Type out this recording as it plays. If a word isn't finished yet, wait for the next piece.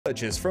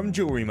Purchase from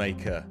Jewellery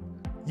Maker.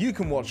 You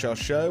can watch our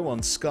show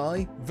on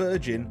Sky,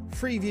 Virgin,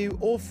 Freeview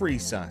or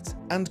FreeSat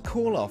and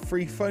call our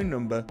free phone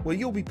number where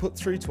you'll be put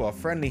through to our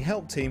friendly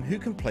help team who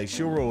can place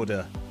your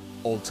order.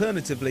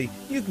 Alternatively,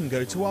 you can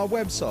go to our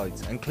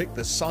website and click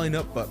the sign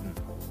up button.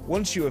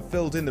 Once you have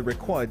filled in the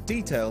required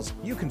details,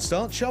 you can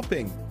start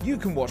shopping. You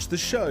can watch the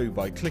show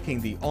by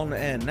clicking the On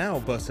Air Now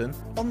button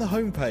on the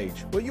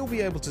homepage, where you'll be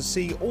able to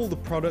see all the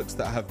products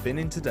that have been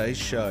in today's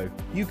show.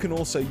 You can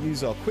also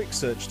use our quick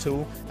search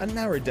tool and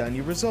narrow down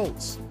your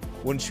results.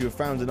 Once you have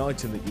found an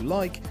item that you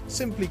like,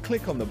 simply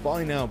click on the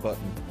Buy Now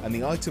button and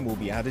the item will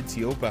be added to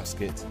your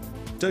basket.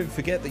 Don't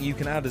forget that you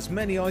can add as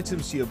many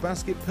items to your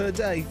basket per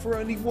day for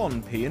only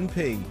 1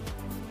 P&P.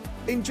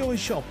 Enjoy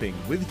shopping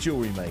with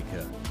Jewellery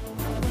Maker.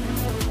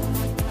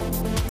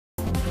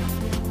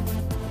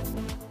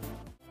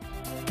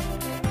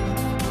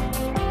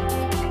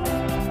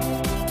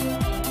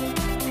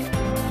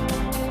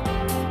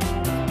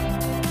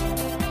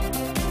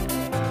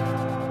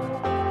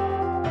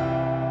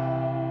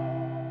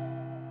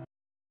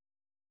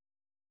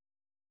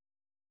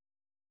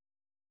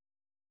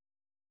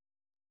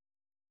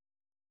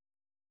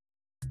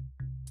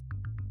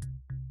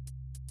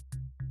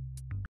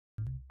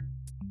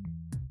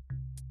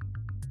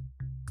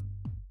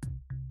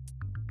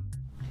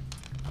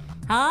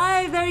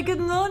 Hi, very good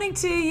morning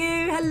to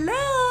you.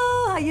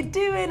 Hello, how you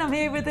doing? I'm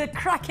here with the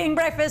cracking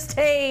breakfast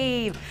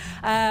team.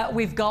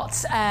 We've got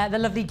the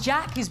lovely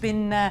Jack, who's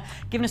been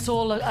giving us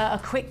all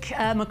a quick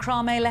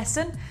macrame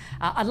lesson.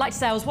 I'd like to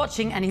say I was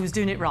watching and he was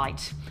doing it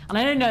right. And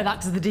I don't know that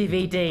to the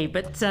DVD,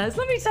 but it's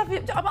lovely to have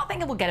you. I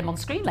think we'll get him on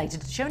screen later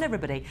to show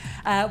everybody.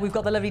 We've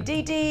got the lovely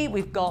Dee Dee,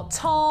 we've got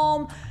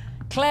Tom,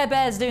 Claire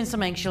Bear's doing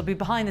something. She'll be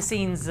behind the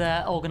scenes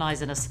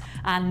organising us.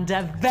 And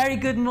very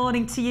good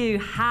morning to you.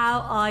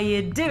 How are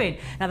you doing?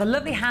 Now, the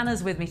lovely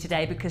Hannah's with me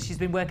today because she's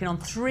been working on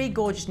 3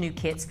 gorgeous new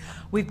kits.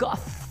 We've got a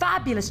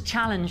fabulous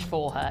challenge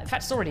for her. In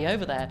fact, it's already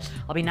over there.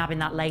 I'll be nabbing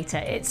that later.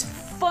 It's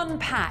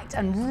fun-packed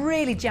and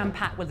really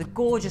jam-packed with a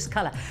gorgeous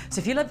colour. So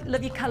if you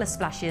love your colour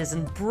splashes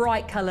and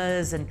bright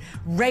colours and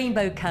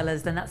rainbow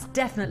colours, then that's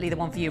definitely the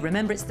one for you.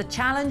 Remember, it's the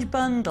challenge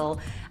bundle,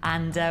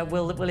 and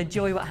we'll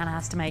enjoy what Hannah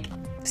has to make,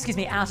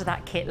 out of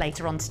that kit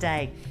later on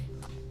today.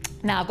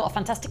 Now, I've got a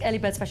fantastic early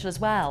bird special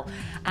as well.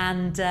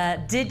 And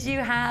did you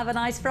have a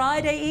nice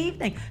Friday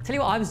evening? Tell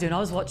you what I was doing. I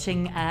was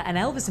watching an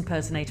Elvis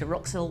impersonator,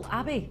 Wroxall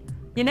Abbey.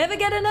 You never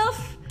get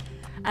enough.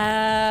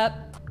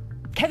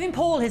 Kevin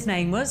Paul, his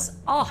name was.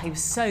 Oh, he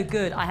was so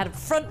good. I had a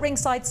front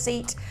ringside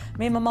seat,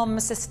 me and my mum and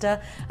my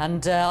sister,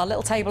 and our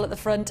little table at the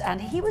front,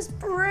 and he was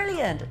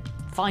brilliant.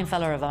 Fine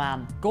fella of a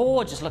man,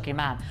 gorgeous looking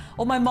man.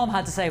 All my mum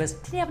had to say was,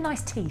 did he have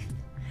nice teeth?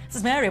 This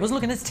is Mary, I wasn't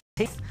looking at his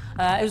teeth.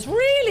 It was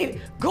really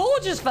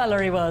gorgeous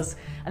fella he was.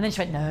 And then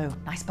she went, no,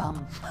 nice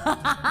bum.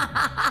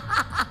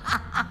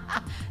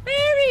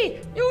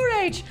 Mary, your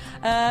age.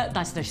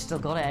 Nice to know she's still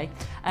got it,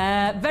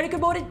 eh? Very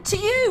good morning to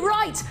you.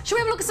 Right, shall we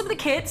have a look at some of the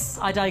kits?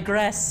 I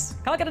digress.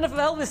 Can't get enough of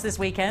Elvis this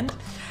weekend.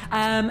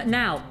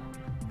 Now,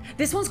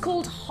 this one's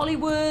called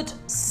Hollywood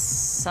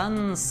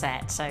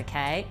Sunset,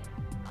 okay?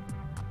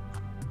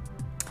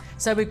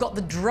 So we've got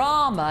the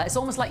drama. It's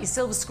almost like your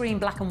silver screen,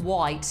 black and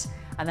white,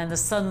 and then the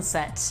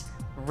sunset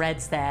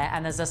reds there,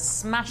 and there's a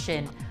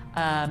smashing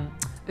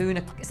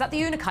is that the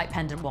Unakite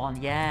pendant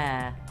one?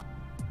 Yeah.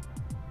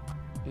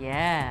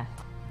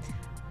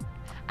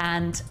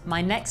 And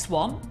my next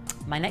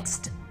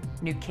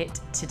new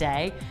kit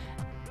today,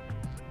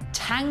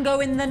 Tango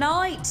in the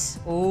Night.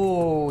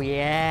 Oh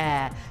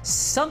yeah,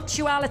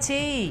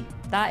 Sumptuality.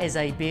 That is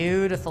a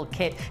beautiful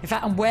kit. In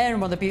fact, I'm wearing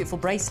one of the beautiful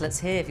bracelets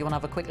here if you want to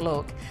have a quick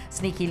look,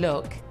 sneaky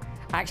look.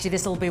 Actually,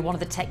 this will be one of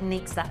the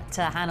techniques that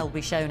Hannah will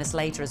be showing us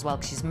later as well,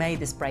 because she's made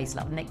this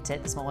bracelet. I've nicked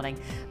it this morning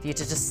for you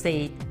to just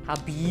see how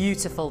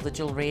beautiful the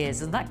jewellery is.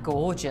 Isn't that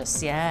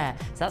gorgeous? Yeah.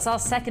 So that's our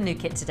second new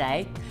kit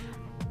today.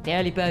 The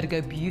early bird will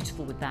go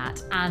beautiful with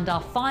that. And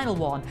our final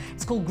one,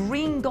 it's called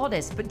Green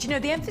Goddess. But you know,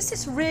 the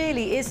emphasis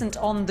really isn't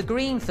on the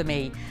green for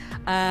me.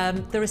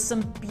 There is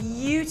some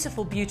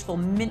beautiful, beautiful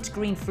mint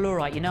green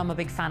fluorite. You know, I'm a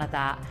big fan of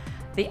that.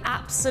 The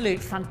absolute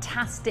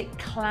fantastic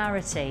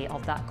clarity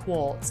of that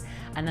quartz,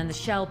 and then the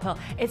shell pearl.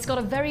 It's got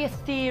a very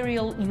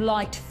ethereal,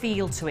 light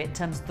feel to it in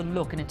terms of the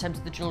look and in terms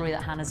of the jewellery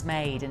that Hannah's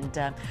made.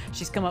 And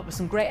she's come up with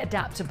some great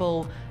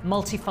adaptable,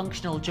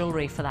 multifunctional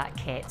jewellery for that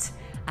kit.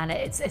 And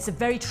it's a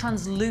very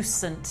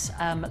translucent,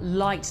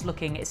 light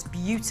looking, it's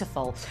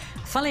beautiful.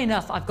 Funnily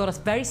enough, I've got a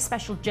very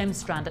special gem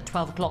strand at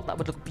 12 o'clock that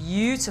would look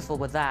beautiful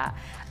with that.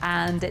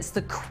 And it's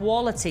the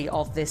quality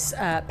of this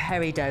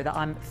peridot that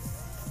I'm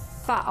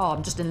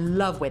just in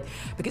love with,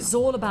 because it's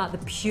all about the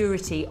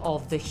purity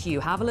of the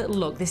hue. Have a little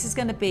look. This is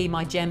going to be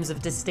my gems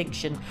of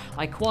distinction,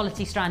 my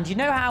quality strand. You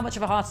know how much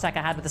of a heart attack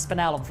I had with the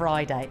spinel on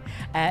Friday,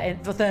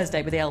 for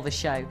Thursday with the Elvis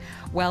show?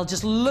 Well,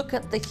 just look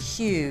at the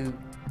hue.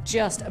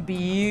 Just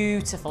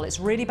beautiful. It's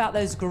really about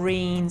those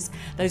greens,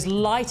 those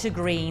lighter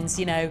greens.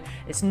 You know,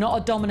 it's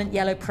not a dominant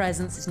yellow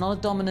presence, it's not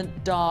a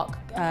dominant dark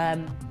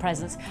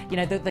presence. You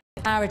know, the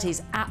Clarity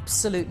is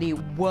absolutely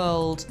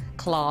world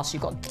class.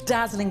 You've got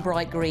dazzling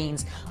bright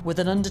greens with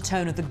an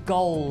undertone of the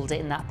gold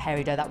in that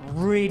peridot. That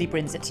really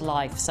brings it to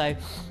life. So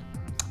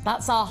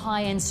that's our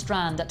high-end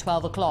strand at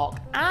 12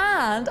 o'clock.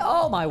 And,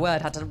 oh my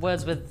word, had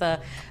words with the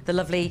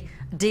lovely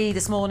Dee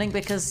this morning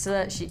because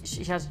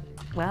she has,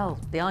 well,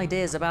 the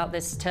ideas about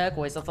this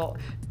turquoise. I thought,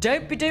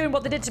 don't be doing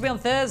what they did to me on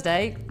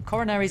Thursday.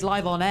 Coronary's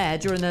live on air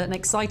during an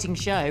exciting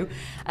show.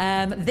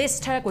 This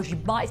turquoise, you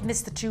might have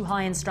missed the 2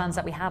 high-end strands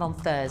that we had on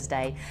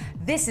Thursday.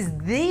 This is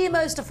the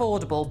most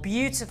affordable,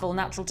 beautiful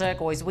natural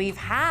turquoise we've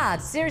had.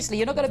 Seriously,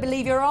 you're not going to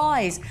believe your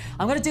eyes.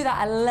 I'm going to do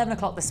that at 11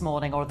 o'clock this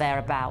morning or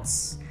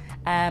thereabouts.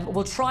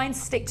 We'll try and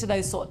stick to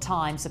those sort of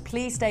times, so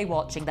please stay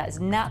watching. That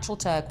is natural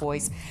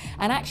turquoise,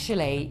 and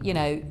actually, you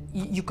know,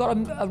 you've got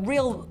a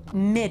real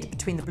mid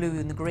between the blue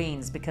and the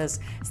greens because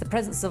it's the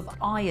presence of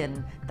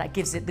iron that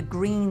gives it the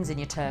greens in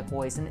your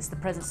turquoise, and it's the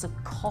presence of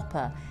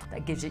copper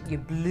that gives it your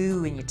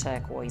blue in your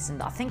turquoise.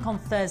 And I think on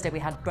Thursday we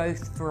had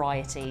both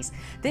varieties.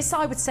 This,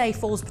 I would say,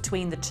 falls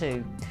between the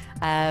two.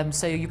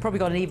 So you've probably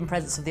got an even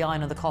presence of the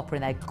iron and the copper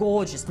in there.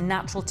 Gorgeous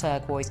natural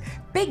turquoise,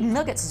 big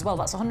nuggets as well.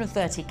 That's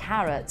 130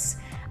 carats.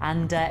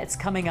 And it's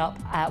coming up.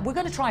 We're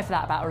going to try for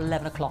that about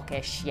 11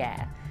 o'clock-ish,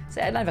 yeah. So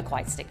I never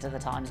quite stick to the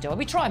times, do I?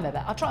 I'll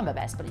try my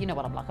best, but you know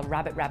what I'm like, a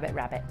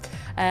rabbit.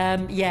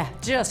 Yeah,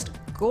 just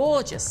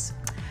gorgeous.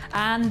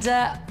 And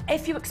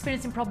if you're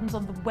experiencing problems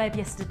on the web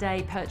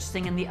yesterday,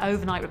 purchasing and the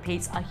overnight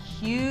repeats, a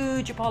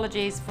huge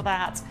apologies for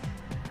that.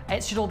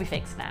 It should all be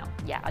fixed now.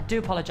 Yeah, I do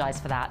apologise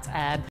for that.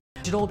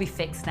 It should all be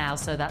fixed now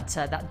so that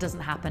that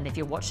doesn't happen if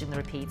you're watching the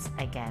repeats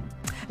again.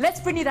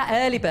 Let's bring you that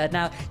early bird.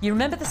 Now, you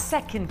remember the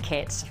second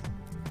kit.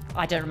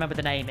 I don't remember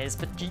the name is,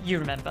 but you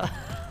remember.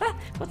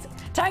 What's it?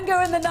 Tango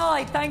in the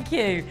Night, thank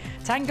you.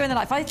 Tango in the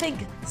Night. If I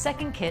think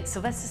second kit,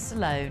 Sylvester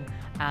Stallone,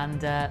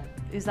 and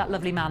who's that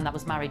lovely man that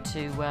was married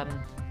to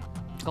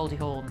Goldie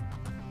Hawn?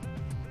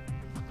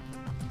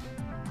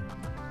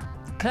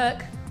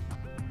 Kirk?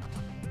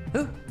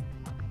 Who?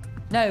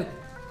 No,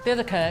 the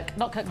other Kirk,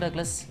 not Kirk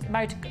Douglas.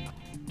 Married to...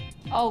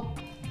 Oh,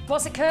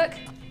 what's it, Kirk?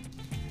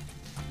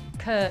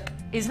 Kirk.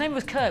 His name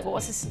was Kirk, but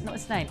what's his, not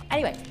his name?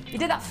 Anyway, he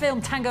did that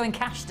film Tango and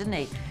Cash, didn't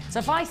he? So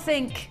if I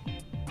think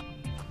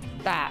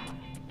that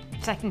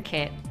second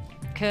kit,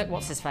 Kirk,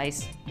 what's his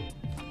face?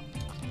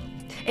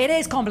 It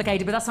is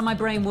complicated, but that's how my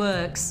brain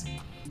works.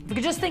 If we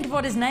could just think of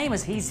what his name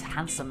was, he's a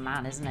handsome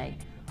man, isn't he?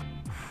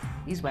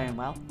 He's wearing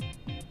well.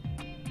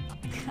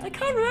 I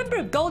can't remember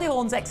him. Goldie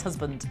Hawn's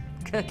ex-husband,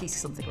 Kirky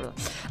something or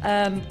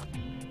other.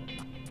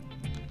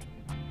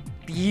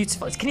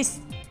 Beautiful. Can you?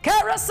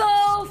 Kurt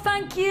Russell,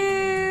 thank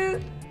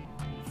you.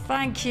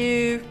 Thank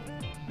you.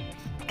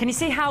 Can you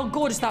see how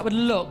gorgeous that would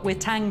look with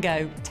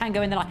Tango in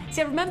the Night?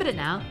 See, I remembered it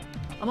now.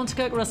 I'm on to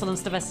Kurt Russell and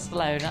Sylvester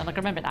Stallone, and I can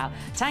remember it now.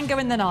 Tango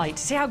in the Night.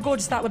 See how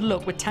gorgeous that would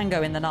look with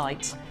Tango in the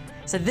Night?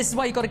 So this is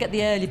why you've got to get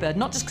the early bird,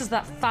 not just because of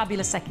that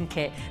fabulous second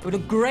kit. It would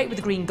look great with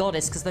the Green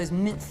Goddess because those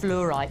mint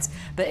fluorites,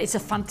 but it's a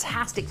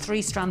fantastic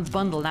 3-strand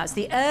bundle. Now it's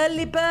the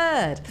early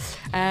bird.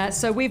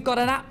 So we've got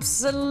an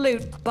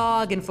absolute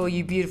bargain for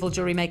you beautiful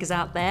jewellery makers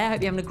out there.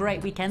 Hope you're having a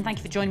great weekend. Thank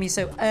you for joining me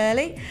so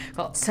early.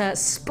 Got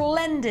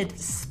splendid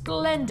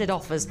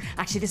offers.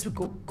 Actually, this would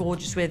go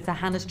gorgeous with the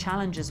Hannah's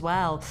Challenge as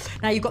well.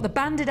 Now you've got the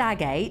banded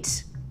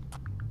agate.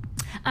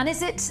 And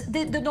is it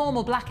the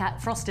normal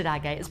black frosted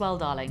agate as well,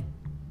 darling?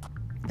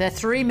 They're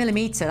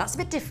 3mm. That's a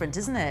bit different,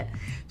 isn't it?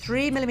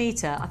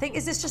 3mm. I think,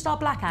 is this just our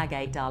black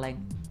agate,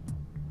 darling?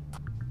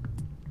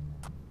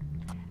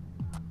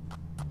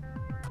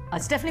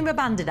 It's definitely my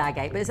banded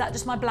agate, but is that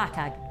just my black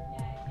agate?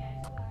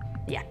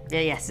 Yeah,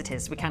 yes, it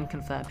is. We can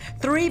confirm.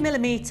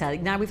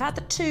 3mm. Now, we've had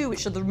the 2,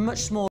 which are the much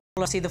smaller.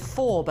 See the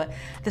 4, but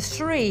the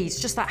 3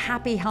 is just that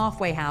happy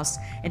halfway house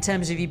in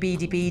terms of your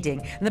beady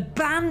beading. And the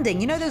banding,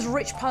 you know those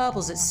rich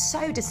purples, it's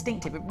so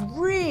distinctive, it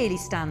really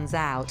stands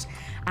out.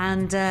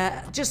 And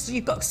just,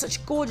 you've got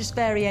such gorgeous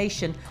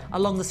variation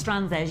along the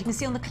strands there, as you can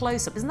see on the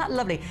close-up. Isn't that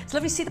lovely? It's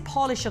lovely to see the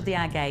polish of the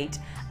agate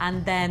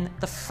and then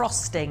the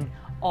frosting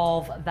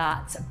of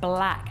that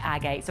black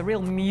agate. It's a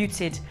real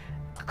muted,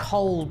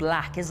 coal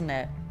black, isn't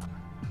it?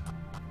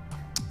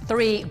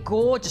 3,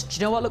 gorgeous. Do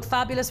you know what looked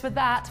fabulous with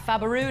that?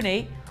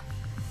 Fabaruni.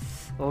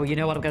 Oh, you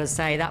know what I'm going to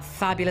say. That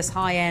fabulous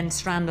high-end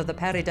strand of the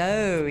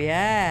peridot,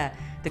 yeah.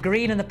 The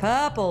green and the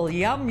purple,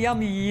 yum,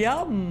 yum,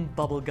 yum,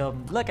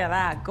 bubblegum. Look at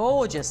that,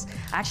 gorgeous.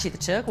 Actually, the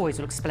turquoise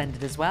looks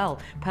splendid as well.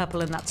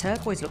 Purple and that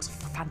turquoise looks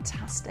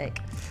fantastic.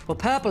 Well,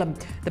 purple and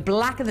the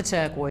black and the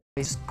turquoise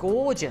is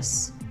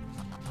gorgeous.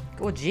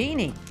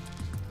 Gorgini.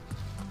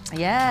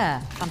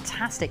 Yeah,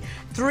 fantastic.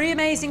 3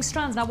 amazing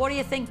strands. Now, what are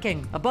you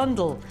thinking? A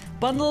bundle.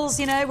 Bundles,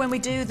 you know, when we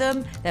do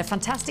them, they're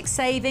fantastic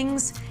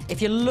savings.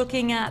 If you're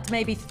looking at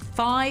maybe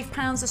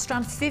 £5 a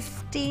strand,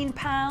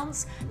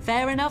 £15,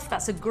 fair enough.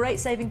 That's a great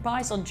saving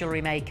price on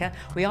Jewellery Maker.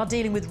 We are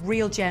dealing with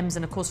real gems,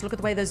 and of course, look at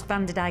the way those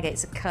banded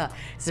agates are cut.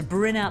 It's to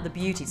bring out the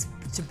beauty, it's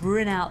to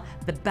bring out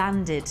the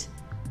banded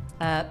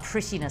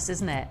prettiness,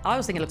 isn't it? I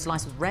always think it looks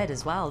nice with red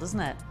as well, doesn't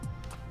it?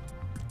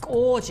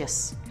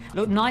 Gorgeous.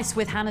 Look nice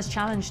with Hannah's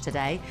Challenge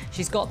today.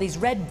 She's got these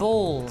red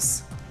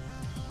balls.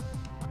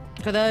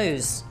 Look at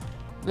those.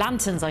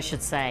 Lanterns, I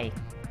should say.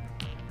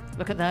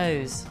 Look at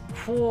those.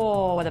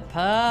 Whoa, with the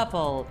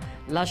purple.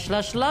 Lush,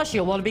 lush, lush.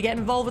 You'll want to be getting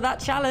involved with that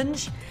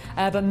challenge.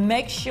 But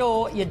make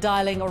sure you're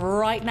dialing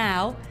right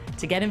now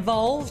to get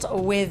involved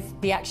with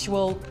the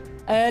actual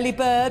early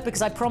bird,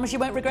 because I promise you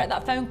won't regret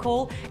that phone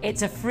call.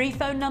 It's a free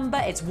phone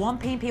number. It's 1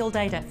 P&P all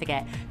day, don't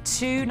forget.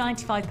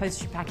 $2.95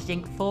 postage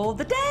packaging for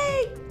the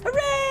day.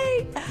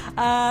 Hooray!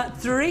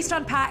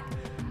 3-strand pack,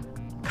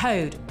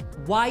 code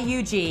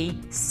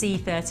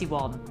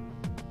YUGC31.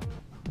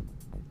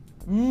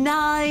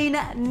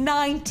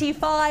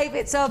 $9.95.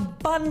 It's a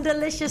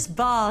bundleicious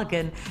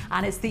bargain,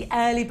 and it's the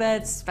early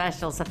bird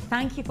special. So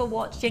thank you for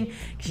watching,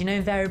 because you know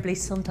invariably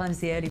sometimes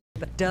the early bird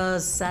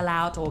does sell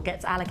out or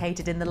gets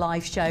allocated in the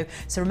live show.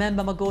 So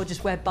remember, my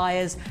gorgeous web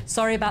buyers,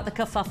 sorry about the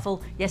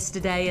kerfuffle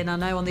yesterday, and I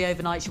know on the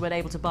overnight you weren't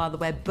able to buy on the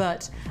web,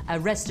 but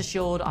rest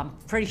assured, I'm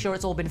pretty sure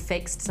it's all been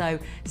fixed. So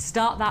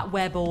start that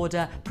web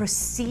order,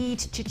 proceed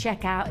to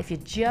check out. If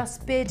you're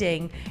just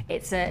bidding,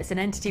 it's an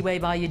entity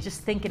whereby you're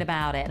just thinking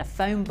about it, and a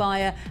phone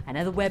buyer,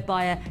 another web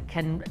buyer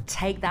can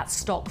take that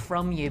stock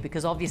from you,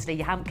 because obviously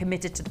you haven't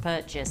committed to the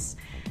purchase.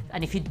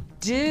 And if you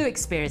do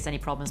experience any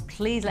problems,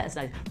 please let us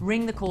know.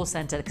 Ring the call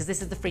centre, because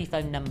this is the free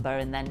phone number,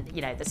 and then,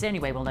 you know, that's the only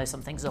way we'll know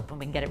something's up and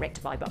we can get it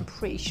rectified. But I'm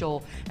pretty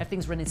sure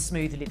everything's running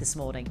smoothly this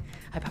morning.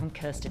 I hope I haven't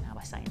cursed it now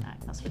by saying that.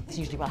 That's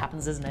usually what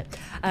happens, isn't it?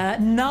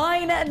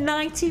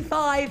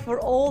 $9.95 for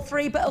all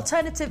three, but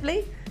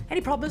alternatively, any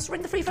problems,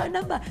 ring the free phone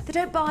number. They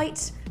don't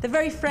bite. They're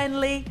very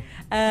friendly.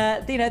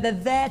 You know, they're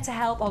there to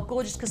help, our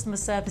gorgeous customer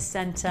service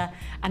centre,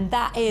 and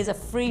that is a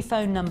free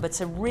phone number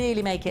to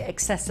really make it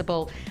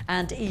accessible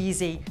and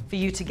easy for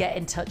you to get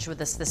in touch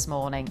with us this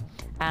morning.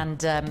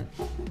 And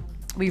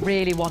we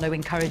really want to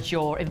encourage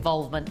your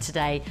involvement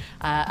today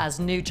as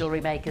new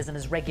jewellery makers and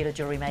as regular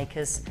jewellery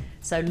makers.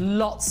 So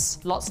lots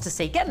to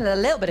see. Getting a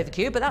little bit of a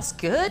queue, but that's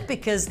good,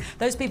 because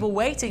those people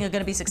waiting are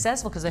going to be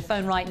successful because they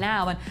phone right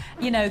now. And,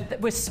 you know,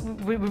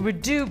 we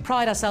do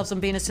pride ourselves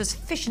on being as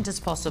efficient as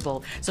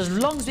possible. So as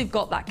long as we've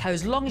got that code,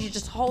 as long as you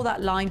just hold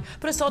that line,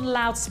 put us on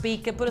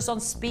loudspeaker, put us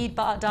on speed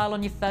dial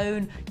on your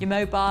phone, your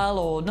mobile,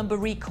 or number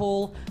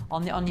recall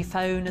on your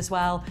phone as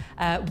well.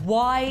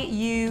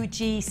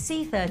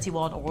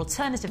 YUGC31, or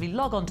alternatively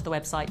log on to the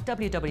website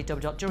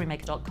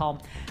www.jewellerymaker.com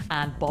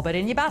and bob it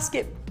in your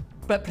basket.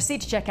 But proceed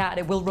to check out, and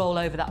it will roll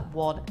over that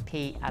 1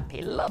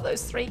 P&P. Love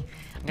those three.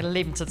 I'm going to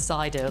leave them to the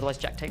side here, otherwise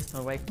Jack takes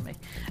them away from me.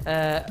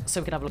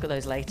 So we can have a look at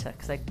those later,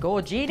 because they're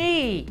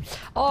gorgini.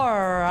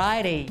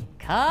 Alrighty,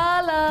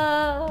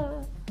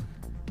 colour.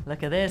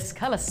 Look at this,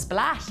 colour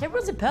splash.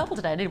 Everyone's in purple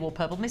today. I nearly wore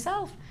purple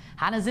myself.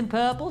 Hannah's in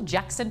purple,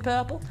 Jack's in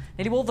purple.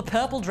 Nearly wore the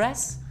purple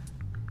dress.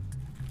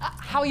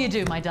 How are you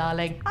doing, my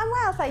darling? I'm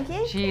well, thank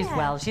you. She's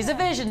well. She's a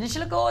vision. Doesn't she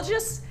look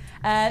gorgeous?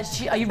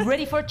 Are you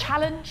ready for a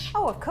challenge?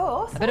 Oh, of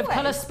course. A bit of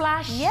colour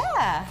splash?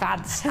 Yeah.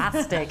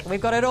 Fantastic.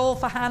 We've got it all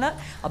for Hannah.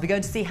 I'll be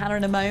going to see Hannah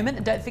in a moment.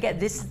 And don't forget,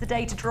 this is the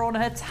day to draw on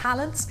her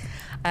talents.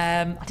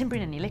 I didn't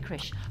bring any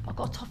licorice, but I've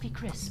got a toffee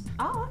crisp.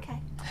 Oh,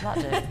 okay.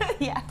 That'll do.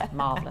 Yeah.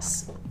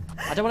 Marvellous.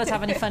 I don't want it to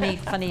have any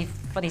funny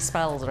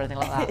spells or anything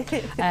like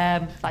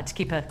that. Like to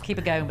keep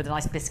her going with a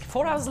nice biscuit.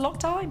 4 hours is a long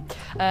time.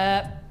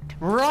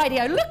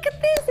 Rightio, look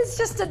at this, it's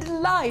just a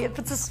delight. It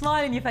puts a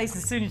smile on your face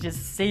as soon as you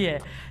see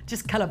it.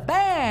 Just colour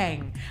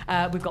bang.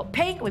 We've got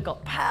pink, we've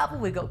got purple,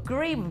 we've got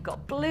green, we've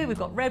got blue, we've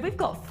got red, we've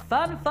got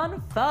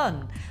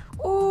fun.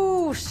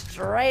 Ooh,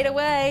 straight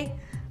away.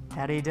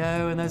 Howdy-do,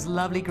 and those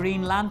lovely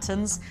green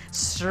lanterns.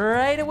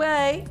 Straight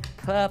away,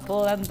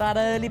 purple and that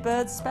early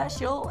bird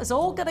special. It's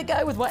all gonna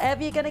go with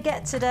whatever you're gonna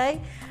get today.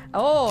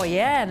 Oh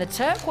yeah, and the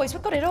turquoise,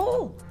 we've got it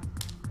all.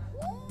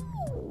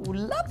 Ooh,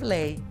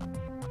 lovely.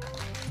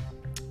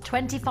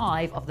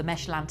 25 of the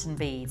mesh lantern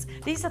beads.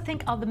 These, I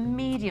think, are the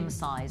medium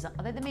size. Are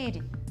they the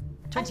medium?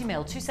 20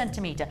 mil, 2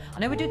 centimetre. I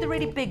know we do the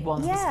really big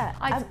ones.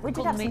 Yeah, we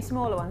did have some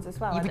smaller ones as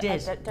well. Yeah, we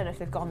did. I don't know if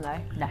they've gone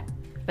though. No,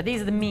 but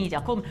these are the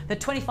medium. I call them, they're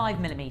 25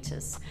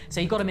 millimetres. So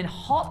you've got them in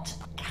hot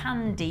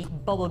candy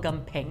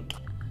bubblegum pink.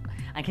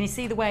 And can you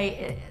see the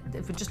way,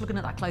 if we're just looking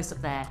at that close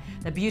up there,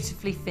 they're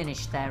beautifully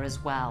finished there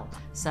as well.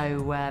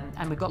 So,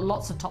 and we've got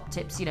lots of top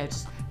tips, you know,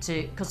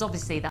 because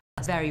obviously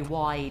that's very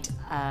wide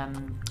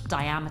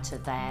diameter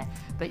there,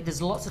 but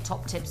there's lots of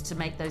top tips to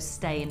make those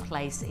stay in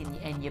place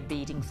in your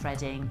beading,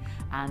 threading,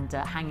 and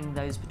hanging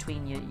those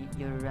between your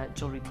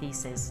jewellery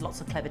pieces.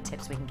 Lots of clever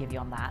tips we can give you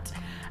on that.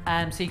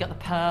 So you got the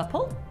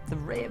purple, the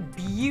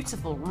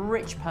beautiful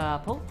rich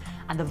purple,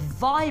 and the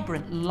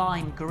vibrant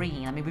lime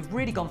green. I mean, we've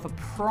really gone for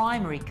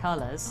primary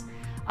colours.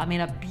 I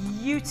mean,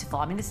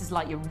 this is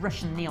like your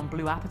Russian neon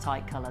blue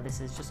apatite colour. This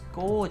is just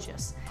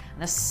gorgeous. And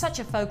there's such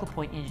a focal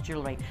point in your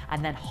jewellery.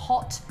 And then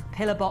hot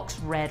pillar box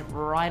red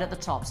right at the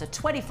top. So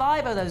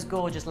 25 of those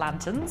gorgeous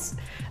lanterns.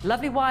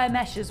 Lovely wire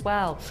mesh as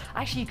well.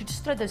 Actually, you could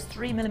just throw those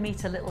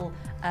 3mm little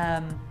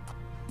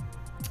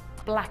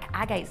black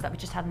agates that we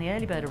just had in the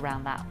early bird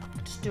around that.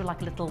 Just do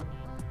like a little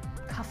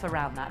cuff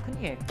around that,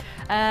 couldn't you?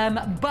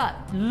 But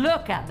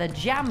look at the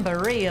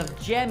jamboree of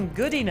gem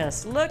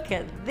goodiness. Look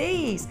at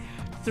these.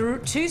 through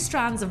 2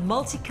 strands of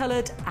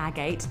multicoloured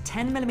agate,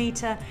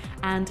 10mm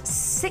and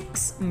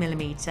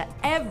 6mm,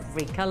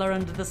 every colour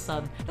under the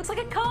sun. Looks like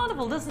a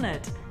carnival, doesn't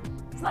it?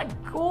 Isn't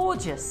that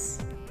gorgeous?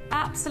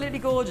 Absolutely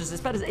gorgeous.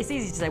 It's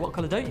easy to say, what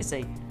colour don't you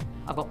see?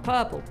 I've got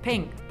purple,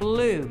 pink,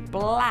 blue,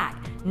 black,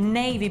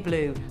 navy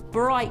blue,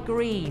 bright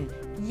green,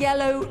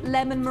 yellow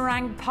lemon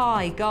meringue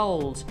pie,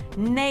 gold,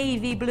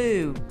 navy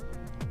blue,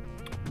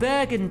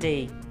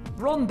 burgundy,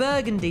 Ron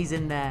Burgundy's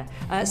in there,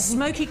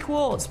 smoky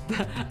quartz,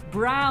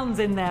 brown's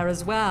in there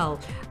as well.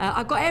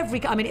 I've got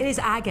I mean, it is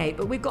agate,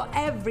 but we've got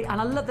and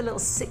I love the little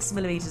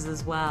 6mm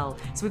as well.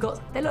 So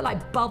they look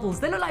like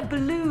bubbles, they look like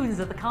balloons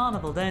at the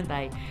carnival, don't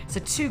they? So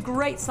 2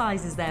 great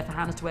sizes there for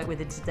Hannah to work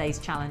with in today's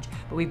challenge,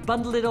 but we've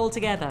bundled it all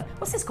together.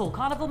 What's this called?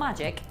 Carnival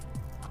Magic?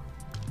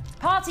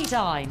 Party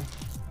time.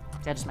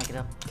 Yeah, just make it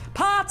up.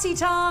 Party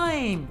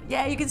time!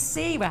 Yeah, you can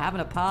see we're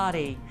having a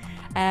party.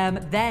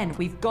 Then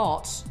we've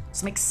got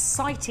some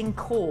exciting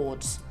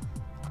cords.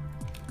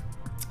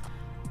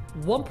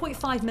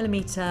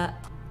 1.5mm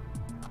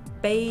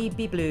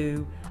baby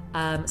blue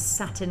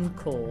satin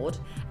cord,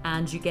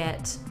 and you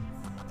get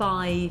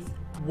 5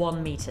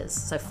 1 meters.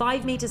 So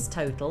 5 meters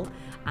total,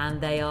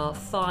 and they are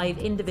 5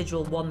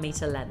 individual 1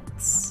 meter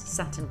lengths.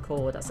 Satin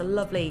cord. That's a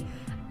lovely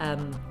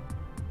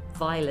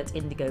violet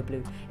indigo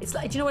blue. It's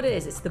like, do you know what it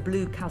is? It's the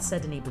blue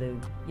chalcedony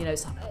blue. You know,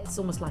 it's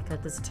almost like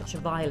there's a touch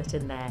of violet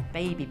in there.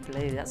 Baby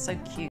blue. That's so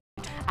cute.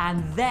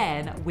 And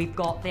then we've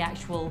got the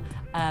actual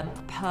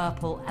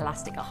purple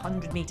elastic,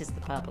 100 meters of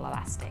the purple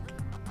elastic,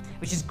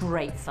 which is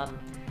great fun.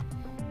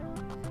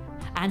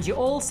 And you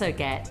also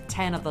get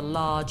 10 of the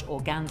large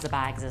organza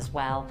bags as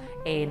well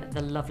in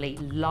the lovely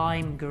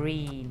lime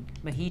green,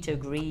 mojito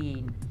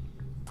green.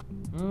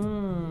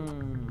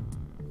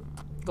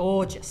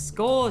 Gorgeous,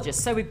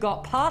 gorgeous. So we've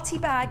got party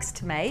bags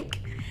to make.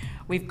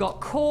 We've got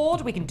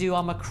cord, we can do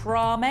our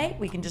macrame,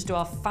 we can just do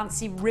our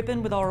fancy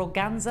ribbon with our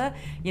organza.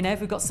 You know,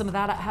 if we've got some of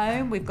that at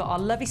home, we've got our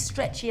lovely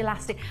stretchy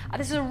elastic.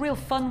 This is a real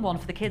fun one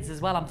for the kids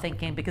as well, I'm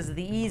thinking, because of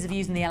the ease of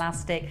using the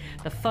elastic,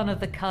 the fun of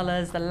the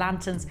colours, the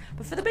lanterns.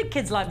 But for the big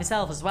kids like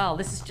myself as well,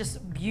 this is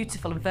just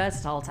beautiful and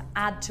versatile to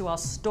add to our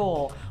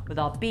store with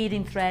our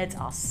beading threads,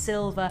 our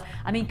silver.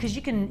 I mean, because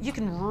you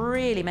can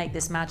really make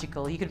this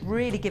magical. You could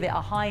really give it a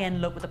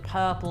high-end look with the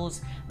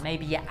purples,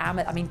 maybe your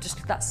I mean,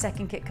 just that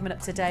second kit coming up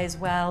today as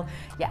well.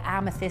 Your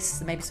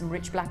amethysts, maybe some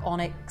rich black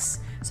onyx.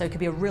 So it could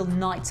be a real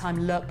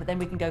nighttime look, but then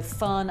we can go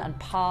fun and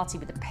party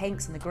with the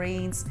pinks and the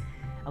greens.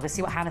 I'm going to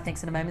see what Hannah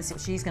thinks in a moment, see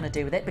what she's going to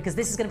do with it, because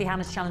this is going to be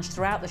Hannah's challenge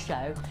throughout the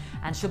show,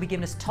 and she'll be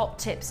giving us top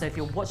tips. So if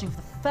you're watching for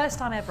the first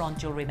time ever on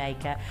Jewellery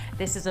Maker,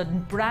 this is a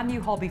brand new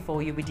hobby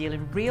for you. We deal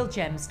in real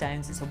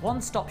gemstones. It's a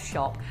one-stop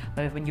shop,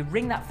 where when you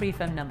ring that free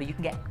phone number, you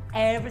can get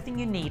everything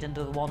you need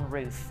under the one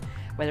roof.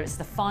 Whether it's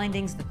the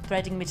findings, the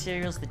threading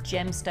materials, the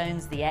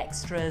gemstones, the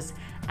extras,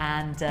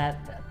 and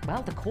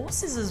well, the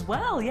courses as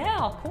well. Yeah,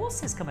 our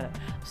courses coming up.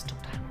 I'll just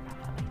talk to Hannah about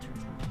that later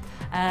as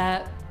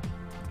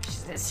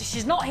well.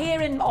 She's not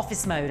here in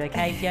office mode,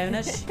 okay,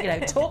 Fiona? You know,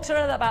 talk to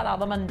her about that on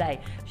the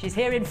Monday. She's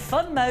here in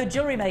fun mode,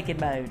 jewellery making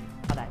mode.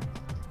 I know.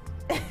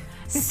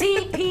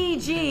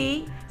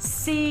 CPG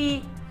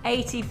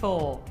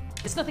C84.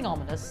 It's nothing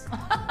ominous.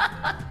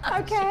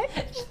 Okay.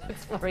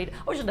 She's worried.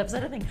 I shouldn't have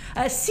said anything.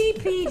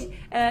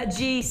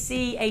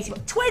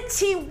 CPGC81.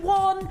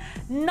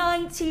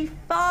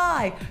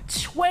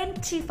 21.95.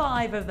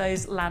 25 of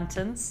those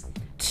lanterns.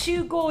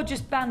 2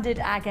 gorgeous banded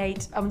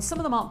agate. Some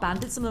of them aren't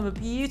banded. Some of them are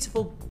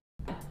beautiful,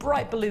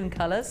 bright balloon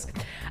colours.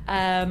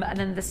 And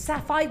then the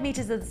 5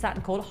 meters of the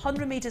satin cord,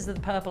 100 meters of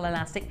the purple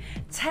elastic,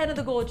 10 of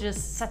the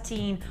gorgeous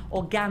sateen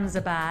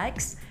organza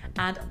bags,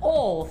 and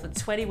all for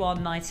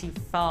 £21.95.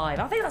 I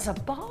think that's a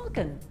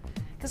bargain.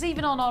 Because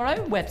even on our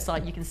own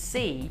website, you can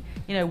see,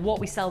 you know, what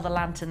we sell the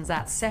lanterns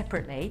at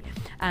separately.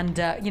 And,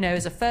 you know,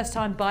 as a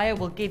first-time buyer,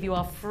 we'll give you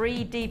our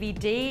free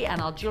DVD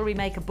and our Jewellery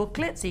Maker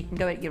booklet, so you can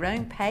go at your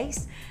own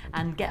pace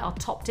and get our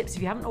top tips.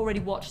 If you haven't already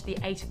watched the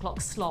 8 o'clock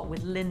slot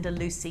with Linda,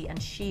 Lucy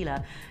and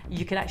Sheila,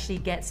 you can actually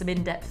get some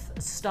in-depth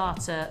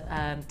starter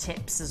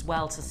tips as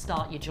well to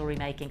start your jewellery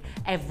making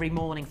every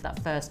morning for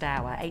that first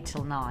hour, 8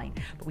 till 9.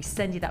 But we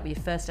send you that with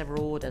your first ever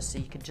order, so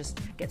you can just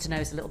get to know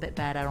us a little bit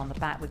better. On the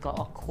back, we've got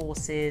our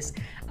courses,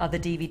 other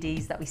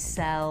DVDs that we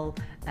sell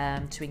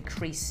to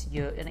increase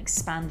and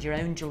expand your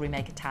own jewellery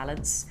maker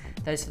talents.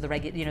 Those for the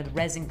regular, you know, the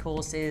resin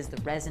courses, the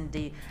resin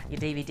your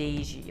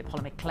DVDs, your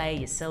polymer clay,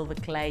 your silver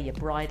clay, your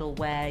bridal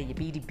wear, your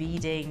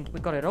beading.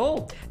 We've got it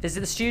all.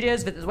 Visit the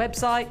studios, visit the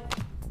website.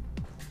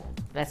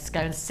 Let's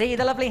go and see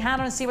the lovely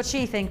Hannah and see what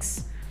she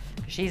thinks.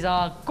 She's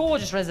our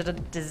gorgeous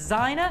resident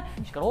designer.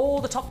 She's got all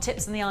the top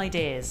tips and the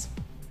ideas.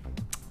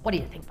 What do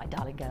you think, my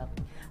darling girl?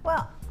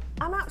 Well,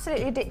 I'm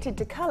absolutely addicted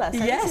to colour.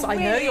 So yes, I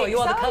know you. You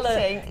are the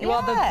colour.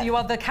 You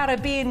are the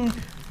Caribbean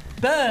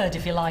bird,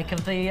 if you like,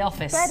 of the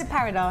office. Bird of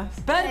paradise.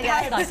 Bird of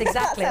paradise,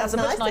 exactly. That's a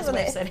much nicer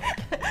way of saying it.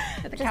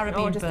 The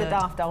Caribbean or just bird. a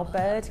daft old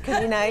bird,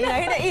 because you know,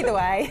 either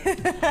way.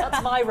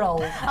 That's my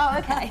role. Oh,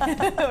 okay.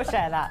 We'll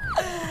share that.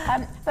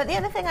 But the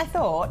other thing I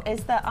thought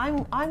is that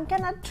I'm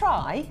going to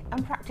try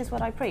and practice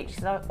what I preach.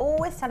 So I'm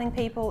always telling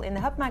people in the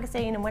Hub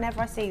magazine and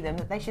whenever I see them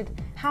that they should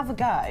have a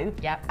go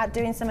at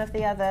doing some of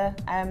the other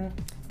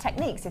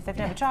techniques if they've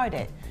never tried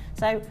it.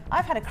 So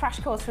I've had a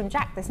crash course from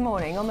Jack this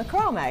morning on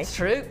macrame. It's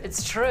true,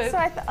 it's true. So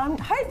I'm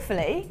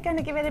hopefully going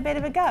to give it a bit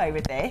of a go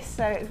with this,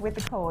 so with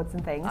the cords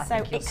and things. So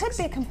it could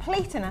be a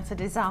complete and utter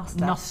disaster.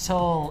 Not at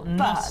all,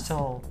 not at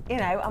all. You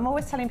know, I'm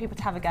always telling people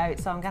to have a go,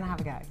 so I'm going to have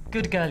a go.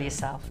 Good girl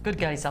yourself, good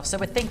girl yourself. So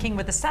we're thinking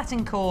with the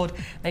satin cord,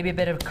 maybe a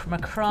bit of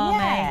macrame.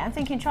 Yeah, I'm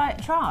thinking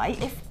try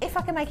if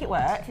I can make it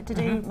work to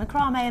do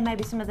macrame and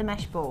maybe some of the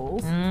mesh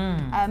balls.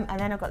 And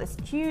then I've got this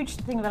huge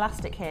thing of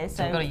elastic here.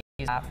 So we've got to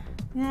use that.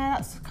 Yeah,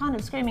 that's kind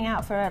of screaming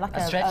out for like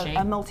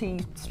a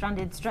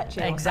multi-stranded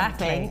stretchy.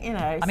 Exactly. Or something, you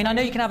know. I mean, I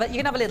know you can have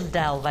a little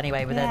delve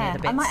anyway with any of the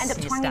bits. I might end up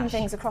twanging stash.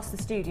 things across the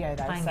studio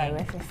though.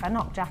 Twanging. So if I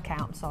knock Jack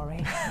out,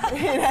 sorry.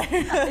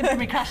 Didn't bring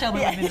me crash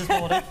helmet with me this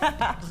morning.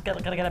 Just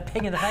gonna get a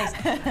ping in the face.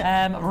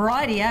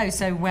 Rightio.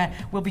 So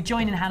we'll be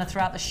joining Hannah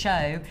throughout the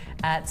show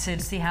to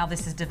see how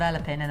this is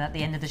developing, and at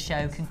the end of the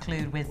show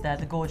conclude with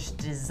the gorgeous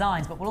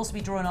designs. But we'll also be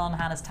drawing on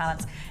Hannah's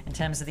talents in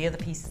terms of the other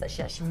pieces that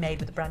she actually made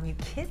with the brand new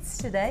kits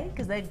today,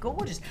 because they're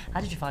gorgeous. How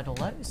did you find all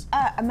those?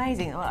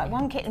 Amazing.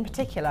 One kit in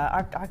particular,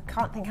 I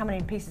can't think how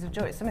many pieces of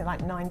jewellery. It's something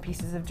like 9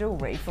 pieces of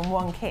jewellery from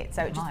one kit.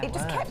 So it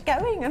just kept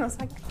going, and I was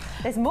like,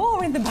 "There's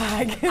more in the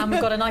bag." And we've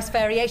got a nice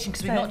variation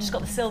because we've not just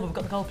got the silver, we've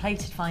got the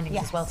gold-plated findings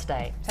as well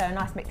today. So a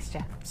nice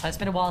mixture. So it's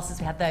been a while since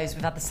we had those.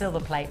 We've had the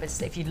silver plate,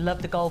 but if you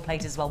love the gold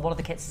plate as well, one of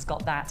the kits has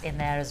got that in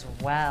there as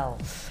well.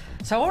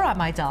 So, all right,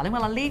 my darling.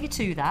 Well, I'll leave you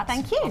to that.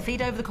 Thank you. I'll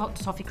feed over the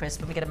toffee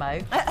crisp when we get a mo.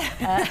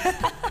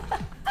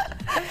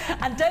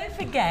 And don't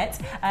forget,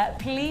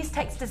 please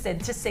text us in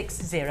to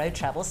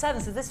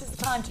 60777. So this is the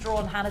time to draw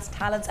on Hannah's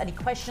talents. Any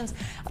questions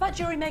about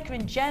Jewellery Maker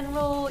in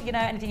general, you know,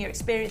 anything you're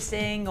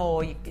experiencing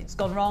or it's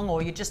gone wrong,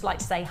 or you'd just like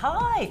to say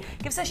hi,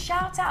 give us a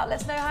shout out.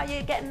 Let's know how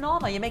you're getting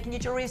on. Are you making your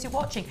jewellery as you're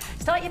watching?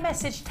 Start your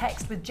message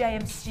text with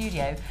JM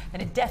Studio,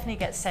 and it definitely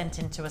gets sent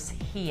in to us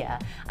here.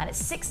 And it's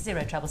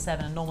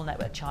 60777 and normal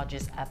network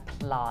charges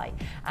apply.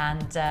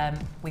 And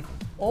we've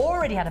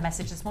already had a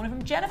message this morning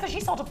from Jennifer.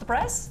 She's hot off the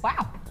press.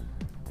 Wow.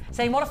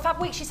 Saying what a fab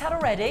week she's had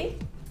already.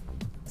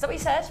 Is that what you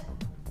said?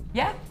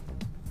 Yeah?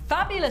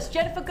 Fabulous.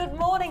 Jennifer, good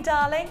morning,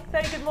 darling.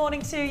 Very good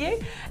morning to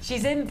you.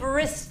 She's in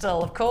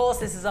Bristol. Of course,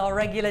 this is our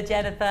regular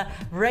Jennifer,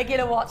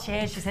 regular watch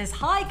here. She says,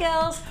 hi,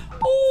 girls.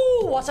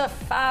 Oh, what a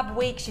fab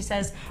week, she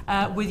says,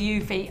 with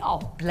you, Fee. Oh,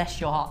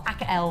 bless your heart.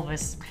 Aka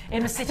Elvis.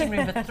 In the sitting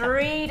room for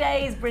 3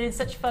 days, bringing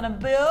such fun and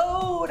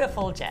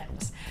beautiful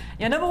gems.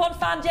 Your #1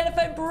 fan,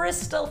 Jennifer in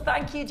Bristol.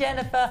 Thank you,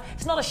 Jennifer.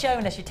 It's not a show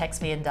unless you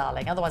text me in,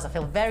 darling. Otherwise, I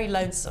feel very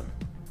lonesome.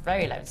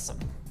 Very lonesome.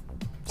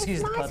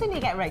 Excuse it's nice when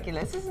you get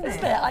regulars, isn't it?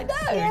 Isn't it? I know,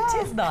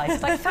 it is nice.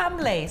 It's like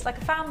family, it's like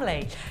a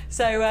family.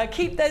 So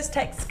keep those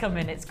texts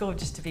coming. It's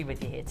gorgeous to be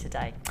with you here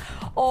today.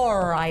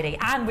 Alrighty,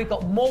 and we've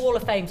got more Wall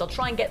of Fames. I'll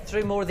try and get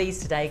through more of these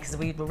today because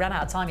we ran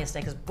out of time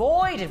yesterday, because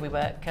boy did we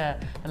work, the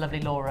lovely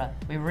Laura.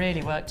 We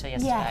really worked her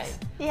yesterday. Yes,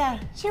 yeah.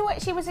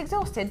 She was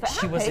exhausted, but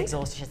happy. She was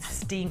exhausted. She had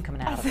steam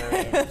coming out of her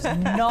ears. It was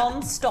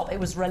non-stop. It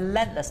was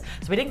relentless.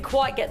 So we didn't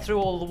quite get through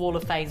all the Wall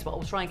of Fames, but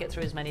we'll try and get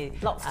through as many.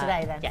 Lots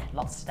today then. Yeah,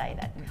 lots today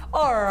then.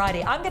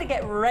 Alrighty, I'm going to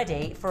get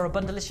ready for a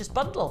bundleicious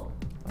bundle.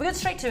 We're going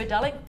straight to it,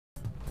 darling.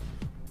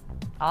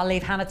 I'll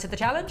leave Hannah to the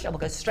challenge, and we'll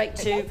go straight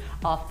to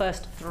our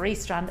first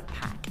 3-strand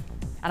pack.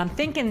 And I'm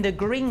thinking the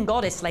Green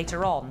Goddess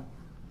later on,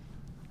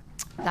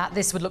 that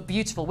this would look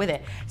beautiful with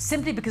it,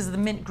 simply because of the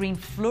mint green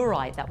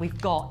fluorite that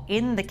we've got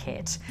in the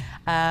kit.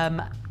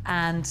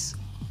 And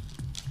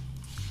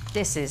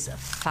this is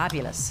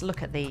fabulous.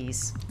 Look at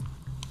these.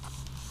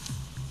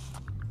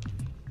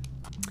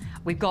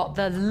 We've got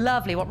the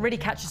lovely, what really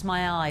catches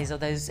my eyes are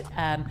those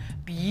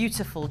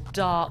beautiful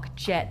dark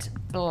jet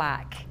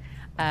black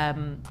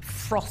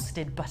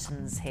frosted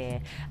buttons here.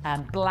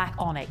 Black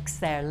onyx,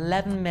 they're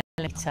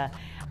 11mm,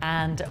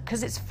 and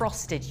because it's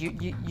frosted,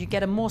 you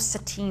get a more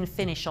sateen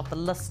finish of the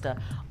luster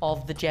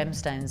of the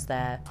gemstones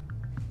there.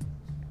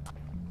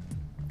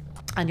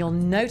 And you'll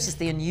notice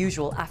the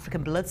unusual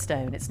African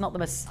bloodstone. It's not the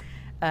most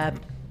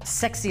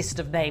sexiest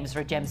of names for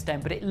a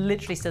gemstone, but it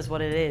literally says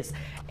what it is.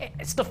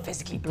 It's not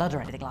physically blood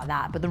or anything like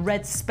that, but the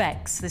red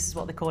specks, this is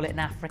what they call it in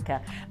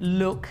Africa,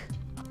 look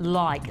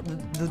like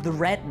the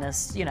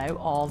redness, you know,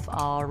 of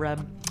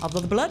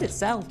the blood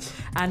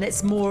itself. And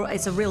it's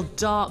a real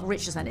dark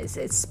richness, and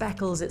it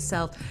speckles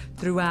itself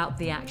throughout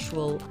the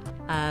actual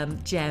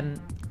gem.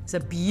 It's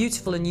a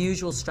beautiful,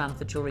 unusual strand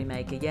for Jewellery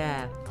Maker,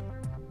 yeah.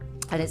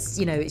 And it's,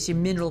 you know, it's your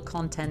mineral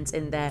content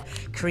in there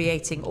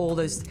creating all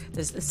those.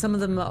 Some of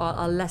them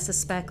are lesser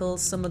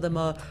speckles, some of them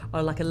are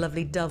like a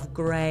lovely dove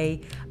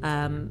grey,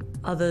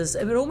 others,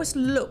 it almost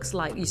looks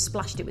like you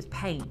splashed it with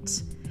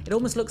paint. It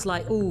almost looks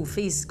like, ooh,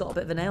 Fee's got a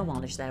bit of a nail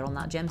varnish there on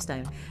that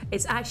gemstone.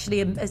 It's actually,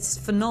 it's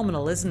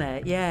phenomenal, isn't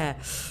it? Yeah.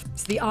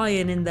 It's the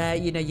iron in there,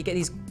 you know, you get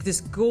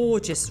this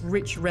gorgeous,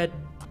 rich red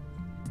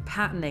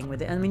patterning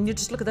with it. I mean, you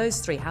just look at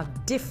those three, how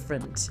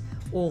different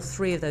all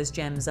three of those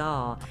gems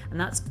are, and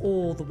that's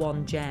all the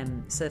one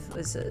gem. So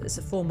it's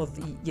a form of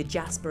your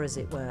jasper, as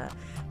it were.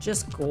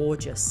 Just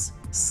gorgeous.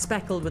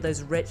 Speckled with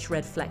those rich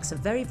red flecks of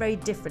very, very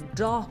different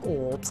dark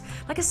orbs,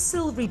 like a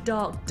silvery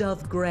dark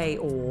dove grey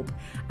orb.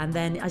 And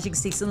then, as you can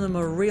see, some of them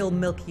are real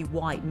milky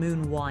white,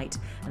 moon white,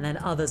 and then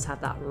others have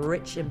that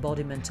rich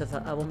embodiment of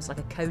almost like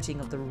a coating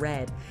of the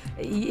red.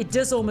 It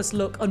does almost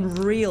look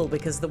unreal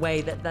because the way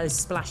that those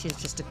splashes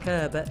just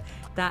occur, but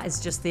that is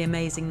just the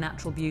amazing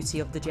natural beauty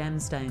of the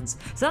gemstones.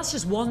 So that's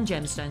just one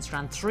gemstone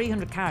strand,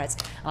 300 carats.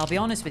 And I'll be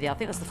honest with you, I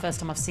think that's the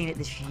first time I've seen it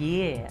this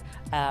year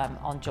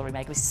on Jewellery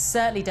Maker. We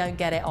certainly don't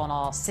get it on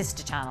our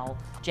sister channel,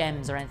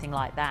 Gems or anything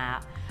like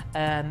that.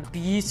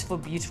 Beautiful,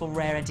 beautiful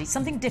rarity.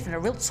 Something different, a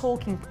real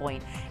talking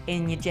point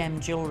in your gem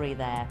jewellery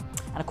there.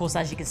 And of course,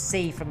 as you can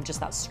see from just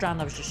that strand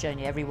I was just showing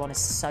you, everyone is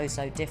so,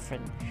 so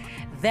different.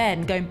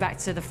 Then going back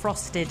to the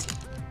frosted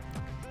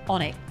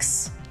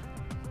onyx.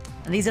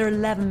 And these are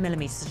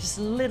 11mm, so just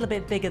a little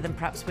bit bigger than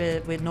perhaps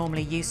we're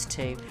normally used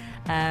to.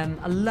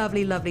 A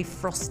lovely, lovely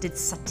frosted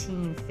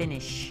sateen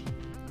finish.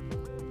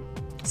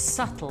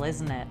 Subtle,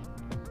 isn't it?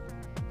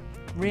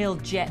 Real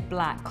jet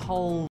black,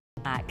 coal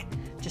black.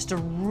 Just a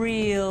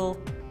real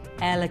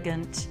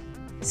elegant,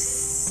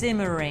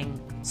 simmering,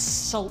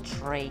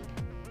 sultry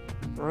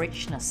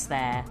richness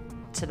there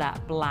to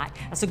that black.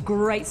 That's a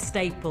great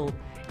staple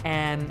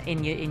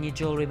in your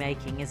jewellery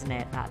making, isn't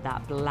it?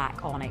 That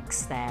black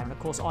onyx there. And of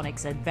course,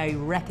 onyx is a very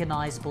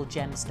recognisable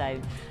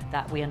gemstone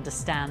that we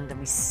understand and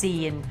we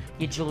see in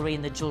your jewellery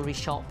in the jewellery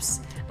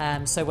shops.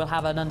 So we'll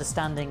have an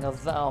understanding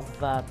of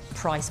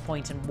price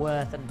point and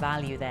worth and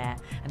value there.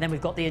 And then we've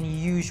got the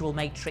unusual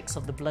matrix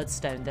of the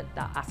bloodstone, that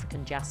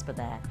African jasper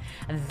there.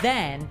 And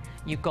then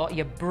you've got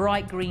your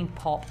bright green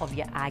pop of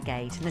your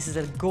agate. And this is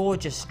a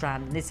gorgeous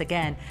strand. And this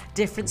again,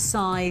 different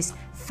size,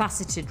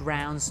 faceted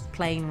rounds,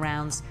 plain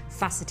rounds,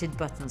 faceted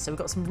buttons. So we've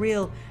got some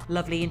real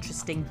lovely,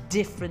 interesting,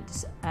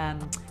 different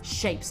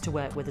shapes to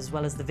work with, as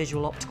well as the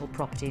visual optical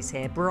properties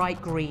here. Bright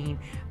green,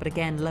 but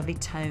again, lovely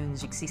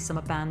tones. You can see some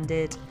are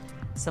banded,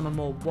 some are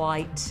more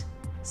white,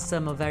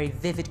 some are very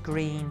vivid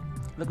green.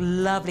 Look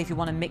lovely if you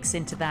want to mix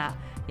into that,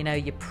 you know,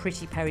 your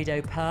pretty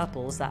peridot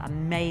purples, that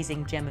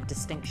amazing gem of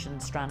distinction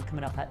strand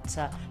coming up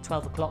at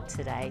 12 o'clock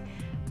today.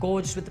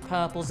 Gorgeous with the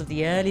purples of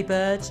the early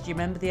bird. Do you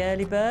remember the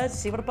early bird?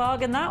 See what a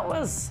bargain that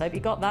was. Hope you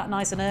got that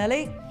nice and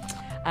early.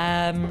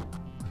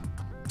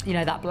 You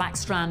know, that black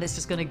strand is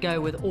just going to go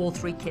with all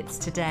three kits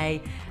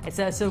today. It's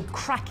a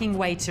cracking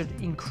way to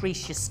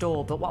increase your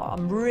store, but what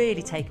I'm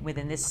really taking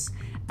within this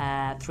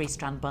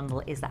three-strand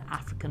bundle is that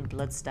African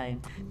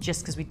bloodstone,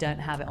 just because we don't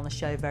have it on the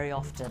show very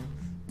often.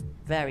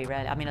 Very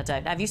rarely. I mean, I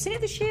don't. Have you seen it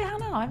this year,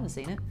 Hannah? I haven't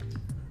seen it.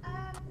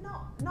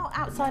 Not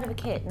outside of a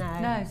kit, no.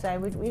 No. So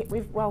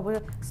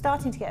we're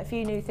starting to get a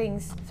few new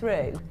things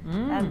through,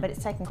 but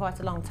it's taken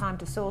quite a long time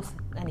to source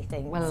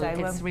anything. Well, so,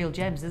 it's real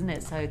gems, isn't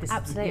it? So this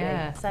absolutely.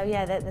 Yeah. So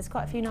yeah, there's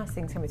quite a few nice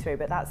things coming through,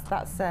 but that's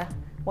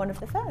one of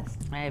the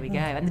first. There we go.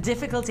 And the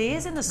difficulty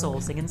is in the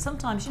sourcing, and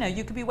sometimes, you know,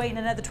 you could be waiting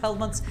another 12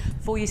 months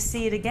before you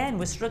see it again.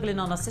 We're struggling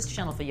on our sister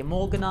channel for your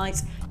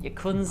morganites, your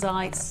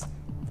kunzites,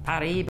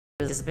 Paris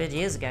disappeared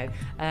years ago.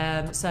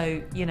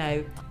 So, you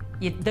know,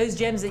 those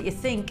gems that you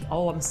think,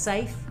 oh, I'm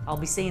safe, I'll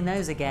be seeing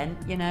those again,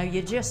 you know,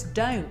 you just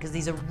don't, because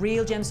these are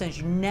real gemstones.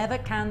 You never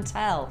can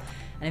tell.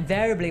 And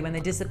invariably, when they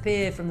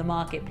disappear from the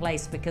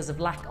marketplace because of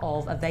lack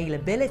of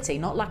availability,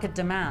 not lack of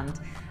demand,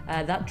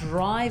 that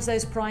drives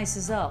those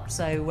prices up.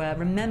 So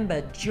remember,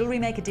 Jewellery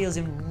Maker deals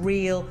in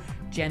real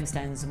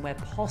gemstones, and where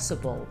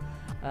possible,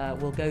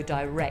 we'll go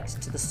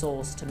direct to the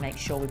source to make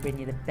sure we bring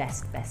you the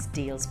best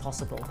deals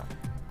possible.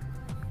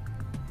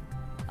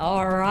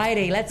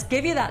 Alrighty, let's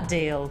give you that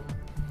deal.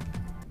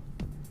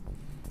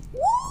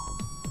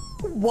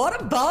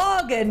 What a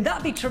bargain!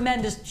 That'd be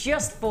tremendous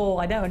just for,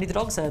 I know, only the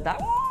dogs heard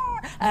that.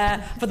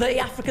 For the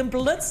African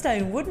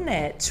bloodstone, wouldn't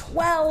it?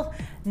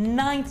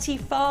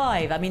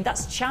 $12.95. I mean,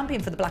 that's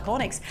champion for the black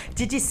onyx.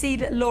 Did you see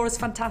that Laura's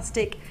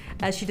fantastic?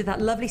 She did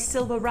that lovely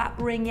silver wrap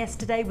ring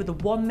yesterday with the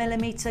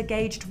 1mm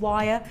gauged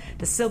wire,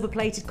 the silver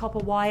plated copper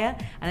wire,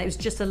 and it was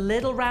just a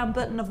little round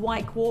button of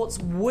white quartz.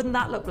 Wouldn't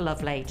that look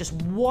lovely? Just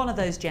one of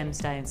those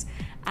gemstones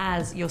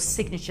as your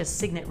signature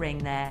signet ring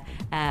there,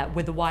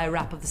 with the wire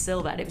wrap of the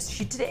silver. And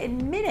she did it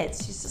in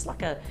minutes. She's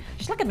like a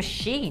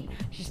machine.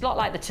 She's not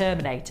like the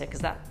Terminator, because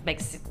that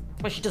makes it,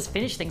 well, she does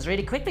finish things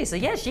really quickly. So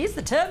yeah, she is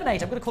the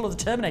Terminator. I'm going to call her the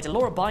Terminator.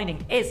 Laura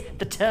Binding is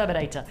the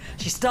Terminator.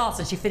 She starts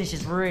and she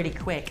finishes really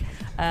quick.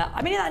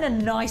 I mean that in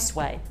a nice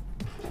way.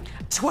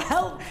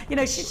 12, you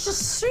know, she's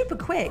just super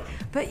quick.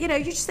 But, you know,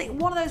 you just think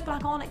one of those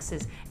black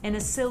onyxes in a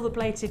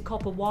silver-plated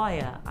copper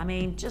wire. I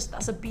mean, just,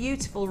 that's a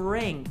beautiful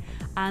ring.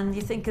 And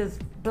you think of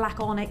black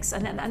onyx,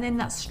 and then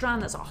that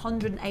strand that's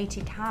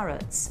 180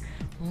 carats.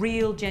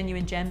 Real,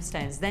 genuine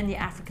gemstones. Then the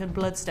African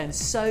bloodstone,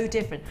 so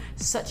different,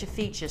 such a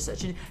feature,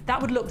 that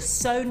would look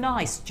so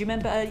nice. Do you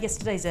remember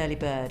yesterday's early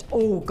bird?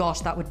 Oh gosh,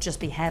 that would just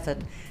be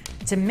heaven.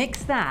 To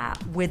mix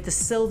that with the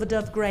silver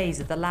dove greys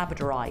of the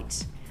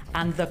labradorite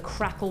and the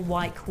crackle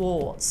white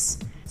quartz,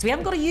 So we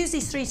haven't got to use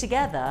these three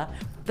together,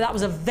 but that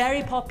was a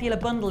very popular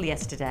bundle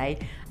yesterday,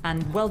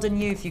 and well done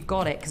you if you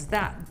got it, because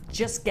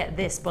just get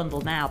this bundle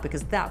now,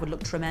 because that would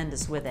look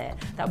tremendous with it.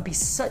 That would be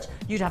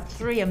you'd have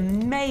three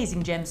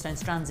amazing gemstone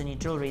strands in your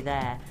jewellery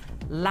there.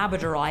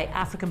 Labradorite,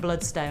 African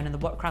bloodstone, and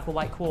the crackle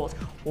white quartz.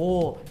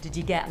 Or did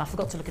you get, and I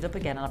forgot to look it up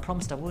again, and I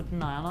promised I would,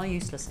 didn't I? Am I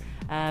useless?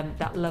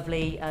 That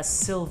lovely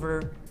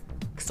silver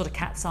sort of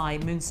cat's eye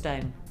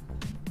moonstone.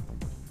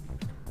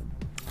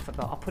 I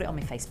forgot, I'll put it on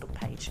my Facebook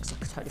page, because I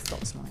totally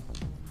forgot this morning.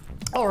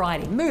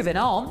 Alrighty, moving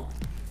on.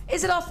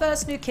 Is it our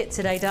first new kit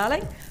today,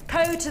 darling?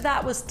 Code to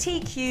that was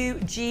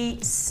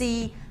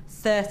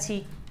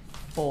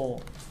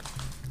TQGC34.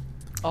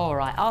 All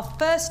right, our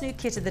first new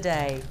kit of the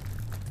day.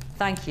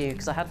 Thank you,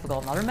 because I had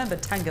forgotten. I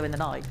remembered Tango in the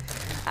Night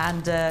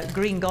and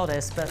Green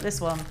Goddess, but this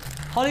one,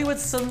 Hollywood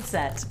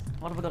Sunset.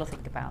 What have I got to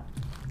think about?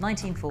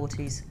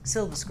 1940s,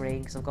 silver screen,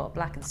 because I've got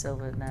black and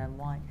silver and then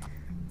white,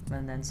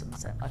 and then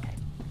sunset. Okay.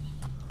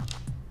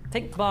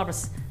 Think Barbara,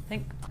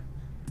 think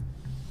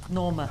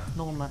Norma.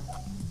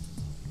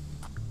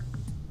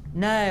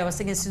 No, I was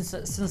thinking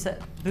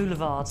Sunset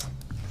Boulevard.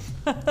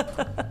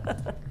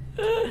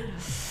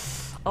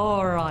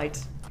 All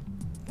right.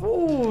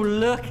 Ooh,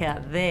 look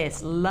at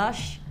this.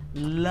 Lush.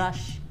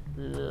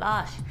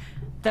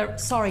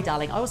 Sorry,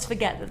 darling, I always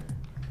forget that.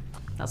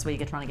 That's where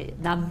you're trying to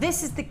get. Now,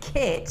 this is the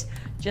kit,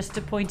 just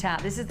to point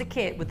out, this is the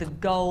kit with the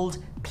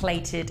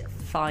gold-plated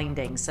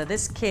findings. So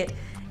this kit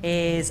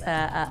is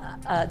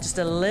just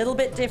a little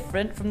bit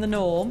different from the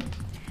norm,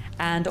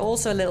 and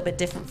also a little bit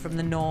different from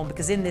the norm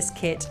because in this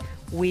kit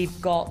we've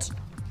got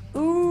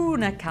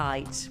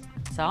unakite.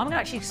 So I'm going to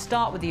actually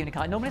start with the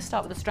unakite. Normally I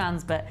start with the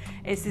strands, but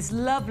it's this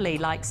lovely,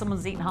 like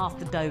someone's eaten half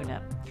the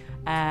donut.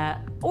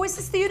 Oh, is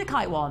this the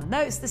unakite one?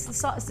 No, it's this the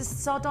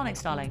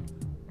sardonyx, darling.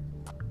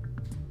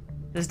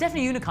 There's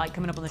definitely unakite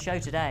coming up on the show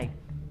today.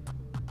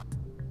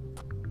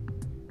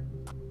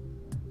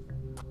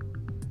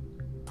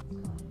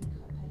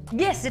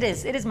 Yes, it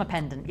is. It is my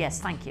pendant.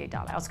 Yes, thank you,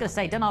 darling. I was going to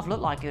say, don't half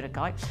look like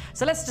unakite.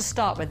 So let's just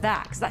start with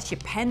that, because that's your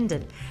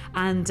pendant.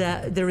 And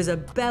there is a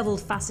beveled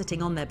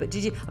faceting on there. But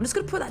I'm just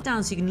going to put that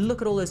down so you can look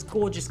at all those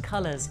gorgeous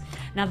colours.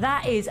 Now,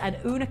 that is an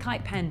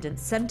unakite pendant,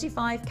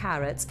 75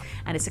 carats,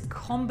 and it's a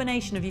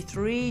combination of your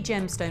three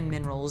gemstone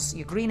minerals,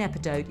 your green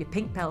epidote, your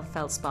pink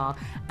feldspar,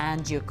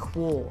 and your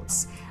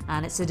quartz.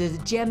 And it's a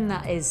gem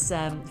that is, if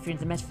you're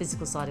into the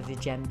metaphysical side of your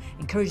gem,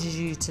 encourages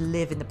you to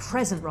live in the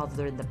present rather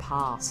than in the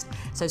past.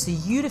 So it's a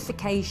unification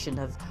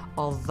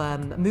of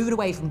moving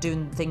away from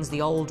doing things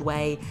the old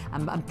way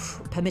and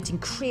permitting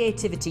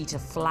creativity to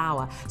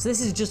flower. So this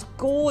is just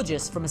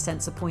gorgeous from a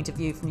sense of point of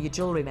view from your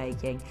jewellery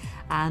making.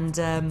 And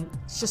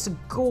it's just a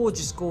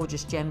gorgeous,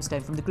 gorgeous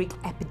gemstone from the Greek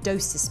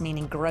epidosis,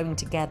 meaning growing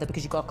together,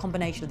 because you've got a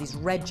combination of these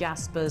red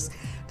jaspers,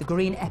 the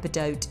green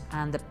epidote,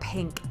 and the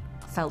pink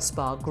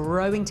feldspar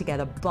growing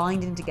together,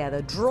 binding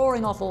together,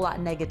 drawing off all that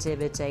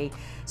negativity.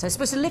 So it's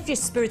supposed to lift your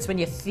spirits when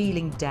you're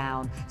feeling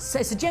down. So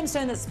it's a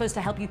gemstone that's supposed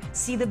to help you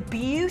see the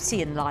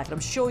beauty in life. And I'm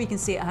sure you can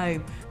see at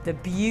home the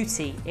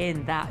beauty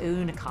in that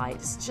unakite.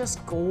 It's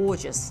just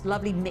gorgeous,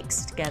 lovely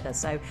mixed together.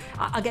 So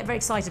I get very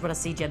excited when I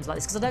see gems like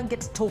this because I don't get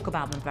to talk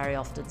about them very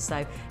often.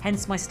 So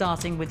hence my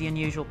starting with the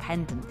unusual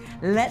pendant.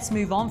 Let's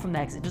move on from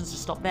there because it doesn't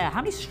just stop there. How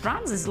many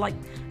strands? It's like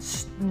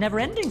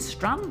never-ending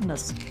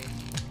strandness.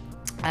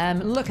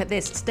 Look at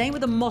this, staying with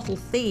the mottled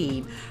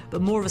theme,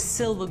 but more of a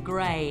silver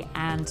grey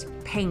and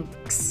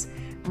pinks.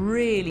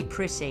 Really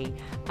pretty.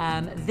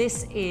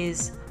 This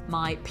is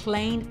my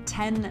plain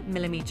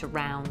 10mm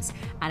rounds,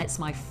 and it's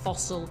my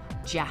fossil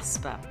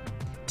jasper.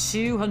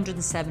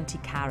 270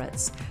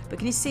 carats. But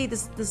can you see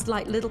there's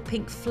like little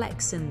pink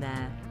flecks in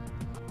there?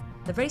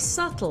 They're very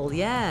subtle,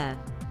 yeah.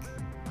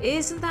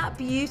 Isn't that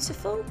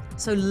beautiful?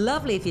 So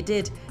lovely if you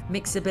did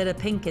mix a bit of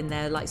pink in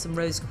there, like some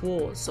rose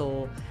quartz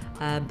or...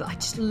 but I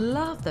just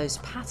love those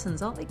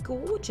patterns, aren't they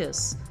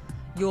gorgeous?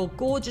 Your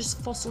gorgeous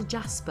fossil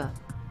jasper.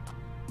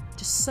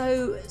 Just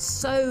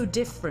so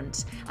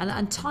different.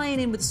 And tying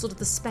in with sort of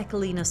the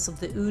speckliness of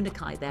the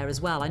unakite there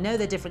as well. I know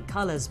they're different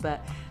colours,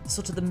 but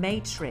sort of the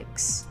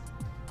matrix.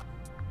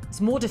 It's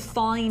more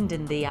defined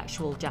in the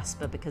actual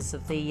jasper because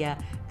of the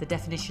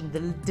definition,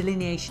 the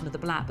delineation of the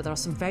black, but there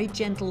are some very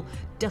gentle,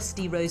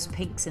 dusty rose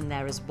pinks in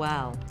there as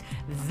well.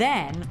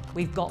 Then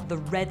we've got the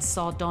red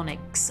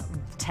sardonyx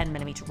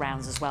 10mm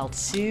rounds as well,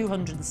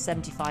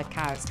 275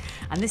 carats.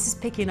 And this is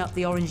picking up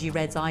the orangey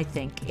reds, I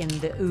think, in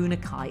the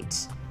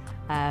unakite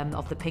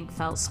of the pink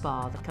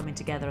feldspar. They're coming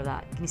together of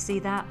that. Can you see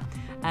that?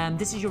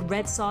 This is your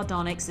red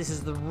sardonyx. This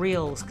is the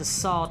real, because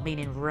sard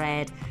meaning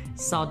red,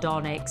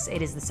 sardonyx.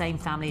 It is the same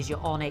family as your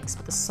onyx,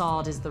 but the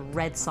sard is the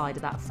red side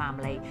of that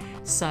family.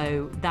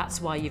 So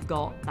that's why you've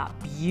got that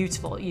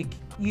beautiful, you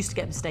used to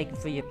get mistaken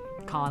for your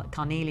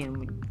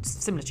carnelian,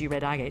 similar to your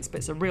red agates, but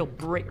it's a real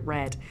brick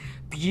red,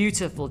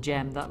 beautiful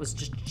gem that was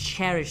just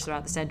cherished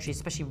throughout the centuries,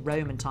 especially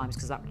Roman times,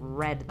 because that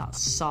red, that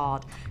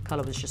sard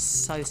colour was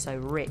just so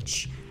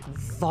rich and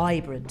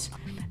vibrant.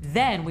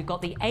 Then we've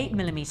got the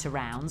 8mm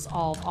rounds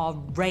of our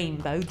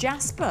rainbow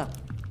jasper.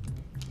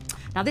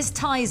 Now this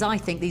ties, I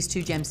think, these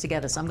two gems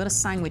together, so I'm going to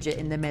sandwich it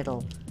in the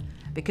middle.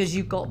 because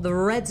you've got the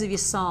reds of your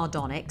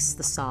sardonyx,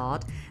 the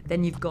sard,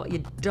 then you've got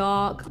your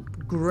dark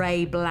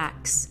grey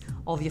blacks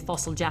of your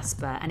fossil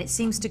jasper, and it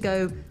seems to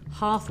go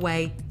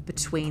halfway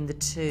between the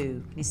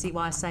two. Can you see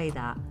why I say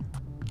that?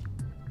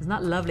 Isn't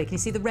that lovely? Can you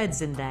see the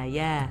reds in there?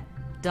 Yeah,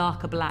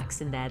 darker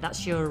blacks in there.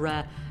 That's your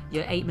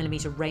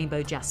 8mm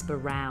rainbow jasper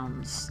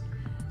rounds.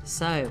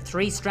 So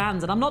 3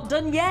 strands, and I'm not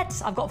done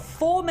yet. I've got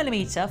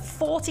 4mm,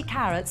 40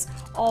 carats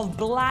of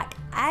black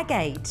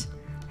agate.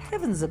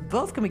 Heavens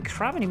above, can we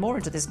cram any more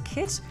into this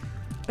kit?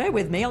 Bear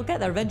with me, I'll get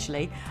there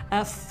eventually.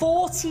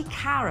 40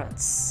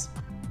 carats.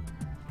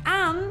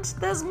 And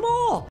there's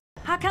more.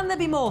 How can there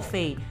be more,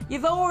 Fee?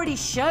 You've already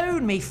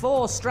shown me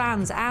 4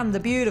 strands and the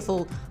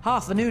beautiful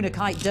half a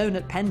Nunakite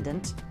donut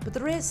pendant, but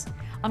there is.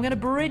 I'm going to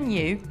bring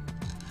you,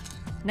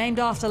 named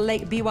after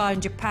Lake Biwa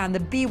in Japan, the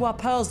Biwa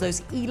pearls,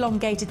 those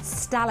elongated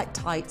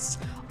stalactites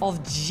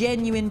of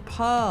genuine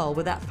pearl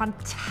with that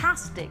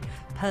fantastic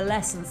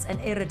pearlescence and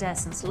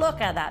iridescence.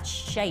 Look at that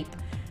shape.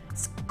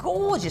 It's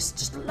gorgeous.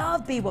 Just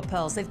love Biwa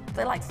pearls.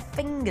 They're like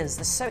fingers.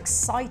 They're so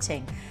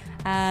exciting.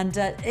 And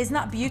isn't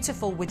that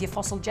beautiful with your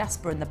fossil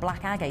jasper and the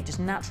black agate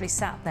just naturally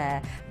sat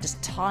there, just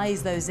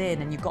ties those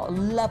in, and you've got a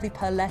lovely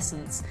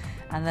pearlescence,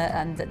 and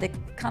they're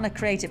kind of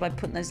created by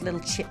putting those little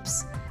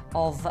chips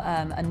of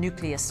a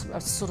nucleus, a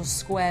sort of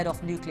squared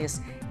off nucleus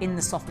in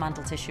the soft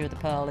mantle tissue of the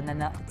pearl, and then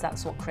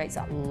that's what creates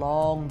that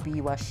long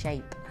biwa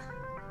shape.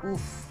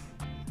 Oof.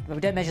 But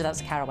we don't measure that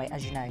as a caraway,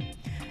 as you know.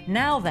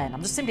 Now then,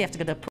 I'm just simply have to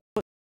go to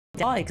put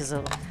it away because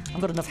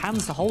I've got enough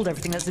hands to hold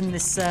everything that's in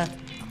this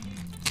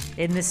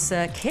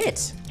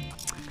kit.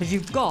 Because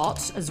you've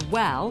got, as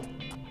well,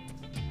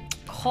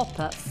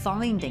 copper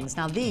findings.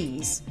 Now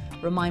these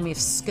remind me of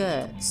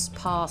skirts,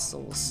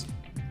 parcels.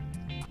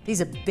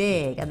 These are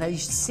big, and you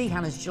should see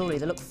Hannah's jewellery.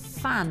 They look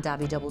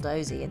fan-dabby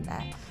double-dozy in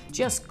there.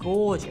 Just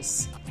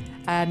gorgeous.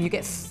 You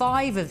get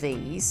 5 of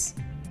these,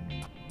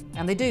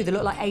 and they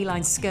look like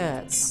A-line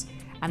skirts,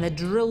 and they're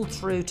drilled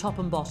through top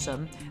and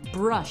bottom,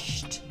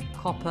 brushed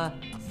copper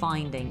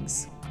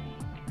findings.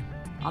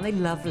 Aren't they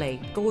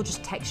lovely? Gorgeous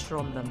texture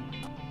on them.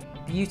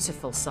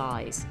 Beautiful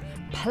size.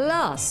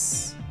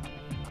 Plus,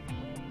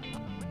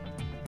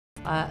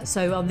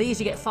 so on these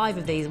you get 5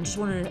 of these. I'm just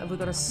wondering, have we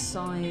got a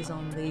size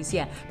on these?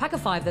 Yeah, pack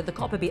of 5. The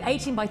copper bead,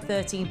 18 by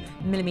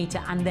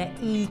 13mm, and they're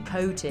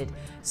E-coated.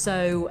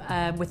 So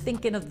we're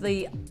thinking of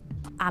the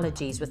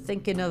allergies. We're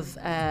thinking of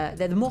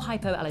they're more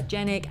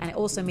hypoallergenic, and it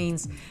also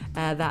means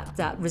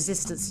that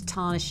resistance to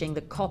tarnishing.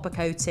 The copper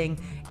coating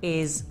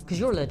is, because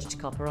you're allergic to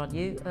copper, aren't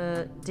you,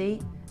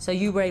 Dee? So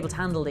you were able to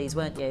handle these,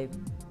 weren't you?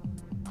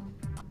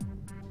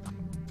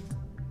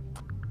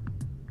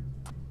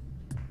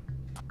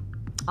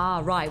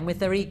 Ah, right, and with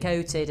they're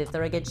E-coated, if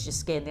they're against your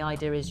skin, the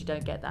idea is you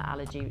don't get that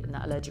allergy and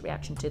that allergic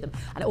reaction to them.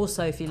 And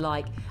also, if you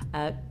like,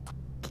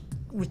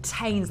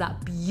 retains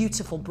that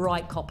beautiful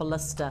bright copper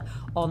luster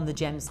on the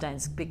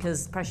gemstones,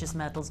 because precious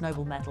metals,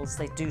 noble metals,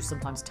 they do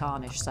sometimes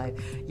tarnish. So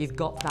you've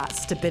got that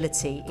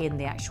stability in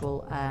the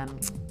actual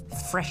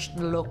fresh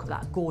look of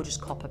that gorgeous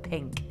copper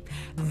pink.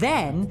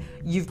 Then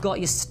you've got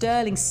your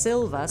sterling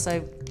silver,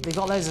 so we've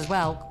got those as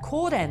well,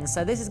 cord ends.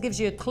 So this gives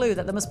you a clue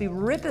that there must be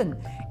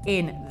ribbon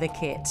in the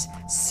kit.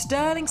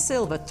 Sterling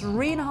silver,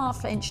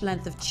 3.5-inch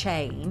length of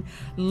chain,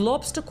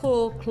 lobster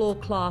claw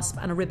clasp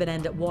and a ribbon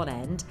end at one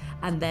end,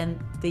 and then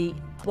the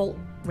bolt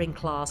ring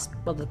clasp,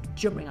 well, the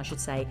jump ring I should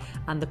say,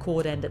 and the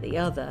cord end at the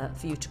other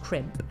for you to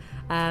crimp.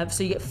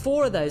 So you get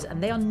 4 of those,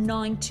 and they are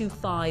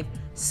 925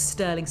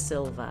 sterling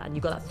silver, and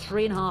you've got that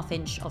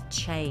 3.5-inch of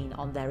chain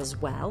on there as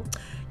well.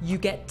 You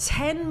get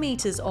 10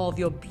 meters of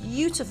your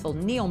beautiful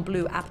neon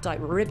blue apatite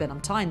ribbon.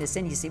 I'm tying this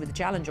in, you see, with the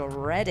challenge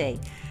already.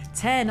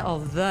 10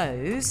 of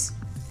those.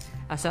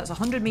 So that's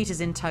 100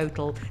 meters in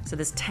total. So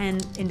there's 10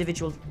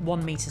 individual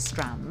 1 meter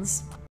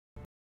strands.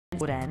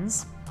 Cord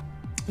ends.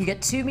 You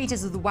get 2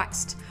 meters of the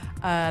waxed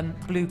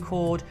blue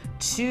cord,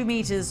 2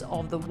 meters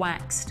of the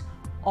waxed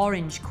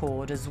orange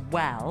cord as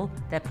well.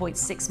 They're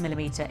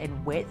 0.6mm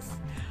in width.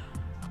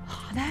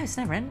 Oh, no, it's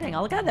never ending.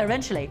 I'll get there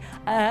eventually.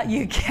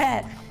 You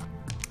get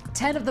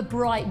 10 of the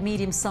bright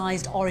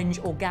medium-sized orange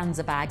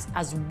organza bags,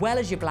 as well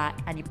as your black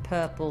and your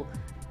purple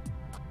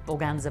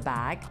organza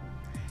bag.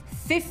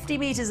 50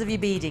 meters of your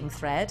beading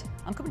thread.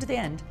 I'm coming to the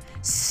end.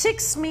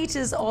 6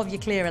 meters of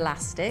your clear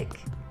elastic.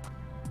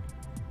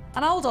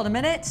 And hold on a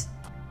minute.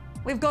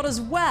 We've got as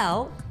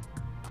well,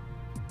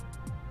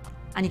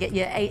 and you get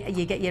your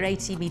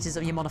 80 meters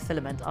of your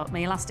monofilament. My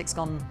elastic's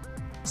gone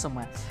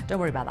somewhere. Don't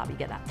worry about that, but you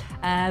get that.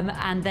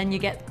 And then you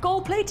get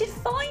gold-plated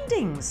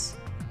findings.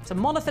 So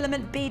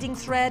monofilament beading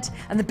thread,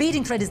 and the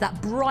beading thread is that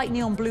bright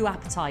neon blue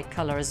apatite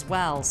colour as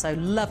well. So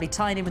lovely,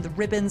 tying in with the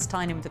ribbons,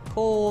 tying in with the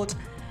cord.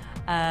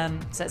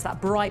 So it's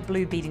that bright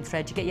blue beading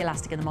thread. You get your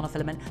elastic and the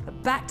monofilament.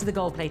 But back to the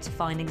gold-plated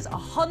findings,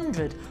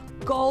 100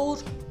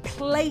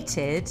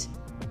 gold-plated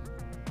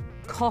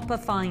copper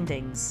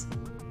findings.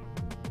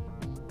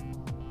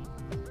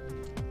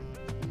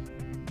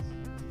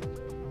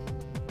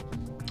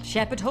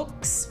 Shepherd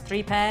hooks,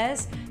 3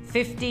 pairs,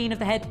 15 of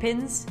the head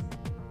pins,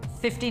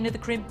 15 of the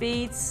crimp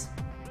beads,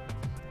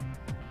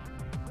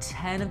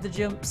 10 of the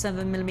jump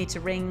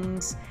 7mm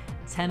rings,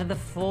 10 of the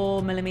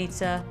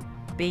 4mm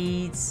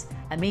beads,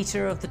 a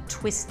meter of the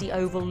twisty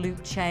oval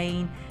loop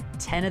chain,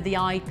 10 of the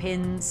eye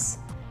pins,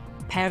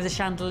 pair of the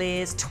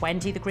chandeliers,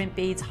 20 of the crimp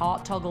beads,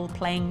 heart toggle,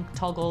 plain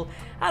toggle,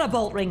 and a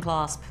bolt ring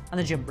clasp and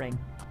a jump ring.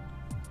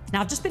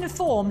 Now, I've just been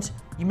informed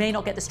you may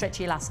not get the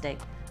stretchy elastic.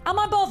 Am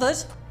I bothered?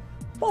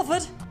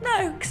 Bothered?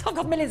 No, because I've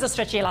got millions of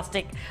stretchy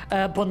elastic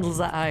bundles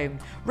at home.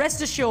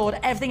 Rest assured,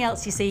 everything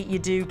else you see, you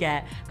do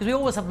get, because we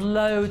always have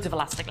loads of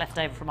elastic left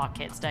over from our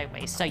kits, don't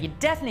we? So you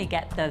definitely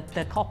get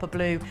the copper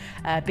blue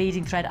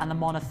beading thread and the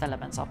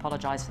monofilaments. I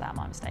apologise for that,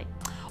 my mistake.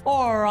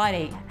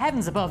 Alrighty,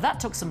 heavens above, that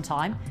took some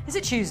time. Is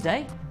it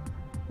Tuesday?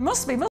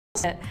 Must be, must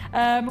it?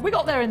 We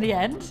got there in the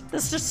end.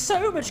 There's just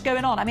so much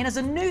going on. I mean, as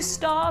a new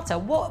starter,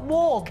 what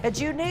more could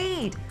you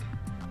need?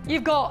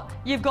 You've got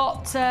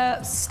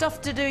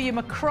stuff to do, your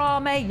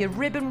macrame, your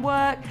ribbon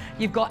work,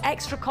 you've got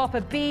extra copper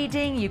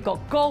beading, you've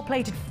got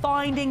gold-plated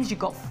findings, you've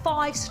got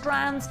 5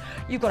 strands,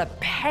 you've got a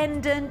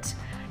pendant,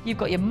 you've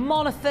got your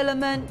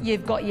monofilament,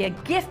 you've got your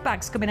gift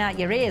bags coming out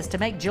your ears to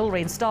make jewellery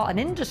and start an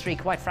industry,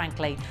 quite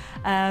frankly.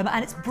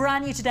 And it's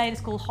brand new today, and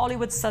it's called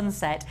Hollywood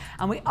Sunset,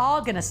 and we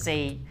are going to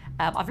see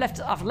I've left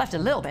a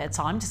little bit of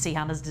time to see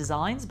Hannah's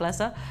designs, bless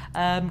her,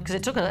 because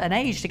it took an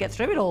age to get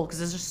through it all, because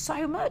there's just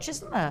so much,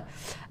 isn't there?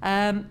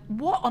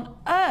 What on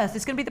earth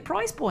is going to be the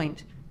price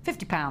point?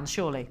 £50,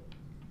 surely.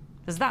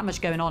 There's that much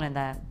going on in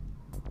there.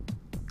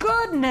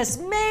 Goodness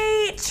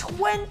me,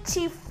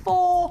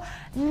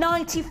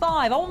 $24.95.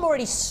 I'm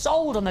already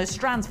sold on those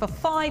strands for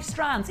 5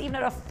 strands, even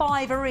at a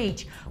 £5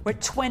 each. We're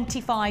at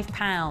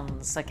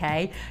 £25,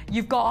 okay?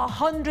 You've got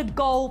 100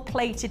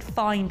 gold-plated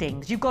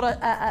findings. You've got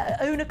a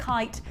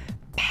unakite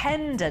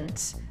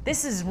pendant.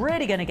 This is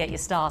really going to get you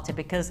started,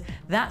 because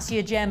that's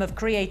your gem of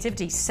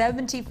creativity,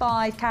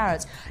 75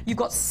 carats. You've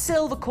got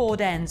silver cord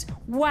ends,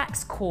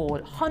 wax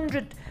cord,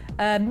 100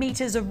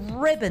 meters of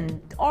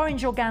ribbon,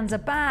 orange organza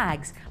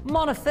bags,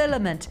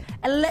 monofilament,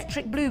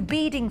 electric blue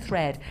beading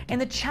thread. In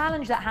the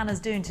challenge that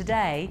Hannah's doing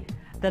today,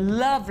 the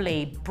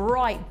lovely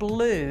bright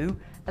blue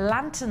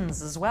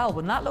lanterns as well.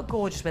 Wouldn't that look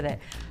gorgeous with it?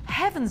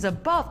 Heavens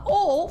above,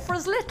 all for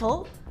as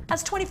little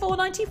as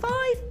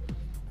 £24.95.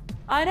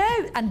 I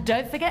know, and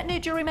don't forget, new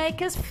Jewellery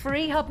Makers,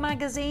 free Hub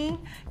magazine,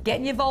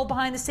 getting you involved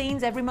behind the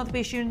scenes. Every month we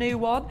issue a new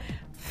one.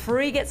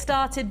 Free Get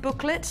Started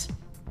booklet,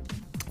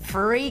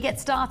 free Get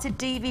Started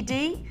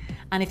DVD.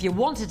 And if you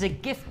wanted to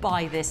gift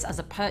buy this as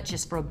a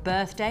purchase for a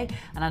birthday,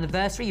 an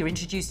anniversary, you're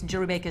introducing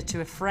Jewellery Maker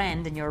to a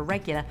friend and you're a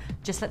regular,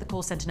 just let the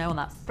call centre know on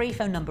that free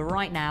phone number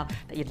right now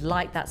that you'd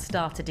like that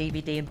starter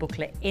DVD and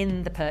booklet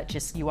in the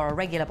purchase. You are a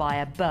regular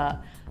buyer,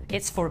 but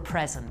it's for a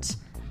present.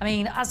 I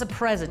mean, as a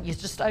present, you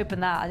just open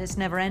that and it's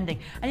never ending.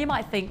 And you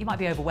might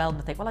be overwhelmed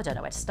and think, well, I don't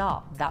know where to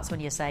start. That's when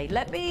you say,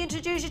 let me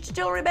introduce you to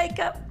Jewellery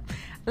Maker.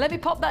 Let me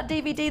pop that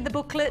DVD, the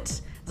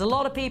booklet. There's a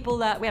lot of people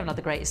that we haven't had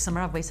the greatest summer,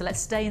 have we? So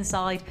let's stay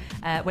inside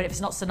when it's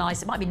not so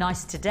nice. It might be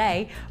nice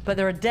today, but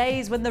there are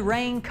days when the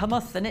rain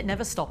cometh and it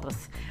never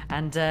stoppeth.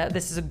 And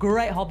this is a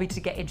great hobby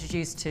to get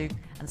introduced to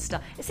and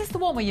stuff. Is this the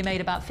one where you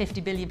made about 50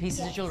 billion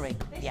pieces of jewellery?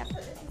 This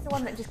is the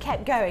one that just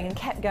kept going and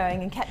kept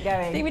going and kept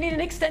going. I think we need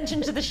an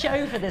extension to the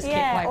show for this kit,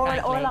 quite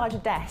frankly. Or a larger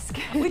desk.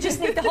 We just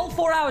need the whole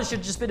 4 hours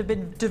should just have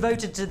been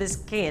devoted to this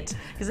kit,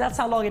 because that's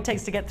how long it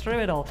takes to get through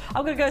it all.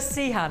 I'm going to go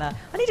see Hannah.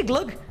 I need a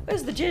glug.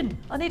 Where's the gin?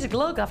 I need a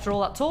glug after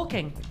all that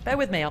talking. Bear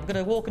with me, I'm going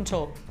to walk and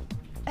talk.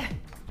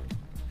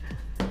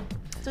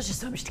 There's just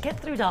so much to get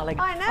through,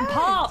 darling. I know. I'm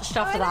parched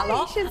after that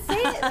lot. You should see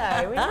it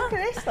though. Look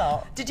at this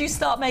lot. Did you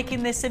start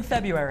making this in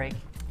February?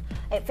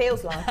 It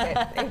feels like it.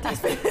 It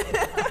does. Look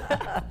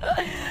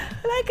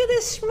at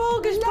this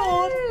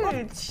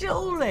smorgasbord of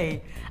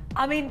jewellery.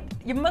 I mean,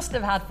 you must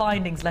have had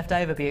findings left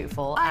over,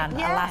 beautiful, and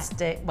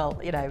elastic. Well,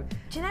 you know.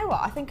 Do you know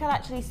what? I think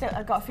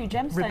I've got a few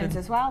gemstones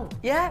as well.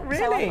 Yeah,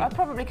 really. So I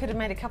probably could have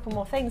made a couple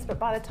more things, but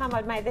by the time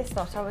I'd made this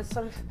lot, I was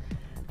sort of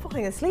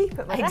falling asleep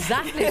at my desk.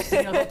 Exactly. So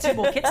I've got 2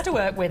 more kits to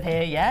work with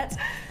here yet.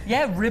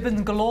 Yeah,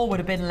 ribbon galore would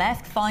have been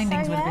left,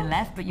 findings would have been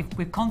left, but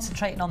we've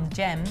concentrated on the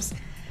gems.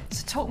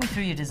 So talk me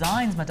through your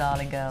designs, my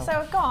darling girl. So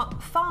I've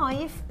got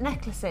 5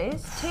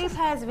 necklaces, 2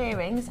 pairs of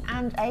earrings,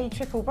 and a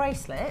triple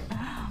bracelet.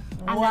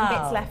 And then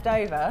bits left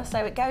over,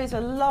 so it goes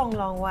a long,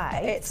 long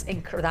way. It's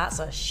that's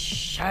a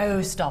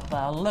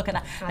showstopper. Look at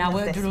that. Now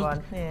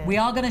we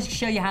are going to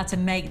show you how to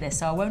make this,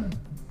 so I won't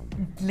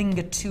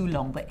linger too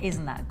long, but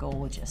isn't that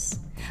gorgeous?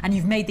 And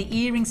you've made the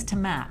earrings to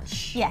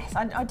match. Yes,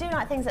 I do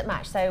like things that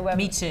match. So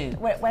me too.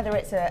 Whether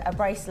it's a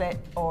bracelet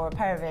or a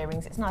pair of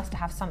earrings, it's nice to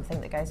have something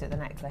that goes with the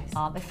necklace.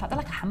 Aren't they? They're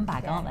like a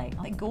handbag, aren't they?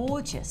 Aren't they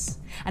gorgeous?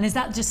 And is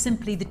that just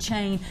simply the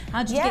chain?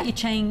 How did you get your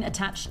chain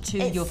attached to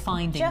your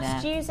finding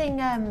just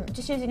there?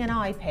 Just using an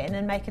eye pin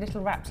and make a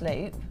little wrapped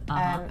loop,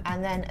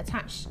 and then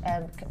attach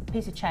a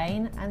piece of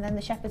chain, and then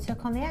the shepherd's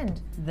hook on the end.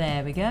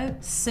 There we go.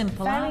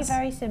 Simple as. Very,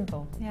 very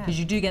simple. Yeah. Because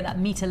you do get that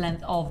metre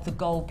length of the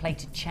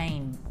gold-plated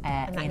chain.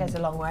 And that goes a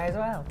long way as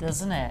well.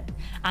 Doesn't it?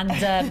 And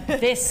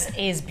this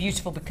is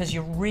beautiful because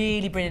you're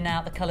really bringing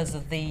out the colours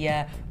of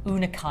the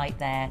unakite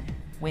there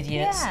with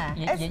your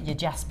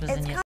jaspers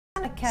and your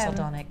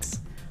sardonyx.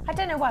 I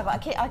don't know why,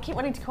 but I keep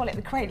wanting to call it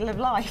the cradle of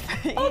life.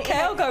 Okay,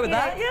 I'll go with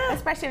that, yeah.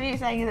 Especially if you're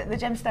saying that the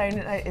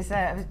gemstone is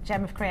a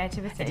gem of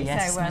creativity.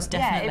 Yes, most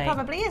definitely. Yeah, it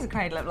probably is a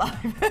cradle of life.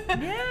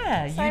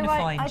 Yeah,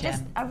 unifying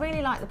gem. I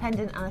really like the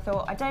pendant, and I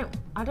thought I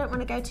don't want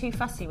to go too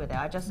fussy with it.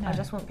 I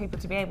just want people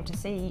to be able to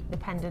see the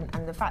pendant,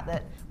 and the fact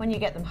that when you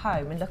get them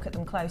home and look at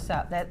them close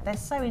up, they're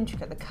so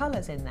intricate. The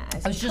colours in there.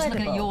 I was just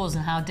looking at yours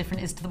and how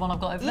different it is to the one I've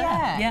got over there.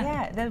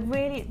 Yeah,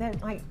 they're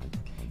like.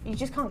 You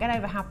just can't get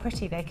over how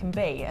pretty they can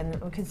be, and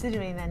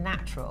considering they're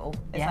natural,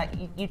 it's like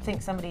you'd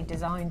think somebody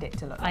designed it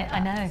to look like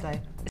that. I know. So.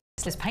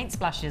 There's paint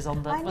splashes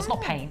on the, well, it's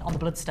not paint, on the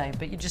bloodstone,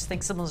 but you just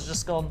think someone's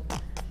just gone...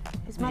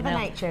 It's Mother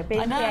Nature,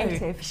 being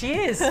creative. She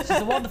is. She's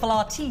a wonderful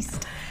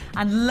artiste.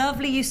 And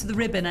lovely use of the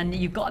ribbon, and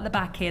you've got at the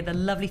back here the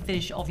lovely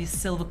finish of your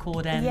silver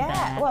cord end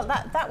there. Well,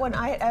 that one,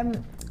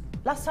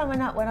 last time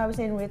when I was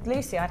in with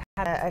Lucy, I'd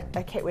had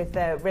a kit with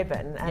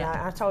ribbon, and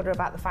I told her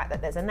about the fact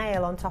that there's a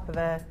nail on top of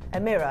a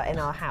mirror in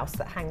our house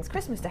that hangs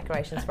Christmas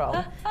decorations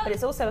from, but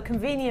it's also a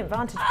convenient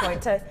vantage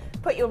point to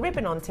put your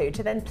ribbon onto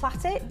to then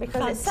plait it,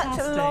 because it's such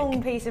a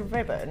long piece of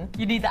ribbon.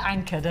 You need the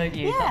anchor, don't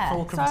you? That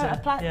fulcrum so I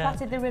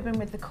plaited the ribbon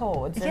with the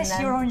cords. Yes,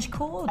 your orange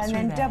cords. And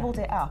then doubled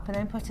it up, and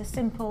then put a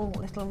simple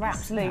little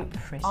wrapped loop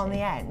on the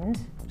end.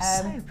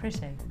 So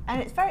pretty.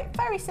 And it's very,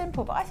 very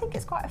simple, but I think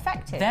it's quite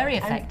effective. Very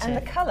effective. And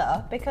the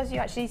colour, because you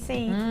actually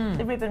see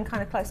the ribbon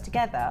kind of close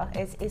together,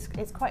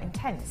 is quite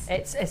intense.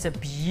 It's a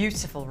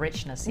beautiful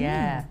richness,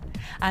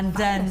 And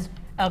then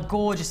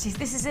gorgeous.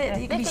 This is it.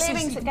 Little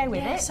earrings that go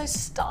with it. So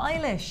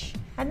stylish.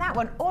 And that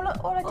one, all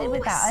I did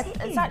with that,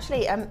 it's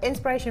actually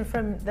inspiration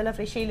from the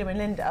lovely Sheila and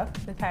Linda,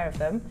 the pair of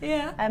them.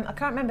 Yeah. I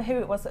can't remember who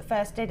it was that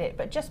first did it,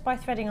 but just by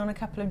threading on a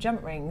couple of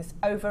jump rings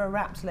over a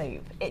wrapped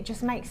loop, it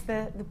just makes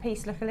the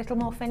piece look a little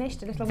more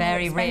finished, a little more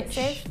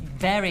expensive.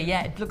 Very rich.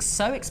 It looks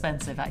so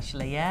expensive,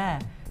 actually,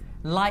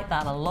 Like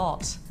that a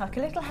lot. Like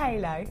a little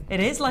halo.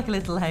 It is like a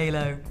little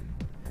halo.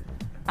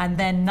 And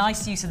then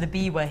nice use of the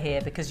biwa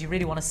here, because you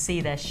really want to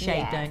see their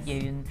shape, don't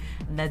you?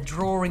 And they're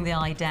drawing the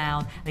eye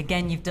down. And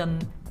again, you've done,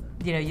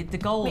 the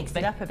gold. Mixed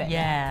it up a bit.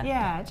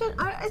 Yeah.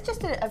 It's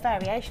just a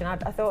variation. I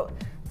thought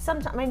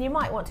sometimes, you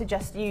might want to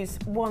just use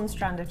one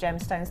strand of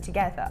gemstones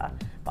together,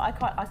 but I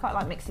quite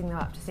like mixing them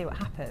up to see what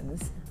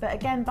happens. But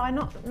again, by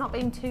not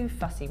being too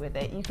fussy with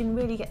it, you can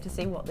really get to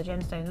see what the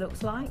gemstone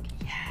looks like.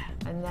 Yeah.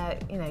 And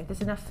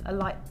there's enough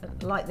light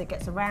that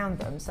gets around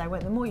them, so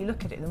the more you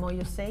look at it, the more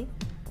you'll see.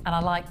 And I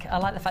like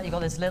the fact you've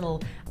got those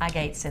little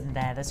agates in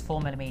there, those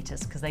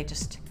 4mm, because they're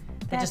just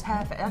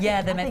perfect.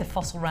 They make the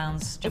fossil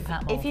rounds jump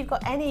out more. If you've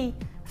got any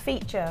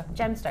feature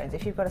gemstones,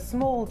 if you've got a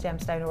small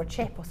gemstone or a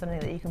chip or something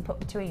that you can put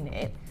between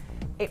it,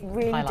 it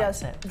really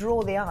does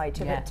draw the eye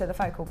to the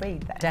focal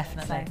bead there.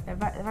 Definitely. So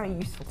they're very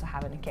useful to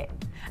have in a kit.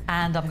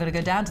 And I'm going to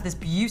go down to this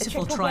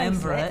beautiful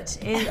triumvirate.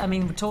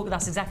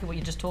 That's exactly what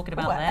you're just talking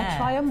about there. A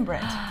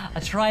triumvirate.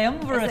 A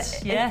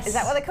triumvirate, yes. Is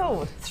that what they're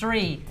called?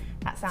 3.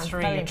 That sounds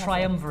very impressive. A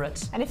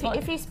triumvirate. And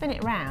if you spin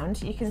it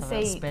round, you can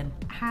see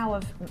how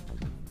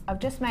I've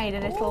just made a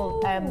little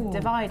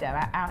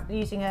divider out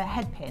using a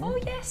head pin. Oh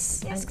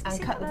yes,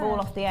 and cut the ball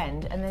off the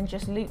end, and then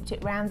just looped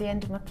it round the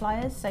end of my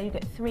pliers, so you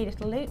get 3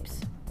 little loops.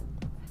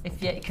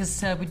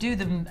 Because we do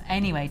them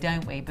anyway,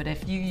 don't we? But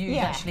if you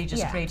actually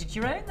just created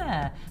your own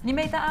there, and you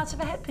made that out of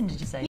a head pin,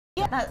 did you say?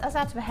 Yeah, that's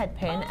out of a head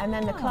pin, and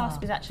then the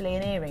clasp is actually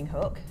an earring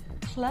hook.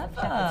 Clever.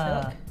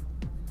 Shepherd's hook.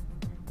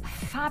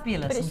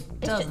 Fabulous.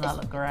 Doesn't that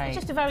look great? It's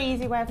just a very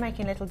easy way of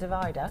making a little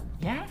divider.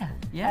 Yeah.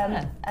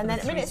 And then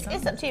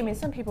it's up to you.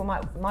 Some people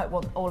might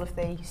want all of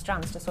the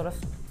strands to sort of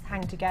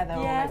hang together,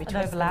 or maybe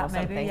twist them or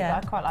something. But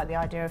I quite like the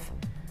idea of,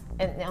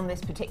 on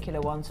this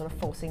particular one, sort of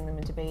forcing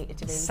them to be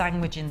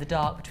sandwich in the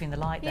dark between the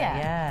light there.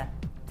 Yeah.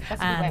 That's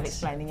a good way of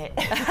explaining it.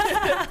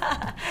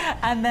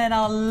 And then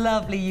our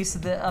lovely use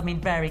of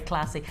very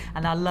classy,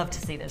 and I love to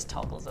see those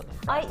toggles at the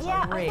front.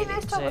 I think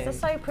those toggles are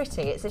so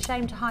pretty. It's a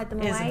shame to hide them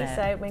away.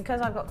 So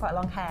because I've got quite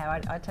long hair,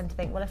 I tend to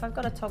think, well, if I've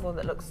got a toggle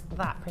that looks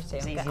that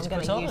pretty, I'm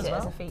going to use it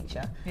as a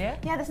feature. Yeah,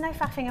 there's no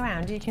faffing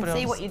around. You can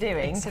see what you're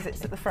doing because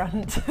it's at the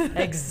front.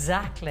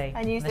 Exactly.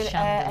 And use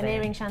an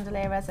earring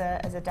chandelier as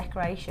a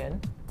decoration.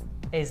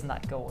 Isn't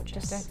that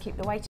gorgeous? Just to keep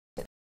the weight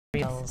at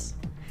the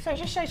So it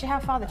just shows you how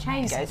far the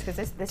chain goes,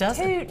 because there's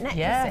 2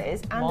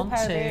 necklaces and a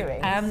pair of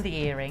earrings. And the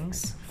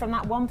earrings. From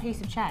that one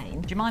piece of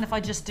chain. Do you mind if I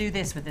just do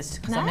this with this?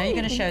 Because I know you're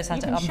going to show us how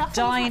to... I'm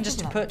dying just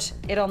to put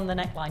it on the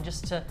neckline,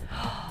 just to...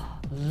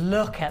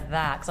 Look at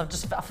that,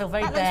 because I feel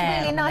very bare. That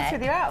looks really nice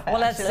with your outfit,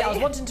 Well, I was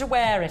wanting to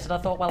wear it, and I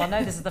thought, well, I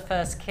know this is the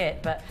first kit,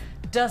 but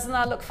doesn't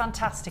that look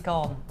fantastic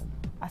on?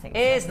 I think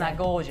Isn't that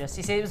gorgeous?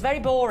 You see, it was very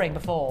boring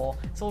before.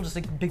 It's all just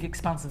a big,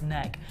 expansive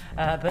neck.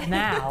 But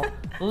now,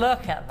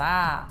 look at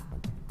that.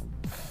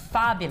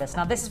 Fabulous.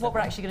 Now, this is what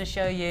we're actually going to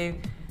show you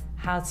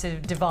how to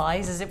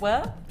devise, as it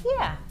were.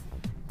 Yeah.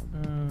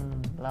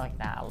 Like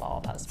that a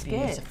lot. That's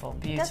beautiful.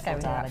 Good. Beautiful,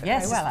 darling.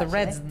 Yes, well, the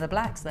reds and the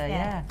blacks there,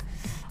 yeah.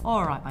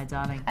 All right, my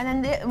darling.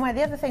 And then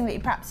the other thing that you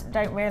perhaps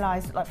don't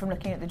realise, like from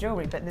looking at the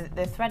jewellery, but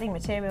the threading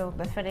material,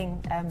 the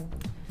threading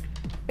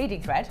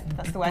beading thread.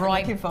 That's the word I'm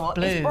Bright looking for.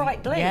 blue. It's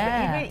bright blue,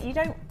 Yeah. but you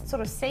don't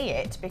sort of see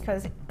it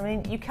because, I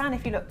mean, you can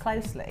if you look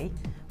closely,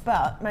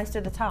 but most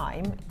of the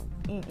time,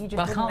 you just Well,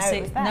 I wouldn't can't know see.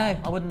 it was there. No,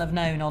 I wouldn't have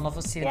known on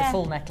obviously the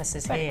full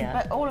necklaces here.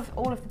 But all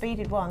of the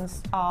beaded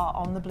ones are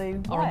on the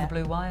blue Or wire. on the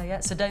blue wire, yeah.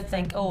 So don't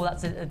think, oh,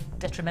 that's a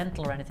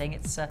detrimental or anything.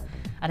 It's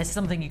and it's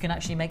something you can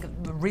actually make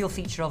a real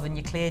feature of in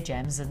your clear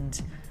gems.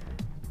 And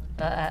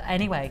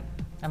anyway,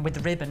 and with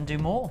the ribbon, do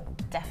more.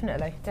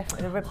 Definitely. The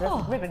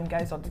ribbon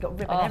goes on. You've got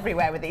ribbon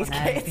everywhere with these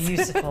I know, kits.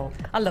 beautiful.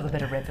 I love a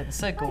bit of ribbon.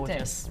 So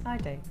gorgeous. I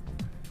do.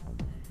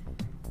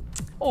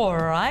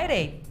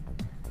 Alrighty.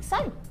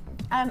 So,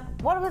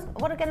 what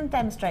I'm going to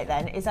demonstrate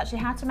then is actually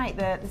how to make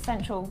the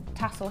central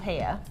tassel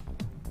here.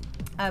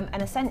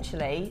 And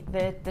essentially,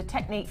 the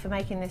technique for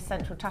making this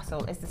central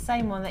tassel is the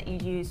same one that you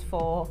use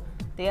for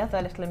the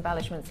other little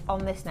embellishments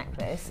on this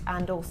necklace,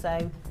 and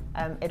also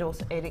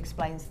it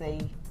explains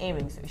the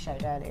earrings that we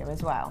showed earlier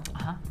as well.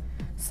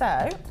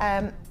 So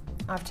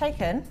I've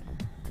taken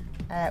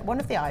one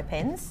of the eye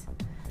pins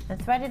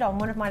and threaded on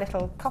one of my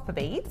little copper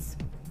beads.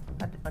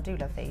 I do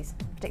love these,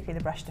 particularly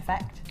the brushed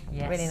effect.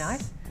 Yes. Really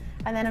nice.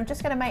 And then I'm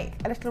just going to make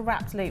a little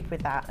wrapped loop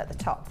with that at the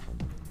top.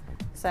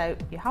 So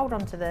you hold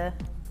on to the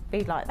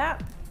bead like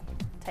that,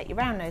 take your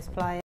round nose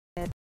pliers,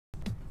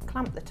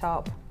 clamp the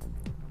top,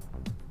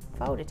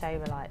 fold it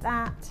over like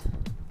that,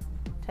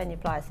 turn your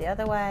pliers the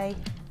other way,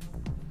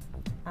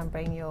 and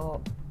bring your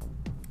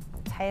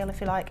tail,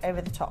 if you like,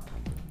 over the top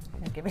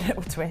and give it a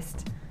little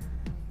twist.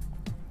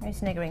 I'm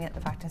sniggering at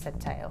the fact I said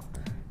tail.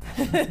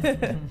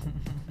 Get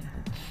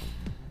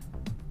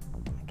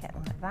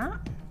like that.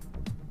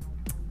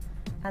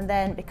 And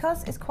then,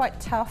 because it's quite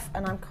tough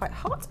and I'm quite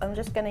hot, I'm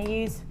just going to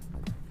use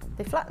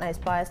the flat nose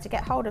pliers to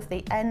get hold of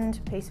the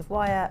end piece of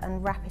wire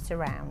and wrap it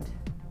around.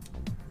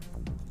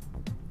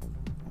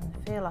 And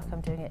I feel like I'm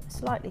doing it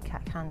slightly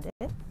cat-handed,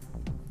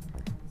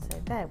 so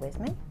bear with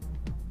me.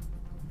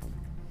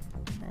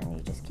 And you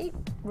just keep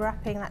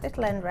wrapping that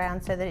little end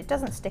round so that it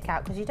doesn't stick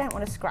out, because you don't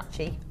want a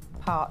scratchy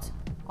part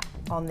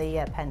on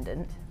the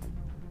pendant.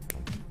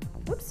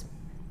 Whoops.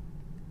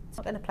 It's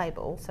not going to play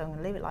ball, so I'm going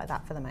to leave it like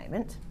that for the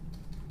moment.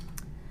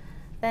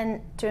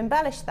 Then, to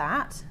embellish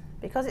that,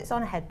 because it's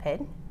on a head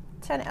pin,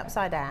 turn it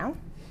upside down,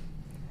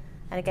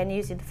 and again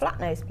using the flat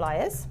nose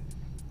pliers,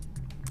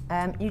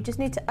 you just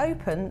need to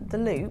open the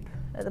loop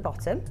at the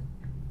bottom,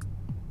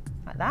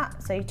 like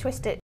that. So you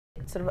twist it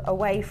sort of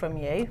away from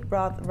you,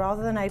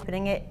 rather than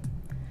opening it.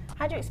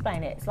 How do you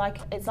explain it?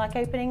 It's like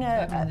opening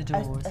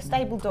a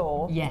stable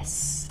door. Yes,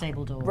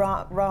 stable door.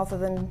 Rather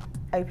than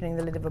opening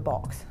the lid of a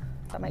box.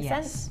 Does that make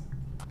sense?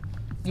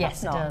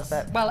 Yes, it does.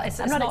 But well, it's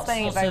I'm not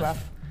explaining it very well.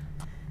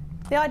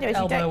 The idea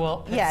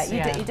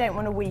is you don't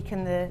want to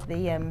weaken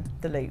the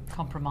loop.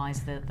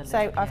 Compromise the loop.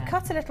 So I've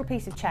cut a little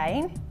piece of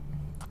chain,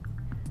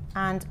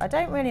 and I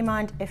don't really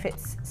mind if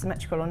it's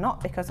symmetrical or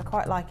not, because I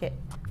quite like it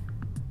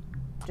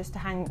just to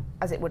hang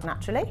as it would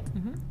naturally.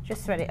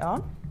 Just thread it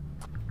on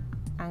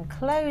and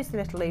close the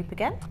little loop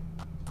again.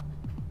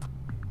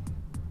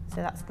 So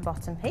that's the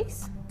bottom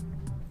piece,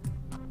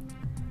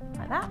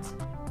 like that.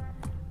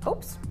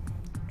 Oops,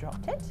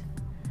 dropped it.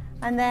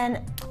 And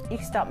then you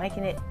can start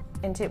making it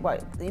into, well,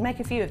 you make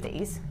a few of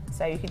these,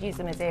 so you could use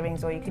them as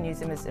earrings or you can use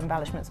them as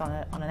embellishments on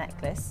a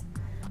necklace.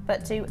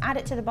 But to add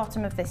it to the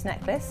bottom of this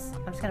necklace,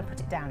 I'm just going to put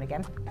it down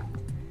again.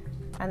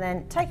 And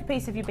then take a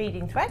piece of your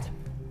beading thread,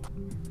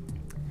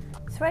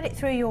 thread it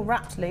through your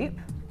wrapped loop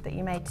that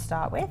you made to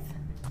start with,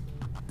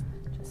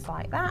 just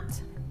like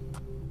that.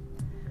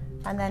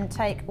 And then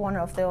take one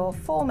of your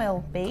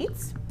 4mm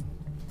beads,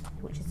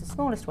 which is the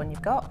smallest one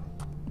you've got,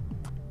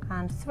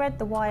 and thread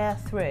the wire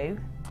through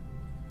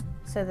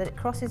so that it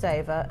crosses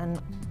over and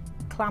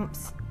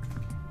clamps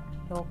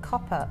your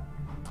copper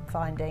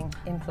finding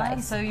in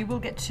place. So you will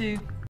get two.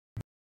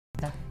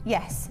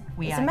 Yes,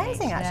 it's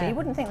amazing actually. You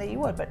wouldn't think that you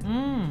would, but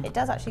it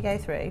does actually go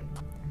through.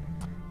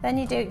 Then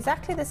you do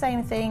exactly the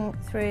same thing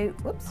through,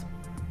 whoops,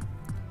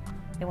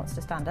 it wants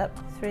to stand up,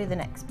 through the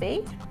next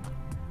bead,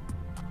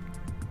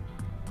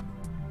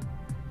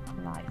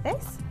 like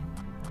this.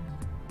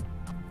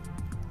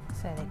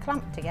 So they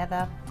clamp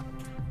together.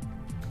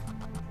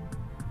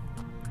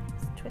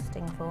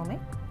 Twisting for me.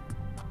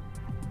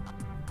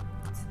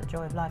 It's the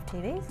joy of live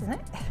TVs, isn't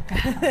it?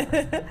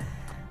 There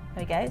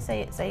we go.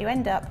 So you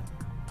end up,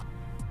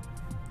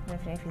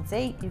 if you can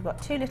see, you've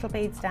got two little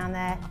beads down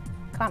there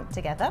clamped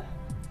together.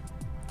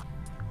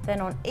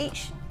 Then on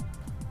each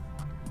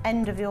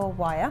end of your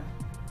wire,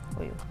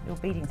 or your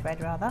beading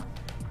thread rather,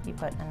 you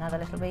put another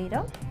little bead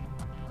on.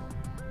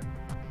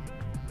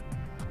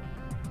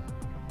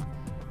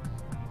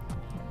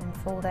 Let them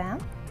fall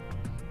down.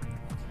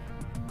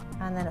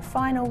 And then a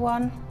final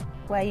one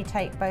where you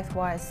take both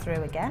wires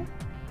through again.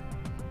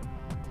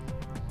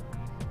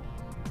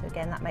 So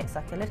again, that makes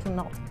like a little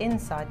knot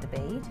inside the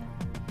bead.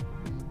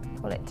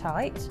 Pull it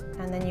tight,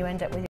 and then you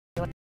end up with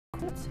your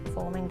knot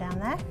forming down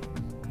there.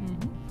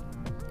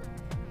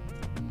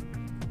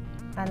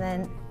 And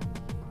then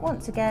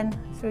once again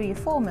through your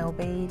 4mm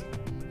bead.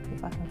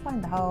 If I can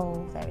find the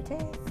hole, there it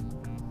is.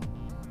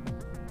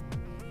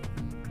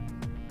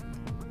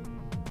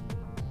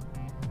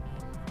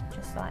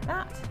 like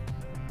that.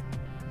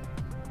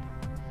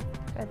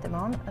 Thread them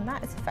on, and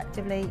that is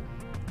effectively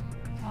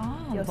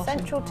your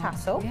central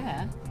tassel.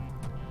 Yeah.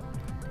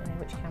 Don't know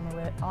which camera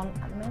we're on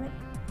at the moment.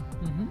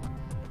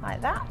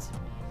 Like that.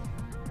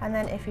 And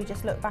then if you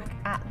just look back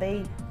at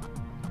the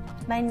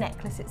main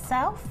necklace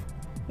itself,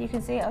 you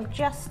can see I've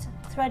just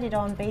threaded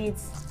on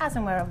beads as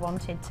and where I've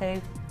wanted to,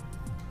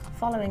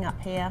 following up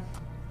here.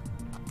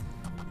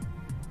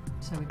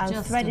 So we've I've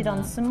just threaded done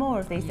on that. some more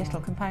of these little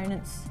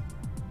components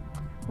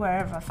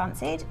wherever I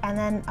fancied, and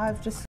then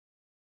I've just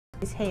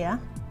these here,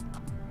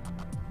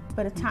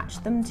 but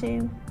attached them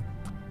to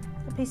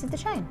a piece of the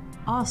chain.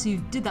 Ah, so you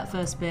did that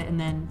first bit and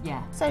then,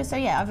 yeah. So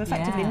yeah, I've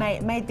effectively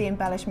Yeah. made the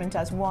embellishment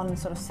as one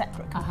sort of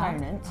separate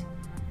component,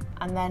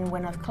 and then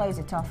when I've closed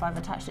it off, I've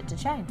attached it to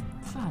chain.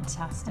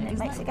 Fantastic. And it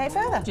Isn't makes that it go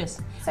further.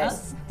 gorgeous? So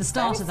The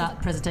start of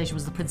that presentation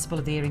was the principle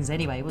of the earrings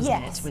anyway,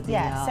 wasn't it? With the,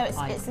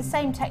 so it's the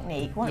same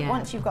technique.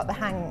 Once you've got the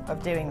hang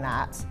of doing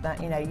that,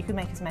 you know, you can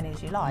make as many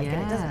as you like,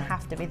 and it doesn't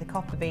have to be the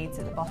copper beads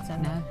at the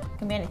bottom. No. It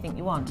can be anything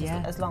you want,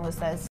 as long as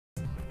there's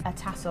a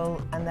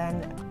tassel and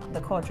then the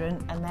quadrant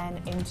and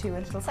then into a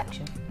little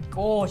section.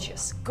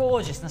 Gorgeous,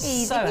 gorgeous, and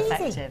Easy so peasy.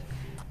 effective.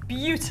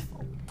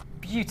 Beautiful,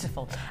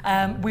 beautiful.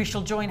 We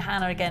shall join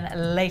Hannah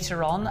again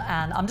later on,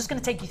 and I'm just going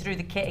to take you through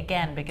the kit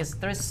again because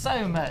there is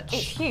so much.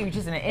 It's huge,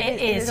 isn't it?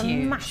 It is a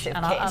huge, massive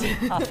and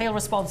kit. I feel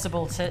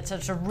responsible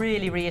to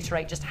really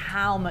reiterate just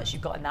how much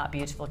you've got in that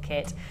beautiful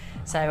kit.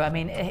 So, I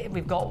mean,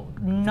 we've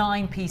got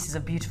 9 pieces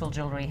of beautiful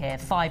jewellery here,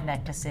 5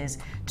 necklaces,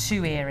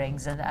 2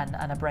 earrings, and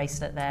a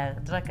bracelet there.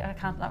 Did I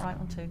count that right?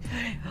 1, 2, 3,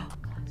 4,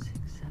 5, 6,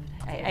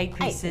 7, 8. 8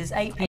 pieces.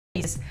 8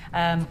 pieces.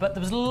 But there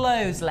was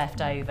loads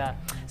left over.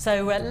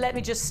 So let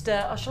me just,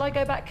 shall I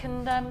go back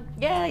and,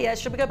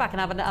 shall we go back and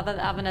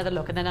have another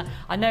look? And then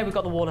I know we've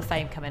got the Wall of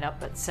Fame coming up,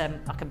 but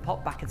I can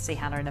pop back and see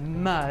Hannah in a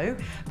mo.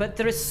 But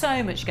there is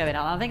so much going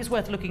on. I think it's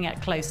worth looking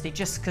at closely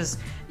just because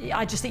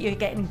I just think you're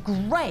getting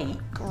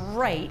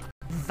great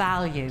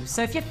value.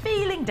 So if you're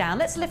feeling down,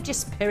 let's lift your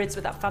spirits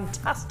with that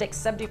fantastic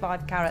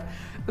 75 carat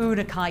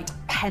Unakite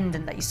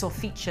pendant that you saw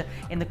feature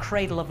in the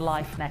Cradle of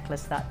Life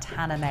necklace that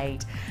Tana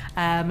made.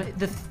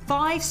 The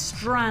 5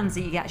 strands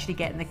that you actually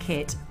get in the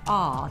kit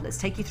are, let's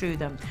take you through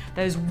them,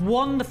 those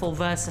wonderful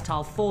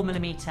versatile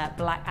 4mm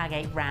black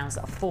agate rounds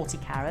that are 40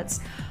 carats,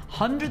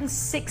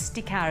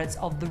 160 carats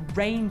of the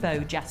rainbow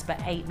jasper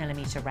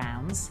 8mm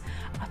rounds,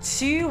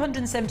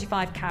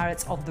 275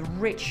 carats of the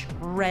rich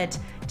red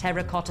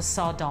terracotta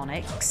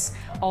sardonyx.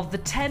 Of the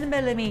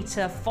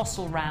 10mm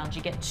fossil round,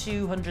 you get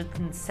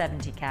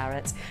 270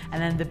 carats,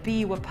 and then the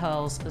biwa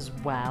pearls as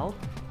well.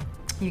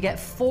 You get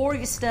 4 of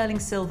your sterling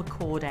silver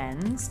cord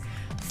ends,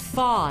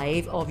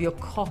 5 of your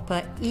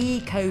copper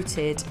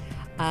E-coated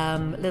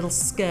little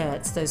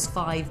skirts, those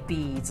 5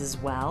 beads as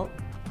well.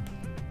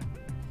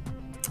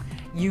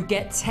 You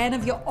get 10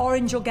 of your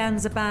orange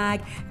organza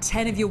bag,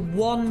 10 of your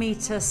 1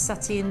 meter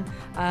satin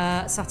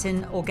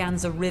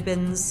organza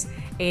ribbons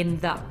in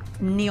that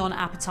neon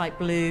apatite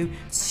blue,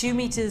 2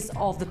 meters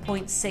of the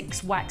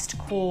 0.6 waxed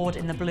cord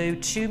in the blue,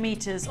 2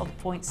 meters of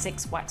the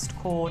 0.6 waxed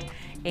cord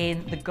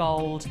in the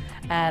gold,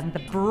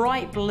 the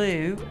bright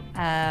blue,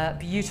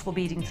 beautiful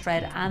beading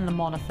thread and the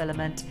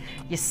monofilament.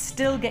 You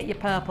still get your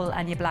purple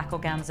and your black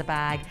organza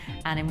bag,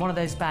 and in one of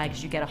those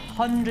bags you get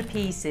 100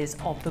 pieces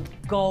of the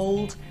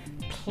gold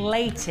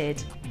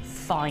plated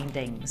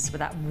findings with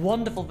that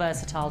wonderful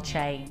versatile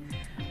chain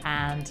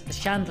and the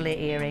chandelier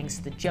earrings,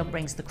 the jump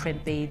rings, the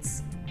crimp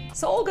beads.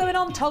 It's all going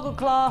on, toggle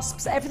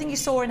clasps, everything you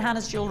saw in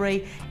Hannah's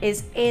jewellery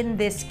is in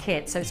this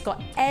kit. So it's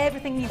got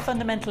everything you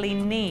fundamentally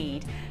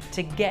need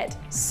to get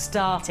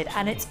started.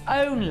 And it's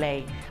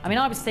only, I mean,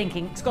 I was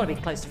thinking it's got to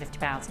be close to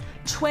 £50,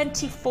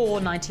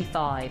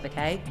 £24.95,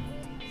 okay?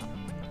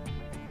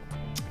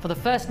 For the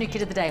first new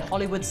kit of the day,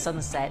 Hollywood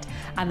Sunset.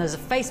 And there's a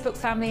Facebook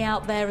family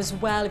out there as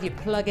well. If you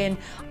plug in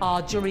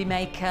our Jewellery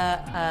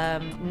Maker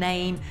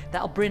name,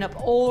 that'll bring up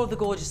all of the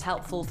gorgeous,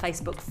 helpful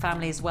Facebook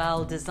family as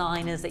well.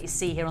 Designers that you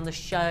see here on the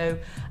show,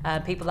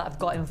 people that have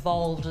got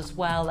involved as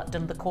well, that have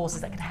done the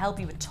courses that can help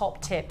you with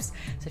top tips.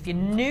 So if you're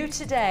new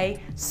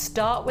today,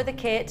 start with a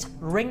kit,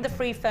 ring the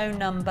free phone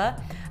number.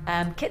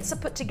 Kits are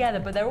put together,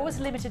 but they're always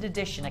limited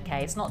edition,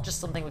 okay? It's not just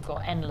something we've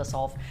got endless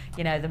of.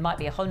 You know, there might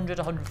be 100,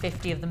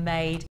 150 of them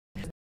made.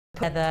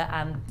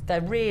 And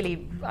they're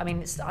really, I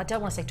mean, I don't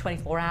want to say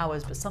 24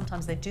 hours, but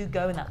sometimes they do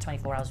go in that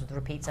 24 hours with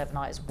repeats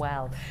overnight as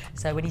well.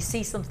 So when you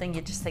see something,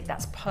 you just think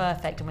that's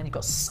perfect, and when you've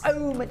got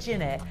so much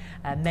in it,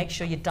 make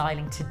sure you're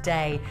dialing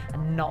today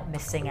and not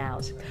missing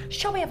out.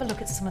 Shall we have a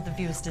look at some of the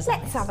viewers'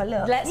 designs? Let's have a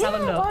look. Let's have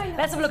a look. Why not?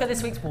 Let's have a look at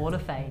this week's Wall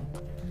of Fame.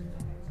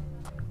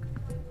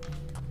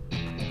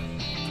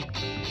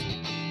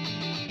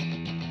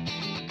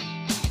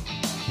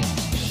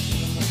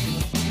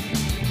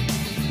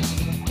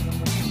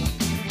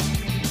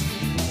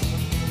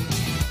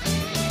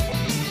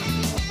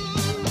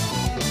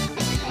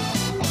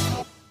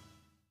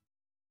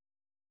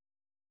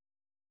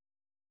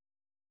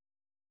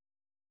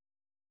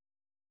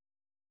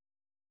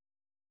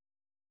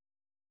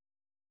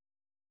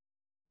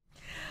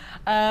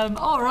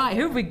 All right,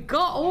 who have we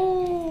got?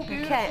 Oh,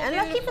 okay, and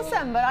lucky for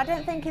some, but I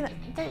don't think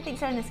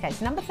so in this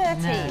case. Number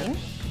 13. No.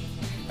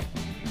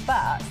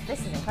 But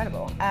this is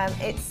incredible.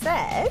 It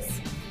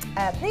says,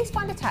 please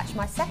find attached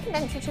my second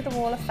entry to the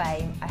Wall of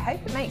Fame. I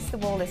hope it makes the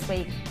wall this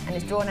week and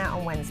is drawn out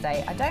on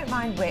Wednesday. I don't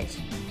mind which,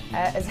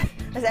 as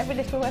every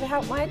little would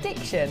help my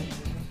addiction.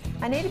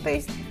 I need a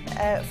boost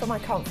for my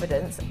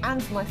confidence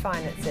and for my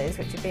finances,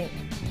 which have been,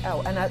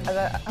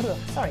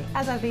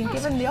 as I've been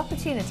given the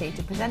opportunity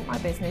to present my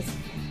business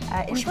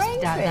in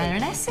Braintree. Down there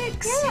in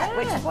Essex. Yeah,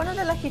 which is one of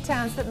the lucky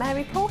towns that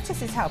Mary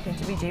Portas is helping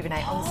to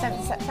rejuvenate on the 7th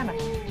of September.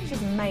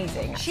 She's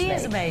amazing, actually. She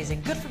is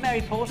amazing. Good for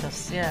Mary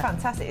Portas, yeah.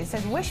 Fantastic. It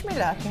says, wish me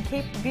luck and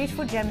keep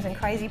beautiful gems and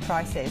crazy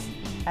prices.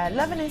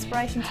 Love and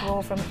inspiration to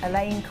all from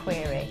Elaine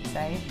Query.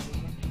 So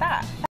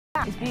that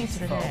is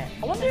beautiful.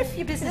 I wonder if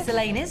your business,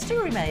 Elaine, is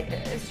Jewellery Maker.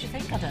 Do you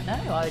think? I don't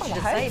know. I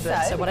should say,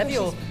 but so whatever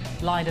your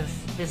line of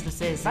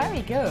business is.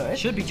 Very good.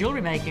 Should be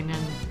jewellery making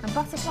and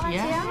butterfly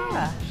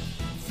tiara.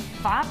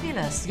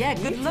 Fabulous. Yeah,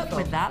 good luck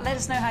with that. Let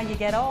us know how you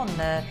get on.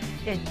 The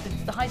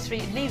high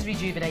street needs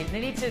rejuvenating.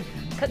 They need to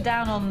cut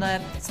down on the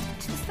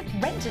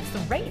rent, it's the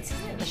rates,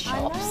 isn't it? The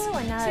shops.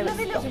 I know. See,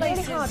 lovely little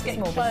places really hard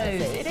getting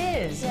closed. It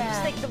is. Yeah. You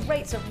just think the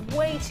rates are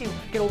way too,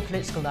 get all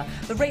political now,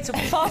 the rates are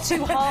far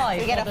too high.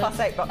 We get off our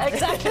soapbox.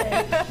 Exactly.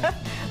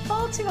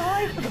 Far too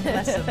high for them,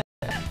 bless them.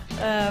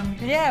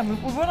 Yeah, we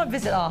want to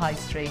visit our high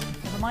street.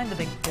 Never mind the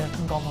big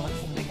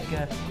conglomerates and big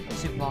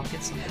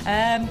supermarkets.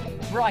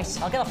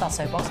 Right, I'll get off that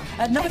soapbox.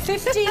 Number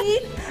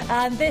 15,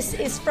 and this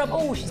is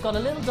from, she's got a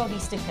little doggy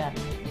sticker.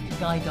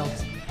 Guide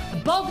dogs.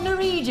 Bognor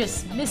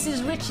Regis,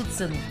 Mrs.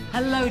 Richardson.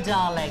 Hello,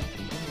 darling.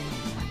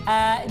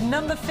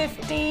 Number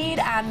 15,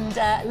 and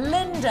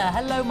Linda.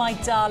 Hello, my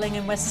darling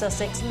in West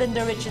Sussex.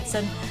 Linda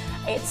Richardson.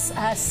 It's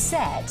a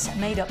set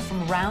made up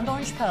from round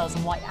orange pearls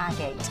and white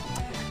agate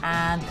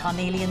and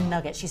carnelian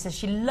nuggets. She says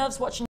she loves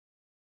watching.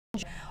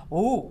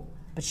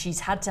 But she's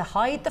had to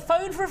hide the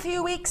phone for a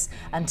few weeks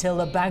until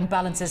the bank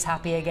balance is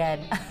happy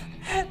again.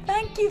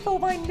 Thank you for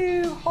my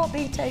new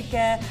hobby. Take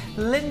care.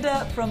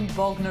 Linda from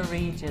Bognor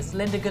Regis.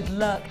 Linda, good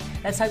luck.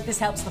 Let's hope this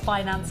helps the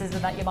finances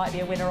and that you might be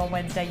a winner on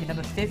Wednesday. You're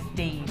number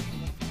 15.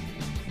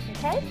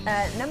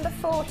 Okay, number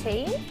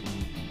 14. Here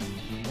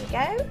we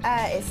go.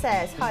 It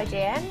says, hi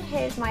GM,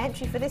 here's my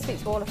entry for this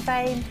week's Wall of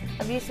Fame.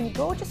 I've used some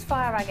gorgeous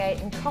fire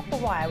agate and copper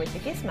wire with the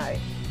gizmo.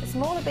 The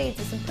smaller beads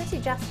are some pretty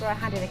jasper I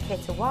had in a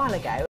kit a while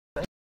ago.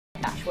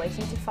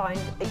 Waiting to find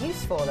a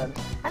use for them,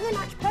 and they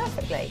match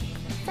perfectly.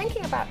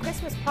 Thinking about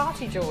Christmas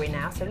party jewellery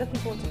now, so looking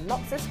forward to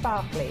lots of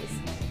sparklies.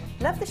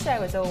 Love the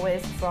show as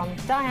always, from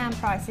Diane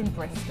Price in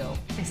Bristol.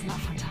 Isn't that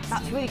fantastic?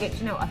 That's really good.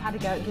 You know, I've had a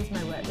go at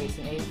gizmo work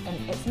recently,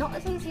 and it's not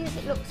as easy as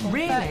it looks.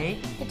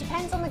 Really? It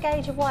depends on the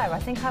gauge of wire. I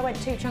think I went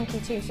too chunky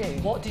too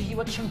soon. What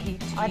chunky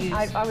did you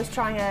use? I was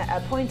trying a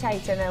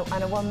 0.8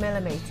 and a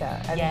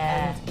 1mm.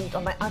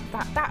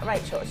 And that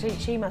Rachel,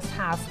 she must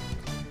have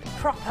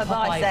proper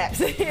biceps.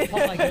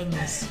 Oh my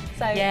goodness.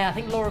 So, yeah, I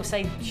think Laura was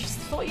saying she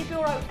thought you'd be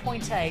all right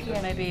with 0.8,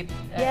 but maybe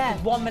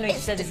 1mm she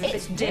said is a bit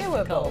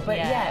difficult. Doable, but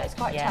it's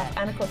quite tough.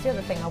 And of course, the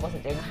other thing I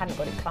wasn't doing, I hadn't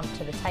got it clamped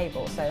to the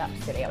table, so that was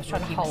silly. I was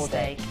trying to hold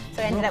it.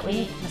 So I ended up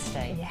with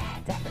mistake. Yeah,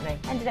 definitely.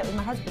 Ended up with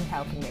my husband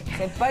helping me.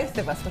 So both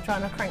of us were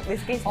trying to crank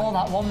this gizmo. Oh,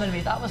 that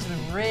 1mm, that must have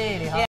been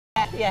really hard.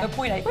 Yeah. The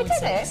 0.8, we did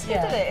it. We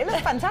did it. It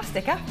looked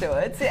fantastic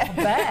afterwards. Yeah.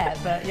 I bet,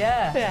 but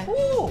yeah.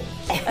 Ooh.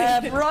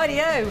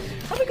 Rightio.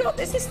 Have we got?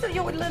 Is this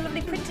your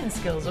lovely printing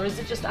skills, or is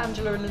it just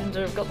Angela and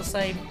Linda have got the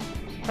same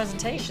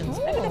presentations?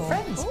 Maybe they're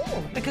friends.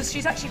 Because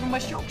she's actually from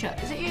West Yorkshire.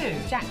 Is it you?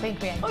 Jack being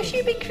creative. Oh,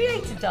 she's been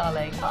creative,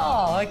 darling.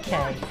 Oh,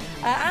 okay.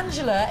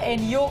 Angela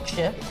in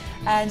Yorkshire.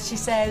 And she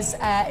says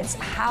it's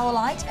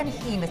howlite and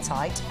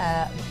hematite.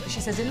 She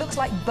says it looks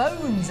like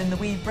bones in the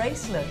weave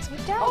bracelet.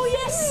 It does. Oh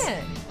yes.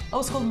 I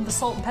always call them the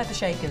salt and pepper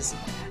shakers.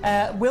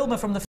 Wilma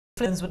from the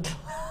Flins would. Do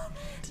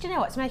you know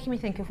what's making me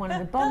think of one of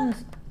the Bond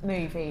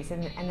movies?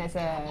 And there's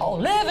a. Oh,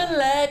 live and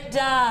let die.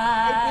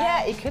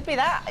 Yeah, it could be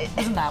that.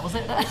 Wasn't that? Was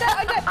it? I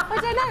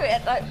don't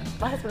know.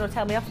 My husband will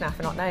tell me off now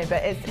for not knowing,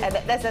 but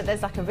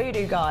there's like a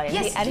voodoo guy. And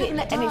yes, live and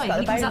let die. He's got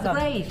the bones out the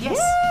grave. Yes.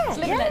 Yeah, it's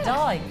live and let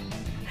die.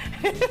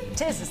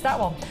 It is. It's that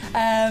one.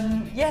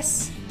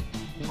 Yes.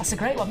 That's a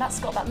great one. That's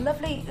got that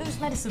lovely. Who's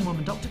medicine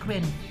woman? Dr.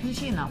 Quinn. Isn't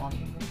she in that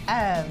one?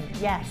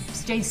 Yes.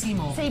 It's Jane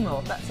Seymour.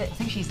 Seymour, that's it. I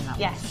think she's in that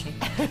yes. one,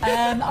 isn't she?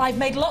 I've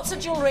made lots of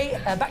jewellery,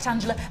 back to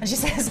Angela, and she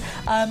says,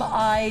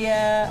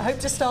 I hope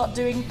to start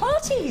doing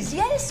parties.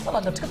 Yes, well,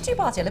 I'd love to come to your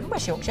party. I live in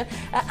West Yorkshire.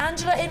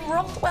 Angela in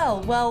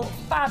Rothwell. Well,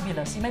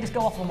 fabulous. You made us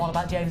go off on one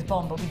about James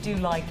Bond, but we do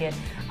like it.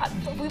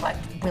 We like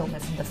Wilma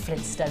from the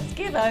Flintstones.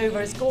 Give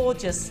over, it's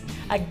gorgeous.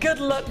 Good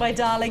luck, my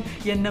darling.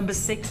 You're number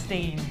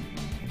 16.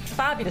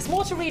 Fabulous.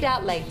 More to read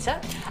out later.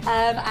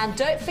 And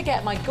don't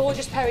forget my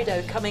gorgeous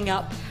peridot coming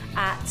up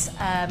at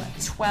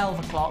 12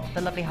 o'clock,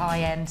 the lovely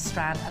high-end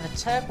strand, and the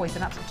turquoise, the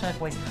natural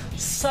turquoise,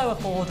 so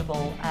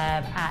affordable,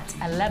 at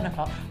 11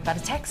 o'clock. We've had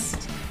a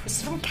text. This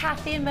is from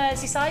Kathy in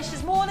Merseyside. She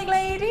says, morning,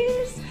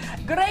 ladies.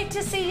 Great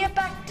to see you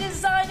back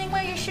designing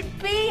where you should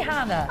be,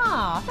 Hannah.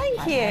 Ah, thank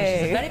you.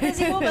 She's a very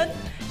busy woman.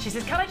 She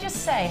says, can I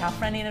just say how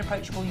friendly and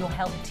approachable your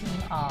help team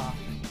are?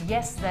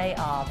 Yes, they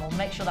are. We'll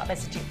make sure that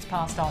message gets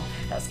passed on.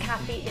 That's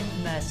Kathy in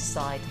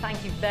Merseyside.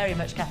 Thank you very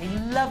much, Kathy.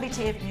 Lovely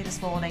to hear from you this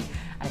morning,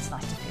 and it's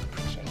nice to feel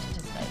appreciated,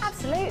 isn't it?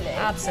 Absolutely.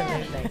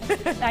 Absolutely.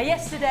 Yeah. Now,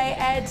 yesterday,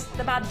 Ed,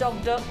 the mad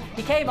dog duck,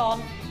 he came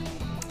on,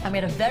 and we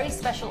had a very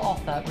special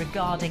offer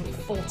regarding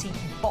 40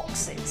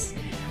 boxes.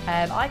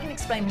 I can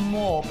explain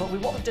more, but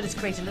what we've done is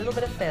create a little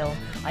bit of film.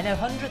 I know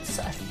hundreds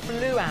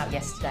flew out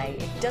yesterday.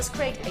 It does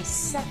create a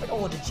separate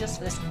order just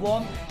for this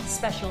one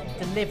special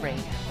delivery.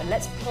 But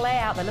let's play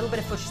out the little bit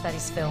of footage that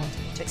is filmed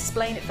to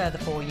explain it further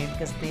for you,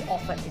 because the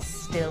offer is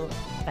still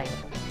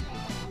available.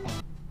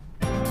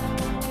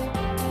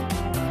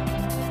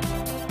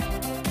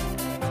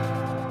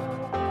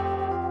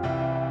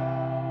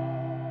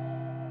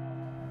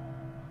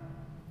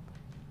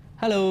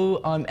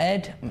 Hello, I'm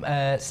Ed,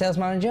 sales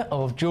manager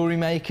of Jewellery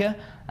Maker,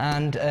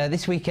 and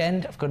this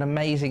weekend I've got an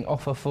amazing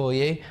offer for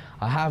you.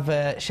 I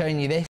have shown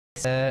you this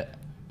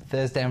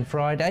Thursday and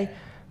Friday,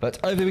 but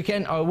over the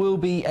weekend I will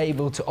be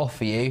able to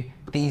offer you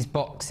these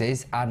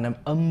boxes at an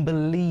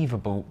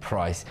unbelievable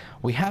price.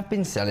 We have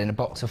been selling a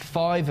box of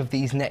 5 of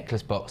these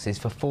necklace boxes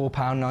for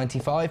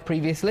 £4.95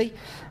 previously,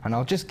 and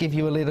I'll just give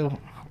you a little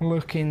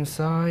look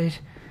inside.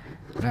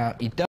 Now,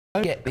 you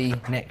don't get the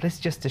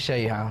necklace, just to show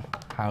you how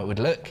it would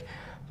look.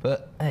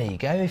 But there you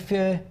go,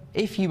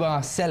 if you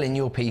are selling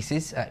your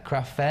pieces at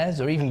craft fairs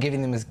or even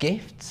giving them as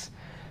gifts,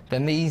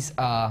 then these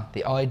are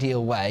the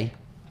ideal way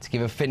to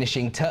give a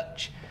finishing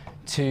touch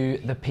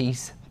to the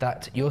piece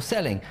that you're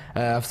selling.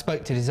 I've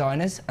spoke to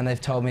designers and they've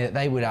told me that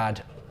they would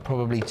add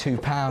probably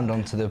 £2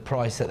 onto the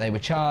price that they were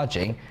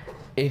charging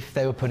if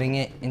they were putting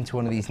it into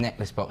one of these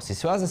necklace boxes.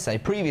 So as I say,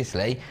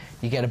 previously,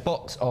 you get a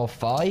box of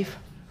 5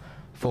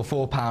 for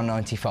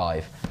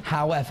 £4.95.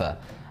 However,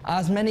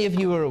 as many of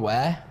you are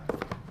aware,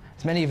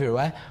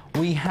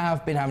 we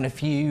have been having a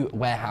few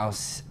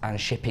warehouse and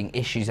shipping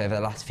issues over the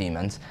last few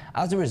months.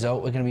 As a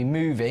result, we're going to be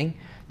moving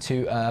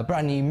to a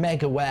brand new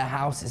mega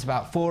warehouse. It's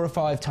about 4 or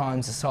 5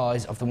 times the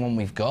size of the one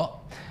we've got,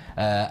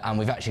 and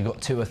we've actually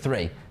got 2 or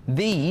 3.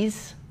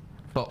 These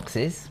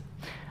boxes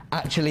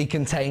actually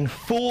contain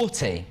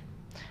 40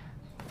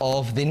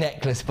 of the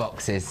necklace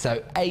boxes,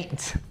 so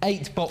 8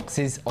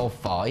 boxes of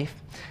 5,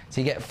 so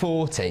you get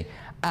 40,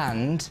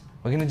 and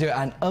we're going to do it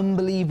at an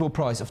unbelievable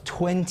price of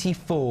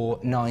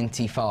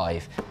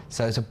 £24.95.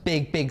 So it's a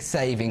big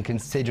saving,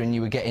 considering you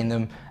were getting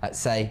them at,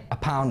 say,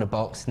 £1 a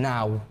box.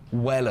 Now,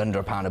 well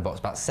under £1 a box,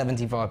 about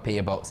 75p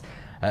a box.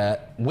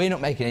 We're not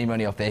making any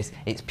money off this.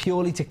 It's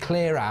purely to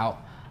clear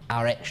out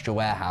our extra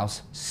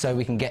warehouse so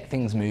we can get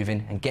things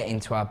moving and get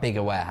into our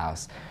bigger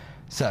warehouse.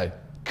 So,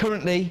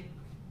 currently,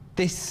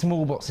 this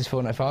small box is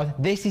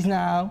 £4.95. This is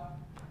now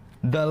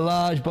the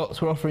large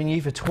box we're offering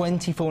you for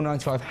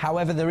 £24.95.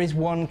 However, there is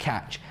one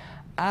catch.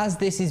 As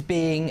this is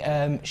being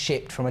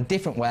shipped from a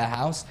different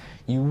warehouse,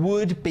 you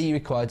would be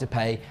required to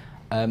pay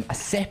a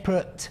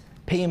separate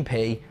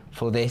P&P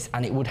for this,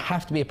 and it would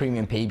have to be a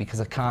premium P because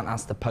I can't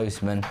ask the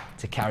postman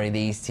to carry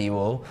these to you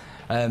all.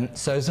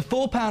 So it's a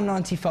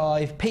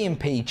 £4.95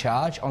 P&P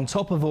charge on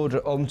top of the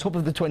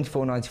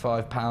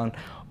 £24.95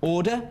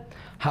 order.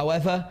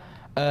 However,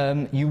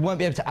 you won't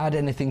be able to add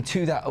anything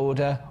to that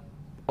order,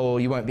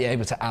 or you won't be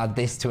able to add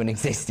this to an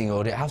existing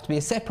order. It has to be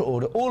a separate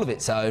order, all of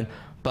its own.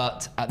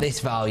 But at this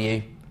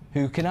value,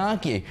 who can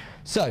argue?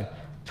 So,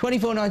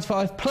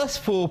 £24.95 plus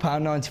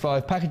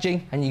 £4.95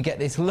 packaging, and you get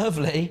this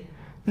lovely,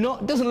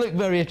 doesn't look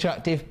very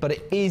attractive, but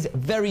it is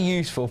very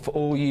useful for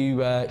all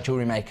you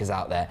jewellery makers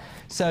out there.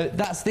 So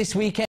that's this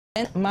weekend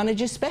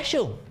Manager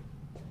Special.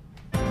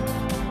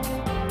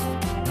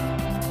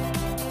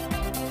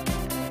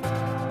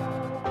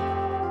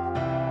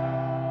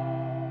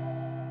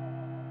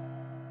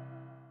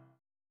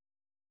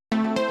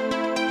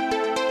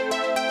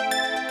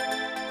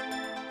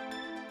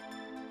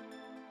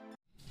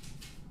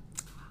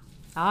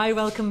 Hi,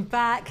 welcome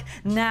back.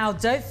 Now,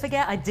 don't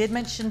forget, I did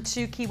mention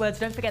 2 keywords.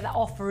 Don't forget that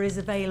offer is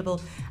available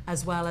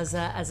as well as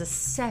a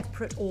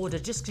separate order,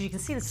 just because you can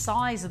see the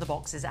size of the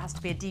boxes. It has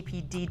to be a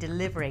DPD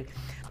delivery.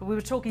 But we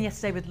were talking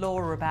yesterday with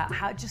Laura about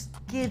how it just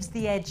gives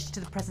the edge to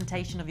the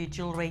presentation of your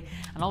jewellery,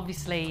 and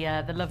obviously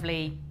the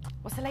lovely,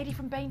 what's the lady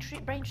from Braintree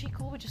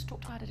called? We just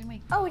talked about it, didn't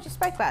we? Oh, we just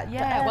spoke about it.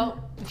 Yeah,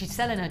 well, she's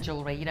selling her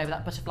jewellery, you know,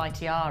 that butterfly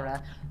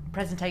tiara.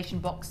 Presentation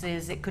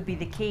boxes, it could be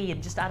the key,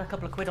 and just add a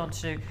couple of quid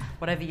onto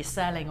whatever you're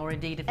selling, or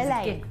indeed if it's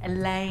a gift.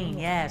 Elaine,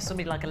 yeah,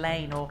 somebody like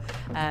Elaine, or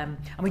and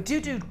we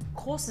do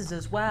courses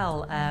as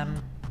well,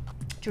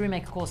 Jewellery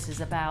Maker courses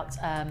about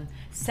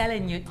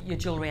selling your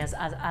jewellery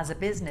as a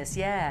business.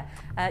 Yeah,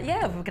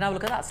 if we can have a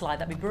look at that slide,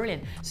 that'd be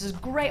brilliant. So it's a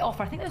great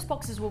offer. I think those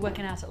boxes were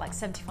working out at like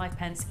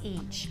 75p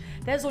each.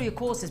 There's all your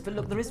courses, but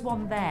look, there is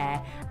one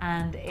there,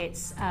 and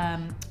it's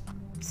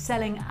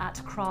selling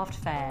at craft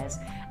fairs.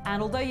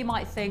 And although you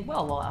might think,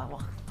 well,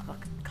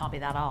 can't be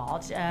that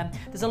hard,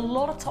 there's a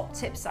lot of top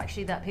tips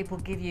actually that people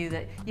give you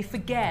that you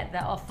forget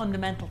that are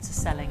fundamental to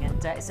selling,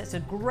 and it's a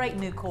great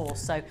new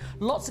course. So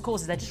lots of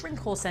courses there. Just ring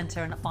the call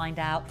centre and find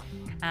out.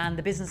 And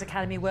the Business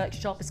Academy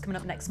workshop is coming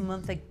up next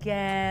month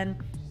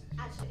again.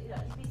 Actually,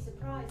 you'd be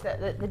surprised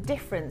That the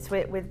difference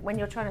with when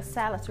you're trying to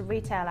sell at a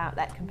retail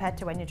outlet compared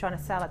to when you're trying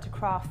to sell at a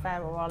craft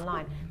fair or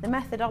online, the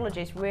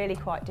methodology is really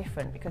quite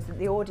different because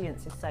the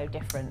audience is so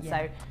different.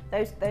 Yeah.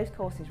 So those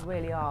courses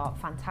really are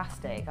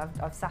fantastic.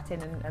 I've sat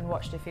in and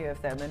watched a few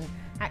of them, and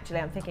actually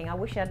I'm thinking I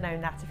wish I'd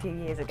known that a few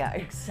years ago.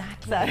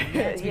 Exactly.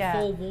 So, to be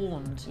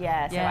forewarned.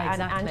 Yeah. So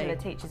exactly. Angela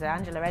teaches her,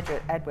 Angela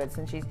Edwards,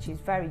 and she's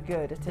very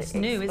good at It's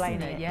explaining new,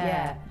 isn't it?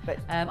 Yeah. But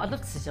I'd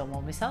love to sit on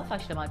one myself.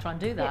 Actually, I might try and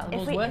do that. I'm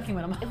always working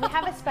when I'm. If we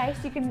have a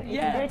space, you can do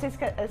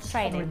it as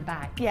training.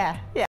 Back. Yeah.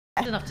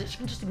 Enough to, she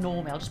can just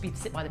ignore me. I'll just be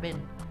sit by the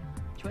bin.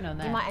 She won't know I'm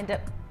there. You might end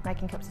up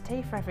making cups of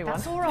tea for everyone.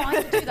 That's all right.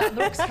 I do that at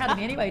the Rocks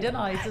Academy anyway, don't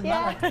I? It doesn't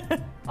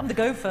matter. I'm the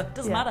gopher.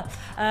 Doesn't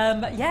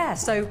matter.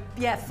 So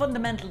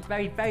fundamental,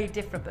 very, very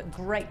different, but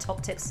great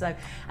top tips. So,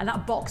 and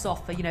that box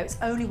offer, it's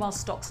only while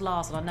stocks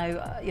last. And I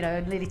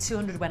know, nearly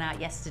 200 went out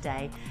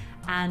yesterday,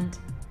 and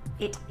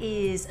it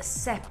is a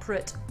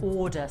separate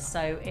order,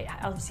 so it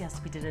obviously has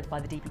to be delivered by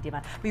the DPD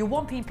man. But your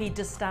 1PP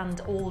does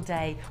stand all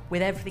day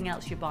with everything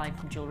else you're buying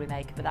from Jewellery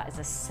Maker, but that is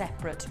a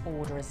separate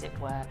order, as it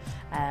were,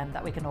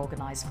 that we can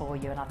organise for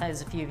you. And I know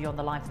there's a few of you on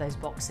the line for those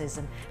boxes,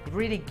 and they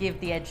really give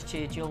the edge to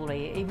your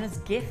jewellery, even as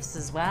gifts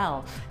as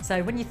well.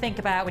 So when you think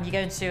about when you go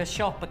into a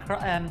shop,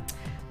 a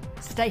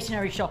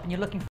stationery shop, and you're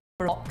looking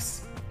for a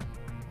box,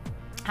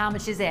 how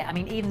much is it? I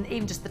mean,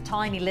 even just the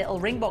tiny little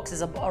ring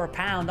boxes are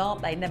 £1,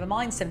 aren't they? Never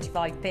mind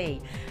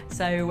 75p.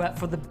 So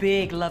for the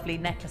big, lovely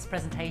necklace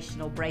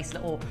presentation or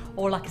bracelet,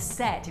 or like a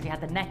set, if you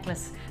had the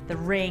necklace, the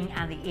ring,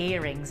 and the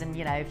earrings, and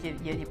if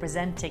you're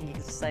presenting, you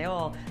can just say,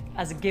 oh,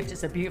 as a gift,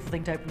 it's a beautiful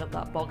thing to open up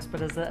that box.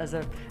 But as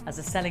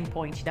a selling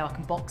point, I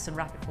can box and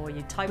wrap it for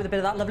you. Tie with a bit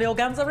of that lovely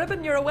organza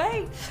ribbon, you're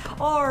away.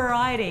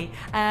 Alrighty,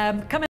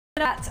 coming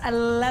at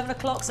 11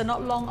 o'clock, so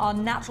not long, our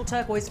natural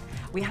turquoise.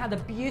 We had a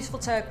beautiful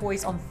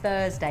turquoise on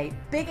Thursday.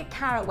 Bigger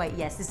carat weight,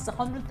 yes, this is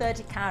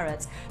 130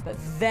 carats, but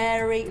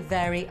very,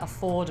 very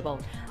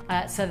affordable.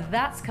 So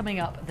that's coming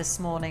up this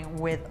morning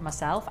with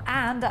myself.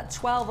 And at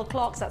 12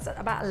 o'clock, so that's at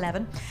about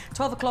 11,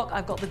 12 o'clock,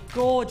 I've got the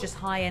gorgeous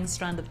high-end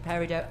strand of the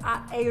peridot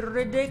at a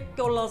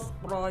ridiculous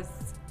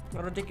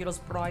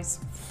price.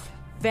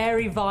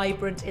 Very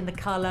vibrant in the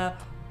colour,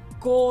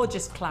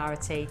 gorgeous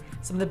clarity,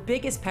 some of the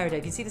biggest peridot.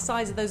 You can see the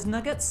size of those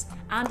nuggets,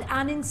 and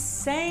an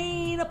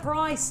insane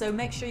price. So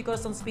make sure you got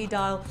us on speed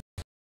dial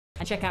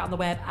and check out on the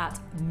web at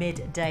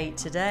midday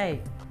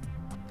today.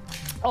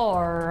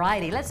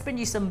 Alrighty, let's bring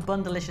you some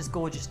bundleicious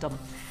gorgeous stuff.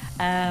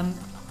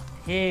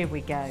 Here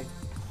we go.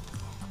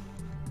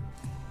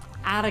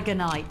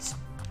 Aragonite,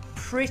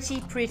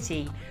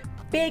 pretty,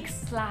 big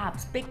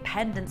slabs, big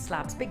pendant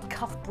slabs, big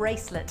cuff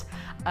bracelet,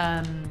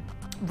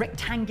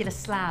 rectangular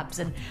slabs,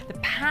 and the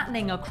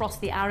patterning across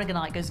the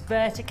aragonite goes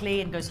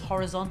vertically and goes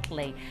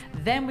horizontally.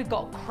 Then we've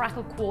got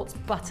crackle quartz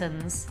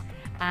buttons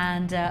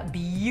and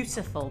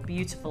beautiful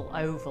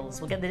ovals.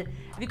 We'll get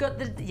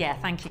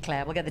thank you,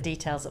 Claire. We'll get the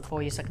details up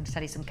for you so I can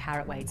tell you some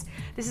carat weights.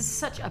 This is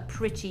such a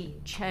pretty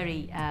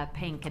cherry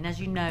pink, and as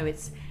you know,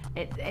 it's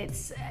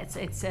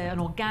an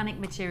organic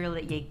material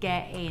that you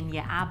get in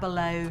your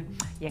abalone,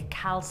 your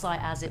calcite,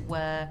 as it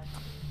were.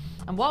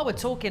 And while we're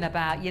talking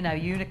about,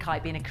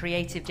 Unakite being a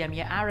creative gem,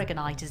 your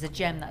aragonite is a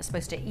gem that's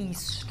supposed to ease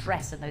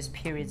stress in those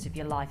periods of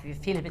your life if you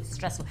feel a bit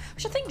stressful,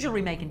 which I think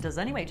jewellery making does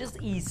anyway,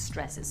 just ease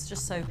stress. It's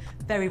just so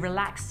very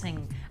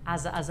relaxing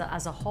as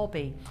a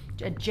hobby.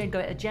 Go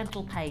at a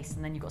gentle pace,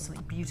 and then you've got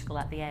something beautiful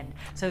at the end.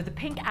 So the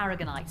pink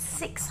aragonite,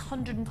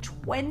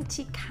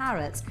 620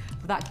 carats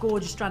for that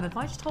gorgeous strand. And if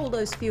I just hold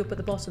those few up at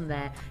the bottom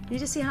there, you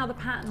just see how the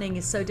patterning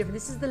is so different.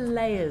 This is the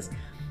layers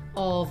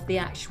of the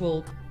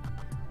actual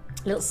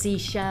little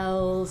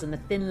seashells and the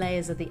thin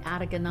layers of the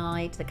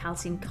aragonite, the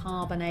calcium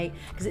carbonate,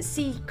 because it's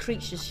sea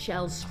creature's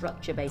shell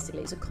structure,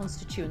 basically. It's a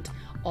constituent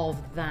of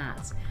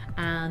that.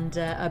 And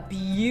a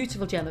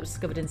beautiful gem that was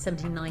discovered in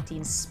 1790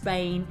 in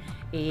Spain,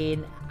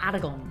 in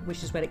Aragon,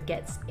 which is where it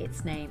gets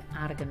its name,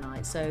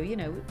 aragonite. So,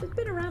 it's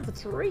been around for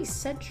 3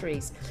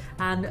 centuries,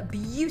 and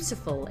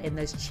beautiful in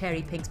those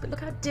cherry pinks. But look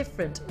how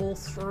different all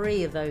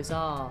 3 of those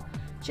are.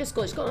 Just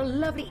got, it's got a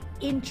lovely,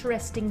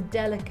 interesting,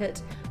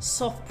 delicate,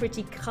 soft,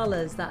 pretty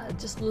colours that are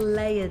just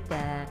layered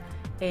there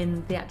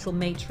in the actual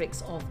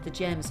matrix of the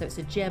gem. So it's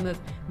a gem of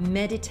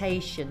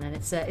meditation, and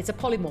it's a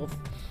polymorph.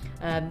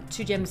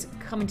 2 gems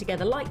coming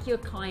together like your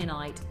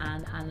kyanite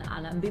and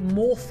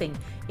morphing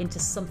into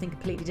something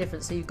completely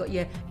different. So you've got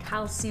your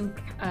calcium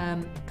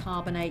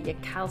carbonate, your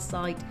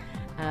calcite,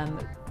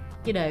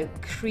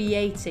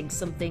 creating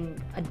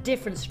something, a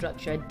different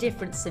structure, a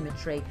different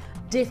symmetry,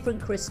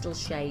 different crystal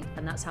shape,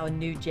 and that's how a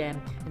new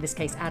gem, in this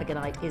case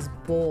aragonite, is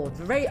born.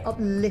 A very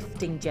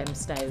uplifting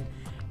gemstone.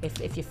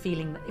 If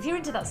you're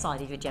into that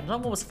side of your gems.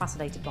 I'm always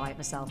fascinated by it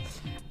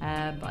myself,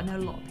 but I know a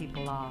lot of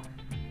people are.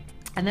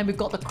 And then we've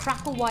got the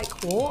crackle white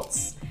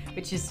quartz,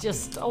 which is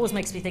just always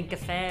makes me think of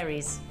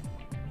fairies.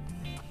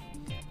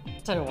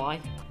 Don't know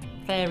why.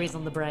 Fairies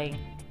on the brain.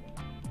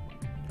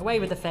 Away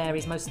with the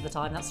fairies most of the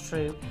time, that's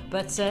true.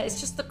 But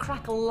it's just the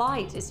crackle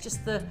light. It's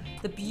just the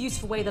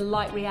beautiful way the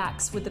light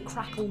reacts with the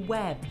crackle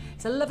web.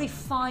 It's a lovely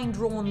fine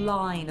drawn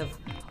line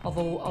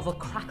of a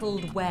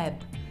crackled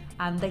web.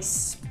 and they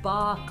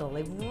sparkle.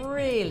 They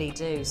really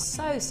do.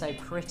 So, so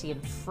pretty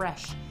and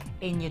fresh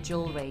in your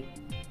jewellery.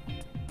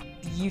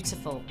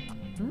 Beautiful.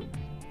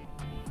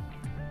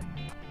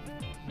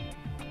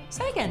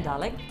 Say again,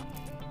 darling.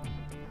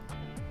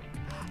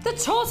 The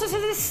tortoise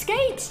has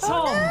escaped,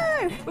 Tom. Oh,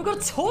 no. We've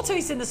got a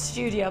tortoise in the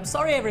studio. I'm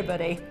sorry,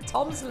 everybody.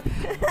 Tom's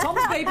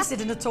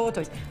babysitting a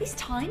tortoise. He's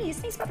tiny,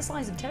 isn't he? He's about the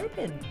size of a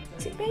terrapin.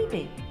 Is he a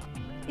baby?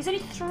 He's only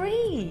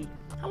 3.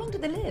 How long do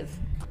they live?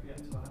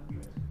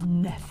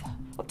 Never.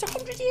 Up to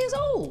 100 years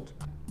old.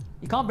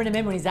 You can't bring him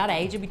in when he's that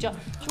age. Should we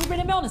bring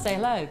him on and say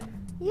hello?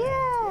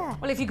 Yeah.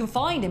 Well, if you can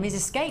find him, he's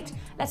escaped.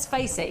 Let's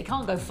face it, he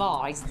can't go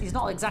far. He's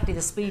not exactly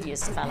the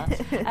speediest fella.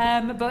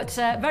 But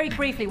very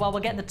briefly, while we're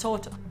getting the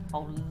tortoise...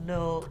 Oh,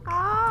 look.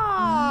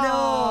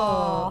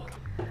 Oh. Look.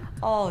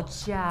 Oh,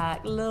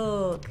 Jack,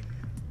 look.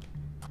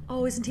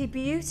 Oh, isn't he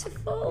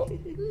beautiful?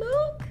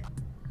 Look.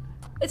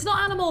 It's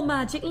not animal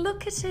magic.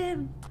 Look at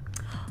him.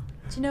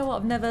 Do you know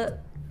what? I've never...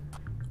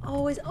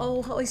 Oh,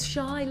 he's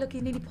shy. Look, he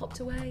nearly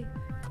popped away.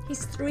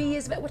 He's 3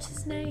 years of age. What's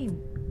his name?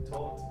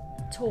 Tort.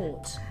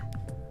 Tort.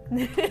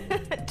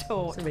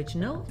 It's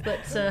original, but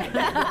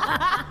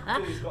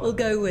we'll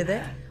go with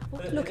it. Oh,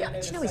 look, do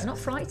you know he's not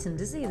frightened,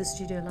 is he, the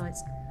studio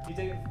lights? You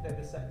don't know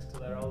the sex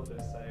till they're older,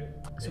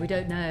 So we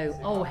don't know.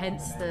 Oh,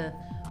 hence the...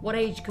 What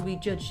age could we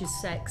judge his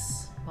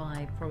sex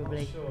by, probably?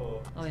 Not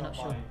sure. Oh, you're not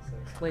sure? Mine, so.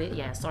 Well,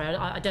 yeah, sorry,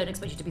 I don't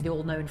expect you to be the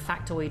all-knowing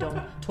factoid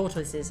on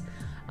tortoises.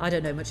 I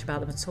don't know much about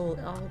them at all.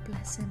 Oh,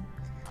 bless him.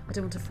 I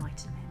don't want to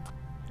frighten him.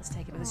 Let's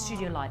take it. But the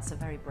studio lights are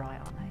very bright,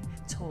 aren't they?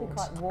 Tort.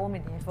 Quite warm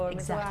in here for him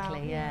Exactly,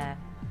 as well. yeah.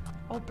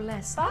 Oh,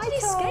 bless. Bye, How did he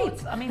Tort.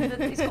 escape? I mean,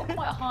 he's got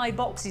quite a high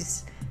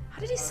box. How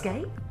did he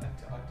escape? I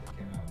took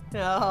him out.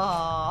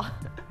 Oh.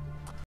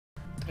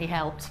 He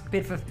helped.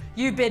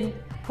 You've been...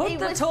 Put He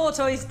the was-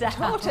 tortoise down.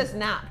 Tortoise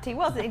napped. He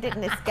wasn't. He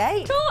didn't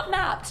escape. Tort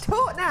napped.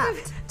 Tort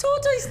napped.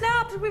 Tortoise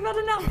napped. We've had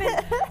a nap in.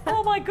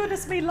 Oh my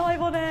goodness me,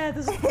 live on air.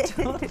 There's a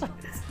tortoise.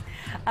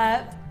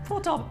 Poor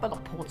Tom, but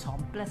not poor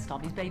Tom, bless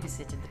Tom, he's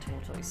babysitting the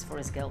tortoise for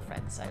his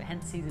girlfriend, so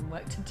hence he's in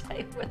work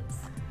today with us.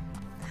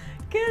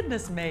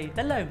 Goodness me.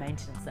 They're low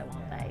maintenance though,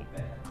 aren't they?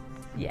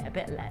 Yeah, a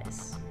bit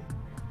less.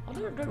 I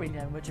don't really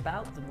know much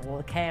about them or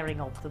the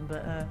caring of them,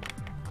 but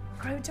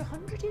grown to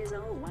 100 years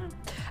old, wow.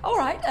 All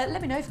right,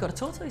 let me know if you've got a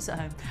tortoise at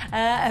home.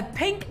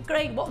 Pink,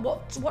 great,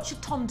 what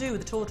should Tom do with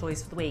the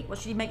tortoise for the week? What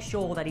should he make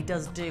sure that he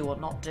does do or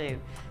not do?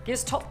 Give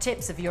us top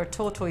tips if you're a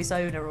tortoise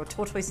owner or a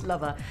tortoise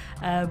lover.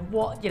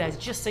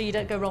 Just so you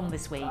don't go wrong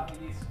this week. That'd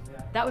be useful,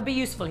 yeah. That would be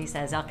useful, he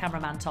says, our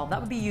cameraman Tom. That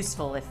would be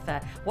useful if,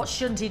 what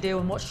shouldn't he do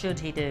and what should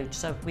he do?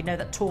 So we know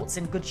that Tort's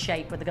in good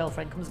shape when the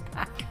girlfriend comes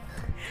back.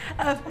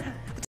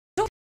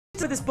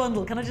 With this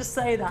bundle, can I just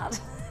say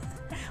that?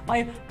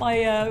 my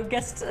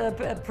guest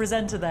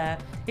presenter there,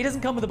 he doesn't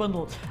come with a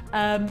bundle.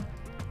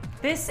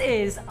 This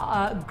is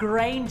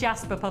grain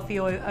jasper puffy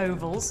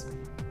ovals,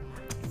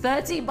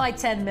 13 by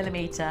 10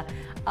 millimetre,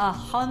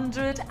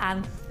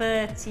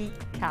 130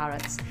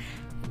 carats.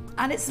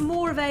 And it's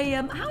more of a,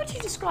 how would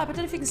you describe, I don't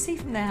know if you can see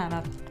from there,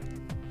 Hannah.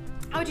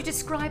 How would you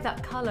describe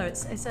that colour?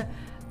 It's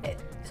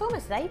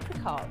almost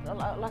apricot, no,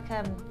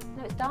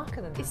 it's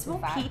darker than that. It's more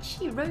in fact.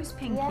 peachy, rose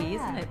pinky,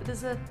 isn't it? But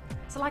there's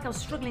so like I was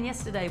struggling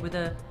yesterday with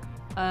a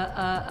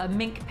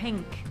mink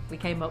pink we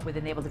came up with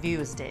in there, well the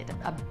viewers did,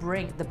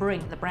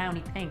 the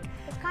brownie pink.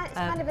 It's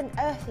kind of an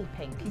earthy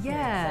pink, isn't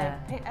yeah,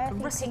 it? So, earthy,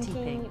 russety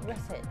pinky, pink.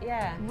 russet,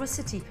 yeah.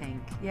 Russety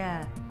pink,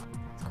 yeah.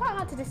 It's quite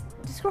hard to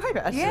describe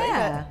it, actually.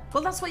 Yeah,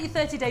 well that's what your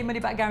 30-day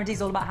money-back guarantee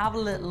is all about. Have a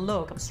little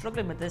look. I'm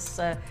struggling with this,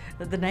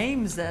 the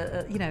names,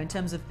 in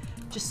terms of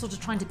just sort of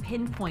trying to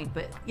pinpoint,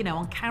 but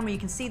on camera you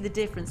can see the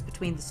difference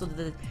between the sort of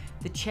the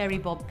cherry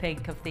bob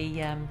pink of the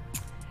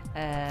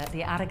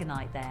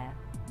aragonite there.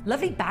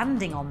 Lovely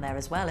banding on there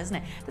as well, isn't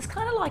it? There's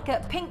kind of like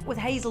a pink with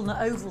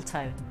hazelnut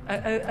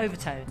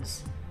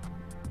overtones.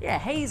 Yeah,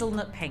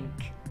 hazelnut pink.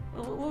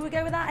 Will we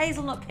go with that?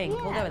 Hazelnut pink.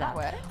 Yeah, we'll go with that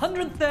that. works.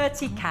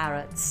 130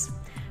 carats.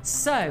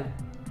 So,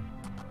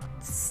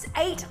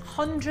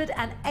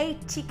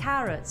 880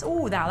 carats.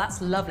 Oh, now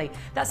that's lovely.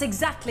 That's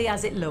exactly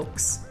as it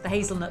looks, the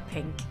hazelnut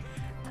pink.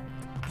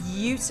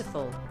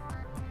 Beautiful.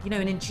 An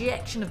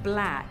injection of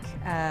black.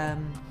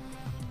 An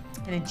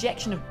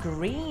injection of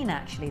green,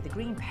 actually. The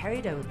green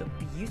peridot would look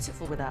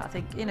beautiful with that. I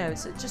think,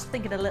 so just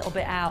thinking a little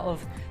bit out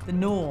of the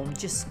norm,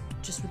 just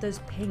with those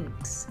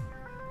pinks.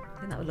 I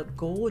think that would look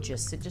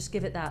gorgeous. It'd just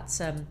give it that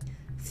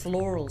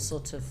floral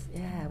sort of,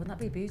 yeah, wouldn't that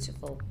be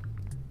beautiful?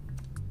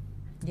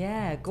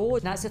 Yeah,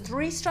 gorgeous. Now, it's a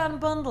 3-strand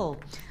bundle.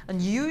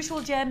 Unusual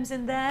gems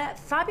in there.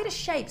 Fabulous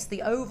shapes.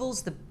 The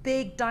ovals, the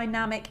big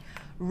dynamic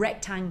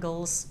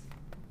rectangles.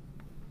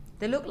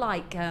 They look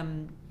like...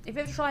 if you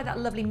ever tried that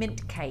lovely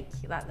mint cake,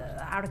 that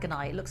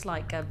aragonite, it looks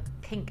like a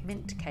pink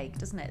mint cake,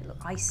 doesn't it?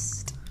 Look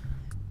iced.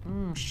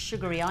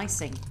 Sugary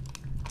icing.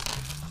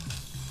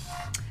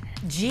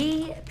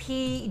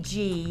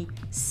 GPG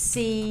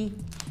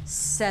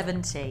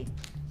C70.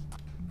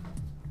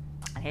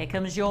 And here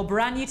comes your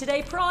brand new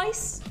today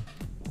price.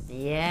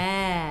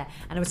 Yeah,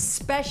 and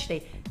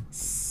especially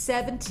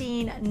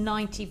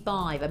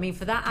 17.95. I mean,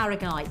 for that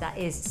aragonite, that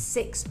is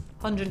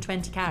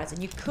 620 carats,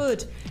 and you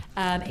could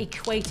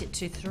equate it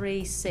to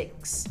 3,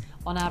 6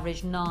 on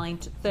average, 9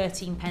 to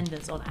 13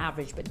 pendants on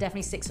average, but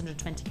definitely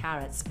 620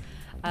 carats.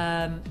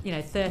 You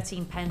know,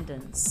 13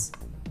 pendants.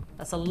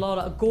 That's a lot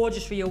of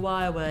gorgeous for your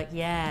wire work.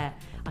 Yeah,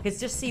 I could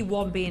just see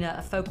one being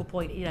a focal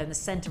point, you know, in the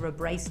center of a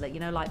bracelet, you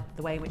know, like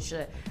the way in which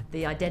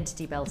the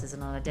identity belt is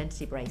an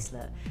identity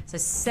bracelet. So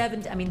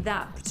I mean,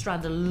 that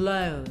strand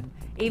alone,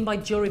 even by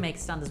Jewellery Maker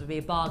standards, would be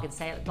a bargain,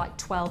 say like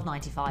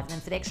 $12.95. And then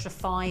for the extra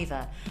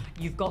 $5,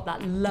 you've got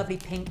that lovely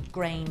pink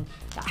grain,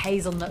 that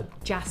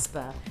hazelnut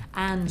jasper,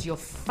 and your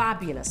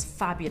fabulous,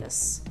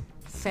 fabulous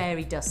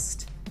fairy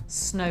dust,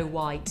 snow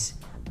white,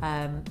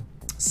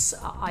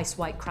 ice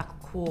white crackle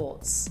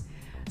quartz.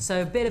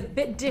 So a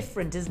bit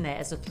different, isn't it,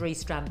 as a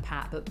 3-strand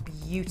pat, but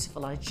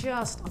beautiful. I'm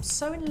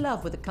so in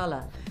love with the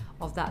colour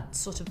of that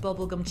sort of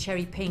bubblegum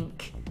cherry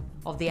pink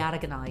of the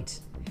aragonite.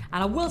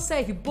 And I will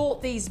say, if you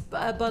bought these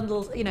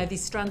bundles, you know,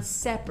 these strands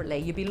separately,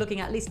 you'd be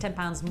looking at least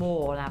 £10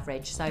 more on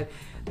average. So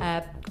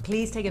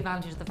please take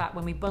advantage of the fact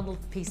when we bundle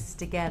pieces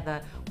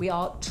together, we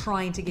are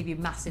trying to give you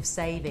massive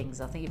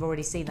savings. I think you've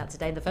already seen that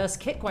today in the first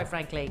kit, quite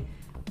frankly.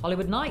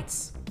 Hollywood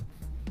Nights.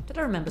 Did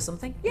I remember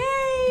something?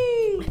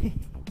 Yay!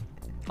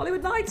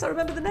 Hollywood Nights, I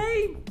remember the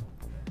name.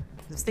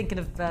 I was thinking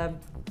of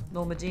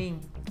Norma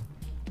Desmond.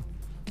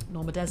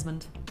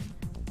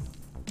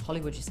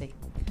 Hollywood, you see.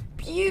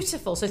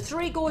 Beautiful. So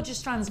 3 gorgeous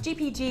strands,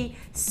 GPG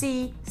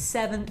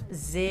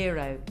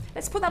C70.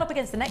 Let's put that up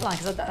against the neckline,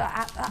 because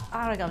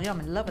aragon,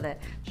 I'm in love with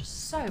it.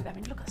 Just so, I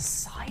mean, look at the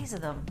size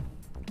of them.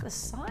 Look at the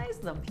size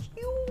of them.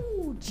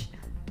 Huge.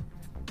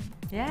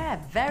 Yeah,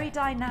 very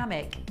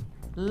dynamic.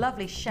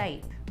 Lovely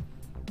shape.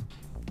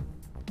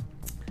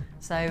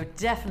 So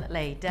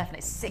definitely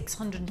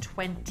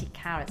 620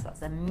 carats.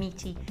 That's a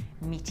meaty,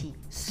 meaty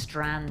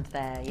strand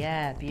there.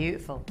 Yeah,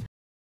 beautiful.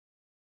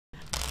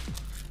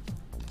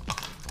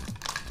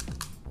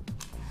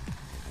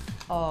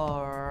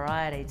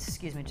 Alrighty,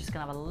 excuse me, just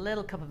gonna have a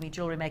little cup of me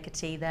Jewellery Maker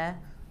tea there.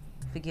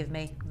 Forgive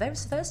me, very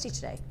thirsty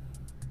today.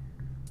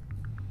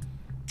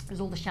 It was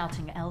all the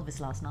shouting at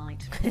Elvis last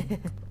night.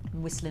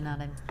 Whistling at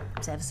him.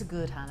 It's ever so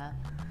good, Hannah.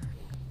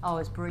 Oh,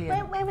 it's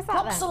brilliant. Where was that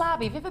Vauxhall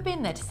Abbey, have you ever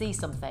been there to see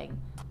something?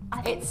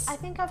 I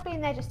think I've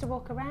been there just to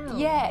walk around.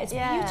 Yeah, it's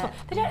beautiful.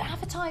 They don't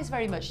advertise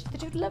very much. They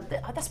do love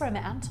it. That's where I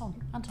met Anton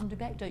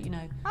Dubeck, don't you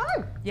know?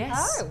 Oh.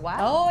 Yes. Oh, wow.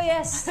 Oh,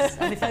 yes. I had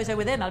my photo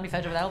with him. I had my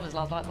photo with Elvis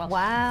last night. Well.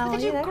 Wow. But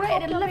they do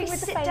great. A lovely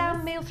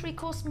sit-down famous meal,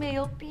 3-course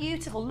meal.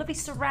 Beautiful. Lovely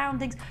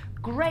surroundings.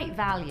 Great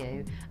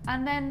value.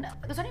 And then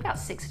there's only about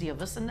 60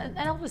 of us. And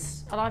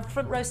Elvis, and I'm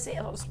front row seat.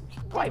 I was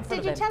right in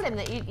front of him. Did you tell him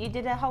that you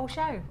did a whole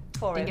show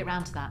for him? Didn't get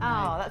round to that, no.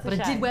 Oh, that's a But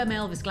shame. I did wear my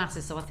Elvis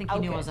glasses, so I think he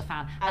knew I was a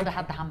fan. And I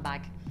had the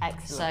handbag.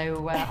 Excellent.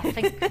 So I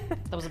think there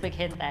was a big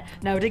hint there.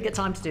 No, I didn't get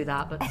time to do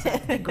that, but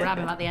grab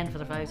him at the end for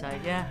the photo.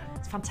 Yeah,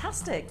 it's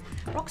fantastic.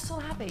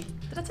 Vauxhall Abbey.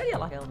 Did I tell you I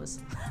like Elvis?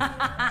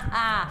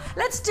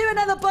 Let's do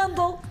another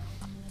bundle.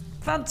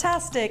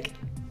 Fantastic.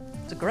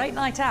 It's a great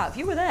night out. If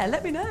you were there,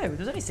 let me know.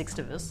 There's only 6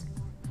 of us.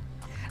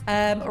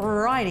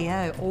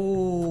 Righty-ho.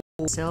 Oh,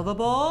 silver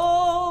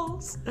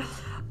balls.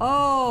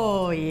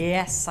 Oh,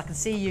 yes. I can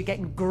see you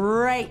getting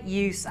great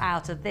use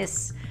out of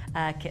this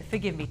kit.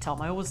 Forgive me,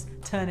 Tom. I always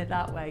turn it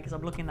that way because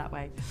I'm looking that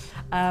way.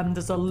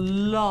 There's a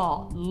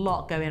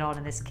lot going on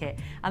in this kit.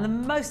 And the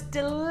most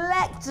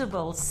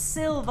delectable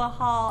silver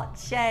heart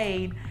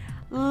chain.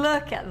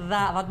 Look at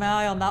that. I've had my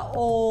eye on that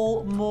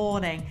all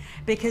morning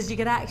because you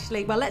can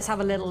actually, well, let's have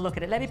a little look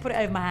at it. Let me put it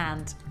over my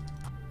hand.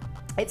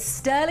 It's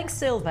sterling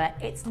silver.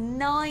 It's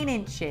 9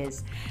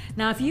 inches.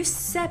 Now, if you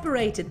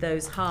separated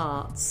those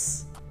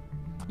hearts,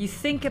 you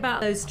think about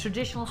those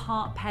traditional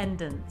heart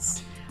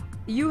pendants,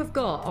 you have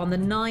got on the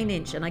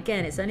 9-inch, and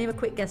again, it's only a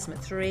quick guesstimate,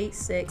 3,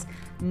 6,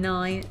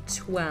 9,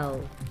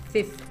 12,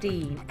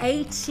 15,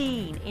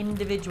 18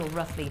 individual,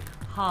 roughly,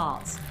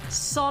 hearts.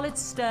 Solid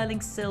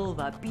sterling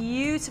silver,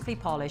 beautifully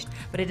polished,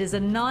 but it is a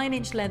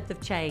 9-inch length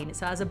of chain.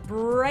 So it has a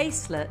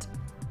bracelet,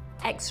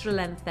 extra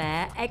length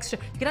there, extra.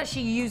 You could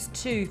actually use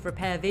 2 for a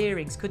pair of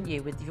earrings, couldn't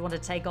you, if you want to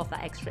take off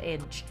that extra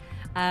inch.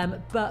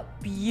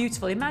 But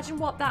beautiful. Imagine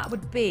what that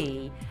would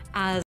be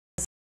as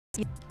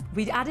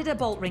we added a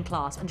bolt ring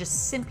clasp and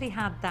just simply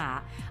had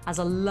that as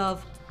a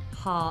love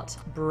heart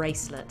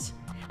bracelet.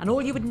 And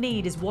all you would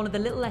need is one of the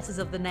little letters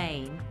of the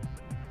name.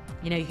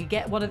 You know, you could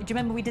get one of, do you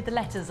remember we did the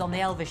letters on the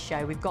Elvis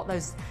show? We've got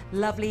those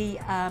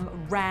lovely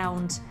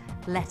round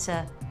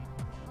letter,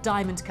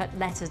 diamond cut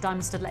letters,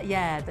 diamond stud letter,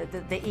 yeah,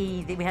 the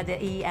E, we had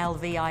the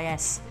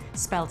ELVIS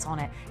spelt on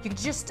it. You could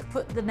just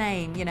put the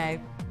name, you know,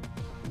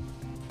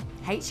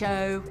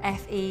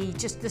 HOFE,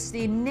 just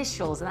the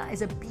initials, and that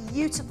is a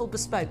beautiful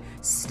bespoke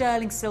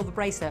sterling silver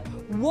bracelet.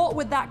 What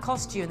would that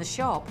cost you in the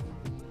shop?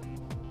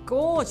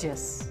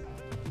 Gorgeous.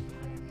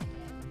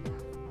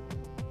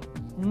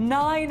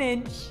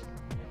 9-inch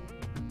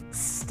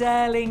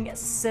sterling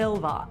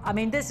silver. I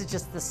mean, this is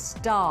just the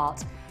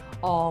start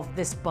of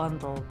this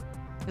bundle.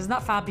 Isn't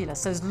that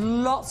fabulous? So there's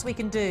lots we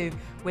can do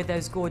with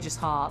those gorgeous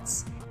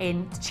hearts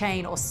in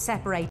chain or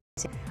separated.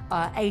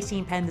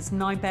 18 pendants,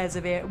 9 pairs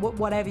of ear,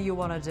 whatever you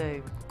want to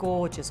do.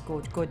 Gorgeous,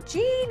 gorgeous, good.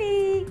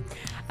 Genie!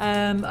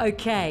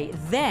 Okay,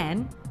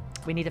 then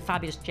we need a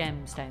fabulous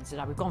gemstone. So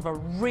now we've gone for a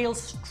real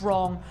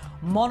strong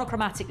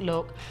monochromatic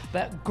look,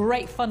 but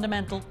great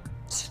fundamental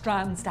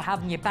strands to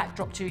have in your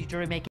backdrop to your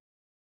jewelry making.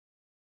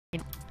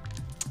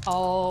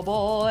 Oh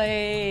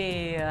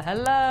boy,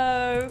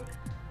 hello.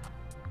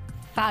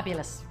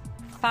 Fabulous,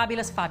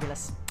 fabulous,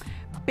 fabulous.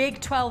 Big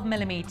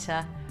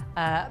 12mm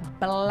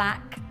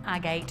black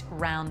agate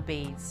round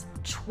beads.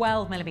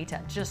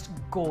 12mm, just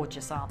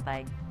gorgeous, aren't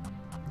they?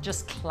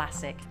 Just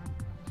classic.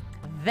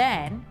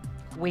 Then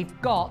we've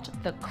got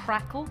the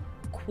crackle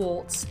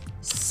quartz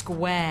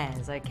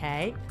squares,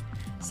 okay?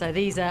 So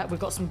these are, we've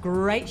got some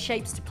great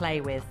shapes to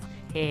play with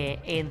here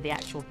in the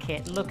actual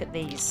kit. Look at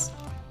these.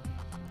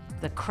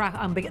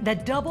 They're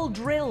double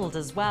drilled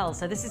as well,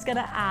 so this is going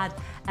to add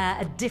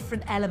a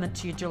different element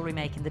to your jewellery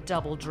making, the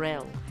double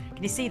drill.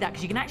 Can you see that?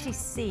 Because you can actually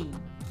see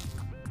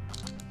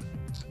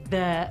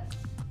the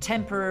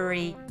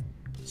temporary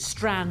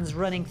strands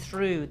running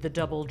through the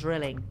double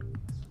drilling.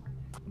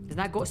 Isn't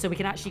that good? So we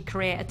can actually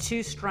create a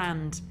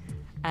 2-strand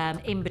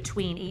in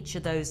between each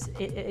of those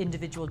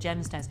individual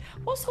gemstones.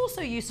 What's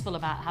also useful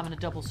about having a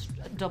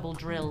double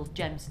drill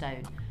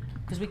gemstone?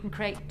 Because we can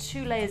create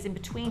 2 layers in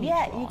between each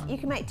one. Yeah, you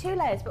can make 2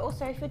 layers, but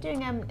also if you're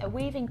doing a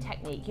weaving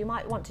technique, you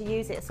might want to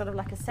use it as sort of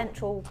like a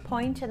central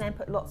point and then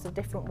put lots of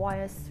different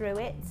wires through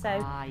it. So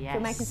yes. if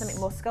you're making something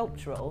more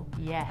sculptural,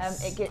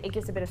 yes. It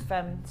gives a bit of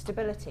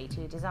stability to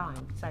your design.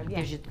 So It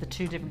gives you the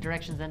 2 different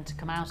directions then to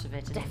come out of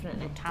it. And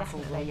Definitely,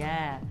 tassels, definitely.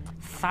 Yeah.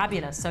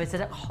 Fabulous. So it's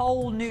a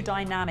whole new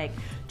dynamic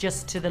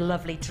just to the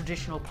lovely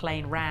traditional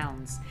plain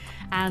rounds.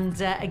 And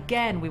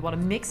again, we want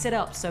to mix it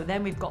up. So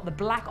then we've got the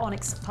black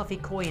onyx puffy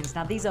coins.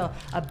 Now these are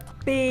a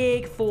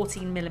big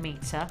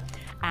 14mm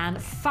and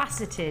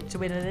faceted to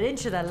within 1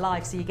 inch of their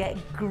life, so you get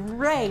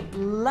great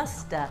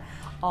luster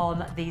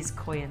on these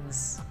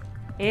coins.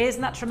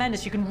 Isn't that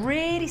tremendous? You can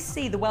really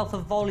see the wealth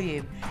of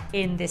volume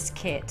in this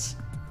kit.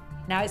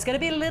 Now it's going to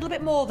be a little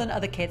bit more than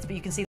other kits, but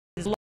you can see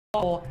there's a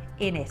lot more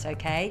in it,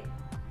 okay?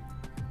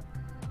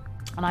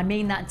 And I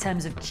mean that in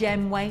terms of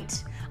gem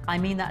weight, I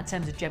mean that in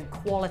terms of gem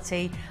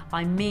quality,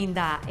 I mean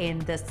that in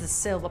the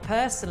silver.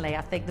 Personally,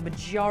 I think the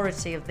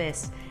majority of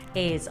this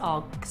is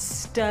our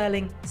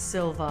sterling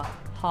silver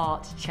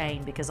heart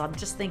chain, because I'm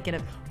just thinking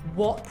of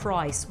what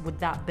price would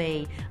that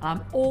be.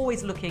 I'm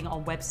always looking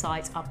on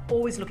websites, I'm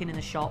always looking in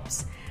the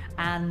shops,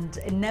 and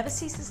it never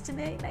ceases to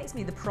amaze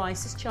me the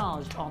price is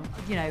charged on,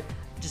 you know,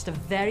 just a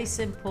very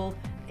simple,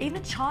 even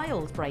a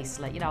child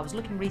bracelet. You know, I was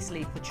looking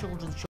recently for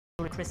children's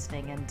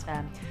christening,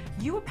 and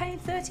you were paying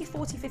 30,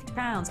 40, 50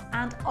 pounds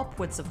and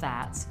upwards of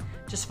that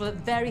just for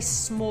very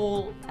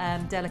small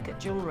delicate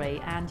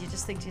jewellery, and you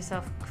just think to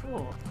yourself,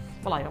 cool,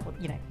 well, I,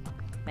 you know,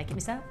 make it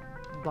myself,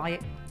 buy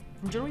it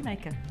from Jewellery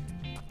Maker.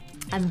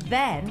 And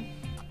then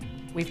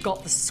we've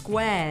got the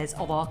squares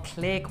of our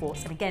clear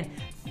quartz, and again,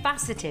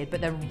 faceted,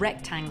 but they're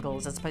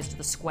rectangles as opposed to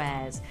the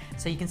squares.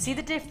 So you can see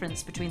the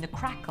difference between the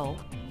crackle,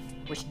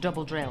 which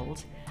double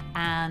drilled,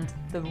 and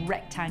the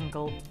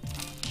rectangle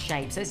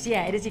shape. So it's,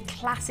 yeah, it is your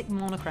classic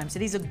monochrome. So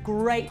these are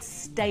great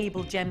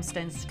stable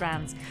gemstone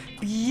strands,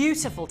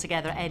 beautiful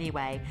together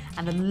anyway,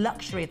 and the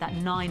luxury of that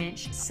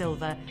 9-inch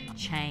silver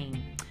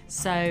chain.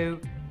 So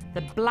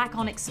the black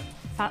onyx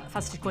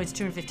faceted coins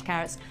 250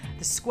 carats,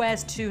 the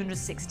squares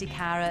 260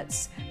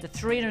 carats, the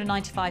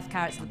 395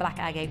 carats of the black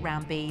agate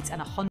round beads, and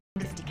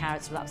 150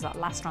 carats, so that was that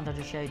last strand I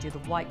just showed you, the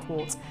white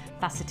quartz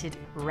faceted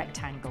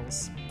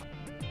rectangles.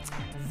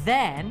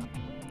 Then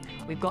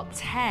we've got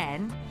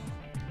 10, and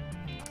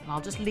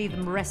I'll just leave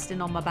them resting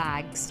on my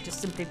bags,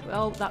 just simply,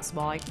 oh, that's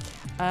why.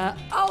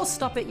 Oh,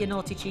 stop it, you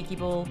naughty cheeky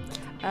ball.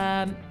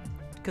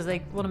 Because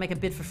they want to make a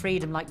bid for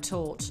freedom like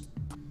Tort.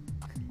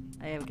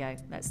 There we go,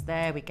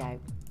 there we go.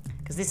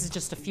 Because this is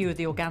just a few of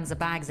the organza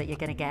bags that you're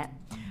going to get.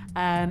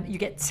 You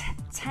get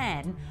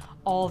 10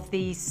 of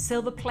the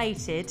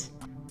silver-plated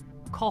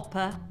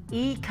copper,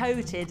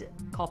 E-coated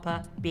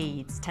copper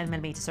beads,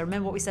 10mm. So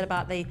remember what we said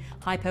about the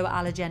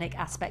hypoallergenic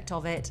aspect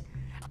of it.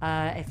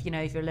 If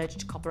you're allergic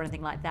to copper or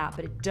anything like that,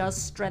 but it does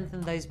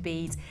strengthen those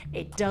beads.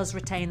 It does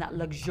retain that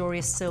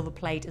luxurious silver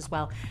plate as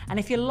well. And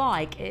if you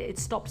like, it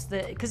stops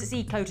because it's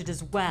E-coated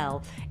as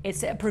well,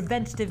 it's a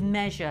preventative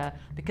measure,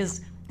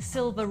 because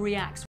silver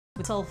reacts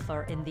with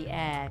sulfur in the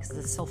air, because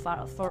there's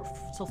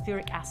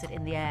sulfuric acid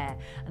in the air,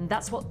 and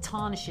that's what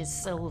tarnishes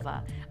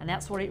silver, and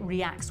that's what it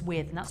reacts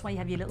with, and that's why you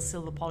have your little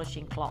silver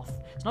polishing cloth.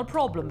 It's not a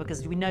problem,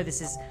 because we know this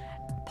is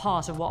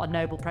part of what a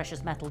noble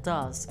precious metal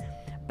does.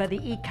 But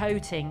the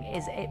e-coating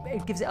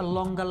it gives it a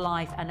longer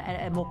life and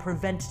a more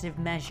preventative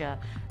measure,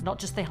 not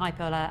just the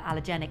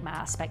hypoallergenic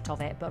aspect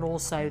of it, but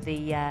also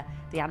the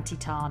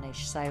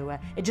anti-tarnish. So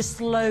it just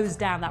slows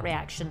down that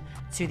reaction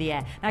to the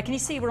air. Now, can you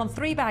see we're on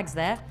 3 bags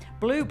there?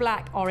 Blue,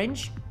 black,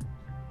 orange.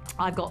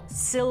 I've got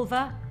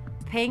silver,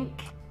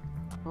 pink,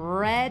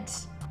 red,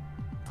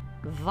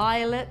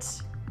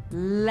 violet,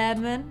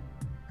 lemon,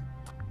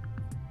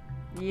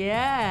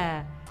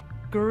 yeah,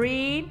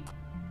 green,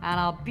 and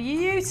our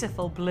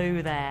beautiful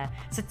blue there.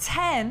 So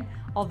 10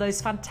 of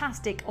those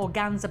fantastic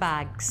organza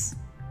bags,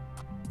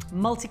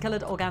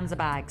 multicolored organza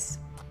bags.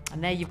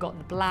 And there you've got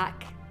the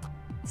black,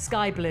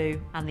 sky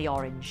blue, and the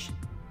orange.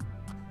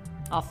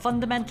 Our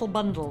fundamental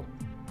bundle.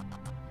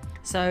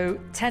 So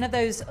 10 of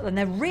those, and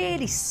they're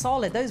really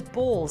solid. Those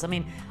balls, I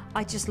mean,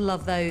 I just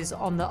love those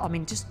on the, I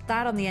mean, just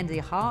that on the end of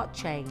your heart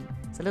chain.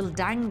 It's a little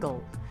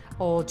dangle.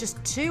 Or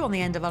just 2 on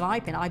the end of an eye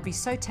pin. I'd be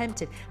so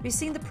tempted. Have you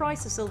seen the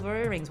price of silver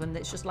earrings when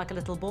it's just like a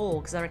little ball?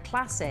 Because they're a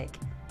classic.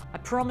 I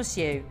promise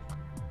you,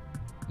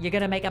 you're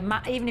going to make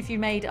even if you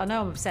made, I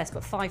know I'm obsessed,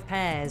 but 5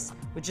 pairs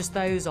with just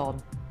those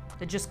on.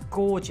 They're just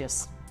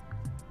gorgeous.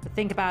 But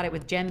think about it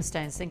with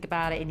gemstones. Think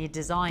about it in your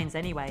designs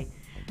anyway.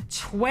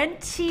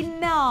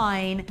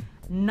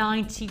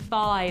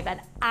 $29.95,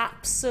 an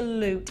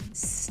absolute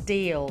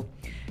steal.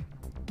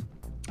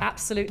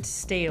 Absolute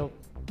steal.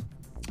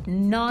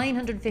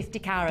 950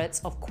 carats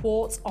of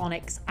quartz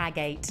onyx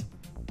agate.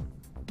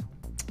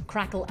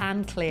 Crackle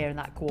and clear in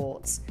that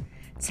quartz.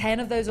 10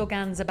 of those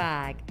organza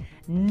bag.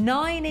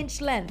 9-inch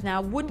length.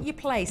 Now, wouldn't you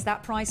place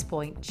that price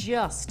point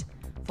just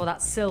for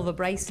that silver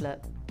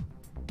bracelet?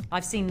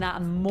 I've seen that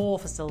and more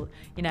for silver,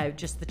 you know,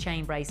 just the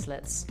chain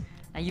bracelets.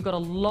 Now you've got a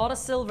lot of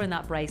silver in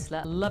that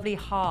bracelet, a lovely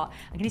heart.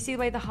 And can you see the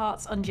way the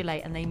hearts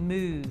undulate and they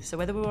move? So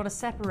whether we want to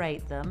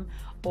separate them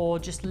or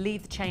just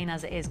leave the chain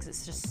as it is, because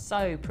it's just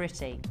so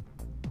pretty.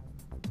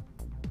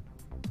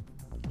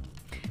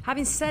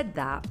 Having said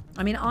that,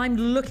 I mean, I'm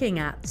looking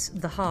at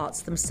the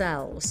hearts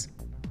themselves.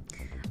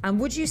 And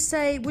would you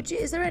say,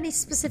 is there any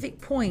specific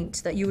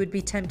point that you would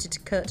be tempted to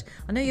cut?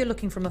 I know you're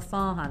looking from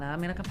afar, Hannah. I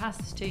mean, I can pass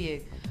this to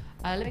you.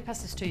 Let me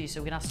pass this to you so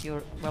we can ask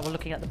you while we're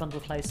looking at the bundle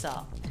close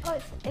up. Oh,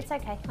 it's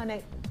okay. I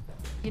know.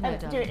 You know,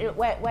 darling.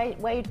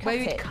 Where you'd cut Where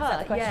it? you'd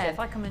cut, yeah. if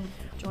I come and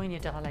join you,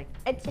 darling.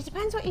 It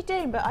depends what you're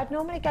doing, but I'd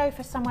normally go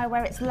for somewhere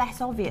where it's less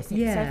obvious.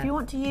 Yeah. So if you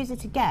want to use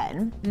it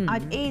again,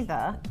 I'd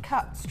either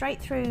cut straight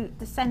through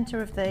the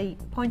centre of the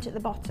point at the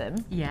bottom.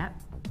 Yeah.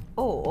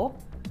 Or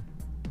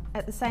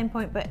at the same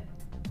point, but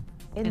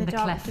in the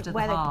dark cleft of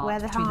where the heart, where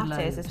the between heart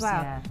the is as lobes,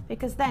 well. yeah.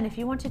 Because then if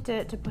you wanted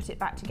to put it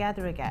back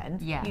together again,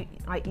 Yeah.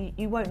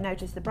 you won't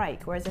notice the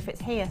break. Whereas if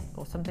it's here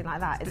or something like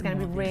that, it's going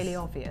to be really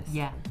obvious.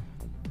 Yeah.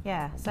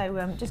 Yeah,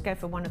 so just go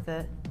for one of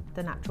the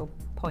natural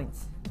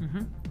points,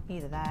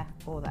 either there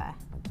or there.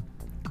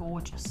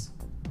 Gorgeous.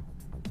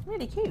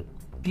 Really cute.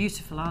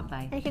 Beautiful, aren't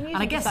they? And you can use and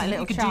I it guess just like you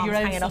little could do charms your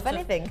own hanging off sort of-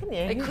 anything, couldn't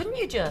you? Couldn't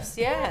you just?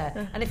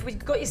 Yeah. And if we've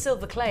got your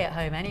silver clay at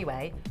home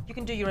anyway, you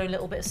can do your own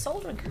little bit of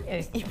soldering, couldn't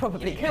you? You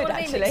probably You know could, what I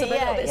mean? actually. Mix up a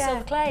little Yeah, bit of yeah.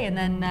 silver clay, and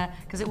then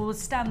because it will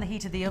withstand the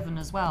heat of the oven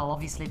as well,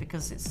 obviously,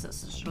 because it's at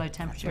such a low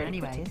temperature really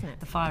anyway. pretty, isn't it?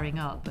 The firing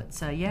up,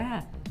 but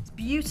yeah, it's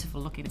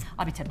beautiful looking.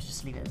 I'd be tempted to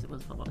just leave it as it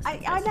was. If I'm honest.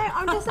 I know,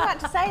 I'm just about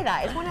to say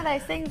that. It's one of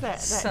those things that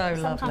So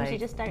sometimes lovely. you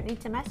just don't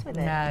need to mess with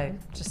it. No,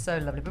 just so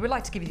lovely. But we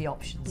like to give you the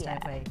options, Yeah.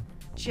 don't we?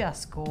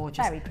 Just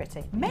gorgeous. Very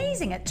pretty.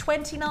 Amazing at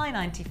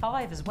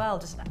 $29.95 as well.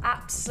 Just an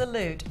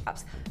absolute, come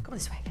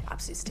this way.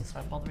 Absolute steal.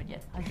 Sorry, I'm bothering you.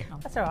 How are you getting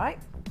on? That's all right.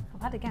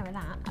 I've had a go with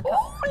that.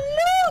 Oh,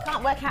 look! I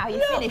can't work out how you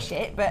finish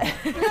it, but...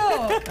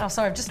 Look! Oh,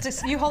 sorry,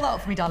 you hold that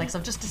up for me, darling, because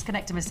I've just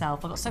disconnected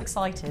myself. I got so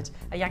excited.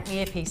 I yanked my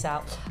earpiece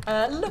out.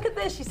 Look at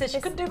this. She said she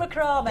couldn't do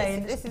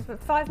macrame. This is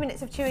 5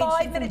 minutes of chewing.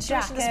 5 minutes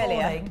tuition this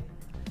morning.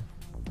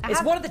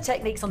 It's one of the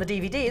techniques on the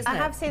DVD, isn't it? I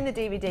have seen the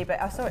DVD,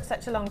 but I saw it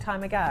such a long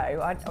time ago.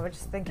 I was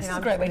just thinking, This is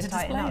a great way to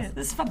display it.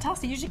 This is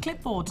fantastic. Use your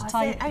clipboard to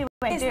tie. Anyway,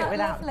 do Isn't it that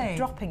without lovely?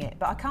 dropping it,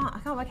 but I can't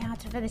work out how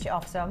to finish it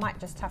off, so I might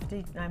just have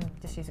to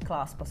just use a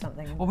clasp or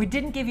something. Well, we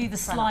didn't give you the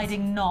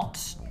sliding knot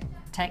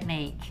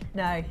technique,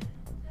 No.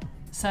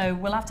 so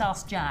we'll have to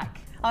ask Jack.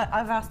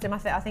 I've asked him. I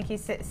think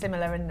he's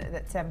similar in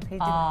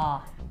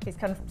that he's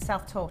kind of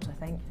self-taught, I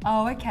think.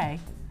 Oh, okay.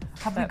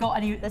 Have we But got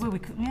any? Well,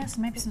 yes,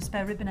 maybe some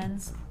spare ribbon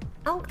ends.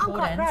 I'm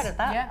quite proud of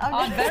that. Yeah,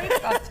 I'm very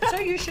proud. So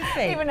you should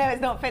be. Even though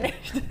it's not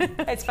finished.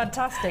 It's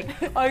fantastic.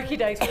 Okie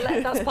dokes.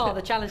 Well, that's part of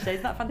the challenge day.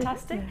 Isn't that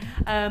fantastic?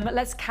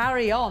 Let's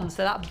carry on.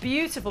 So that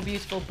beautiful,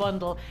 beautiful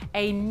bundle,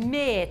 a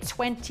mere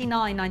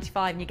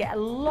 $29.95, and you get a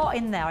lot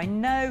in there. I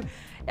know.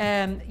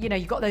 You know,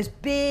 you've got those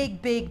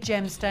big, big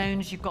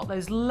gemstones, you've got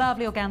those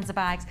lovely organza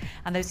bags,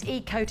 and those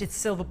e-coated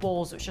silver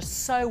balls, which are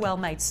so well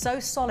made, so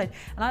solid.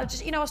 And I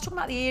just, I was talking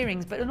about the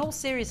earrings, but in all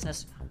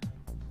seriousness,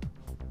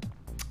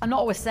 I'm not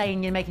always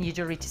saying you're making your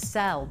jewellery to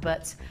sell,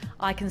 but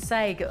I can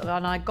say,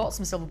 and I got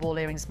some silver ball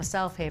earrings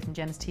myself here from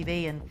Gems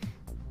TV, and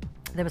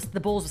the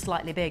balls were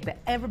slightly big, but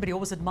everybody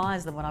always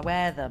admires them when I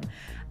wear them,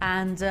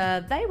 and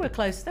they were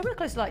close to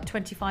like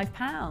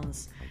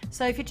 £25.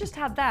 So if you just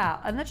had that,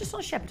 and they're just on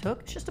a shepherd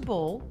hook, it's just a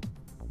ball,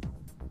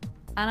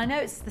 and I know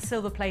it's the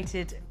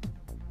silver-plated,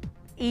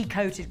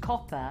 e-coated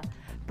copper,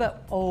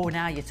 but oh,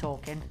 now you're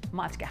talking.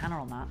 Might have to get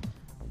Hannah on that.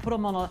 Put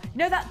them on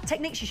that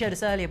technique she showed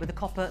us earlier with the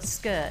copper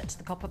skirt,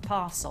 the copper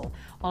parcel,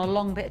 on a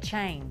long bit of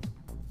chain.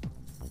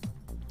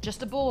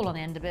 Just a ball on the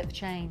end of a bit of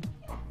chain.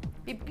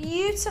 Be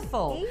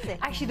beautiful. Easy.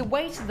 Actually, the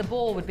weight of the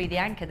ball would be the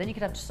anchor. Then you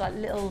could have just like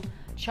little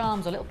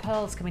charms or little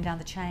pearls coming down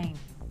the chain.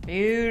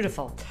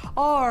 Beautiful.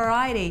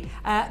 Alrighty,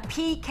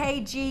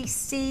 PKG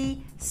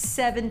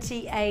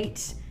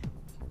C78.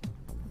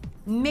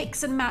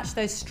 Mix and match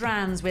those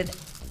strands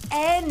with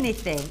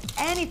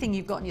anything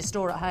you've got in your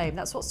store at home.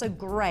 That's what's so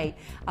great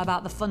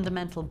about the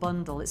fundamental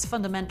bundle. It's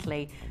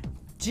fundamentally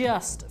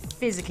just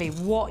physically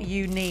what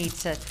you need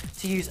to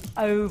use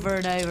over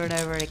and over and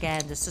over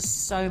again. There's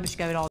just so much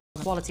going on.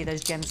 The quality of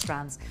those gem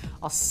strands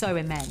are so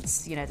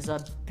immense. You know, they're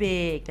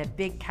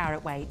big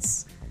carat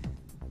weights.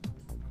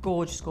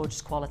 Gorgeous,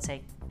 gorgeous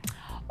quality.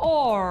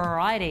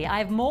 Alrighty, I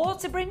have more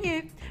to bring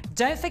you.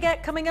 Don't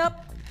forget, coming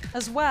up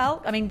as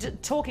well, I mean,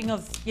 talking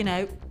of, you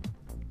know,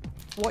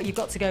 what you've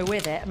got to go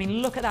with it. I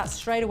mean, look at that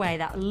straight away,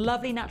 that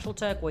lovely natural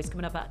turquoise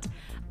coming up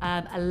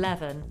at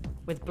 11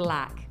 with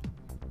black.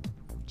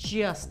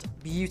 Just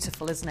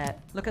beautiful, isn't it?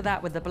 Look at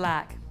that with the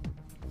black.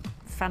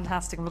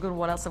 Fantastic. Look at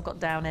what else I've got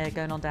down here,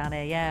 going on down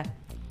here. Yeah,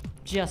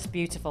 just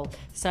beautiful.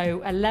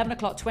 So 11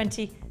 o'clock,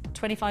 20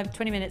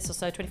 minutes or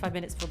so, 25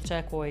 minutes for the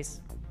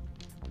turquoise.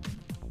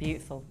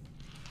 Beautiful.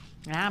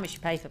 And how much you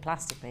pay for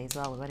plastic bee as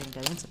well, we won't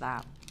even go into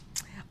that.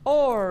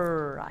 All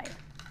right.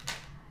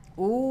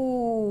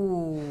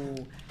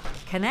 Ooh,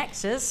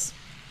 connectors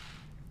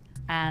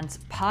and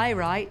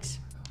pyrite.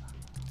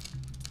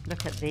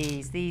 Look at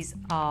these. These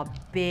are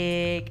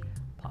big.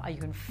 You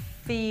can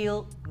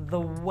feel the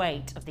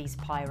weight of these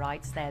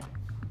pyrites. They're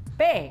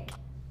big.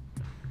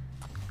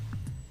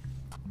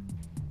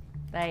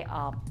 They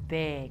are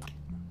big.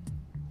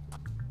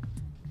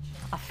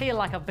 I feel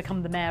like I've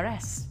become the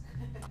mayoress.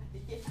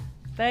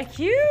 They're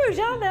huge,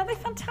 aren't they? Aren't they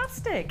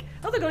fantastic?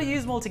 Oh, they've got to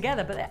use them all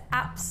together, but they're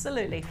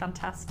absolutely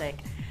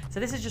fantastic. So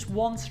this is just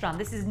one strand.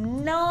 This is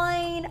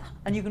 9,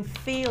 and you can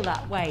feel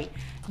that weight,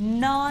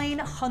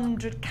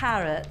 900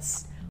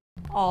 carats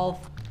of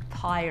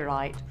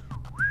pyrite.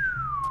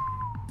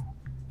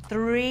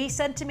 3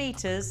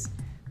 centimeters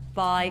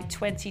by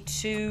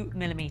 22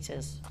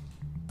 millimeters.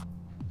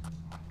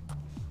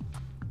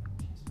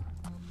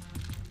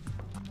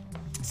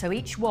 So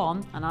each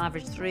one, an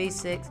average 3,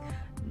 6,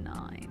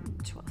 9,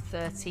 12,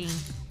 13,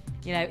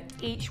 you know,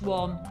 each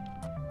one,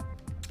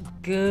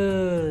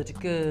 good,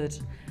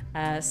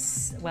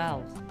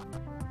 well,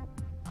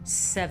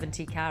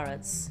 70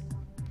 carats.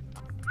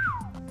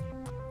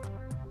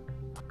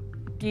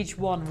 Each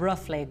one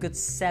roughly a good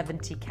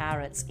 70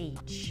 carats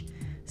each.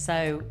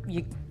 So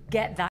you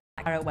get that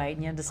carat weight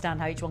and you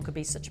understand how each one could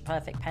be such a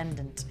perfect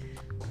pendant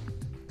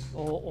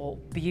or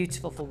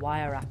beautiful for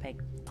wire wrapping.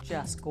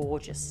 Just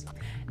gorgeous.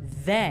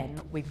 Then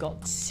we've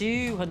got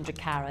 200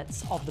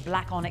 carats of the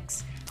black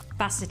onyx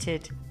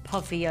faceted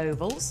puffy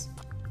ovals.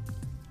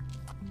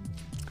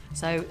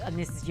 So, and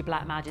this is your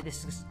black magic,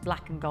 this is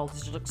black and gold.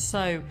 This just looks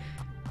so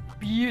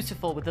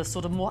beautiful with the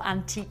sort of more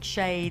antique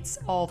shades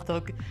of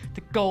the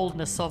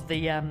goldness of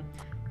the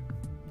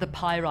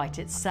pyrite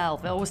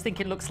itself. I always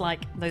think it looks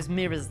like those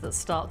mirrors that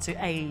start to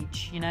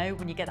age, you know,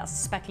 when you get that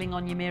speckling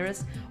on your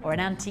mirrors, or an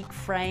antique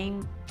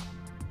frame.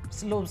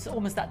 It's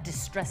almost that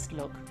distressed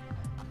look.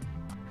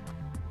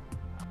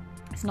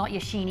 It's not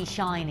your sheeny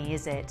shiny,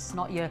 is it? It's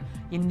not your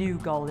new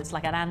gold. It's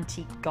like an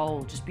antique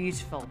gold, just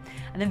beautiful.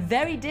 And then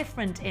very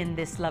different in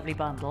this lovely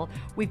bundle,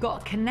 we've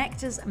got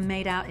connectors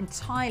made out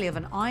entirely of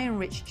an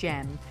iron-rich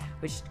gem,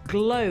 which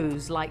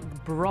glows like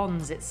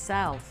bronze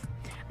itself.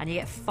 And you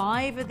get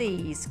 5 of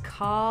these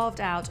carved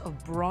out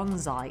of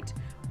bronzite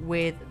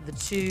with the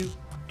 2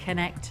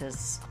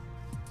 connectors.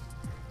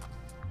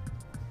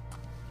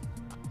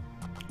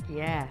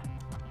 Yeah.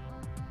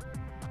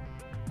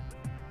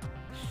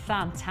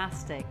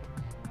 Fantastic.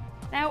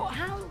 Now,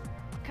 how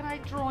can I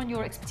draw on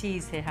your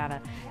expertise here,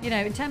 Hannah? You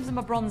know, in terms of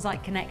my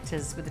bronzite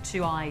connectors with the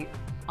 2 eye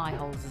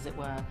holes, as it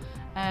were,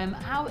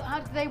 how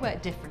do they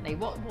work differently?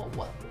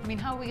 I mean,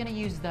 how are we going to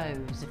use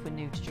those if we're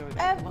new to jewellery?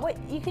 Well,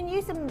 you can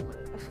use them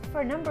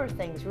for a number of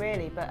things,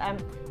 really. But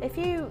if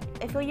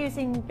you're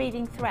using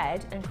beading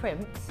thread and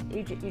crimps,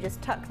 you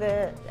just tuck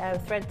the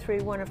thread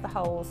through one of the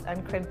holes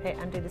and crimp it,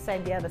 and do the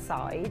same the other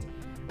side,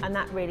 and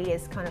that really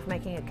is kind of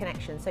making a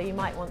connection. So you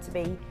might want to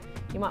be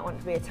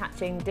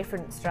attaching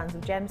different strands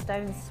of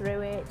gemstones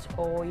through it,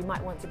 or you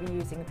might want to be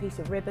using a piece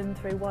of ribbon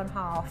through one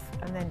half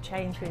and then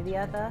chain through the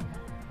other.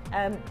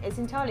 It's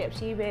entirely up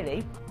to you,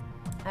 really.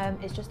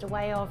 It's just a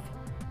way of,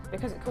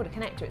 because it's called a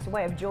connector, it's a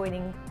way of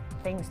joining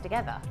things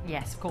together.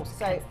 Yes, of course,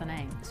 that's the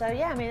name. So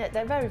yeah, I mean,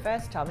 they're very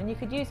versatile. I mean, you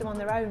could use them on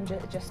their own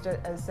just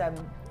as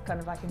kind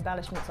of like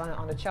embellishments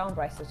on a charm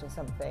bracelet or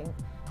something,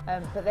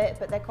 but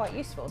they're quite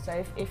useful.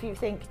 So if you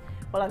think,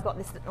 well, I've got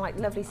this like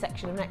lovely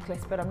section of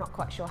necklace, but I'm not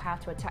quite sure how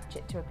to attach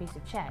it to a piece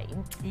of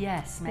chain.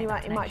 Yes, you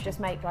might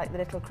just make like the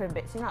little crimp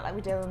bits, you know, like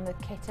we did on the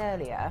kit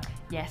earlier.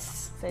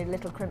 Yes. So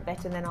little crimp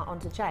bit and then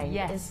onto chain.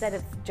 Yes. Instead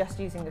of just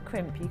using the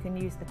crimp, you can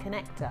use the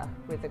connector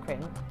with the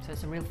crimp. So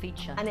it's a real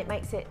feature. And it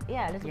makes it,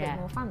 a little bit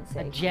more fancy.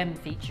 A gem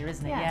feature,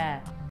 isn't it?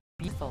 Yeah.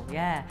 Beautiful,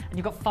 yeah. And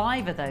you've got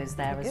 5 of those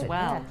there as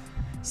well. Yeah.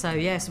 So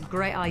yeah, some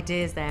great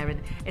ideas there.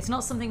 And it's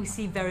not something we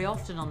see very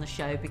often on the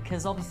show,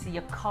 because obviously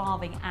you're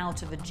carving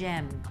out of a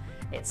gem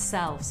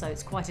itself, so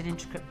it's quite an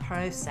intricate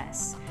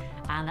process.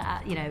 And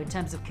you know, in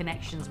terms of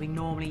connections, we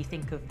normally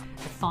think of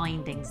the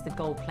findings, the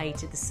gold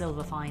plated, the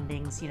silver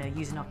findings, you know,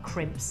 using our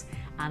crimps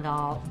and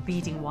our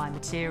beading wire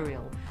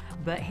material.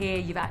 but here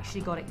you've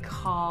actually got it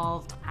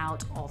carved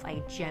out of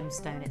a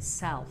gemstone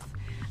itself.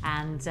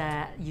 And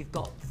you've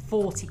got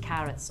 40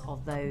 carats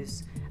of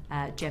those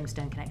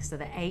gemstone connectors. So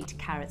they're 8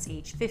 carats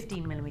each,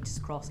 15 millimeters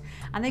across.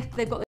 And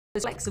they've got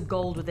those flecks of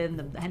gold within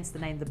them, hence the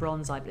name the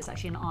bronzite, but it's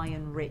actually an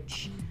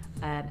iron-rich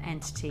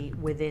entity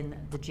within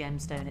the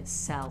gemstone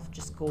itself.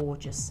 Just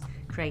gorgeous,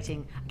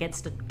 creating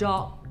against a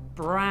dark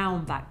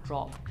brown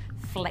backdrop,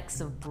 flecks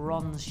of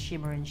bronze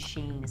shimmer and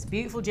sheen. It's a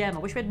beautiful gem. I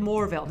wish we had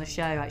more of it on the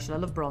show, actually. I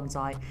love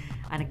bronzite.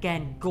 And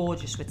again,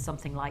 gorgeous with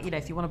something like, you know,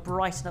 if you want to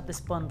brighten up this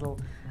bundle,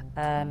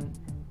 trying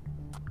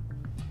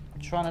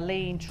to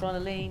lean.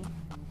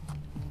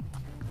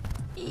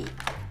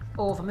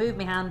 Oh, if I move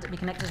my hand, my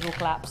connectors will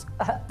collapse.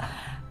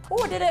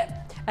 Oh, I did it.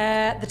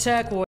 The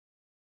turquoise,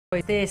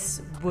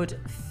 this would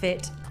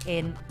fit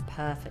in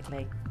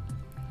perfectly.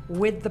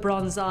 With the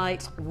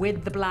bronzite,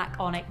 with the black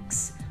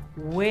onyx,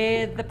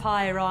 with the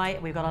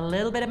pyrite. We've got a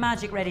little bit of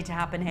magic ready to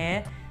happen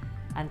here.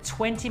 And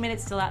 20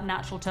 minutes till that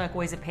natural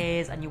turquoise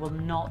appears, and you will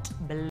not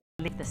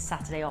believe the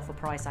Saturday offer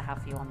price I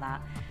have for you on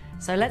that.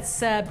 So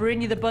let's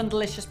bring you the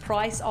bundleicious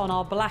price on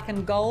our black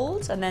and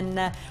gold, and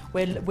then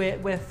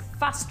we're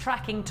fast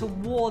tracking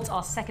towards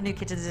our second new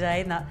kit of the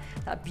day, and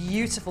that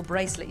beautiful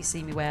bracelet you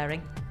see me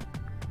wearing.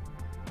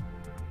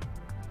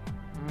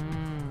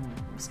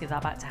 Let's give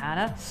that back to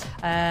Hannah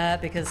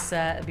because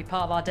it'll be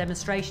part of our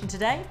demonstration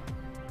today.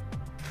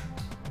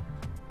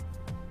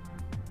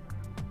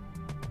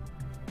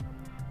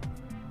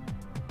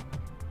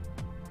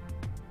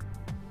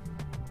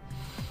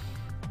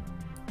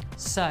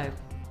 So,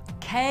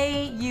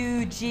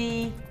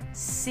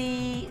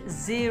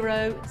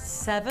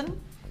 KUGC07.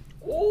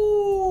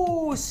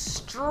 Ooh,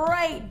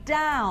 straight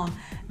down.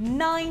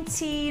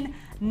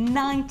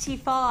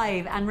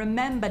 1995. And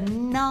remember,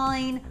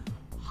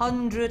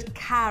 900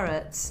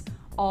 carats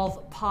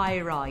of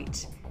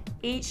pyrite.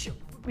 Each,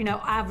 you know,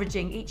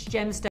 averaging each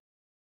gemstone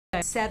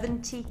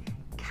 70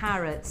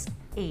 carats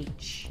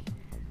each.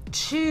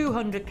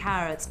 200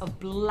 carats of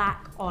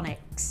black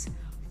onyx.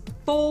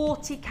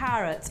 40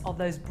 carats of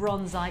those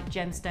bronzite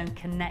gemstone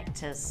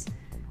connectors,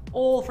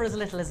 all for as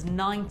little as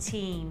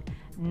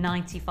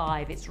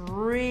 $19.95. It's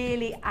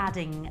really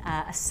adding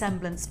a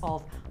semblance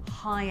of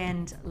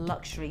high-end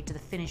luxury to the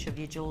finish of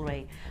your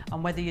jewellery.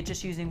 And whether you're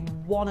just using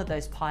one of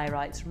those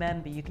pyrites,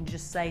 remember, you can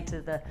just say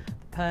to the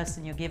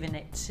person you're giving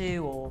it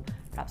to, or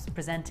perhaps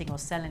presenting or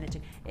selling it to,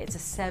 it's a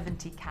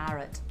 70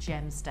 carat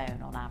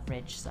gemstone on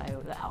average, so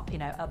you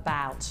know,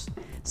 about.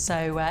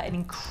 So an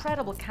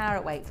incredible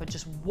carat weight for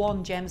just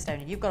one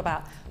gemstone, and you've got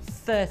about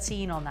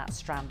 13 on that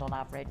strand on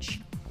average.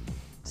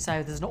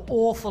 So there's an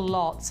awful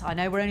lot. I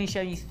know we're only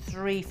showing you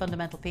 3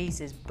 fundamental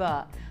pieces,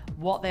 but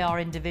what they are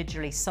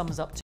individually sums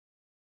up to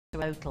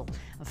total.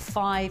 And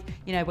 5,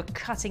 you know, we're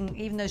cutting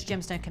even those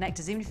gemstone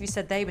connectors, even if you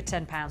said they were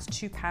 £10,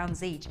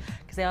 £2 each,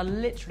 because they are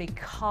literally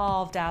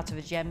carved out of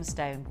a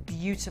gemstone.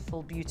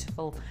 Beautiful,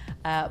 beautiful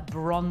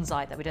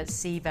bronzite that we don't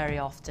see very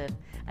often.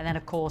 And then,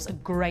 of course, a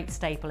great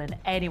staple in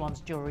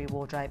anyone's jewellery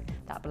wardrobe,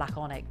 that black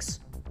onyx.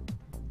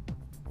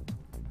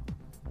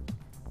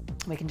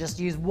 We can just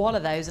use one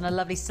of those in a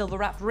lovely silver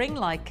wrapped ring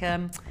like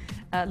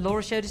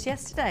Laura showed us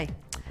yesterday.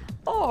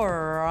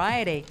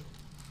 Alrighty.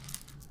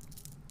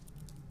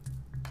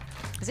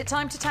 Is it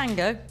time to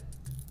tango?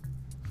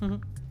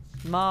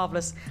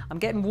 Marvellous. I'm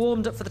getting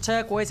warmed up for the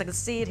turquoise. I can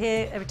see it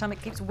here every time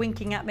it keeps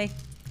winking at me.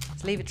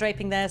 Let's leave it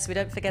draping there so we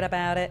don't forget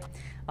about it.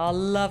 Our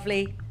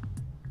lovely,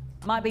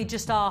 might be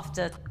just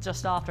after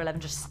 11.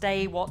 Just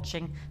stay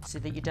watching so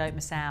that you don't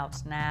miss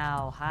out.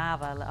 Now,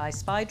 I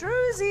spy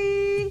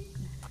Druzy.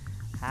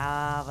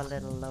 Have a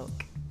little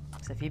look.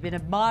 So if you've been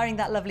admiring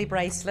that lovely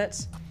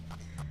bracelet,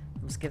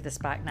 I must give this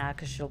back now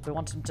because she'll be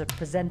wanting to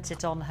present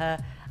it on her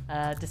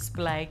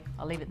display.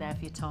 I'll leave it there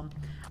for you, Tom.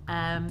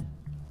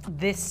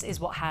 This is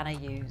what Hannah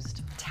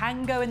used.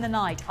 Tango in the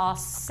Night, our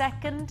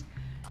second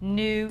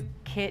new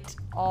kit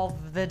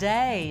of the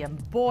day.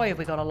 And boy, have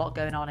we got a lot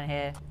going on in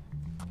here.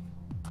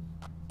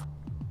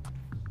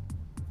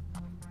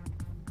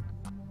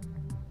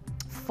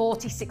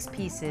 $46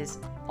 pieces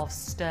of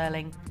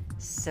sterling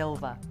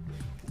silver.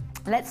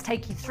 Let's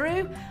take you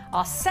through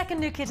our second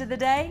new kit of the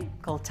day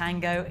called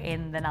Tango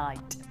in the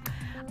Night.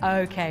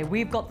 Okay,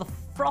 we've got the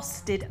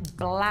frosted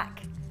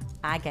black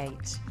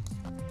agate.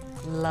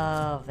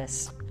 Love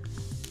this.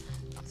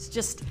 It's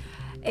just,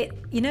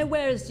 you know,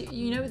 whereas,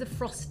 you know, the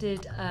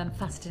frosted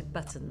faceted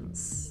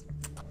buttons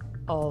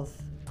of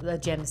the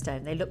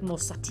gemstone, they look more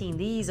sateen.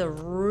 These are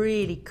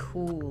really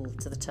cool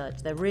to the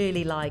touch. They're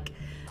really like,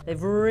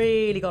 they've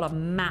really got a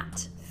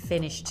matte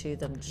finish to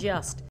them.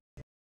 Just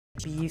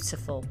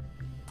beautiful.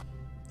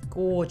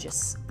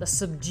 Gorgeous. A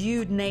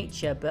subdued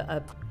nature, but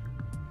a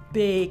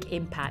big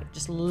impact.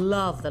 Just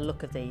love the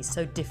look of these.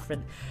 So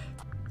different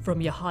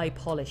from your high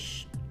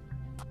polish.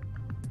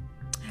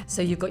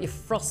 So you've got your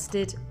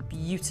frosted,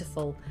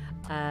 beautiful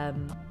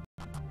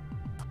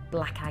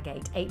black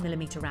agate,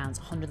 8mm rounds,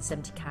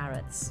 170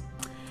 carats.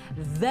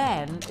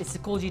 Then it's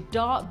called your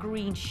dark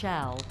green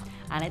shell,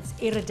 and it's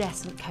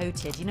iridescent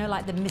coated. You know,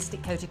 like the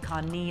mystic coated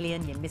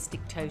carnelian, your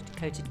mystic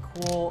coated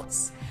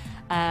quartz.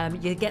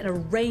 You're getting a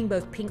rainbow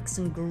of pinks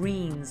and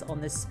greens on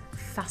this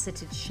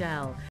faceted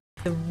shell.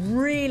 The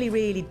really,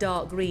 really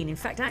dark green. In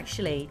fact,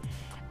 actually,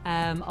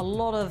 a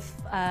lot of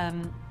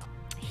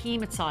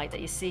hematite that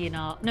you see in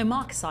our, no,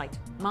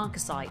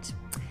 marcasite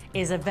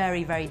is a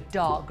very, very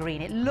dark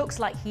green. It looks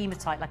like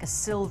hematite, like a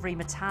silvery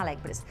metallic,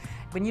 but it's,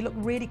 when you look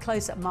really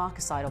close at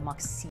marcasite or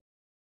marcasite,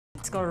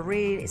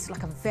 it's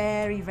like a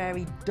very,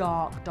 very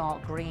dark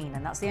green,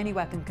 and that's the only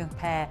way I can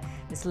compare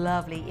this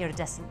lovely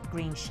iridescent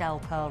green shell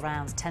pearl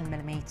rounds,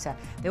 10mm.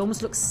 They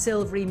almost look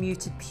silvery,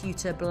 muted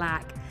pewter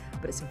black,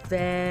 but it's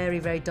very,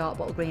 very dark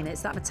bottle green.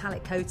 It's that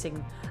metallic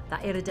coating,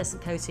 that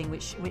iridescent coating,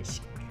 which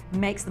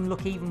makes them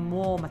look even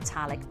more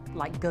metallic,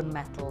 like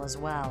gunmetal as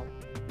well.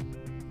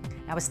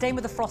 Now we're staying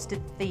with the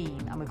frosted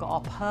theme, and we've got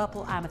our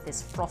purple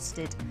amethyst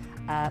frosted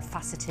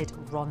faceted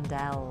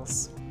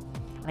rondelles.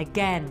 And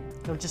again,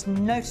 you'll just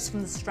notice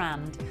from the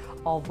strand,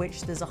 of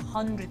which there's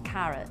 100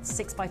 carats,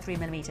 6 by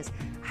 3mm,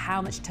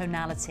 how much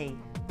tonality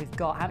we've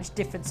got, how much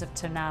difference of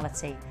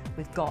tonality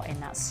we've got in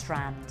that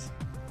strand.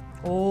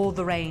 All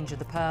the range of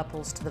the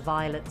purples to the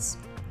violets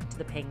to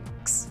the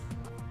pinks.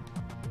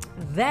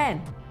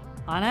 Then,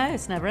 I know,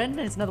 it's never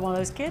ending, it's another one of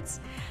those kits.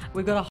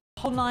 We've got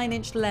a whole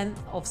 9-inch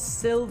length of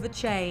silver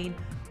chain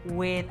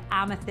with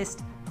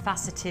amethyst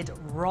faceted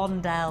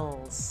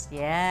rondelles.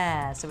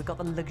 Yeah, so we've got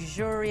the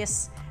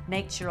luxurious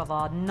nature of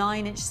our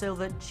 9-inch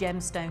silver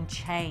gemstone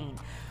chain,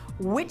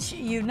 which,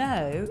 you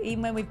know,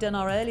 even when we've done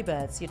our early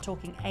birds, you're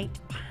talking £8,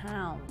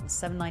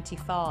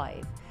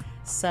 $7.95.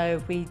 So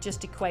if we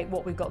just equate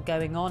what we've got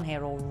going on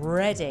here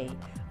already,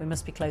 we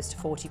must be close to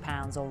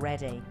 £40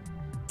 already.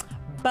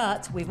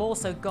 But we've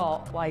also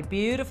got a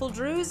beautiful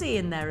druzy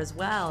in there as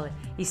well.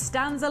 He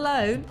stands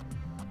alone,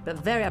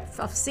 but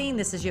I've seen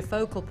this as your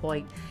focal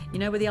point. You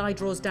know, where the eye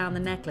draws down the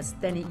necklace,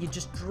 then you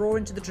just draw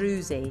into the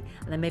druzy,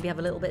 and then maybe have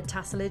a little bit of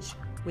tasselage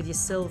with your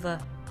silver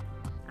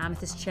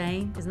amethyst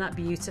chain. Isn't that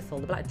beautiful?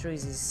 The black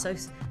druzy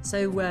is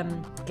so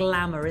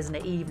glamour, isn't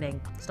it?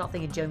 Evening. Start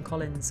thinking Joan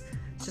Collins.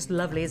 It's just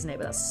lovely, isn't it?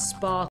 With that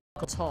sparkle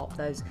top,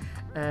 those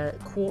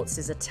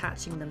quartzes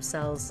attaching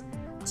themselves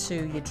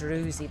to your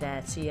druzy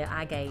there, to your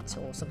agate,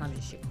 or sometimes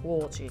it's your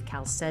quartz or your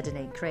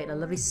chalcedony, creating a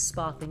lovely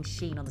sparkling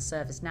sheen on the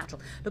surface.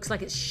 Natural. Looks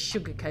like it's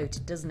sugar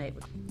coated, doesn't it?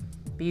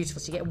 Beautiful.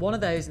 So you get one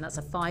of those, and that's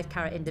a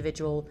 5-carat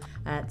individual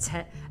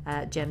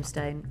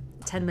gemstone,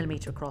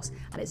 10mm across,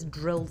 and it's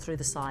drilled through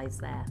the sides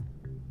there.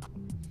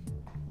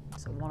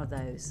 So one of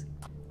those.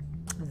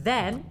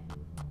 Then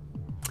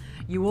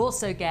you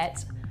also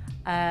get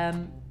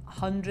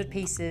 100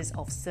 pieces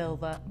of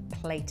silver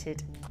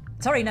plated.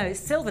 Sorry, no, it's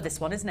silver, this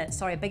one, isn't it?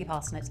 Sorry, I beg your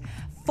pardon. It's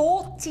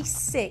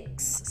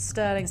 46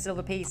 sterling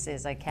silver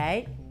pieces,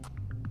 okay?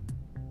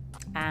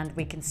 And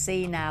we can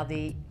see now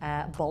the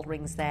bolt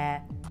rings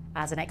there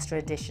as an extra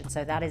addition.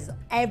 So that is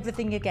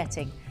everything you're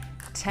getting.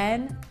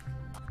 10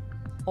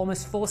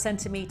 almost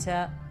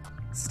 4cm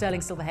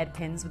sterling silver head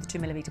pins with a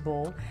 2mm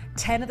ball,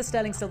 10 of the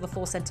sterling silver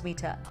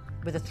 4cm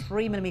with a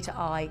 3mm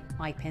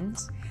eye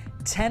pins,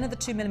 10 of the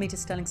 2mm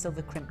sterling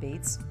silver crimp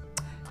beads,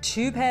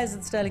 2 pairs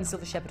of the sterling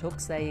silver shepherd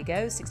hooks, there you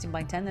go, 16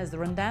 by 10, there's the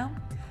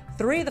rundown,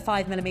 3 of the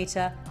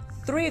 5mm,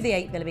 3 of the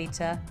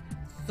 8mm,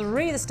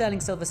 3 of the sterling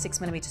silver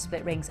 6mm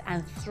split rings,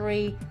 and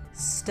 3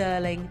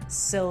 sterling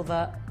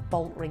silver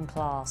bolt ring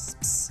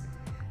clasps.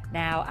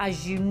 Now,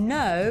 as you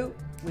know,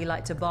 we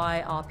like to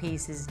buy our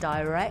pieces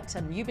direct,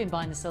 and you've been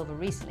buying the silver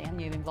recently, haven't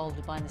you? Been involved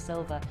with buying the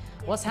silver.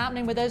 What's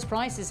happening with those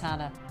prices,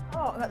 Hannah?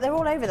 Oh, they're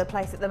all over the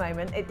place at the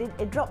moment.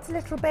 It dropped a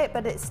little bit,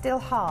 but it's still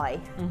high.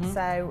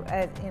 So,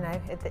 you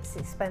know, it's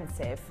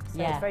expensive.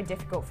 So it's very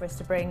difficult for us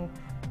to bring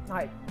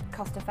like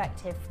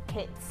cost-effective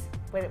kits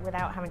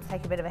without having to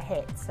take a bit of a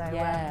hit. So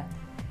yeah,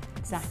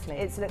 exactly.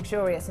 It's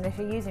luxurious, and if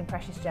you're using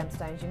precious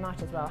gemstones, you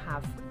might as well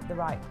have the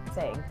right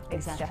thing.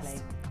 It's exactly.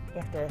 Just, you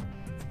have to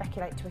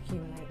speculate to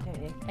accumulate,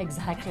 don't you?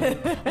 Exactly.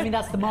 I mean,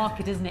 that's the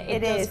market, isn't it?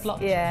 It does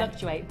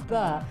fluctuate,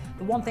 but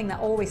the one thing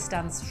that always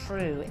stands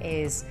true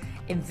is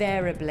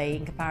invariably,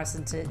 in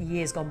comparison to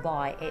years gone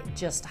by, it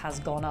just has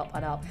gone up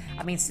and up.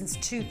 I mean, since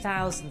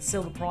 2000,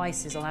 silver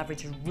prices on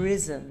average have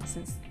risen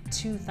since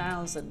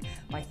 2000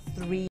 by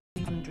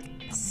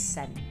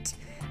 300%.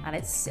 And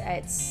it's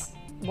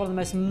one of the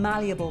most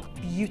malleable,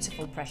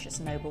 beautiful, precious,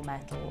 noble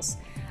metals.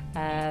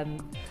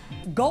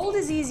 Gold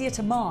is easier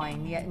to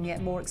mine,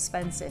 yet more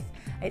expensive.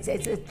 It's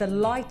the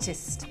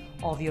lightest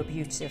of your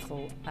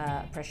beautiful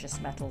precious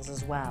metals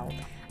as well,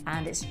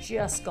 and it's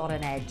just got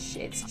an edge.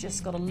 It's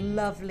just got a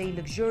lovely,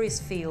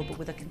 luxurious feel, but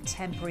with a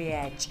contemporary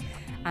edge.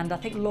 And I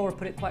think Laura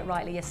put it quite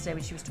rightly yesterday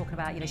when she was talking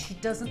about, you know, she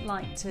doesn't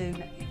like to,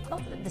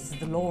 not that this is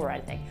the law or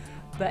anything,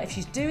 but if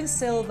she's doing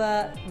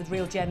silver with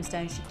real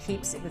gemstones, she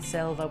keeps it with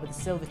silver, with a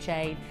silver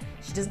chain.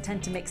 She doesn't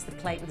tend to mix the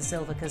plate with the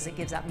silver because it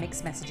gives out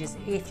mixed messages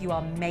if you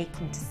are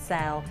making to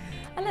sell.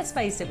 And let's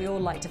face it, we all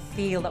like to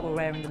feel that we're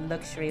wearing the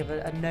luxury of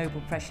a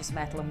noble precious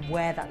metal and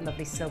wear that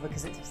lovely silver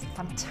because it's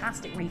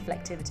fantastic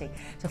reflectivity.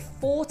 So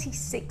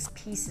 46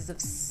 pieces of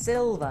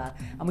silver,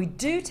 and we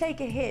do take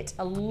a hit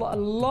a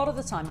lot of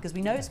the time because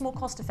we know it's more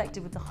cost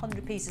effective with the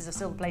 100 pieces of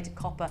silver plated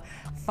copper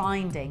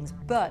findings,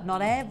 but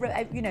not every,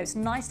 you know, it's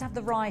nice to have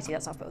the variety.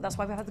 That's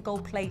why we have the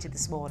gold plated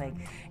this morning.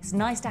 It's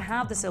nice to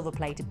have the silver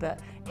plated, but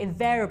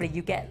invariably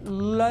you get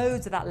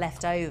loads of that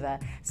left over.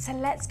 So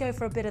let's go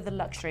for a bit of the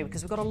luxury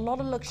because we've got a lot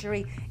of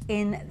luxury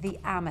in the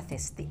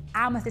amethyst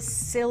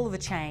silver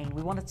chain.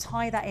 We want to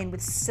tie that in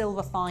with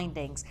silver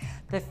findings,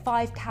 the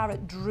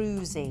 5-carat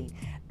druzy,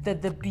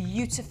 the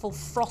beautiful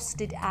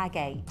frosted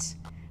agate,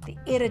 the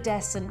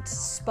iridescent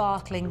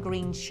sparkling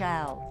green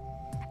shell,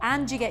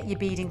 and you get your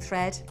beading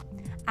thread,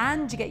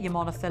 and you get your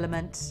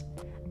monofilament,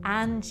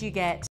 and you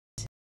get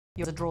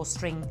your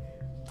drawstring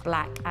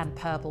black and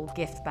purple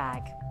gift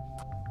bag.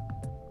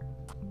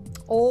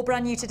 All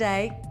brand new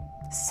today,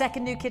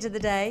 second new kit of the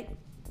day.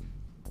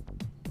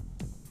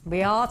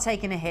 We are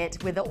taking a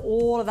hit with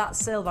all of that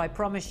silver, I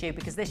promise you,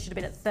 because this should have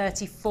been at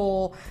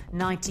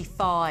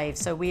 $34.95.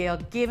 So we are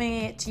giving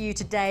it to you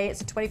today. It's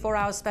a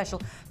 24-hour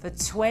special for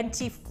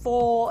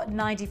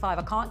 $24.95.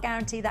 I can't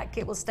guarantee that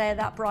kit will stay at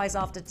that price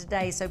after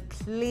today, so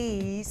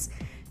please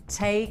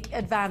take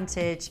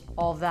advantage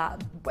of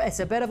that.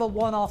 It's a bit of a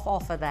one-off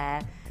offer there.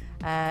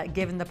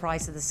 Given the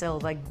price of the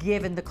silver,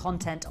 given the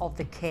content of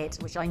the kit,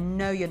 which I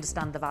know you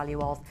understand the value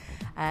of.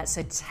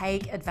 So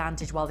take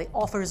advantage while the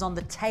offer is on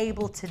the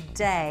table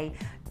today.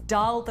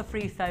 Dial the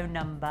free phone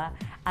number.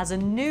 As a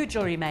new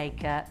jewellery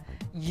maker,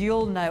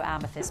 you'll know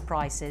amethyst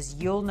prices,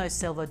 you'll know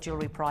silver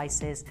jewellery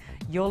prices,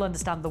 you'll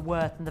understand the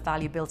worth and the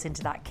value built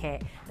into that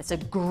kit. It's a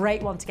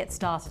great one to get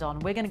started on.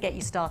 We're going to get you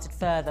started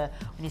further.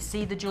 When you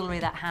see the jewellery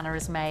that Hannah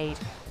has made,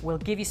 we'll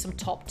give you some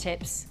top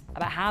tips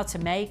about how to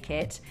make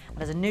it.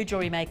 And as a new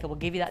jewellery maker, we'll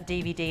give you that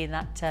DVD and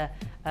that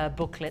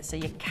booklet so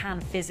you can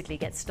physically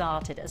get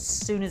started as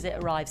soon as it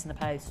arrives in the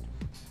post.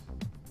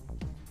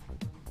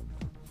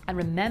 And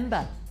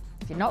remember,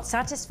 if you're not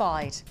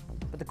satisfied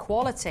with the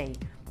quality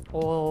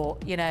or,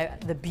 you know,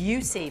 the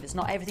beauty, if it's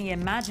not everything you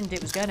imagined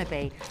it was going to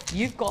be,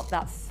 you've got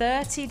that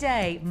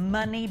 30-day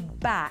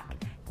money-back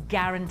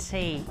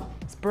guarantee.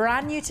 It's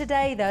brand new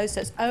today, though, so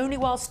it's only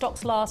while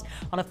stocks last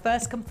on a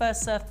first-come,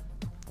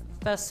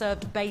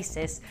 first-served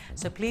basis.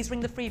 So please ring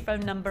the free phone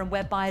number, and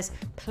web buyers,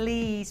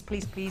 please,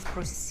 please, please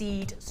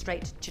proceed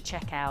straight to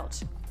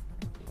checkout.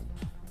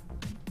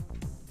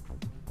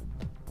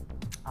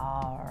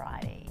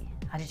 Alrighty.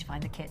 How did you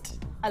find the kit?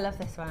 I love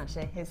this one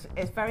actually. It's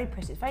very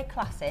pretty. It's very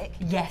classic.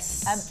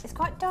 Yes. It's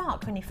quite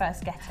dark when you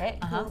first get it.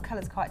 All the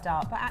colour's quite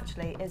dark, but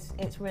actually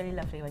it's really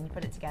lovely when you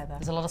put it together.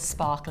 There's a lot of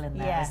sparkle in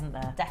there, isn't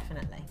there?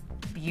 Definitely.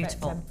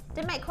 Beautiful. But,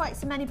 didn't make quite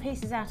so many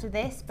pieces out of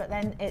this, but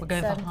then it's we're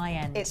going for high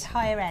end. It's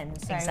higher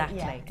end, so exactly.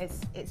 Yeah,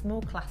 it's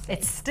more classic.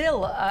 It's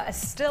still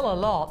a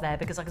lot there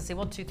because I can see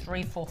 1, 2,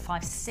 3, 4,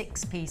 5,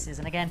 6 pieces.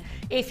 And again,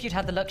 if you'd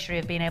had the luxury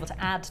of being able to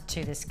add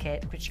to this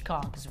kit, which you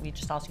can't because we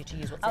just asked you to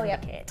use what's in the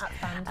kit,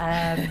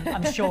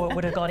 I'm sure it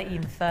would have got it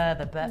even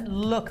further. But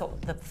look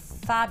at the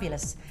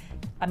fabulous.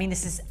 I mean,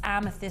 this is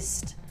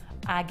amethyst,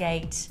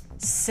 agate,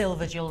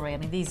 silver jewellery. I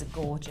mean, these are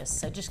gorgeous.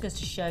 So it just goes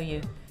to show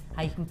you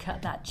how you can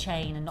cut that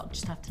chain and not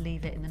just have to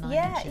leave it in the 9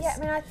 inches. Yeah, I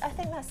mean, I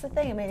think that's the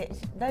thing. I mean,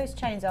 those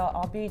chains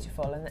are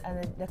beautiful,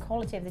 and the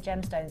quality of the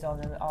gemstones on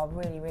them are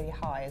really, really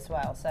high as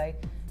well. So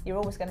you're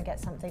always going to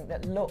get something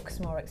that looks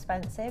more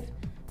expensive.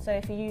 So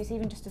if you use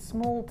even just a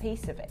small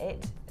piece of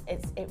it,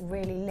 it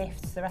really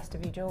lifts the rest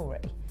of your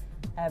jewellery.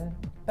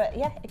 But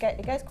yeah,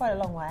 it goes quite a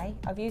long way.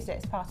 I've used it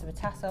as part of a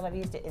tassel. I've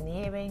used it in the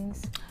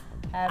earrings.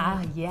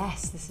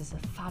 Yes, this is a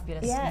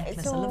fabulous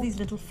necklace. I love these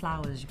little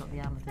flowers. You've got the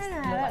amethyst.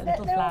 Yeah,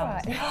 little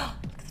flowers. Right.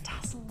 Look at the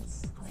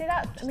tassels. See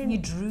that? I mean,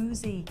 your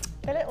druzy.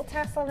 The little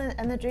tassel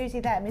and the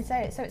druzy there. I mean, so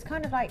it's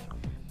kind of like,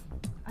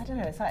 I don't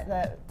know. It's like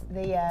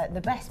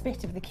the best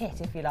bit of the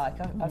kit, if you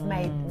like. I've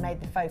made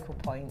the focal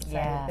point.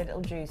 So the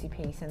little druzy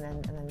piece, and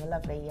then the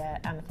lovely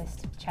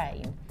amethyst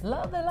chain.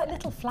 Look, they're like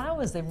little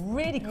flowers. They've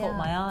really caught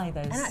my eye.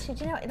 Those. And actually,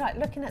 do you know what? Like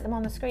looking at them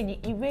on the screen,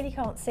 you really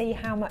can't see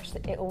how much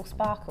it all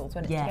sparkles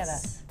when it's together.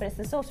 But it's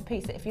the sort of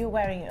piece that if you're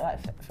wearing it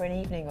like for an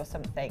evening or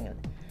something,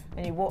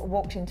 and you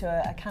walked into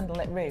a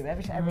candlelit room,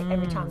 every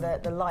time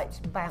the light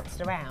bounced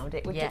around,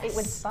 it would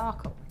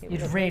sparkle.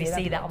 You'd really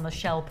see that on the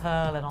shell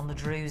pearl and on the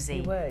druzy.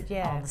 You would,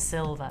 yeah. On the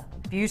silver.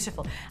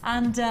 Beautiful.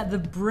 And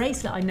the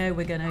bracelet, I know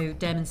we're going to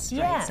demonstrate.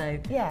 Yeah, so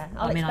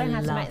I'll explain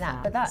how to make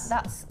that. But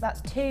that's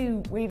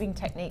 2 weaving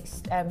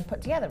techniques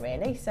put together,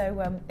 really.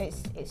 So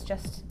it's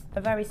just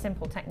a very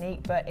simple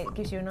technique, but it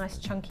gives you a nice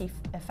chunky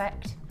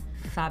effect.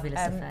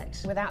 Fabulous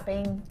effect. Without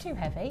being too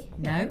heavy.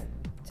 No.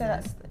 So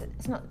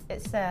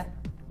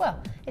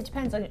well, it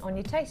depends on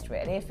your taste,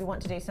 really. If you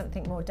want to do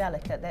something more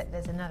delicate,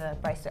 there's another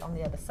bracelet on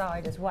the other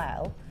side as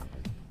well.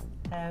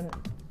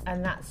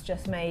 And that's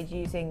just made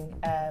using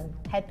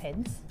head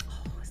pins.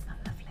 Oh, isn't that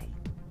lovely?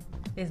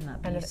 Isn't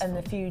that beautiful? And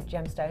the few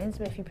gemstones,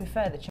 but if you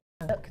prefer the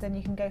look, then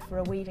you can go for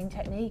a weaving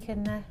technique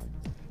and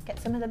get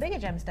some of the bigger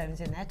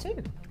gemstones in there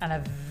too. And a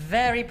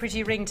very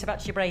pretty ring to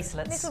match your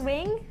bracelets. Little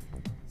ring,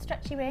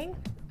 stretchy ring,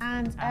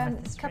 and a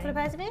couple of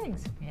pairs of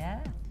earrings.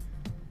 Yeah,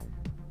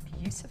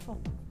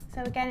 beautiful.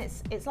 So again,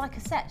 it's like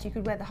a set. You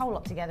could wear the whole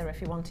lot together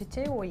if you wanted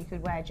to, or you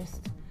could wear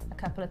just a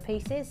couple of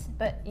pieces,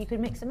 but you could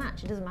mix and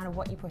match. It doesn't matter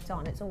what you put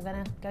on, it's all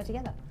going to go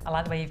together. I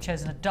like the way you've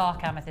chosen a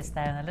dark amethyst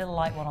there and a little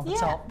light one on the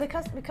top.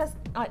 Because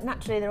like,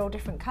 naturally they're all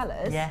different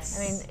colours. Yes.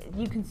 I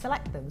mean, you can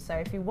select them, so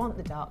if you want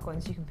the dark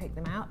ones, you can pick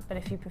them out, but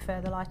if you prefer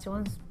the lighter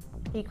ones,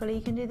 equally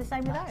you can do the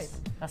same with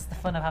those. That's the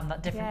fun of having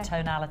that different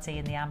tonality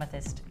in the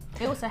amethyst.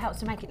 It also helps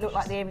to make it look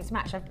like the earrings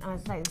match. I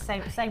would say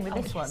the same with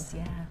this one.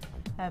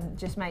 Yeah.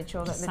 Just made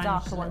sure that the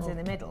darker one's in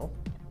the middle.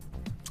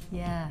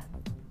 Yeah.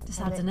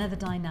 Just adds another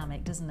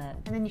dynamic, doesn't it?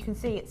 And then you can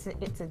see it's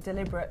a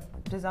deliberate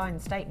design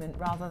statement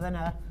rather than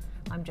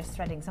I'm just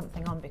threading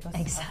something on because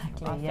I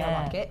feel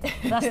like it.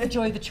 That's the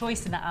joy of the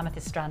choice in that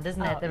amethyst strand,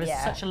 isn't it? There is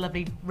such a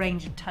lovely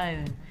range of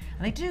tone.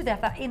 And they have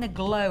that inner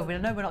glow. I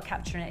know we're not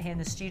capturing it here in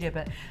the studio,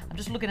 but I'm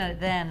just looking at it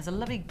there and there's a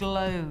lovely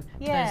glow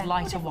to those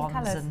lighter ones.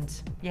 Colours.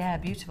 And yeah,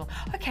 beautiful.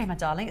 Okay, my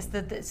darling, it's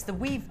the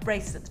weave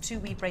bracelet, the 2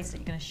 weave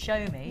bracelet you're going to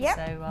show me. Yep,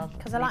 so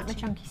because I like my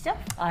chunky stuff.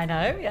 I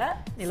know, yeah.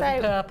 You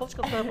like purple, it's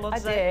got purple on I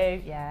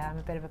do, yeah, I'm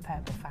a bit of a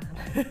purple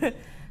fan.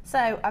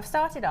 So I've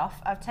started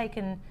off, I've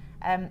taken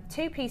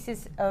 2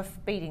 pieces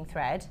of beading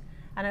thread,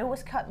 and I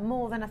always cut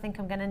more than I think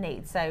I'm going to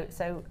need.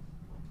 So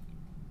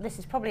this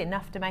is probably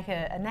enough to make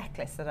a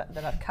necklace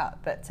that I've cut,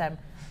 but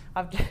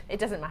it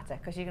doesn't matter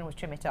because you can always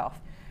trim it off.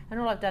 And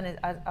all I've done is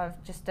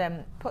I've just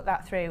put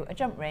that through a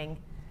jump ring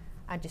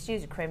and just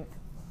used a crimp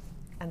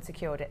and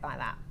secured it like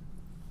that.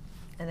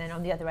 And then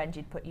on the other end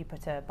you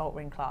put a bolt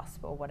ring clasp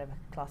or whatever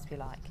clasp you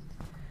like.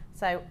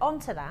 So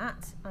onto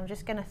that, I'm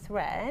just going to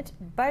thread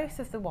both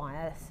of the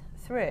wires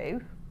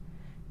through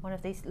one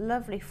of these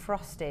lovely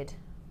frosted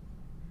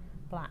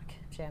black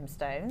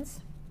gemstones.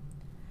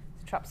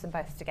 Traps them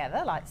both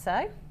together like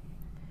so,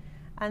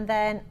 and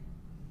then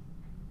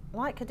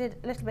like I did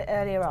a little bit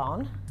earlier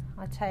on,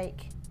 I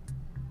take,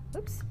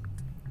 oops,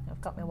 I've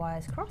got my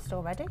wires crossed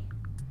already,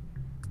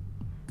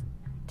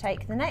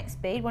 take the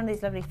next bead, one of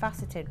these lovely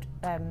faceted,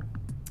 are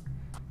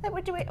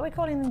we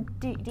calling them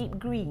deep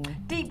green?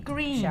 Deep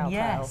green,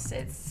 yes.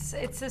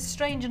 It's a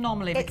strange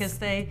anomaly because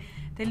they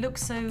look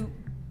so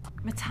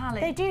metallic.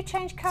 They do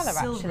change colour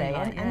actually,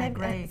 and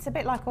it's a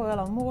bit like oil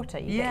on water.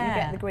 You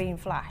get the green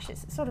flash.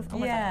 It's sort of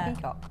almost like a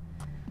peacock.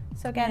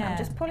 So again, I'm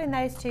just pulling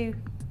those 2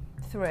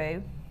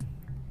 through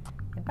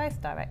in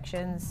both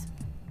directions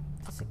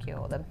to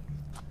secure them,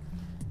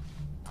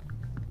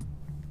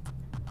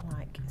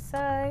 like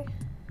so.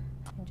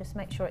 And just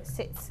make sure it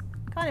sits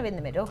kind of in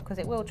the middle because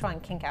it will try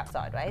and kink out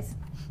sideways,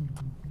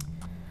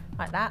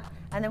 like that.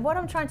 And then what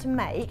I'm trying to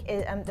make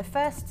is the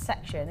first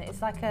section.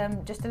 It's like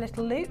just a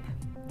little loop.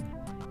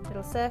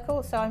 Little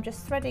circle, so I'm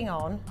just threading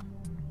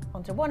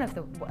onto one of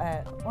the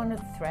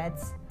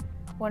threads,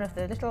 one of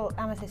the little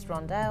amethyst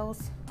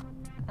rondelles,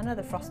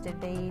 another frosted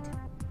bead,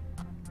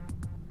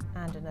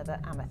 and another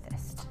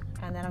amethyst.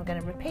 And then I'm going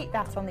to repeat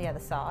that on the other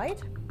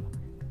side.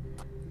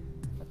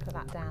 I'll put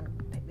that down,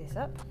 pick this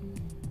up.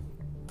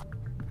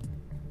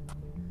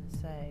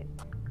 So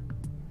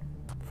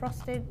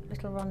frosted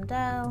little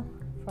rondelle,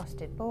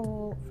 frosted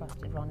ball,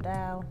 frosted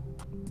rondelle,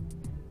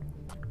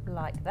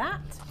 like that.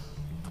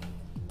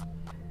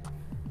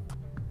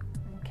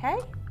 Okay,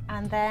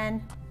 and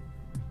then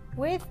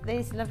with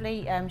this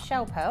lovely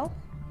shell pearl,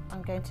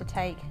 I'm going to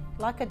take,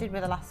 like I did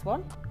with the last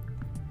one,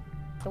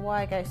 the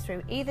wire goes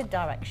through either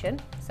direction,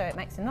 so it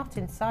makes a knot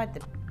inside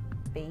the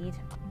bead,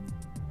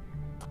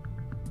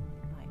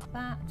 like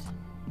that.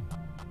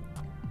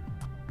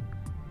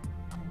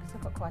 Because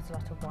I've got quite a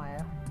lot of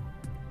wire,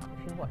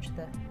 if you watch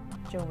the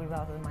jewellery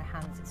rather than my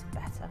hands, it's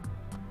better.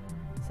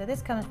 So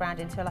this comes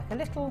round into like a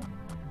little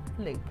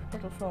loop,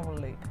 little floral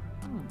loop.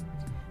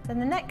 Then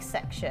the next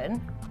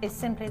section is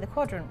simply the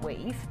quadrant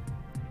weave.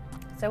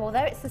 So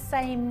although it's the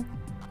same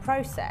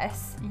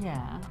process,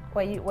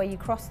 where you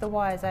cross the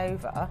wires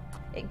over,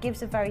 it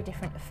gives a very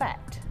different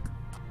effect.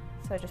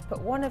 So just put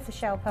one of the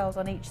shell pearls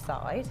on each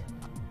side,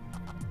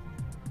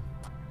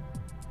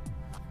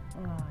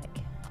 like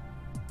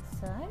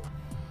so,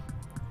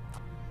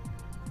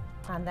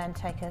 and then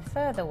take a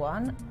further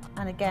one,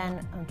 and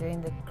again I'm doing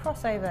the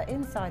crossover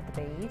inside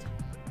the bead.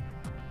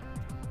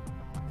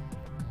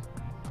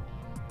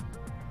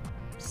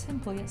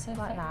 Simple yet so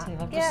like effective.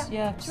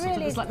 That. It's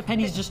really, it's like the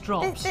pennies just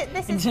dropped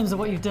in terms of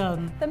what you've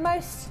done. The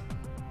most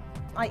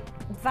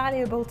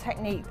valuable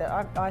technique that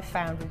I've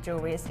found with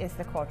jewellery is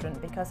the quadrant,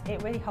 because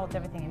it really holds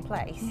everything in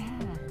place.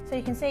 So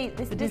you can see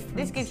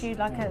this gives you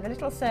like a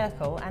little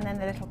circle and then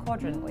the little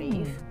quadrant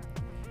weave,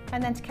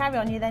 and then to carry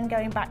on you're then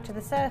going back to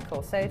the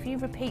circle. So if you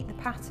repeat the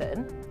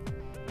pattern,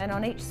 and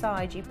on each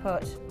side you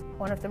put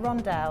one of the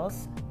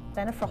rondelles,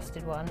 then a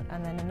frosted one,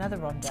 and then another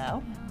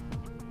rondelle.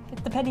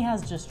 The penny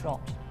has just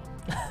dropped.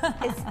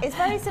 It's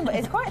very simple.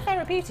 It's quite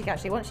therapeutic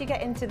actually once you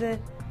get into the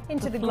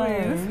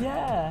groove.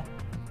 Yeah.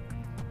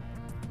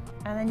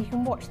 And then you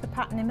can watch the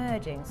pattern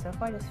emerging. So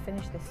if I just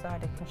finish this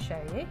side, I can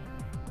show you.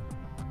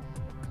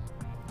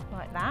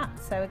 like that.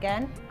 So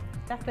again,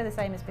 exactly the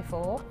same as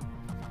before.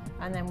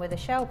 And then with a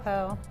shell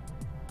pearl,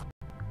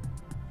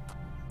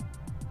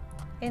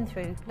 in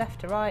through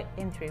left to right,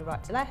 in through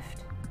right to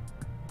left,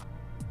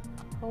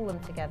 pull them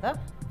together,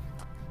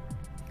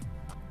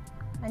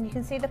 and you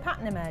can see the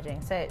pattern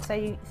emerging. So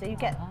you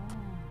get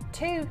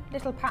two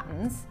little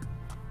patterns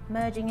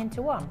merging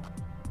into one,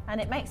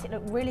 and it makes it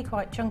look really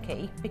quite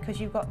chunky because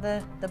you've got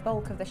the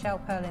bulk of the shell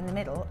pearl in the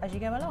middle as you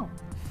go along.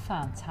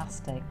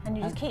 Fantastic. And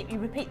you just you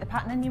repeat the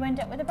pattern and you end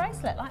up with a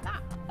bracelet like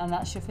that. And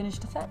that's your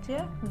finished effect,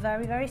 yeah?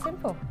 Very, very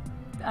simple.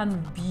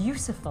 And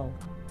beautiful.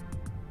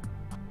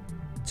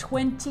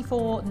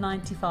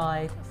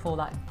 $24.95 for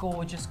that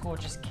gorgeous,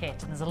 gorgeous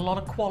kit. And there's a lot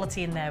of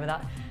quality in there with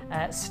that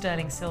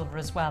sterling silver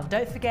as well.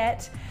 Don't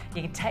forget,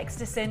 you can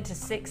text us in to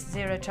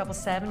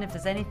 60777 if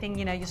there's anything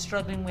you're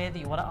struggling with,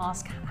 you want to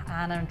ask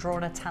Hannah and draw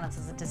on her talents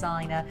as a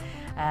designer,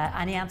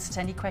 any answer to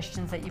any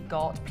questions that you've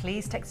got,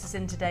 please text us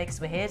in today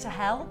because we're here to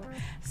help.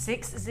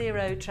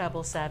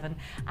 60777,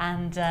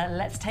 and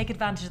let's take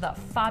advantage of that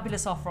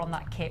fabulous offer on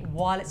that kit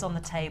while it's on the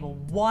table,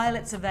 while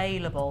it's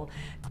available.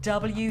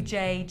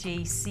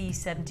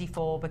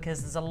 WJGC74,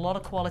 because there's a lot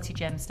of quality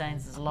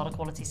gemstones, there's a lot of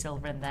quality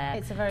silver in there.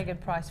 It's a very good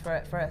price for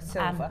a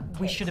silver. And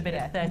we should have been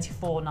at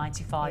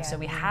 $34.95, so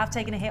we have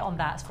taken a hit on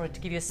that to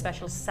give you a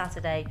special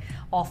Saturday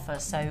offer.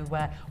 So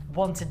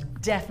want to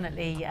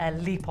definitely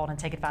leap on and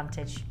take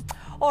advantage.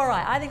 All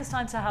right, I think it's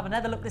time to have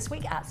another look this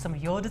week at some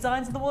of your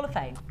designs on the Wall of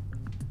Fame.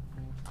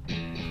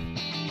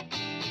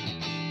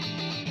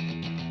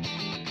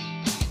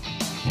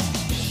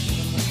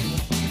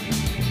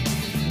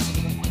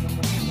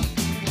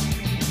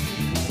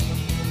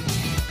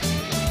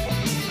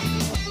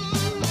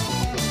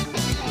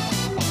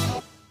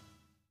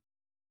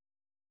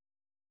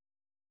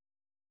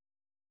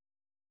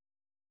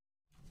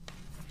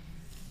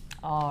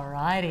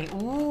 Alrighty,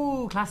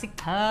 ooh, classic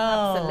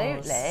pearls.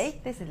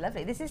 Absolutely, this is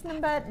lovely. This is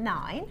number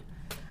 9,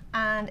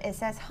 and it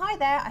says, "Hi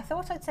there, I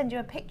thought I'd send you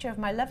a picture of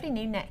my lovely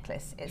new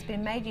necklace. It's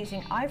been made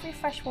using ivory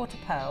freshwater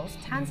pearls,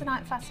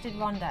 tanzanite faceted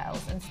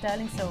rondelles and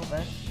sterling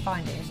silver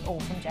findings,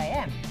 all from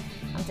JM.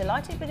 I'm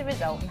delighted with the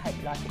result and hope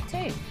you like it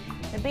too.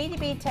 The beady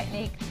bead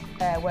technique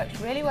works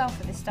really well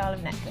for this style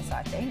of necklace,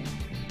 I think.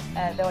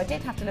 Though I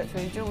did have to look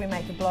through the Jewellery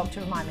Maker blog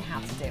to remind me how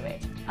to do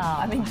it.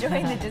 I'm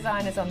enjoying the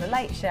designers on the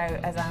Late Show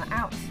as I'm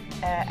out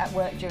at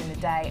work during the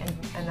day,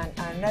 and I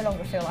no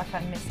longer feel like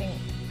I'm missing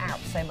out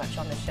so much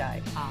on the show.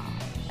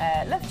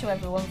 Love to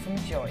everyone from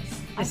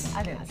Joyce." I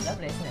think that's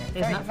lovely, isn't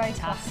it? Very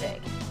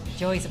classic.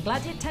 Joyce, I'm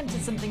glad you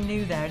attempted something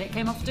new there and it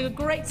came off to a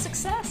great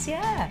success,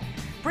 yeah.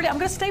 Brilliant. I'm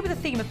going to stay with the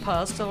theme of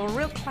pearls, so a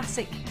real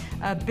classic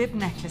bib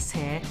necklace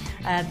here.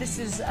 This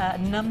is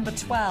number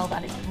 12,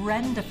 and it's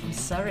Brenda from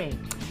Surrey.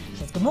 She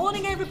says, "Good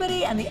morning,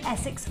 everybody, and the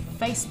Essex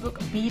Facebook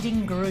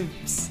beading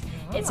groups.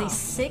 It's a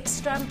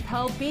 6-strand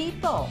pearl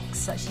bead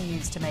box that she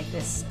used to make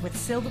this with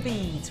silver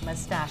beads from her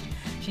stash.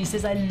 She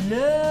says, I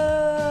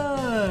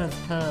love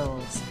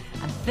pearls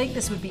and think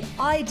this would be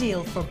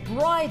ideal for a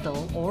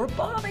bridal or a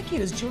barbecue,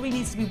 as jewellery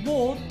needs to be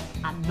worn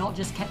and not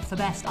just kept for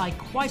best. I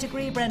quite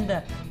agree,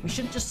 Brenda. We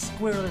shouldn't just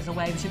squirrel it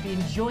away. We should be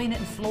enjoying it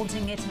and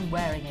flaunting it and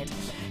wearing it."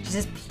 She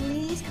says,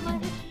 "Please can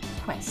I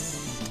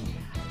request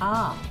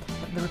that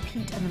the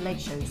repeat and the late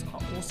shows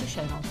are also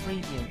shown on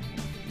Freeview."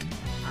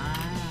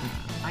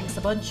 Thanks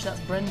a bunch. That's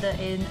Brenda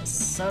in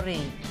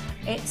Surrey.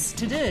 It's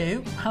to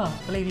do,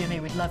 believe you me,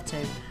 we'd love to,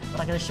 but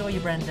I can assure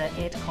you, Brenda,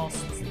 it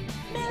costs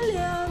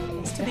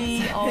millions to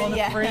be on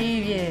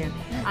Freeview.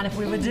 And if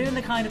we were doing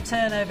the kind of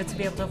turnover to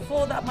be able to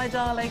afford that, my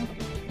darling,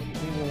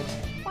 we would.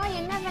 Well,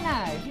 you never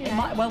know. It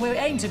might, well, we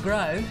aim to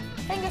grow.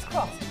 Fingers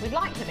crossed. We'd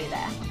like to be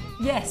there.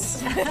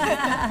 Yes.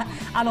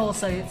 And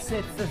also, it's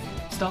the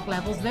stock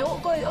levels. It all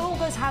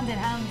goes hand in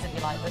hand, if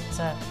you like, but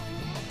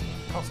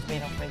cost of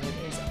being on Freeview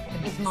is...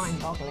 It's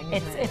mind-boggling,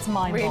 isn't it? It's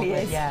mind-boggling,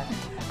 really is. yeah.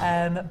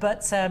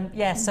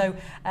 So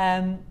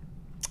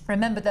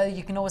remember, though,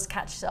 you can always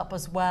catch it up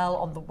as well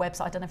on the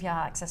website. I don't know if you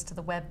have access to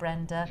the web,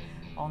 Brenda,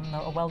 on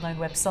a well-known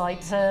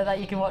website that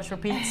you can watch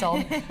repeats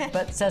on.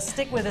 But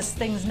stick with us.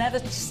 Things never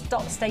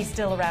stay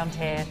still around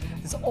here.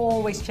 There's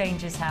always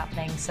changes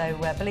happening. So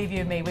believe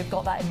you me, we've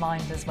got that in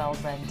mind as well,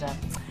 Brenda.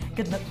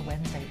 Good luck for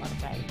Wednesday, by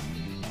the way.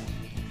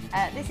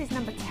 This is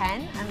number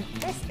 10, and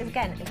this,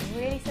 again, is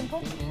really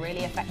simple,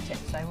 really effective,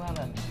 so well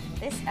done.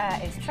 This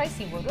is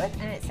Tracy Woodward,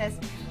 and it says,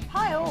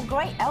 "Hi all,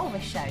 great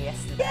Elvis show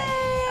yesterday.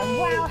 Yay! And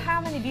wow, how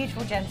many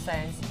beautiful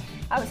gemstones.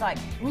 I was like,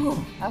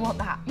 ooh, I want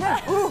that. No,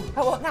 ooh,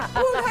 I want that.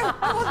 Ooh, no,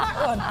 I want that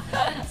one.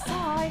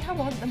 Sigh, I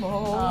want them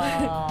all."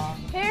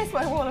 Here's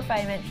my Wall of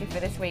Fame entry for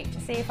this week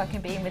to see if I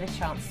can be in with a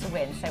chance to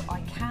win, so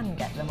I can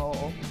get them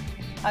all.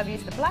 I've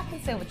used the black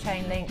and silver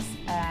chain links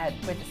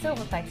with the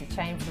silver plated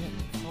chain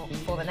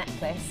for the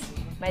necklace,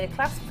 made a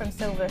clasp from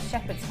silver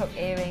shepherd's hook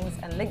earrings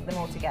and linked them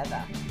all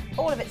together.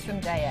 All of it's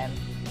from JM.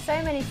 So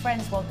many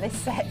friends want this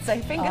set, so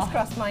fingers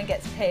crossed mine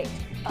gets picked.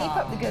 Keep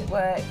up the good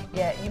work.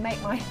 Yeah, you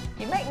make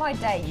my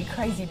day, you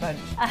crazy bunch.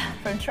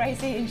 From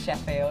Tracy in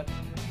Sheffield.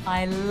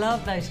 I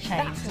love those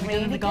chains. That's We've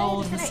really done the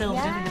gold and the good, silver,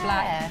 isn't it? done the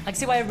black. Yeah. I can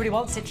see why everybody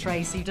wants it,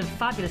 Tracy. You've done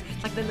fabulous.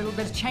 It's like the little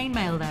bit of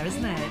chainmail there,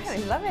 isn't it? I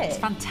love it. It's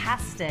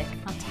fantastic.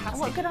 And Fantastic.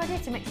 what a good idea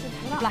to mix it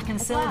with Black and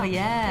as silver, well.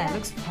 yeah. It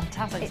looks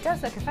fantastic. It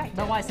does look effective.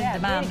 Know why it's in Yeah,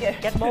 demand. really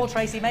good. Get more,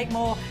 Tracy, make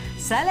more,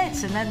 sell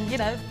it, and then, you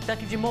know, that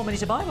gives you more money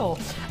to buy more.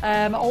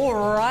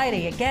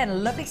 Alrighty,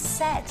 again, lovely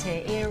set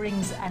here.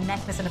 Earrings, a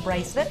necklace and a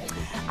bracelet.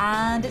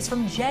 And it's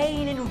from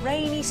Jane in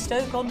rainy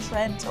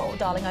Stoke-on-Trent. Oh,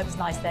 darling, I hope it's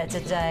nice there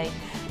today.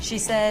 She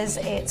says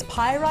it's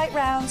pyrite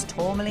rounds,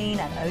 tourmaline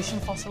and ocean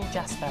fossil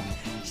jasper.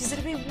 She said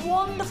it'd be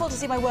wonderful to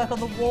see my work on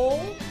the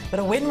wall, but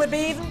a win would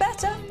be even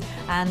better.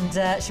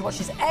 And she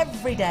watches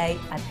every day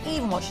and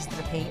even watches the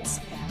repeats.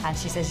 And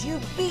she says, you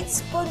beat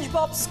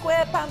SpongeBob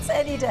SquarePants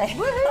any day.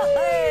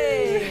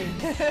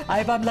 Woohoo! I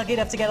hope I'm lucky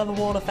enough to get on the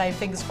Wall of Fame,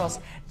 fingers crossed.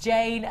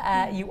 Jane,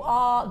 you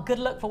are. Good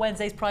luck for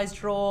Wednesday's prize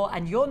draw.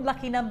 And your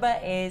lucky number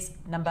is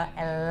number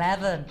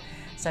 11.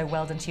 So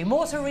well done to you.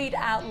 More to read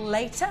out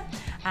later.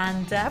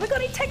 And have we got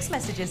any text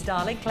messages,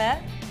 darling,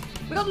 Claire?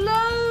 We've got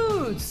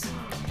loads.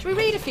 Should we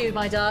read a few,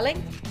 my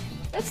darling?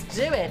 Let's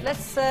do it.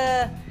 Let's,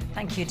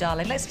 thank you,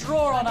 darling. Let's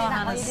draw on our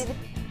Hannah's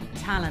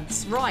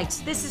talents. Right,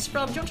 this is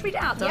from, do you want to read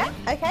it out, darling?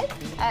 Yeah, okay.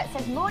 It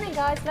says, morning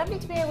guys, lovely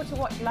to be able to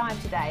watch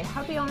live today.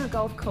 Hubby on a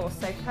golf course,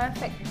 so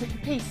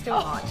perfect piece to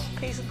watch.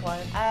 Peace and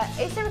quiet.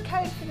 Is there a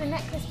code for the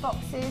necklace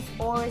boxes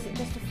or is it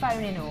just a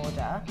phone in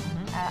order?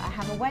 I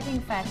have a wedding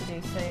fair to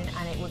do soon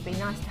and it would be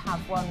nice to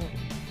have one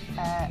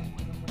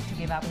to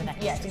give out with the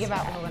necklaces. Yeah, to give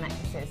out with all the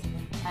necklaces.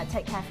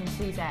 Take care from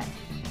Suzette.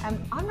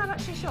 I'm not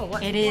actually sure.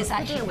 It is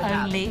actually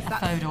only a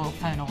phone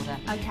order.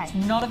 Okay. It's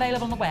not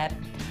available on the web,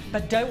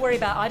 but don't worry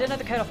about, I don't know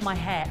the code off the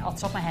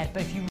top of my head,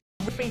 but if you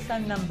free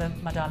phone number,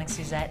 my darling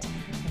Suzette,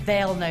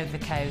 they'll know the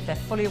code. They're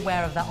fully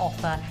aware of that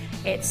offer.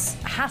 It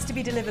has to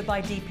be delivered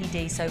by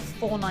DPD, so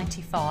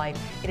 $4.95.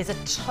 It is a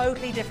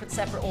totally different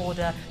separate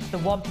order to the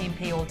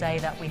 1P&P all day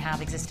that we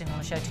have existing on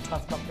the show to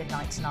 12 o'clock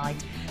midnight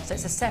tonight. So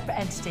it's a separate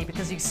entity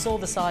because you saw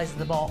the size of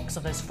the box,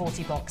 of those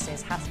 40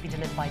 boxes, has to be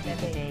delivered by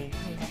DPD.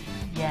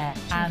 Yeah,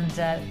 and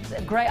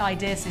a great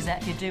idea,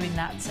 Suzette, if you're doing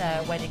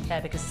that wedding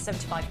fair, because it's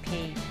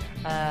 75p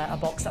a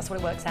box, that's what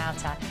it works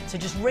out at. So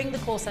just ring the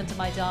call centre,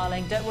 my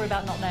darling. Don't worry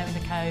about not knowing the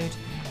code.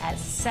 It's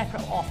a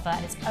separate offer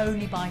and it's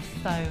only by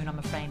phone, I'm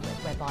afraid,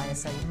 we're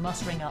buyers, so you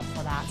must ring up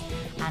for that.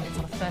 And it's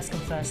on a first come,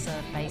 first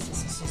served basis.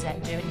 So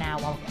Suzette, do it now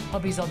while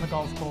hubby's on the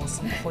golf course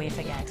before you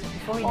forget.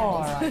 Before he knows.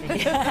 All right,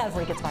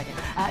 before he gets back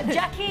in.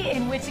 Jackie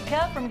in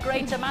Whitaker from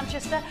Greater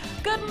Manchester.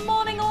 Good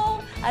morning,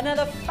 all.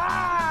 Another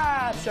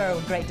fab show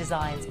of great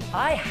designs.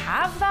 I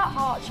have that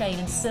heart chain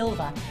in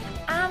silver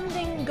and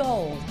in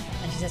gold.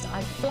 And she says,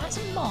 I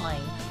flattened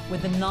mine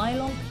with the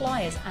nylon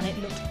pliers and it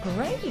looked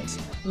great.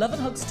 Love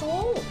and hugs to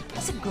all.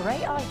 That's a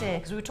great idea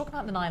because we were talking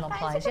about the nylon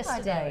pliers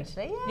yesterday. Idea,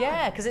 actually,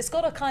 yeah, because it's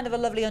got a kind of a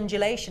lovely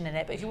undulation in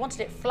it, but if you wanted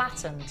it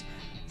flattened,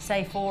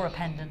 say for a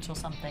pendant or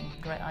something,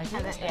 great idea.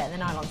 And yeah, the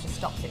nylon just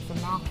stops it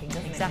from marking,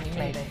 doesn't Exactly. it?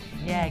 When you move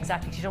it? Yeah,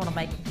 exactly. You don't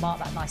want to mark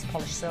that nice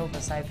polished silver.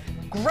 So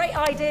great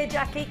idea,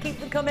 Jackie. Keep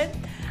them coming.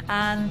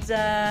 And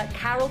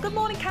Carol, good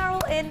morning,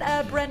 Carol in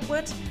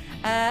Brentwood.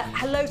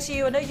 Hello to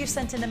you. I know you've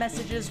sent in a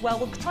message as well.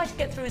 We'll try to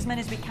get through as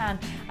many as we can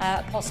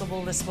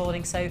possible this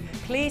morning. So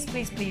please,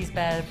 please, please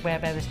bear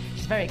with us.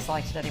 She's very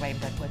excited anyway in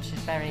Brentwood. She's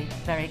very,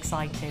 very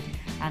excited.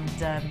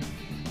 And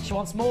she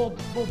wants more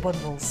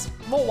bundles,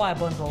 more wire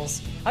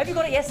bundles. I hope you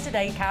got it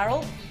yesterday,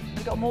 Carol.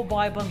 We got more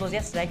wire bundles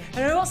yesterday.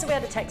 And who else have we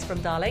had a text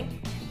from,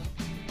 darling?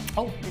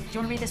 Oh, do you want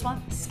to read this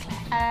one? This is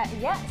Claire.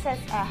 Yeah, it says,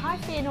 hi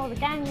Fee and all the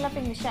gang,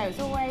 loving the show as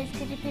always.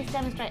 Could you please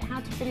demonstrate how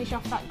to finish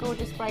off that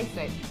gorgeous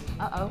bracelet?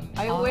 Uh-oh,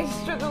 I always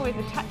struggle with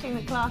attaching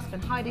the clasp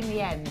and hiding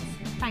the ends.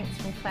 Thanks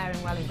from Claire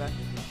in Wellingborough.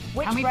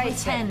 Which Can we bracelet?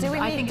 pretend? Do we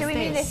I mean, think do we it's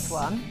mean this. this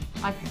one?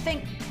 I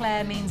think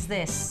Claire means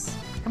this.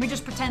 Can we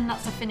just pretend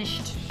that's a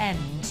finished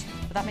end?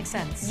 Would that make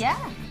sense? Yeah.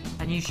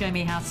 And you show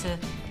me how to,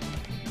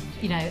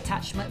 you know,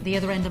 attach the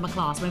other end of my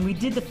clasp. When we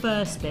did the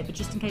first bit, but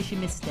just in case you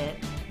missed it,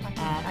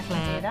 I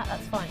can do that,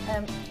 that's fine.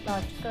 I've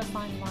just got to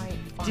find my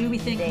Do we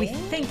think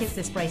finding. it's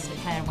this bracelet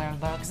Claire and wearing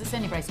because it's the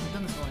only bracelet we've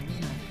done this morning,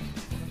 isn't it?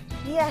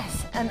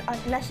 Yes, and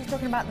unless she's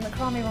talking about the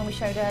macrame one we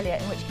showed earlier,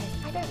 in which case,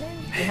 I don't know.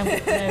 We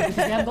haven't, no, because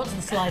we haven't got to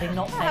the sliding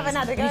knot phase. I haven't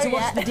had a We need to go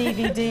watch the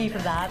DVD for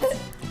that.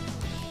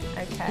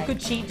 Okay. We could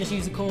cheat, just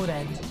use a cord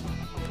end.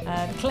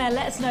 Claire,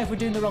 let us know if we're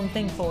doing the wrong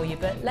thing for you,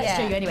 but let's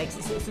show you anyway,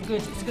 because it's a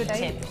good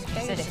tip. She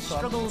says she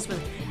struggles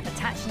with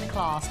attaching the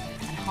clasp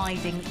and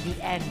hiding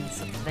the ends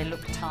so that they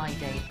look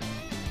tidy.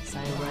 So,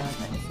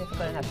 let me see if I've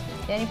got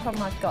enough. The only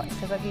problem I've got is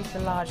because I've used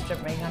the large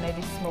jump ring, I know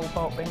these small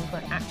bolt rings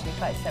weren't actually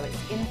close, so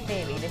it's in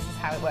theory, this is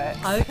how it works.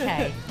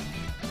 okay.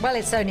 Well,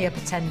 it's only a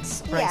pretend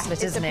bracelet,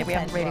 it's isn't a it? We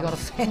haven't really pretend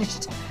got a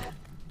finished.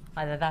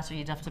 Either that or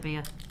you'd have to be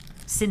a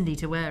Cindy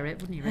to wear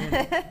it, wouldn't you,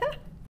 really?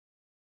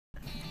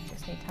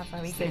 Just need to have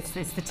very good, it's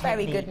the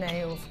very technique. good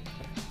nails.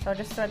 So I'll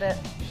just thread it.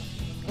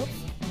 Oops.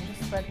 I'll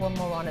just thread one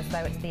more on as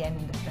though it's the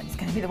end. It's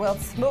going to be the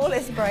world's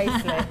smallest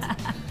bracelet.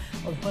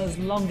 Or the world's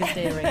longest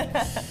earring.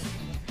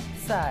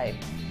 So,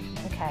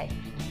 okay.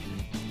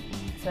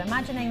 So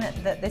imagining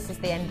that this is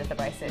the end of the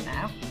bracelet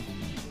now,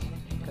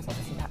 because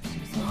obviously that's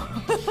too small.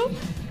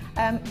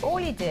 All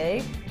you do,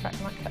 in fact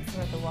I might cut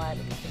some of the wire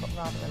because we've got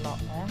rather a lot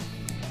there.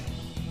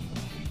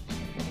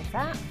 With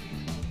that.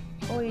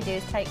 All you do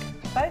is take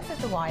both of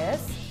the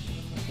wires,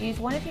 use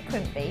one of your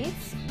crimp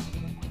beads,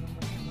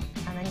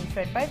 and then you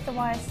thread both the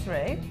wires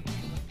through.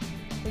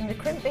 Bring the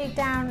crimp bead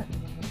down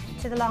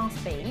to the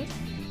last bead,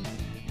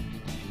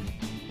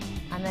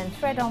 and then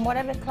thread on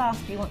whatever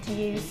clasp you want to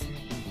use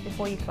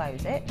before you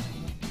close it.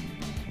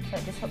 So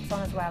it just hooks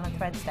on as well and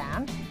threads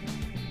down.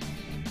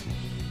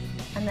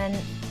 And then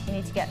you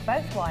need to get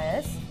both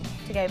wires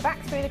to go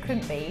back through the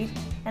crimp bead,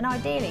 and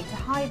ideally to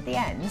hide the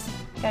ends,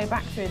 go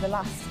back through the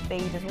last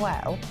bead as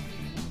well.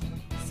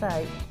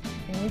 So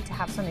you need to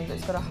have something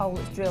that's got a hole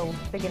that's drilled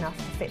big enough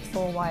to fit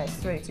 4 wires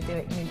through to do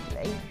it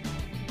neatly.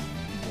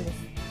 Do this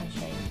and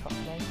show you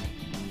properly.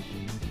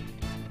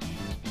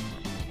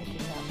 Pick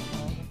it up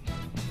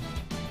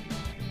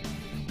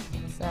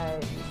there. So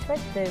you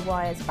thread the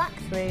wires back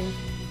through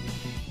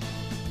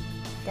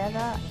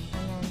together,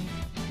 and then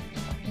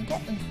if I can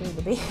get them through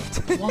the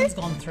bead. One's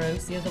gone through,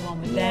 it's the other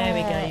one. There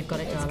we go, you've got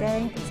it,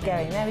 darling. It's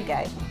going, there we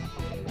go.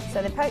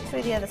 So they poke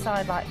through the other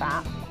side like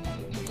that.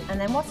 And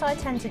then what I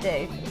tend to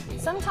do,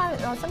 sometimes,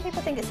 some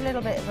people think it's a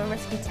little bit of a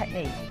risky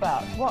technique,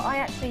 but what I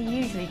actually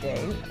usually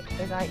do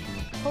is I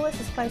pull this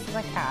as close as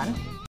I can.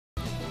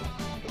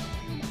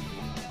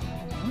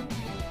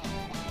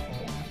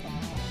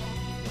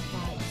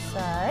 Like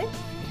so.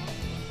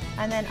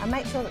 And then I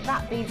make sure that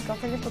that bead's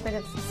got a little bit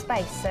of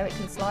space so it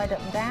can slide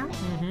up and down.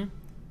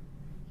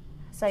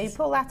 So you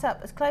pull that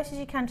up as close as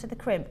you can to the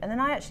crimp, and then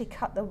I actually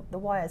cut the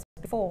wires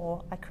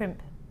before I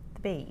crimp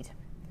the bead.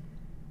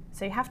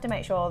 So you have to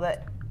make sure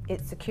that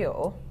it's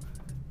secure.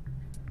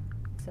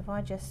 So if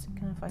I just,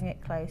 if I can get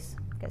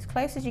as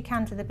close as you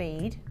can to the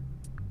bead,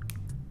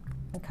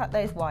 and cut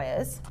those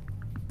wires,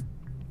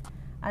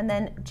 and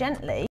then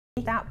gently,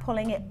 without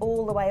pulling it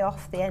all the way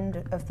off the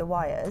end of the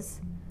wires,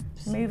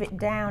 move it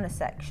down a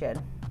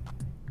section,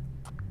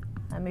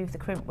 and move the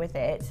crimp with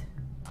it,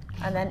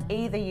 and then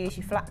either use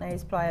your flat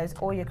nose pliers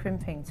or your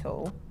crimping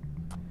tool,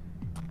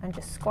 and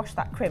just squash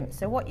that crimp.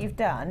 So what you've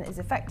done is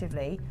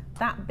effectively,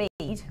 that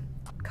bead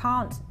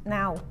can't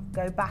now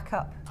go back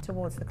up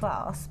towards the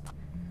clasp,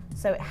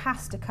 so it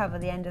has to cover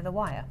the end of the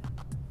wire,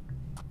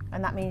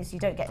 and that means you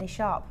don't get any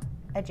sharp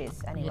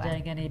edges anywhere. You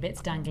don't get any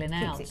bits dangling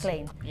out. Keeps it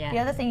clean. Yeah. The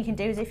other thing you can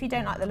do is, if you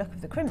don't like the look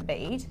of the crimp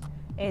bead,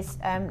 is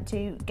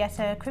to get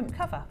a crimp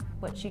cover,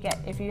 which you get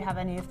if you have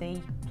any of the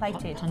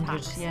plated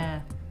packs. Yeah.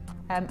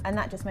 And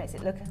that just makes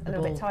it look a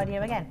little bit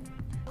tidier again.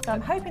 So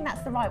I'm hoping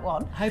that's the right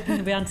one.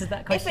 Hoping we answered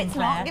that question, If it's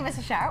Claire. not, give us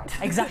a shout.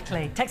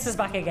 Exactly. Text us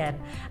back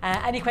again.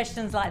 Any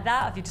questions like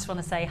that, if you just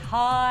want to say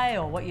hi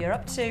or what you're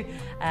up to,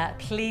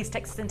 please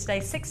text us in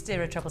today,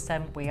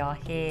 60777. We are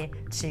here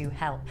to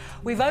help.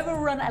 We've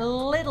overrun a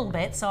little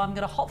bit, so I'm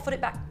going to hot foot it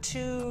back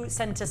to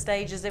centre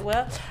stage, as it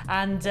were,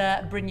 and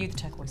bring you the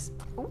turquoise.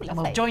 Ooh, and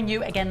lovely. we'll join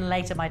you again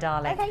later, my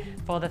darling,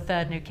 for the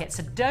third new kit.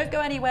 So don't go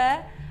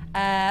anywhere.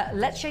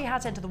 Let's show you how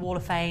to enter the Wall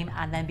of Fame,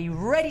 and then be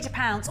ready to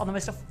pounce on the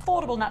most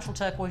affordable natural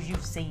turquoise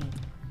you've seen.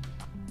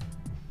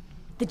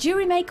 The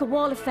Jewellery Maker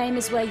Wall of Fame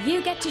is where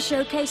you get to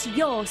showcase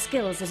your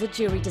skills as a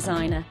jewellery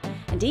designer.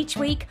 And each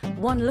week,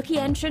 one lucky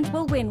entrant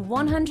will win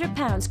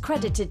 £100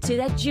 credited to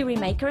their Jewellery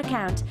Maker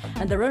account,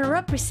 and the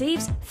runner-up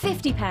receives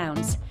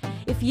 £50.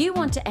 If you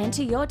want to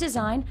enter your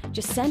design,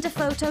 just send a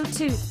photo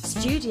to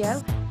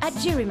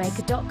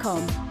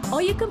studio@jewellerymaker.com,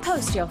 or you can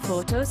post your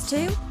photos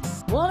to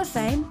Wall of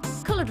Fame,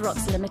 Coloured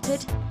Rocks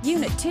Limited,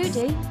 Unit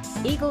 2D,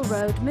 Eagle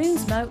Road,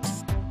 Moonsmote,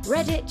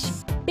 Redditch,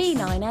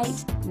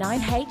 B98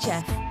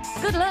 9HF.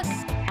 Good luck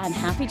and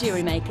happy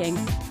jewellery making.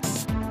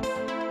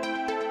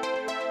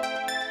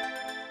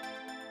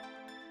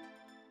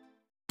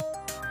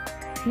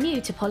 New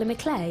to polymer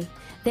clay?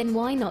 Then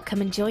why not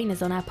come and join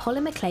us on our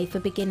Polymer Clay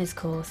for Beginners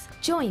course?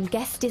 Join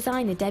guest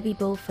designer Debbie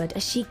Bulford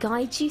as she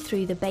guides you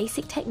through the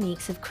basic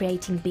techniques of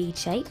creating bead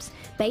shapes,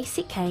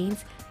 basic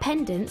canes,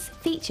 pendants,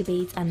 feature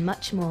beads and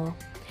much more.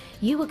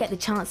 You will get the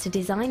chance to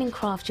design and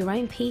craft your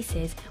own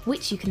pieces,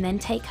 which you can then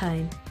take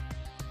home.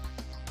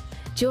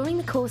 During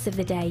the course of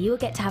the day, you will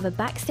get to have a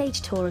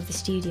backstage tour of the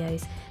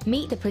studios,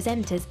 meet the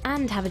presenters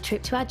and have a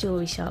trip to our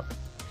jewellery shop.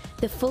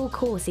 The full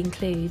course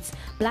includes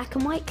black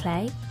and white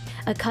clay,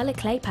 a colour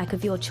clay pack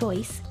of your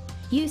choice,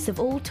 use of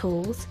all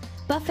tools,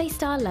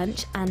 buffet-style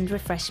lunch and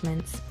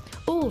refreshments,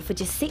 all for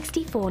just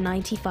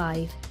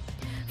 $64.95.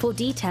 For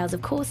details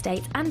of course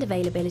dates and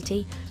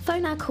availability,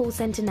 phone our call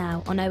centre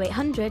now on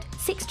 0800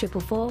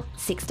 644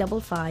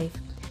 655.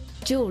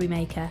 Jewellery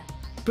Maker,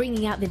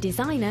 bringing out the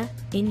designer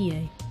in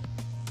you.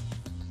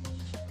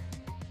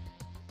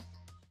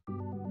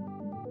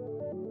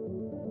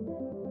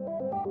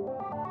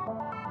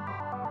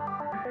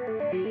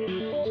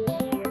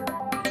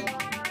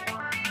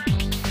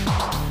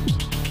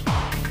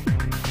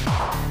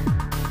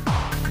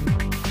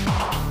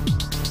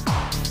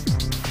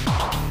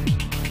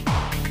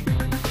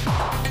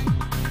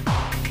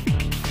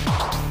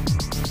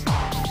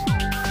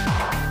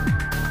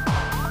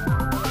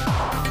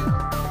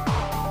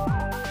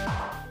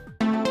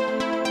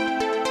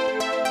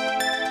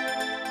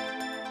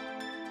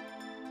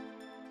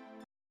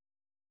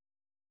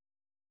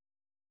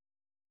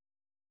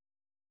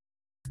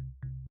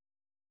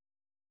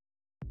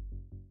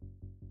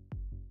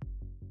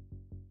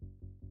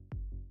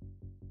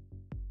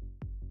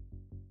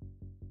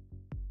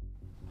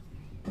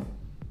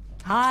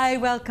 Hi,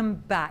 welcome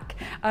back.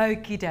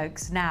 Okie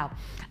dokes. Now,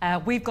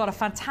 we've got a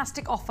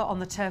fantastic offer on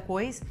the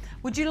turquoise.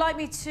 Would you like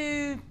me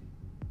to,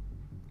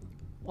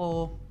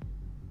 or,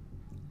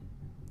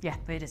 yeah,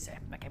 it is there.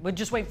 Okay, we'll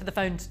just wait for the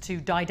phone to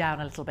die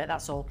down a little bit,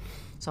 that's all.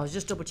 So I was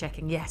just double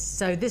checking. Yes,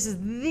 so this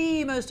is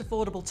the most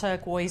affordable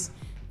turquoise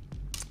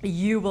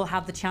you will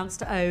have the chance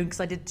to own, because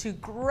I did 2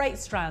 great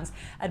strands.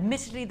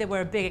 Admittedly, they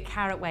were a bigger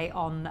carat weight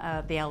on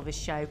the Elvis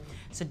show.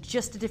 So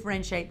just to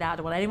differentiate that, I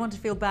don't want anyone to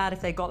feel bad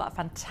if they got that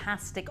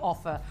fantastic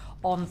offer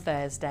on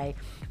Thursday.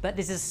 But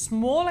this is a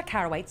smaller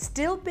carat weight,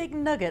 still big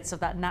nuggets of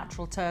that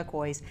natural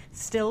turquoise,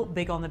 still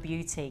big on the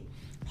beauty.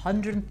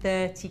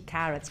 130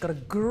 carats, got a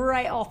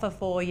great offer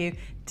for you.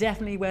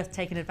 Definitely worth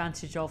taking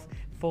advantage of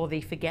for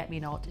the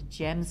forget-me-not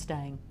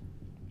gemstone.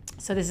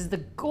 So this is the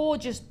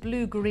gorgeous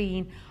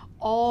blue-green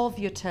of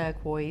your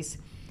turquoise,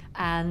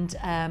 and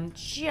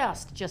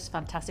just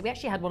fantastic. We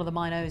actually had one of the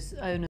mine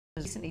owners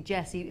recently,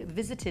 Jesse,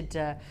 visited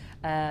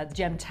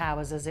Gem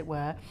Towers, as it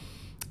were,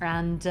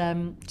 and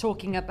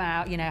talking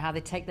about, you know, how they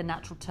take the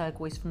natural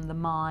turquoise from the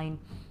mine,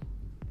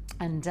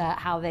 and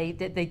how they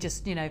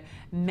just, you know,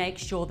 make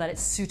sure that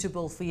it's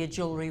suitable for your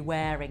jewellery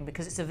wearing,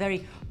 because it's a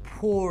very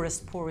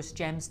porous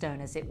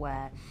gemstone, as it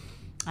were.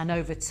 And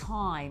over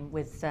time,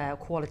 with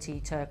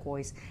quality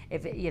turquoise,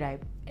 if it, you know,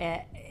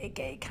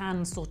 it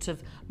can sort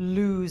of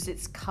lose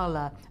its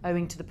colour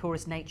owing to the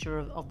porous nature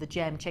of the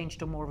gem, changed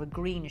to more of a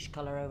greenish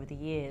colour over the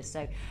years.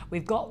 So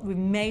we've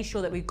made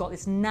sure that we've got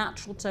this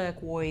natural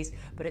turquoise,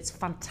 but it's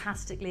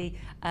fantastically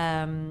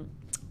got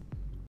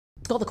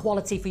the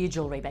quality for your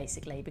jewellery,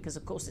 basically, because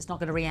of course it's not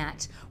going to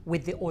react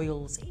with the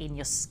oils in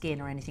your skin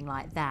or anything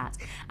like that.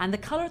 And the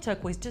colour of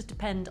turquoise does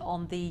depend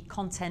on the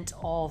content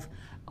of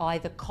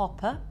either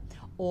copper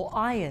or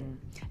iron.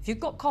 If you've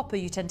got copper,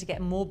 you tend to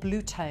get more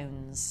blue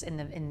tones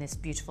in this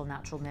beautiful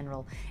natural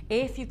mineral.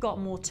 If you've got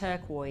more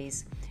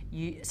turquoise,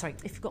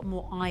 if you've got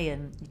more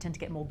iron, you tend to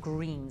get more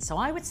green. So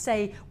I would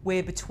say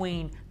we're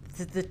between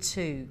the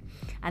two.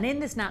 And in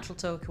this natural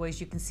turquoise,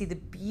 you can see the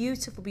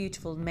beautiful,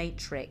 beautiful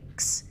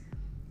matrix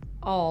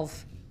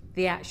of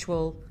the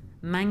actual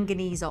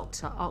manganese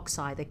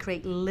oxide. They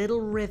create little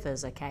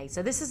rivers, okay?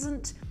 So this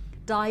isn't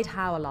dyed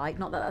howlite,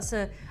 not that that's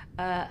a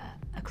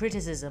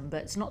criticism,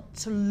 but it's not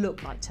to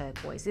look like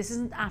turquoise. This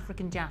isn't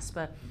African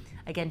jasper,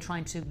 again,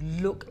 trying to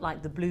look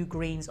like the blue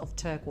greens of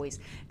turquoise.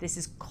 This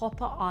is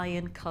copper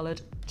iron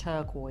coloured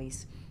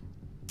turquoise,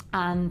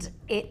 and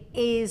it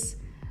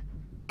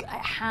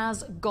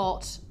has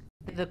got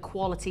the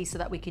quality so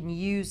that we can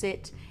use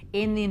it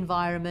in the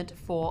environment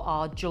for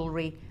our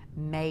jewellery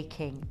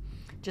making.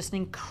 Just an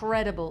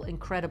incredible,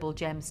 incredible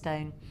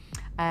gemstone.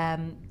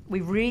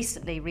 We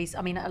recently,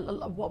 I mean,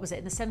 what was it,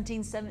 in the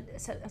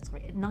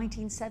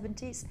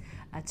 1970s?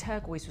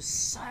 Turquoise was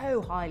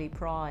so highly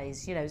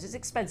prized, you know, it was as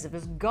expensive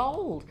as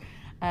gold.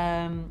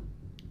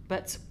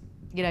 But,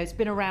 you know, it's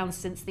been around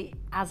since the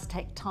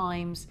Aztec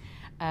times.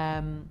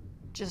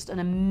 Just an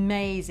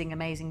amazing,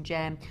 amazing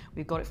gem.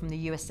 We've got it from the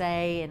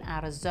USA and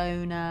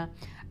Arizona.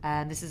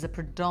 This is a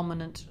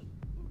predominant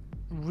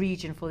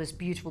region for this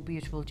beautiful,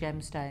 beautiful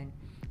gemstone.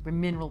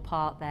 Mineral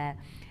part there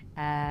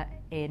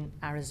in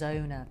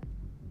Arizona.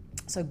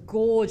 So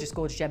gorgeous,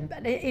 gorgeous gem.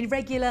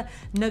 Irregular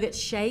nugget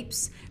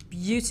shapes,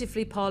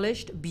 beautifully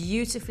polished,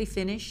 beautifully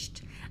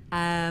finished.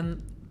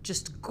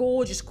 Just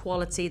gorgeous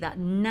quality, that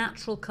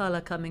natural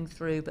colour coming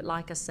through. But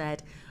like I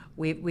said,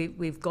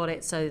 we've got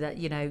it so that,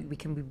 you know, we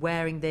can be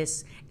wearing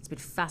this. It's been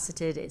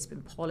faceted, it's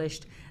been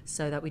polished,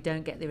 so that we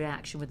don't get the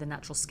reaction with the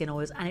natural skin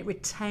oils, and it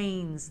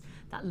retains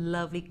that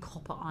lovely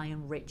copper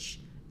iron rich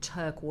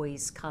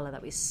turquoise colour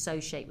that we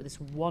associate with this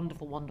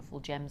wonderful,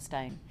 wonderful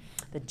gemstone.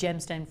 The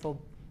gemstone for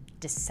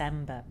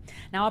December.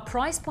 Now, our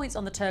price points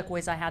on the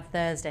turquoise I had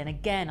Thursday, and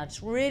again, I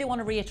just really want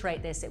to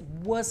reiterate this, it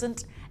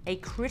wasn't a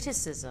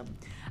criticism.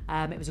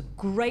 It was a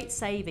great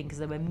saving because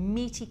there were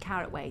meaty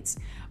carat weights.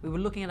 We were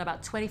looking at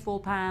about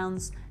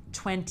 £24,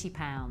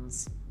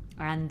 £20,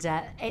 and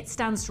it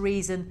stands to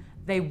reason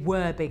they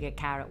were bigger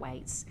carat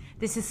weights.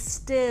 This is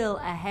still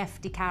a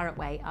hefty carat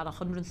weight at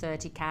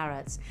 130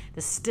 carats.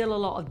 There's still a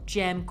lot of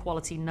gem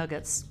quality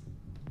nuggets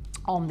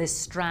on this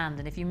strand,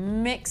 and if you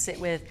mix it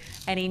with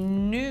any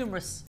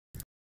numerous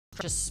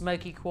just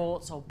smoky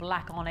quartz or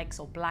black onyx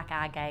or black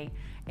agate,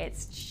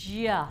 it's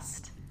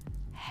just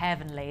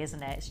heavenly,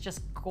 isn't it? It's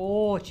just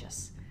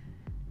gorgeous,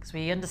 because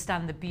we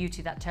understand the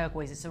beauty of that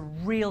turquoise. It's a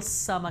real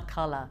summer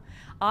colour.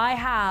 I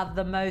have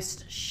the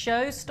most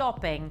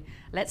show-stopping,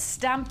 let's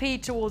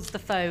stampede towards the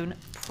phone,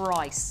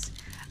 price.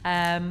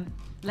 Let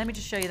me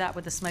just show you that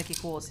with the smoky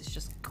quartz. It's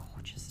just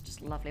gorgeous,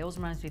 just lovely. It always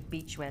reminds me of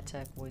beachwear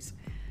turquoise.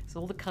 So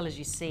all the colours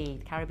you see,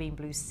 the Caribbean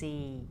blue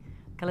sea,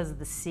 colours of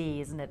the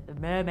sea, isn't it? The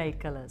mermaid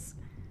colours.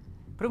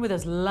 Put them with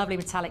those lovely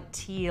metallic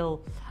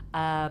teal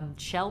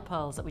shell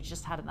pearls that we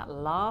just had in that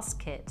last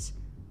kit.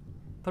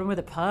 Put them with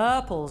the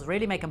purples,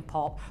 really make them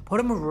pop. Put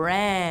them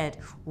red.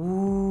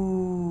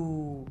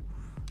 Ooh,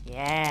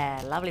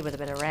 yeah, lovely with a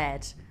bit of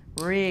red.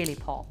 Really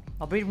pop.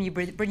 I'll bring you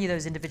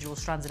those individual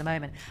strands in a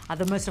moment. I have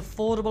the most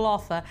affordable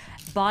offer.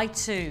 Buy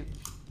two.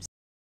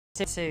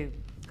 Look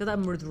at that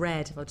with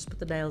red. I'll just put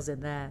the nails in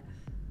there.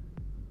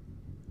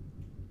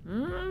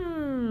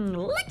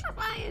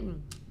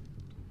 Electrifying.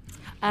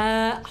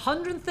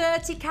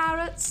 130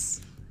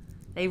 carats.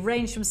 They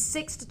range from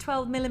 6 to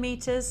 12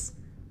 millimeters.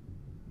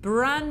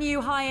 Brand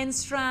new high-end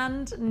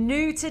strand,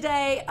 new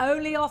today,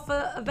 only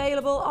offer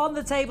available on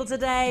the table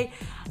today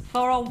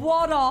for a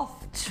one-off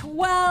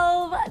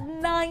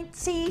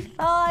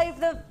 $12.95.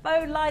 The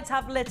phone lights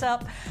have lit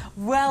up.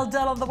 Well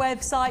done on the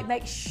website.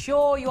 Make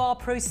sure you are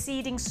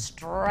proceeding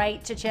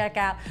straight to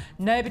checkout.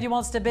 Nobody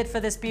wants to bid for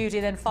this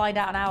beauty, then find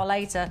out an hour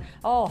later,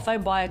 oh,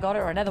 phone buyer got it,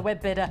 or another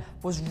web bidder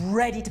was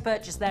ready to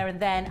purchase there and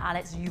then, and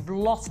you've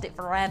lost it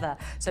forever.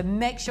 So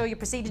make sure you're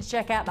proceeding to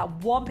check out. That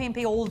 1 p.m.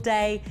 all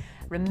day,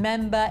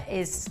 remember,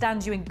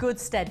 stands you in good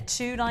stead.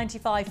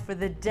 $2.95 for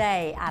the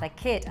day. Add a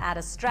kit, add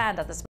a strand,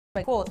 add the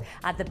quartz,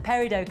 add the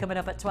peridot coming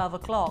up at 12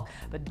 o'clock.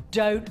 But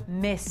don't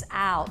miss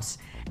out.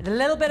 A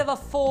little bit of a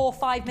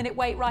 4-5 minute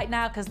wait right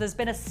now because there's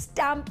been a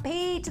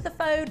stampede to the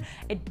phone.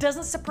 It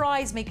doesn't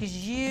surprise me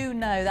because you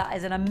know that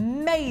is an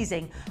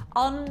amazing,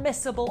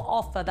 unmissable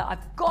offer that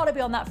I've got to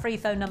be on that free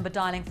phone number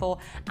dialing for,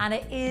 and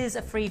it is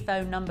a free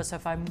phone number, so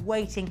if I'm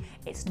waiting,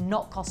 it's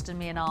not costing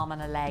me an arm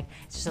and a leg.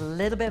 It's just a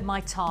little bit of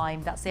my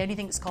time. That's the only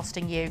thing that's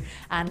costing you.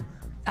 And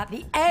at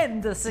the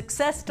end, the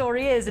success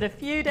story is in a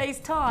few days'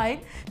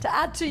 time to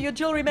add to your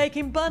jewellery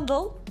making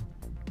bundle,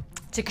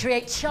 to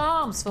create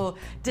charms for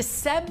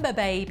December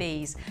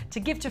babies, to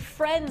give to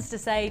friends to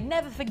say,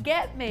 never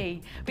forget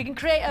me. We can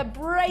create a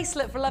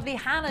bracelet for lovely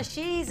Hannah.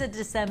 She's a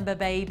December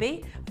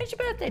baby. When's your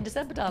birthday in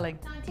December, darling?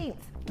 19th.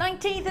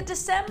 19th of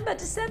December,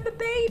 December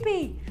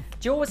baby.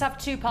 Do you always have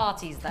 2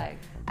 parties though?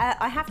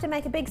 I have to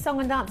make a big song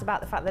and dance about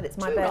the fact that it's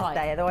my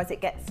birthday, otherwise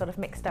it gets sort of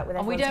mixed up with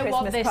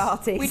everyone's Christmas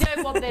parties. We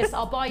don't want this.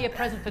 I'll buy you a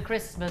present for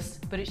Christmas,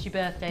 but it's your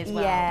birthday as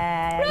well.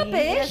 Yeah, rubbish.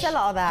 There's a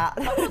lot of that.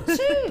 I want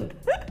 2.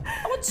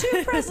 I want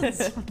 2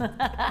 presents.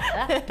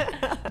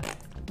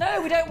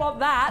 No, we don't want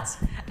that.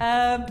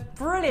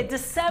 Brilliant.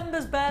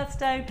 December's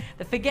birthstone,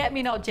 the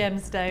forget-me-not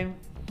gemstone.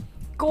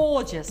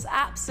 Gorgeous,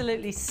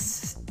 absolutely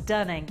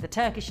stunning. The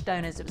Turkish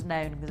stone, as it was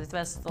known, because I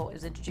first thought it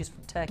was introduced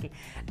from Turkey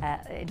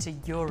into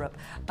Europe.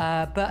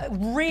 But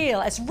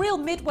it's real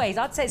midways.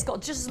 I'd say it's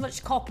got just as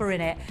much copper in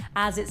it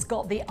as it's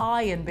got the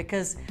iron,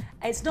 because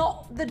it's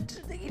not the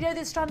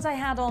strands I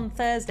had on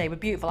Thursday were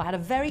beautiful. I had a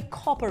very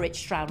copper-rich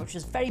strand, which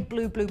was very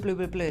blue,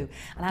 and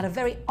I had a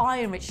very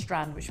iron-rich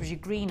strand, which was your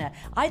greener.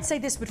 I'd say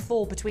this would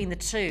fall between the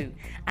two,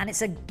 and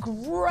it's a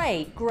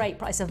great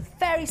price. A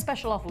very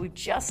special offer we've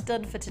just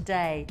done for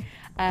today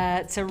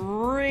to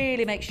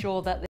really make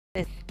sure that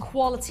this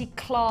quality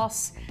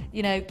class,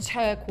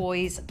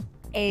 turquoise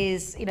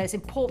is, it's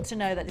important to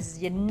know that this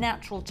is your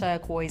natural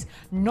turquoise,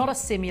 not a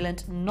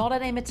simulant, not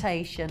an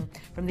imitation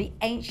from the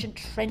ancient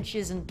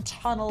trenches and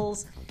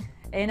tunnels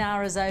in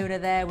Arizona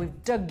there.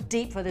 We've dug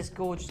deep for this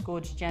gorgeous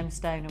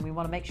gemstone, and we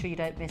want to make sure you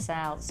don't miss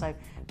out. So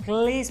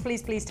please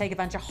take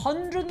advantage.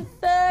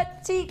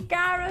 130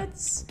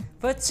 carats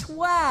for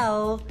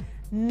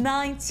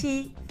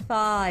 $12.95.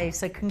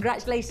 So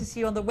congratulations to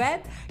you on the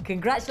web.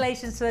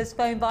 Congratulations to those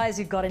phone buyers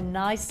who got in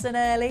nice and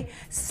early.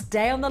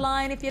 Stay on the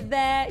line if you're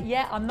there.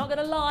 Yeah, I'm not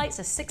gonna lie, it's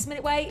a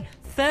 6-minute wait.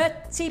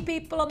 30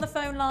 people on the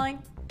phone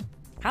line.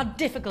 How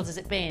difficult has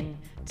it been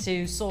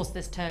to source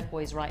this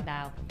turquoise right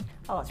now?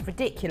 Oh, it's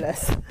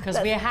ridiculous.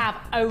 Because we have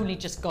only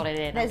just got it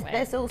in.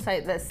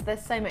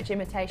 There's so much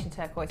imitation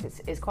turquoise.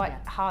 It's quite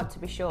hard to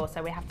be sure.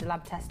 So we have to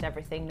lab test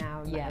everything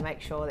now and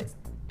make sure that it's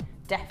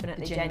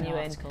definitely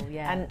genuine. Article,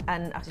 and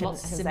I can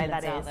say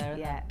that is.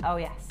 There, oh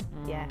yes.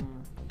 Yeah.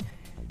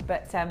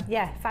 But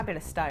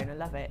fabulous stone. I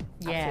love it.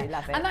 Absolutely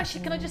love it. And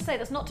actually, can I just say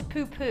that's not to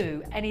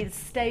poo-poo any of the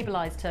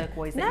stabilised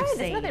turquoise that you've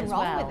seen. No, there's nothing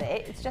wrong with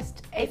it. It's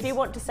just if you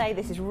want to say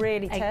this is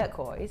really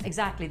turquoise.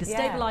 Exactly. The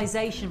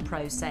stabilisation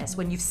process,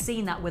 when you've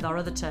seen that with our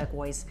other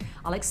turquoise,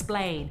 I'll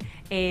explain,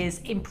 is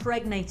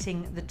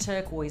impregnating the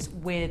turquoise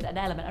with an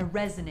element, a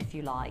resin if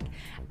you like.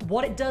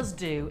 What it does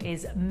do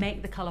is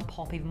make the colour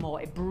pop even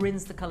more. It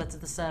brings the colour to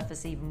the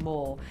surface even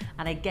more.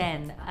 And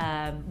again,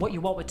 what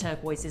you want with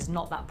turquoise is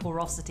not that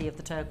porosity of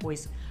the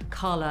turquoise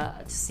colour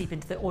to seep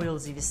into the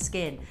oils of your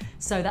skin.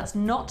 So that's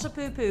not to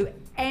poo-poo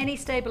any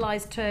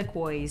stabilised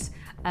turquoise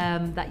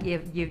that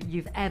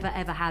you've ever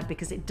had,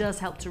 because it does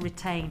help to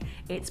retain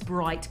its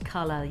bright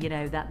colour,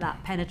 that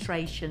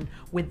penetration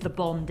with the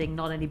bonding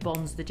not only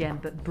bonds the gem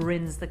but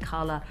brings the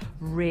colour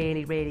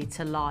really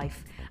to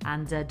life,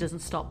 and doesn't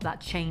stop that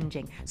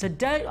changing. So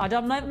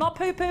I'm not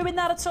poo-pooing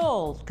that at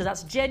all, because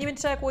that's genuine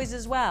turquoise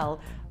as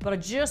well, but I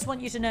just want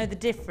you to know the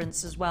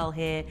difference as well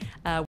here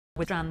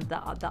with the strand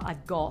that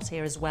I've got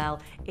here as well.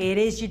 It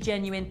is your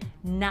genuine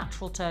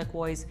natural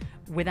turquoise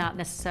without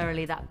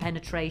necessarily that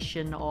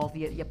penetration of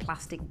your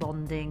plastic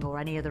bonding or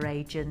any other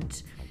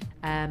agent.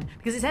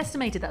 Because it's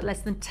estimated that less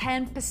than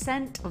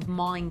 10% of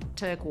mined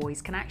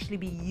turquoise can actually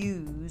be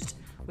used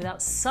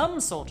without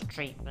some sort of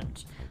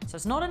treatment. So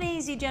it's not an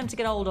easy gem to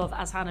get hold of,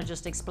 as Hannah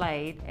just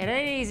explained. It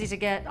ain't easy to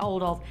get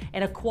hold of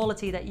in a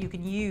quality that you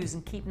can use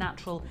and keep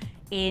natural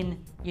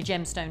in your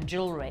gemstone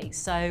jewellery.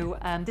 So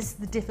this is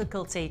the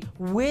difficulty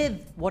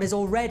with what is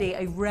already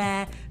a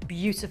rare,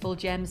 beautiful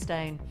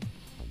gemstone.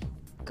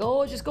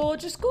 Gorgeous,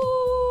 gorgeous,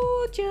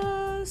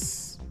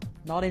 gorgeous.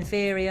 Not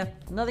inferior.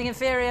 Nothing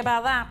inferior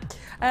about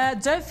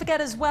that. Don't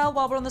forget as well,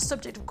 while we're on the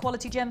subject of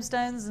quality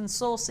gemstones and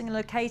sourcing and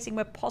locating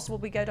where possible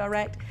we go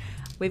direct,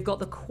 we've got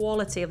the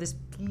quality of this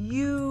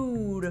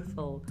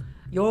beautiful,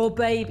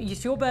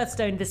 it's your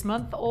birthstone this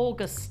month,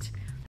 August.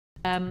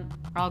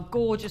 Our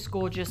gorgeous,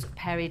 gorgeous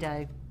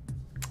peridot.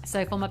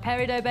 So for my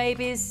peridot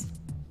babies,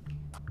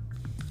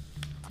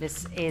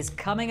 this is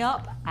coming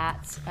up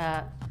at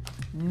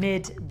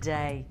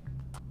midday.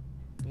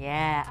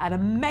 Yeah, and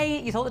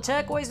amazing. You thought the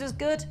turquoise was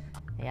good?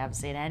 You haven't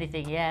seen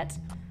anything yet.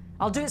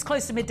 I'll do as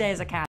close to midday as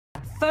I can.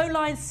 Phone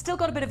line's still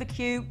got a bit of a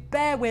queue.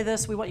 Bear with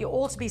us. We want you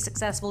all to be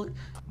successful.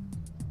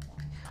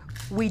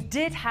 We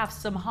did have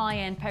some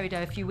high-end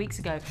peridot a few weeks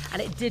ago,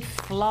 and it did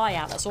fly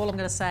out. That's all I'm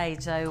going to say.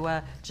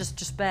 So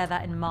just bear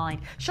that in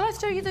mind. Shall I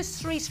show you those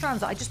 3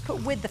 strands that I just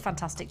put with the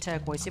fantastic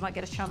turquoise? So you might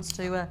get a chance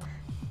to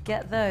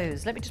get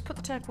those. Let me just put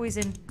the turquoise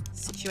in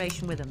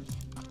situation with them.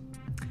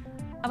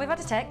 And we've had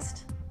a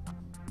text.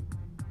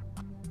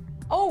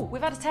 Oh,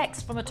 we've had a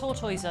text from a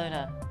tortoise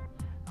owner.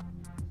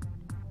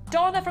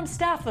 Donna from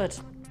Stafford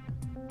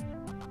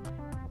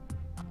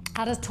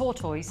had a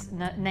tortoise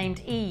named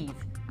Eve,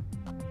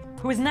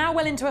 who is now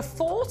well into her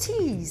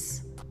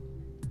 40s.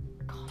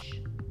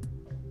 Gosh.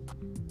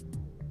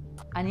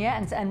 And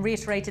yeah, and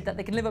reiterated that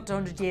they can live up to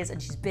 100 years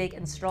and she's big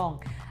and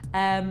strong.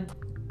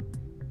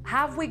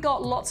 Have we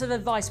got lots of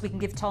advice we can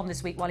give Tom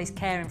this week while he's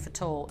caring for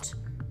Tort?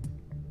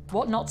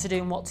 What not to do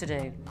and what to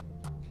do?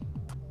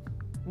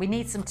 We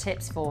need some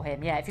tips for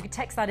him. Yeah, if you could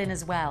text that in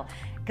as well.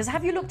 Because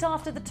have you looked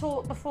after the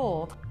Tort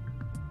before?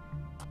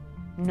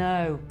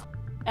 No.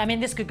 I mean,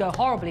 this could go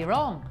horribly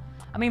wrong.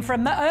 I mean,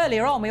 from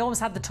earlier on, we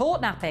almost had the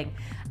Tort napping.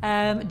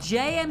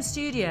 JM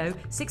Studio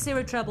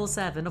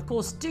 60777. Of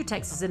course, do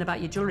text us in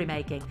about your jewellery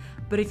making.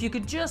 But if you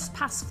could just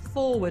pass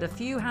forward a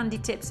few handy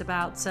tips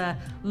about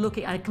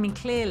looking. I mean,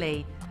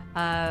 clearly,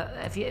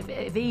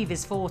 if Eve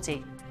is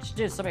 40, she's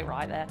doing something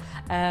right there.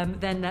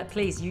 Then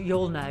please,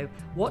 you'll know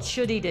what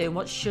should he do and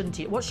what shouldn't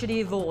he. What should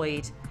he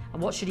avoid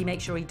and what should he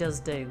make sure he does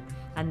do.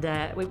 And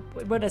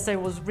when I say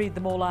we'll read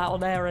them all out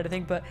on air or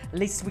anything, but at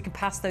least we can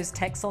pass those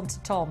texts on to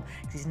Tom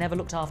because he's never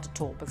looked after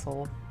Tort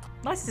before.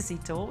 Nice to see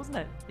Tort, wasn't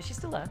it? Is she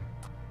still there?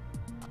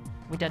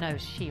 We don't know,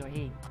 is she or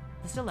he?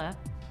 They're still there.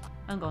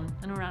 And gone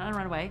and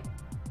ran away.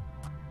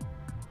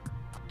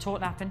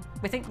 Tort napping.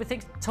 We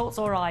think Tort's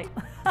all right.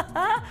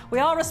 We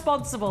are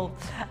responsible.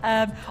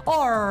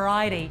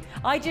 Alrighty.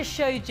 I just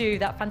showed you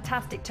that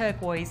fantastic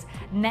turquoise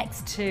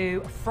next to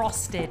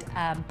frosted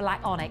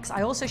black onyx.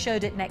 I also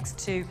showed it next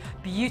to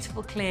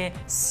beautiful clear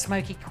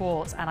smoky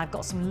quartz, and I've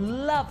got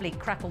some lovely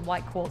crackle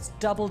white quartz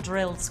double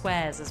drilled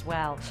squares as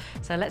well.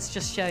 So let's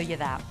just show you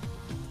that.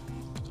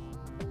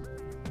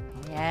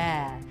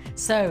 Yeah.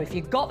 So if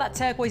you've got that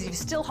turquoise, if you're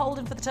still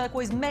holding for the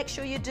turquoise, make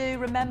sure you do.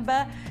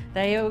 Remember,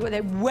 they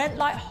went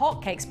like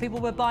hotcakes. People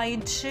were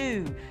buying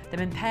 2, them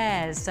in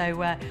pairs.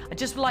 So I'd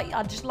just like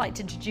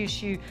to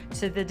introduce you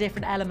to the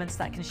different elements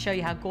that can show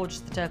you how gorgeous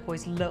the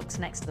turquoise looks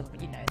next to them.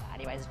 You know that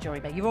anyway, as a jewellery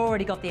maker. You've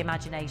already got the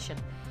imagination.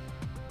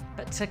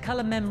 But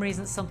colour memory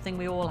isn't something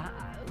we all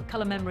have.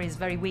 Colour memory is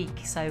very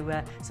weak,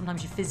 so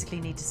sometimes you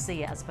physically need to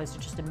see it as opposed to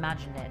just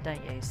imagine it,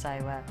 don't you?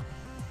 So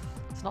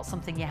it's not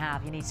something you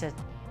have. You need to,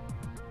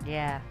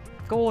 yeah.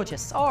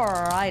 Gorgeous.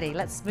 Alrighty,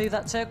 let's move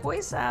that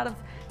turquoise out of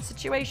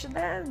situation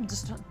there.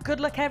 Just good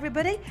luck,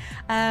 everybody.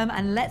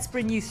 And let's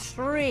bring you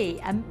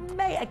 3,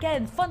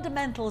 again,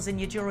 fundamentals in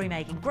your jewellery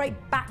making. Great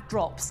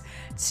backdrops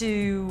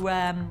to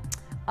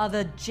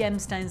other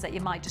gemstones that you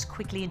might just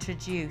quickly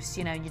introduce.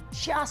 You know, you're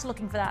just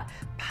looking for that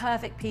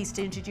perfect piece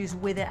to introduce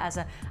with it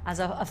as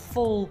a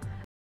full,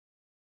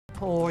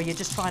 or you're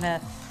just trying to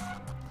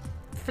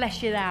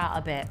flesh it out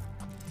a bit.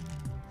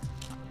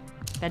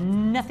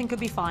 Then nothing could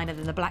be finer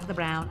than the black, the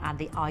brown, and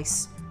the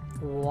ice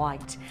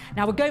white.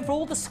 Now we're going for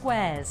all the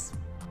squares.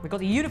 We've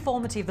got the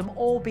uniformity of them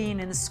all being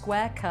in the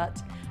square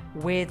cut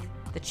with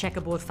the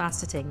checkerboard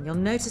faceting. You'll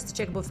notice the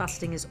checkerboard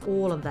faceting is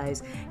all of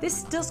those.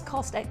 This does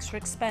cost extra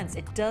expense.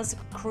 It does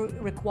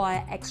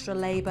require extra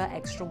labor,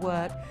 extra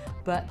work,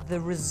 but the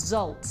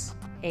result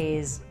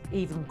is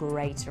even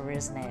greater,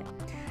 isn't it?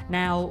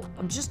 Now,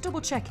 I'm just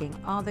double checking.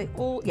 Are they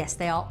all? Yes,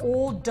 they are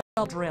all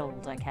double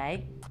drilled,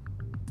 okay?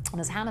 And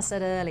as Hannah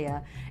said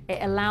earlier, it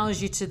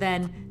allows you to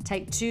then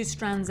take 2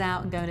 strands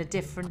out and go in a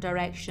different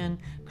direction,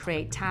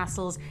 create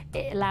tassels.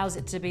 It allows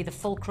it to be the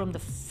fulcrum, the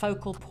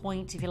focal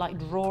point, if you like,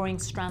 drawing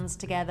strands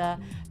together,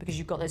 because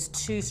you've got those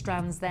 2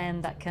 strands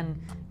then that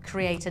can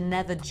create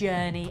another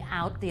journey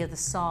out the other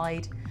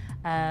side.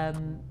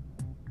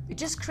 It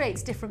just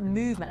creates different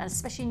movement, and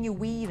especially in your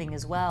weaving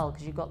as well,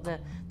 because you've got the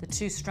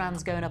 2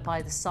 strands going up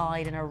either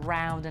side and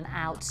around and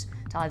out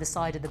to either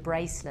side of the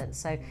bracelet.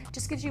 So it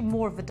just gives you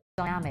more of a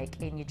dynamic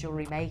in your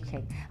jewellery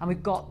making. And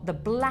we've got the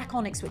black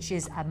onyx, which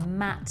is a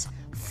matte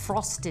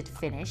frosted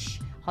finish,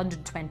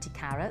 120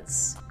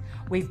 carats.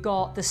 We've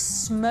got the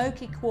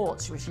smoky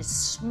quartz, which is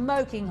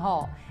smoking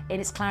hot in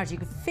its clarity. You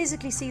can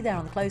physically see there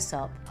on the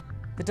close-up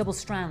the double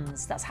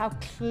strands. That's how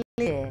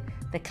clear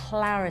the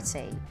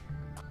clarity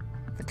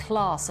the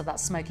class of that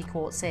smoky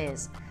quartz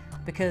is.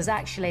 Because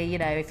actually, you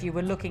know, if you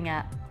were looking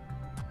at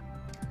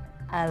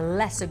a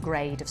lesser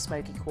grade of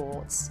smoky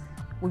quartz,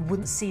 we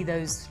wouldn't see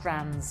those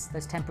strands,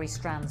 those temporary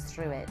strands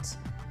through it.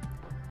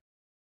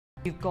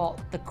 You've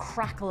got the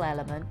crackle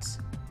element,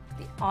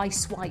 the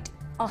ice white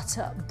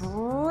utter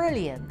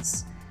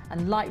brilliance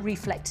and light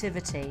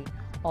reflectivity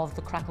of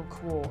the crackle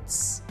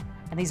quartz.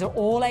 And these are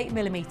all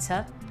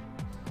 8mm,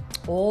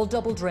 all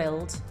double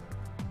drilled,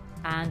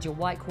 and your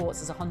white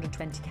quartz is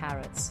 120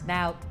 carats.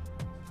 Now,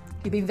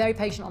 you've been very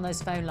patient on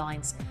those phone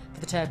lines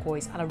for the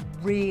turquoise, and I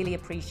really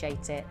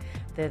appreciate it.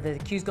 The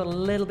queue's got a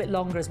little bit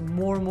longer as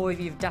more and more of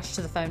you have dashed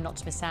to the phone not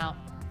to miss out.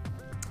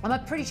 And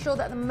I'm pretty sure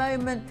that at the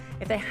moment,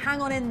 if they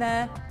hang on in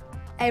there,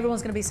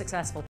 everyone's going to be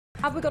successful.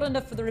 Have we got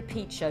enough for the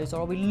repeat shows,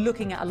 or are we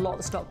looking at a lot of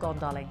the stock gone,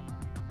 darling?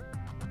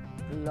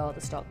 A lot of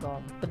the stock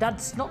gone. But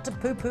that's not to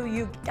poo-poo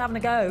you having a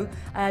go.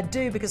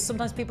 Do, because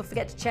sometimes people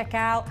forget to check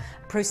out,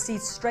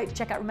 proceed straight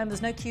to checkout. Remember,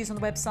 there's no queues on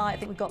the website. I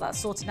think we've got that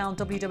sorted now on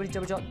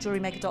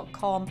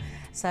www.jewellerymaker.com.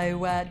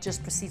 So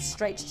just proceed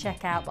straight to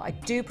checkout. But I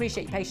do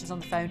appreciate your patience on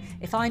the phone.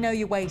 If I know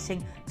you're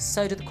waiting,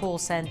 so do the call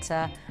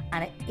centre,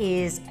 and it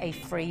is a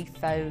free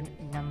phone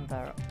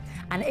number.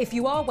 And if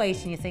you are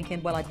waiting, you're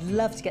thinking, well, I'd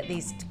love to get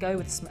these to go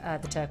with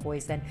the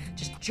turquoise, then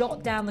just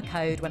jot down the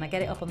code when I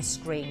get it up on the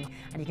screen,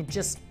 and you can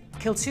just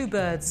kill two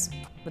birds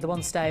with the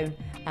one stone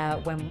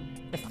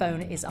when the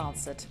phone is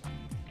answered,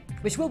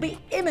 which will be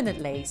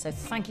imminently. So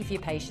thank you for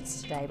your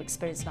patience today. We're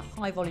experiencing a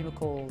high volume of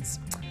calls.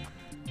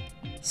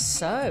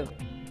 So,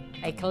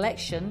 a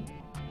collection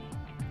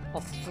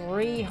of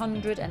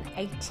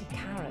 380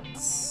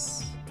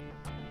 carats.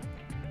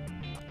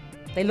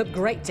 They look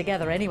great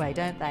together anyway,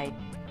 don't they?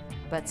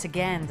 But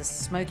again, the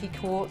smoky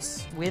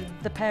quartz with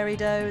the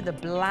peridot, the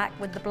black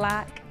with the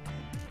black.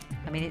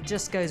 I mean, it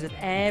just goes with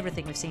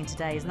everything we've seen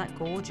today. Isn't that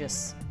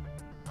gorgeous?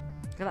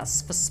 Look at that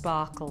for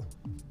sparkle.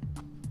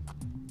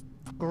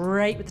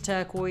 Great with the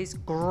turquoise,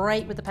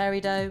 great with the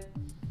peridot.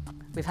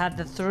 We've had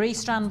the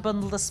 3-strand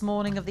bundle this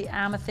morning of the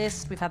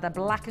amethyst. We've had the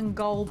black and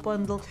gold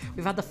bundle.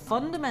 We've had the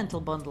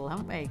fundamental bundle,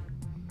 haven't we?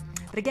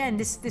 But again,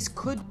 this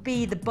could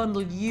be the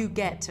bundle you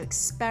get to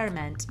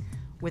experiment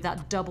with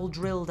that double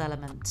drilled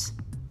element.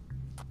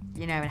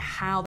 You know, and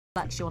how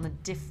that takes you on a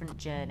different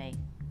journey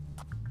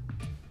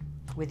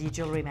with your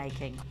jewellery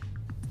making.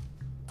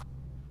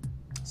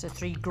 So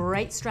 3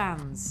 great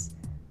strands: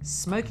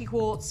 smoky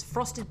quartz,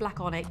 frosted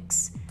black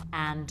onyx,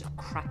 and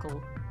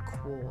crackle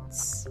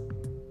quartz.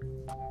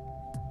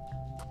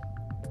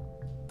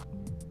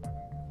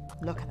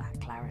 Look at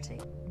that clarity.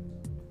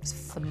 It's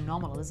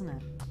phenomenal, isn't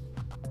it?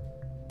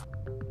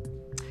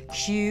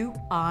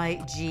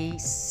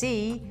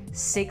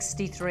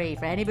 QIGC63.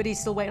 For anybody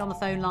still waiting on the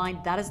phone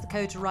line, that is the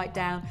code to write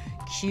down.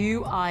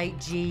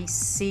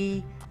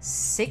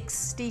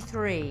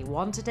 QIGC63.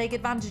 One to take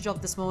advantage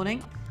of this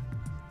morning,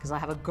 because I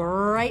have a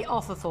great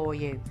offer for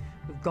you.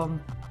 We've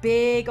gone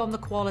big on the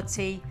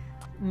quality,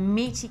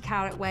 meaty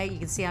carat weight. You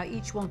can see how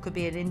each one could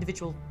be an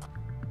individual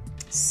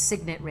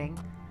signet ring.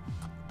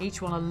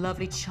 Each one a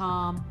lovely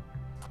charm.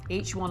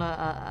 Each one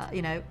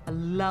you know, a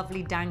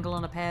lovely dangle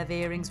on a pair of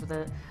earrings with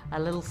a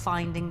little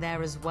finding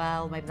there as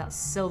well. Maybe that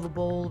silver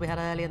ball we had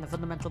earlier in the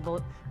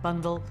fundamental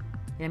bundle.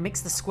 You know,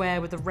 mix the square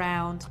with the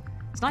round.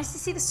 It's nice to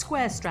see the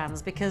square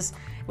strands, because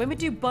when we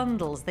do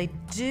bundles, they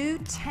do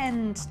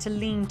tend to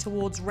lean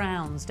towards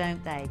rounds,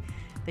 don't they?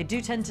 They do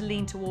tend to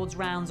lean towards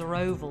rounds or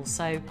ovals.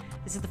 So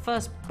this is the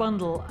first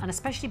bundle, and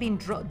especially being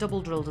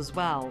double drilled as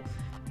well.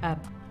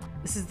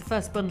 This is the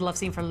first bundle I've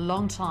seen for a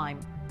long time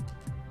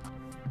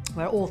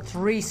where all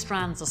 3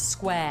 strands are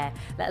square,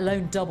 let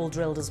alone double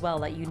drilled as well,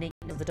 that unique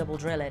of the double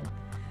drilling.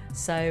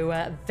 So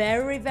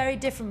very, very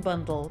different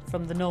bundle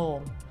from the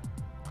norm.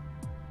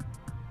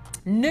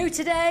 New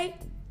today,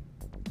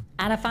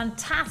 and a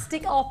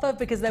fantastic offer,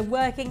 because they're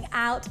working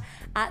out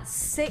at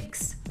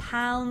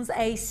 £6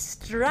 a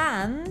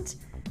strand.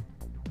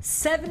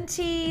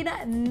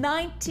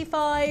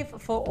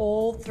 $17.95 for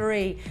all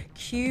 3.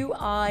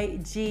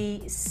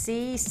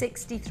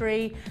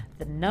 QIGC63.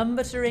 The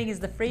number to ring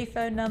is the free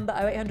phone number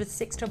 0800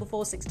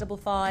 644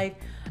 655,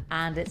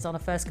 and it's on a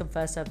first come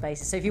first served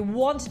basis. So if you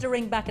wanted to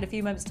ring back in a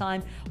few moments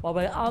time while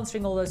we're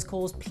answering all those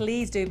calls,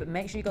 please do, but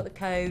make sure you got the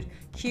code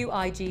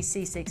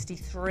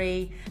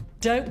QIGC63.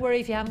 Don't worry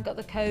if you haven't got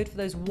the code for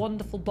those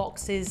wonderful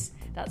boxes,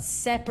 that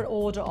separate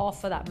order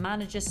offer, that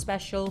manager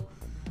special.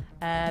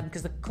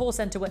 Because the call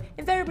centre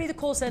invariably the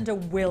call centre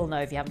will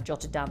know if you haven't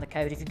jotted down the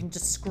code, if you can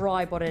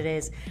describe what it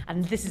is.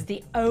 And this is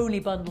the only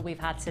bundle we've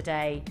had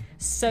today,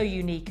 so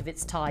unique of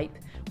its type,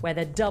 where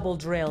they're double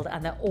drilled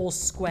and they're all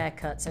square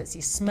cut. So it's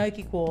your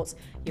smoky quartz,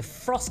 your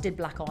frosted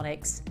black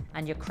onyx,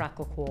 and your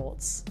crackle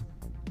quartz.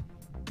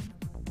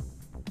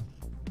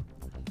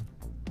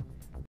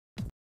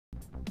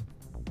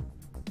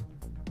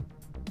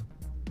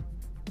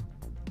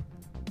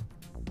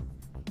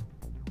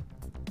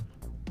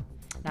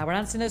 Now we're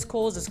answering those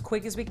calls as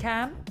quick as we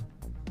can.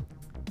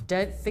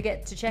 Don't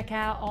forget to check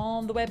out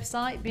on the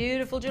website,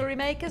 beautiful jewellery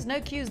makers,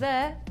 no queues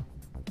there.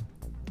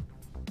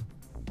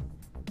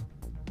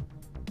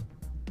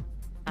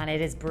 and it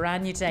is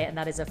brand new today, and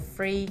that is a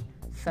free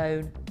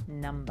phone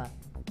number.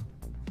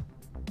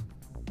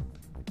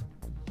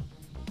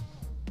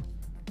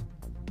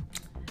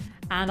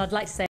 And I'd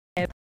like to say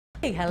a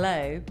big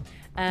hello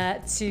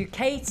to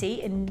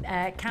Katie in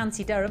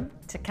County Durham,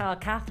 to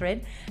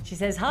Catherine. She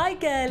says, "Hi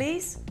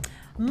girlies,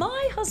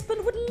 my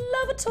husband would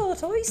love a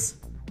tortoise.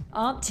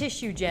 Aren't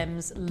tissue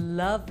gems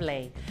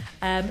lovely?"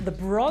 The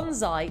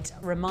bronzite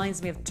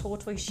reminds me of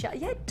tortoise shell.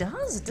 Yeah, it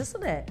does,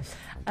 doesn't it?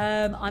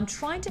 I'm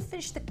trying to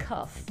finish the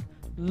cuff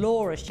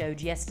Laura showed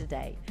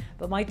yesterday,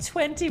 but my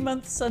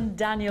 20-month son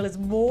Daniel is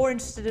more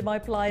interested in my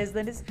pliers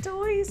than his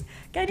toys.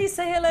 Can you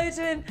say hello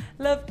to him?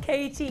 Love,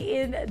 Katie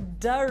in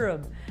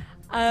Durham.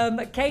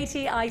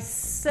 Katie, I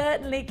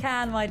certainly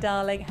can, my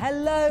darling.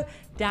 Hello,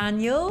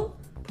 Daniel.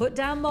 Put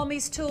down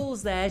mommy's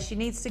tools there. She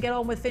needs to get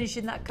on with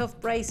finishing that cuff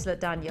bracelet,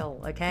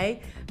 Daniel,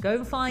 okay? Go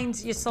and find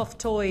your soft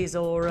toys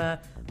or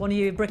one of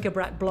your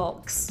bric-a-brac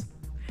blocks.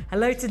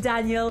 Hello to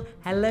Daniel.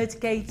 Hello to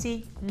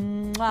Katie.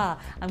 Mwah.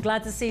 I'm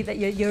glad to see that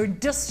you're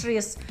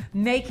industrious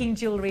making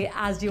jewellery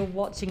as you're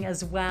watching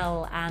as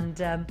well.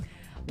 And,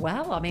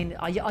 well, I mean,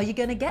 are you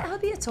going to get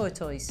hubby a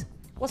tortoise?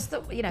 What's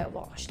the,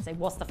 well, I should say,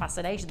 what's the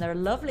fascination? They're a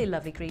lovely,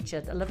 lovely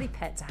creature, a lovely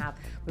pet to have.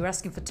 We were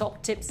asking for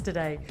top tips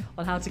today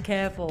on how to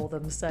care for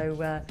them.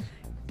 So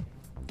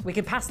we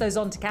can pass those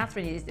on to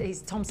Catherine.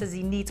 Tom says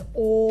he needs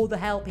all the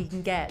help he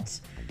can get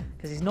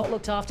because he's not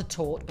looked after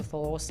Tort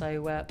before.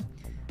 So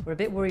we're a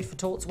bit worried for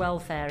Tort's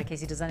welfare in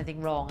case he does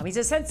anything wrong. I mean, he's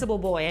a sensible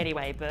boy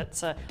anyway,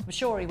 but I'm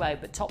sure he won't.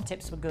 But top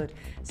tips were good.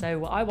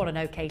 So I want to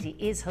know, Katie,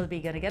 is hubby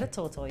going to get a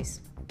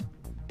tortoise?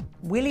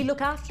 Will he look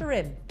after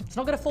him? It's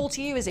not going to fall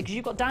to you, is it? Because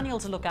you've got Daniel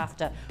to look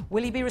after.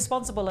 Will he be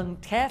responsible and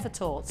care for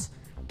Tort?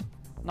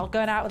 Not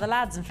going out with the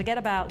lads and forget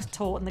about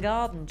Tort in the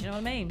garden. Do you know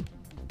what I mean?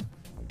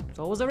 It's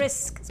always a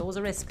risk. It's always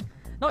a risk.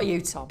 Not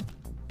you, Tom.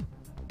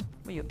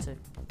 What are you up to?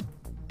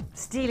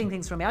 Stealing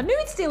things from me. I knew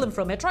he'd steal them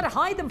from me. I tried to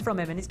hide them from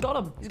him and he's got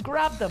them. He's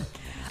grabbed them.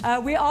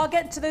 We are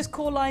getting to those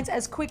call lines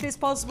as quickly as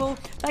possible.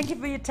 Thank you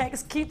for your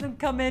texts. Keep them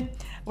coming.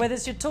 Whether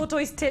it's your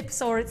tortoise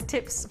tips or it's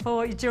tips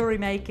for your jewellery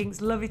making, it's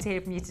lovely to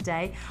hear from you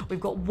today. We've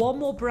got one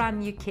more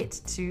brand new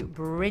kit to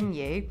bring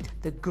you,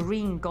 the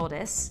Green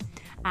Goddess.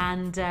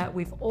 And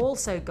we've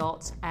also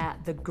got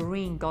the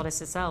Green Goddess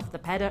herself, the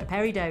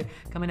peridot,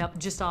 coming up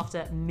just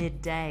after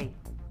midday.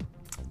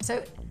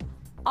 So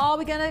are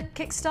we going to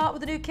kickstart with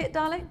the new kit,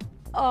 darling?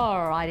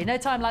 Alrighty, no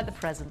time like the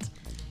present.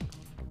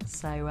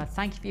 So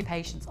thank you for your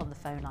patience on the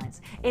phone lines.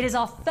 It is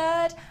our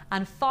third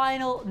and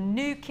final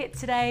new kit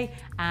today,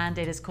 and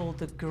it is called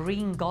the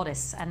Green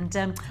Goddess. And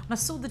when I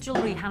saw the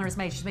jewellery Hannah has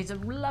made, she's made a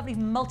lovely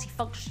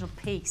multifunctional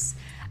piece.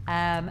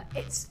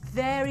 It's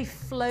very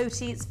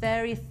floaty, it's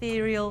very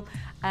ethereal.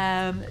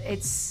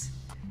 It's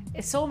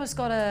almost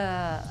got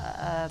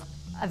a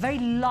very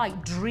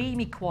light,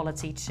 dreamy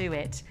quality to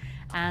it.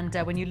 And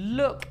when you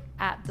look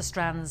at the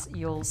strands,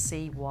 you'll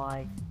see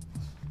why.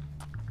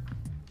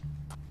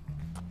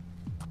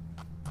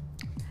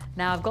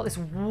 Now I've got this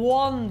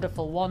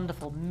wonderful,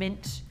 wonderful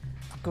mint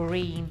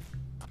green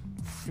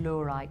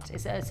fluorite.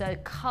 It's a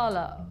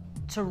colour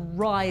to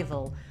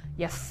rival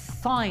your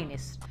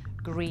finest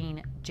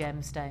green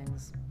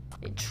gemstones.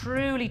 It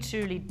truly,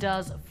 truly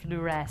does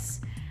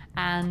fluoresce.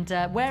 And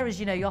whereas,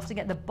 you often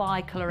get the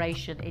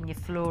bicoloration in your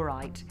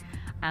fluorite,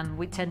 and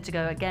we tend to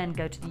go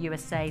to the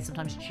USA,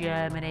 sometimes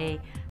Germany,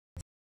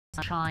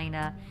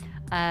 China,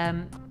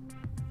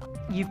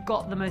 you've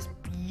got the most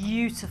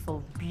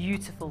beautiful,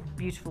 beautiful,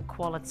 beautiful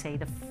quality,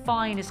 the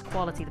finest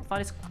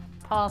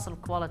parcel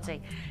of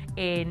quality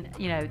in,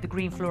 the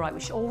green fluorite,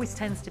 which always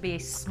tends to be a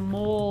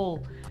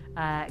small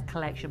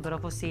collection, but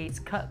obviously it's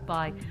cut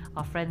by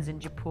our friends in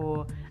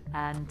Jaipur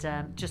and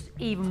just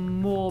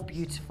even more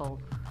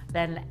beautiful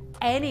than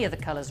any of the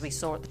colours we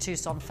saw at the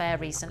Tucson Fair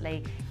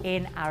recently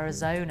in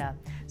Arizona.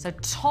 So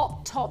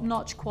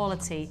top-notch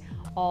quality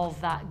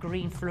of that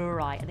green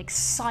fluorite. An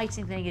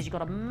exciting thing is you've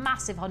got a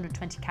massive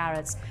 120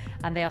 carats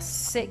and they are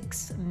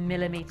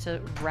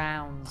 6mm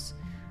rounds.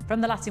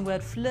 From the Latin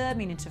word fleur,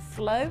 meaning to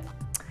flow,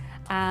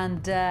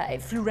 and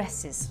it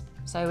fluoresces.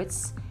 So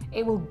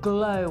it will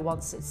glow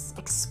once it's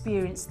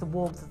experienced the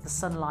warmth of the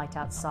sunlight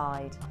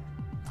outside.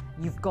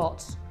 You've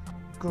got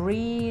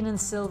green and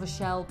silver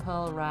shell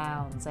pearl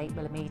rounds,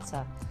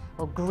 8mm,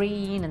 or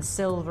green and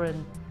silver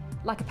and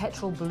like a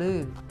petrol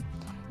blue.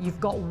 You've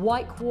got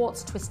white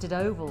quartz twisted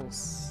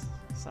ovals.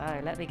 So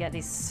let me get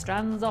these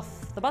strands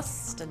off the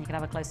bust and you can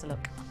have a closer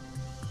look.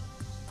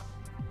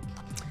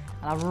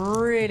 And I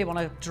really want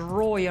to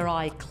draw your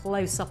eye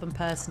close up and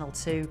personal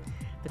to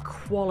the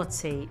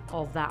quality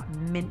of that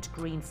mint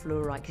green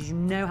fluorite, because you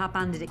know how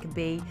banded it can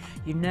be.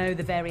 You know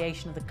the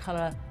variation of the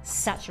colour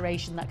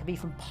saturation that can be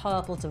from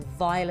purple to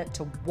violet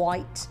to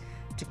white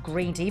to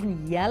green to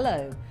even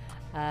yellow.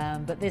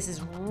 But this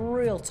is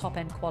real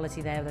top-end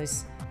quality there,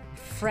 those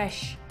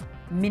fresh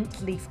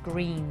mint leaf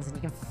greens, and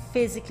you can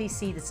physically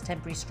see this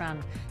temporary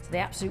strand. So the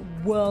absolute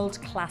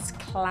world-class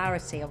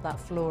clarity of that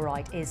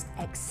fluorite is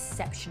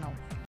exceptional.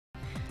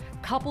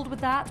 Coupled with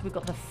that, we've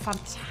got the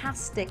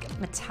fantastic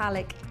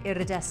metallic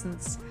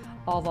iridescence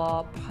of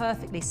our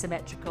perfectly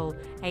symmetrical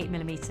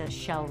 8mm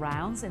shell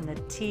rounds in the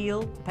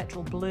teal,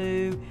 petrol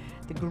blue,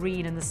 the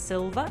green and the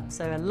silver.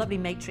 So a lovely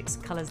matrix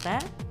of colours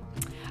there.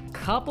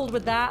 Coupled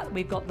with that,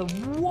 we've got the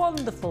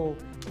wonderful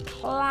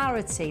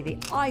clarity, the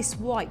ice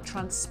white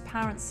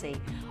transparency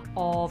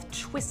of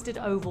twisted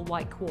oval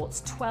white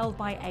quartz, 12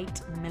 by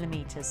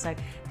 8mm. So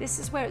this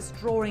is where it's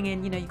drawing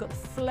in, you know, you've got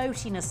the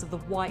floatiness of the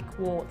white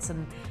quartz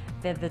and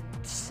the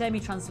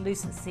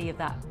semi-translucency of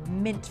that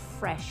mint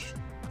fresh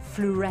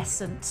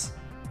fluorescent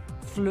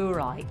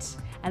fluorite,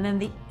 and then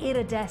the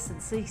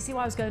iridescence. So you see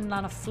why I was going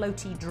down a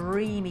floaty,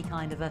 dreamy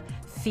kind of a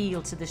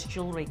feel to this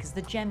jewellery, because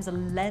the gems are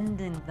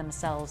lending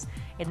themselves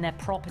in their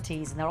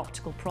properties and their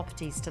optical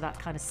properties to that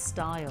kind of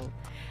style.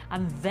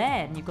 And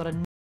then you've got a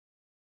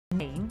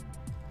name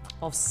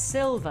of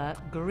silver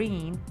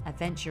green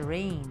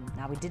aventurine.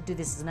 Now we did do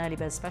this as an early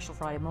bird special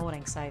Friday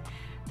morning, so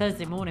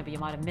Thursday morning, but you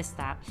might have missed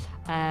that.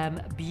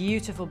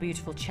 Beautiful,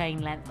 beautiful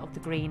chain length of the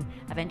green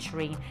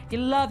aventurine. If you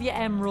love your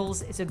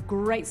emeralds, it's a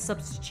great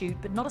substitute,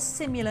 but not a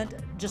simulant,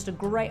 just a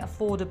great,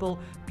 affordable,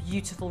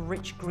 beautiful,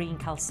 rich green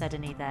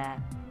chalcedony there.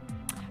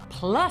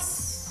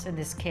 Plus, in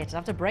this kit, I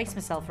have to brace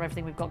myself for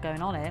everything we've got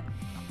going on here,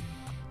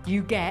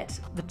 you get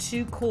the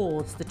two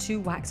cords, the two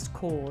waxed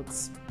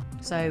cords.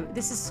 So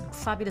this is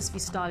fabulous for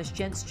stylish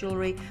gents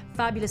jewellery,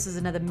 fabulous as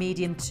another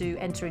medium to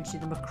enter into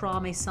the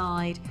macrame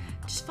side,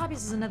 just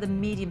fabulous as another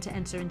medium to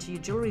enter into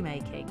your jewellery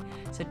making.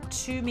 So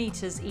 2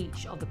 meters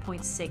each of the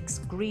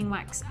 0.6 green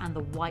wax and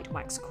the white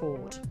wax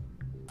cord.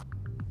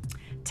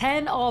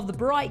 10 of the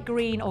bright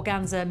green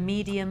organza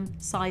medium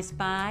sized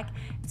bag,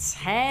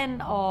 10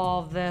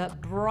 of the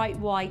bright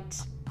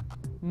white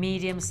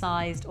medium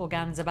sized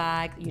organza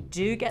bag. You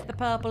do get the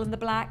purple and the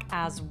black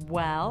as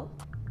well.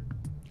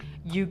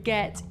 You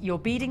get your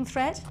beading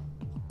thread,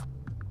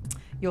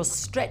 your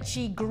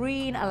stretchy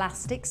green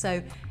elastic,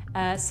 so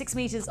 6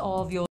 meters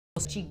of your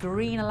stretchy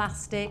green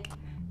elastic,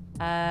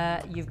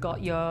 you've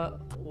got your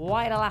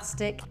white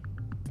elastic,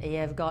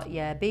 you've got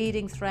your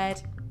beading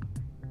thread,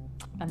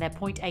 and they're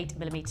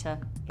 0.8mm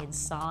in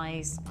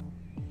size,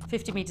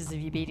 50 meters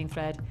of your beading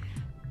thread,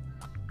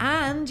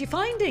 and your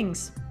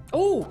findings.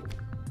 Oh,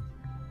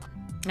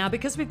 now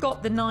because we've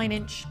got the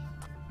 9-inch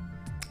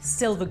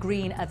silver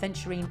green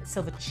aventurine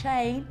silver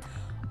chain,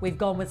 we've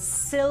gone with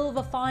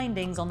silver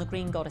findings on the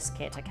green goddess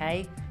kit,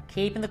 okay?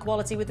 Keeping the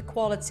quality with the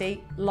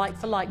quality, like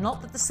for like.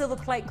 Not that the silver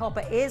plate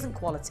copper isn't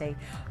quality,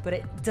 but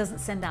it doesn't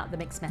send out the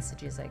mixed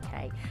messages,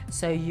 okay?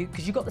 So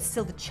because you've got the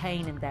silver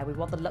chain in there, we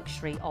want the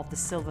luxury of the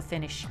silver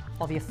finish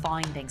of your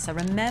findings. So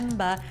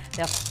remember,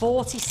 there are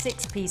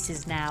 46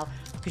 pieces now,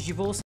 because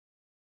you've also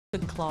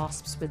got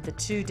clasps with the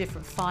 2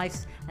 different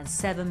 5 and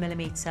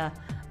 7mm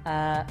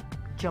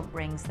jump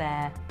rings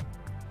there,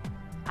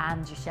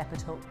 and your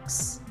shepherd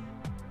hooks,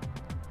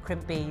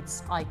 crimp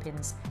beads, eye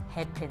pins,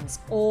 head pins,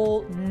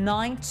 all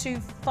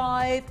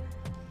 925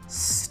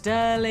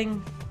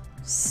 sterling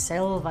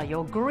silver.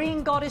 Your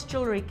green goddess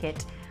jewellery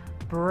kit,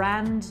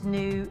 brand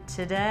new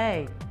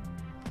today.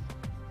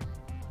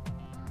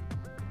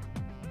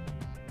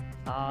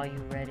 Are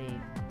you ready?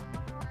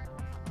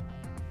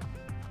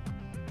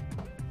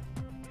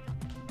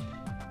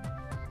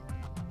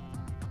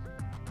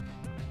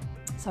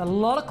 So a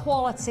lot of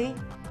quality.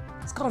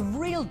 It's got a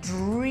real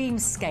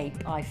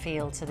dreamscape, I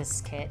feel, to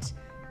this kit.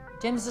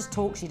 Gems just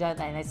talk to you, don't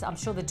they? And I'm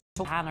sure they talk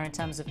to Hannah in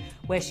terms of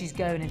where she's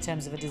going in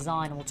terms of a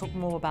design, and we'll talk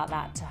more about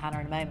that to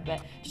Hannah in a moment.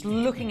 But just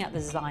looking at the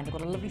design, they've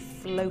got a lovely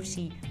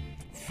floaty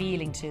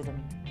feeling to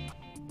them.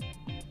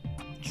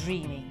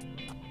 Dreamy.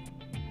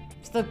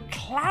 It's the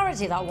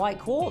clarity of that white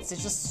quartz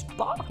is just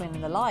sparkling in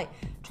the light.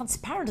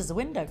 Transparent as a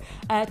window.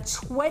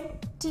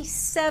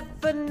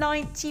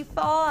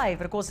 $27.95.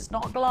 But of course, it's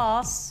not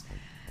glass.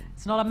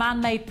 It's not a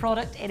man-made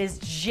product, it is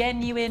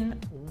genuine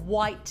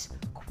white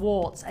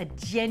quartz, a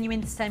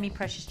genuine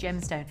semi-precious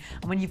gemstone.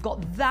 And when you've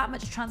got that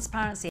much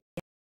transparency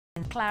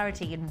and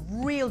clarity in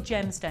real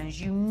gemstones,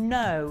 you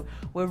know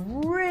we're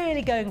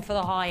really going for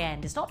the high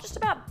end. It's not just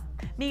about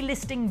me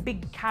listing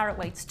big carat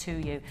weights to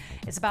you.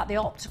 It's about the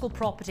optical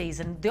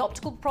properties, and the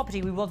optical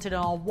property we wanted in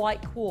our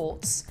white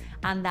quartz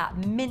and that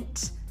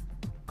mint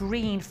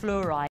green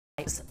fluorite,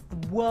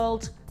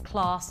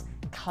 world-class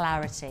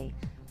clarity.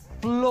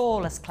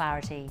 Flawless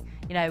clarity,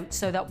 you know,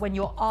 so that when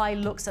your eye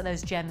looks at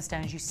those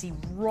gemstones, you see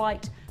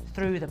right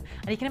through them.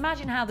 And you can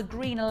imagine how the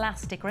green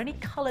elastic or any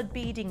coloured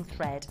beading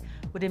thread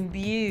would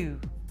imbue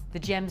the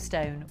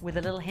gemstone with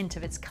a little hint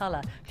of its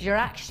colour.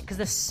 Because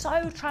they're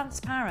so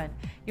transparent,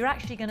 you're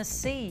actually going to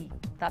see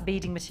that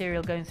beading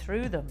material going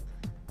through them.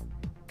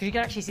 Because you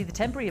can actually see the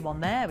temperium on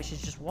there, which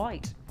is just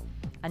white.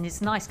 And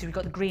it's nice because we've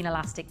got the green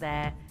elastic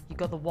there, you've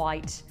got the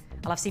white.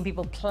 And I've seen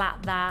people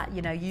plait that,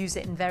 you know, use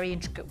it in very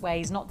intricate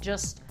ways, not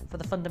just for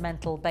the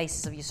fundamental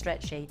basis of your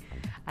stretchy.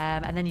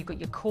 And then you've got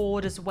your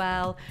cord as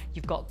well.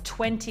 You've got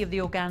 20 of the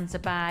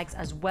organza bags,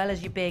 as well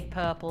as your big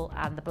purple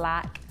and the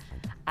black.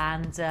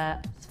 And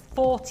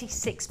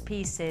 46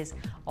 pieces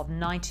of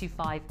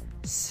 925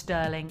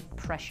 sterling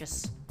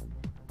precious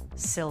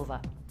silver.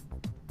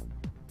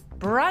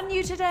 Brand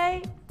new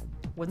today.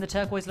 Wouldn't the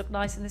turquoise look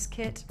nice in this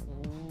kit?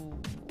 Ooh.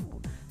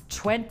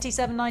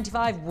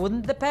 $27.95.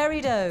 Wouldn't the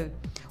peridot?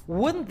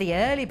 Wouldn't the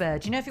early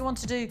bird? You know, if you want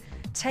to do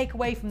take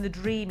away from the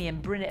dreamy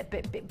and bring it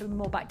a bit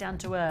more back down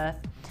to earth,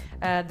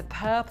 the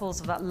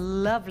purples of that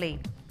lovely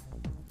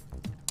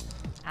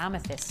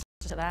amethyst.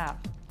 Look at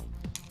that.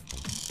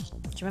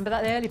 Do you remember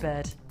that, the early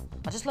bird?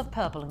 I just love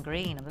purple and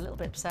green. I'm a little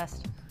bit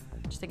obsessed.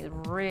 I just think it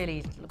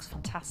really looks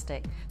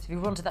fantastic. So if you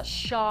wanted that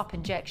sharp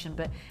injection,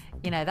 but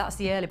you know, that's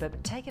the early bird,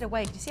 but take it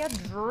away. Can you see how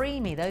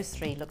dreamy those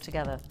three look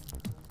together?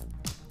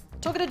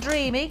 Talking of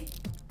dreamy,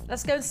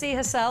 let's go and see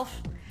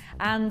herself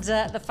and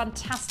the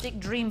fantastic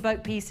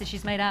dreamboat pieces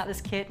she's made out of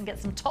this kit and get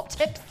some top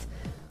tips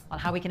on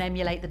how we can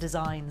emulate the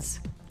designs.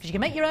 Because you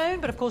can make your own,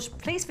 but of course,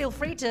 please feel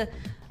free to,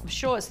 I'm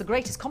sure it's the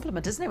greatest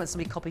compliment, isn't it, when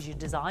somebody copies your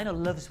design or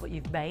loves what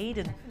you've made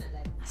and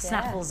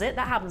snaffles it.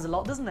 That happens a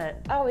lot, doesn't it?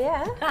 Oh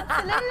yeah,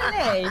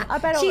 absolutely. I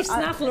bet Chief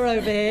Snaffler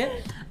over here.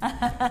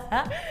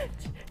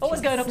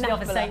 Always going up to the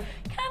office saying,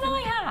 can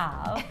I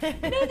have,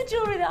 you know, the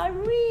jewellery that I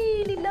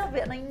really love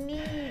it and I need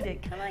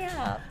it, can I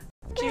have?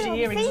 Choosing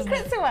earrings,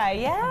 secrets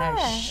away, yeah.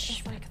 No,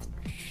 shh.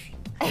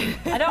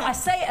 I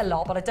say it a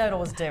lot, but I don't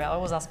always do it. I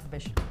always ask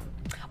permission.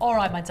 All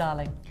right, my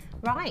darling.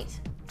 Right.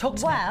 Talk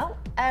to me. Well,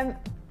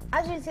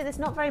 as you can see, there's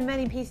not very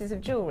many pieces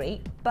of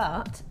jewellery,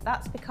 but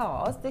that's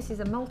because this is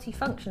a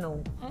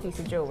multifunctional piece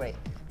of jewellery.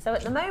 So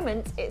at the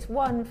moment, it's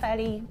one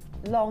fairly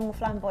long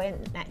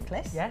flamboyant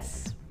necklace.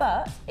 Yes.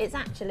 But it's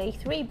actually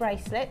 3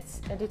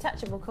 bracelets, a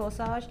detachable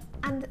corsage,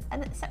 and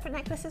a separate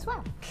necklace as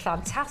well.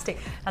 Fantastic.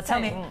 Now tell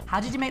me, how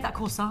did you make that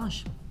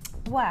corsage?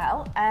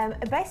 Well,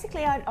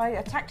 basically I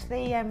attached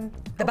the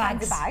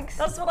bags. The bags.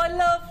 That's what I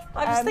love.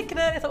 I was thinking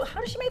earlier, I thought,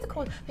 how did she make the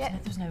corsage? Yeah.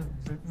 There's no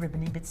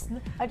ribbony bits in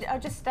it. I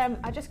just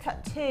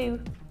cut 2. I don't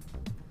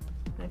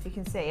know if you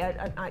can see.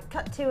 I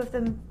cut 2 of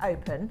them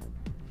open,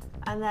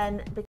 and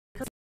then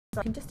because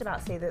I can just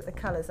about see that the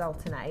colours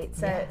alternate,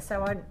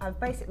 so I've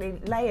basically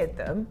layered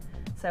them.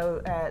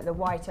 So the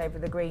white over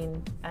the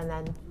green, and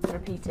then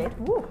repeated.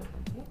 Woo!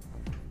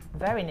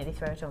 Very nearly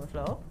throw it on the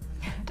floor.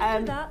 Don't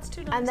do that, it's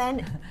too nice. And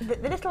then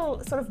the little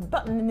sort of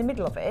button in the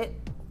middle of it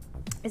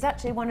is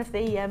actually one of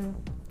the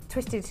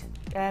twisted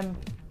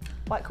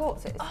white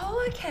quartzes.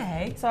 Oh,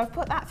 okay. So I've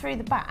put that through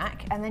the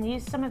back and then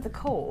used some of the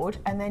cord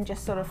and then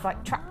just sort of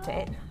like trapped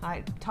it,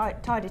 like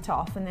tied it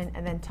off and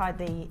then tied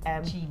the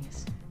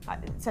genius.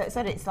 So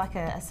it's like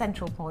a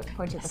central point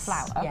of the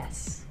flower.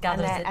 Yes.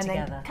 Gathers it and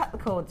together. then cut the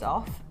cords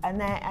off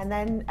and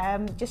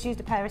then just used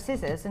a pair of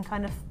scissors and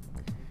kind of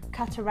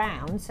cut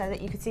around so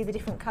that you could see the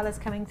different colours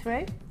coming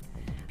through.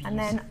 And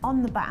then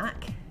on the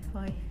back,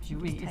 like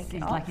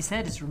you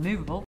said, it's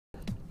removable.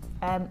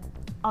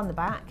 On the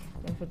back,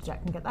 if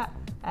Jack can get that,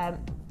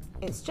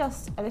 it's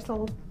just a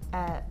little,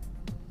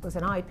 was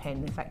an eye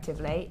pin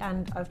effectively,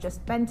 and I've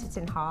just bent it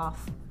in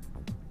half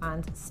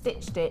and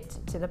stitched it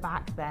to the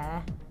back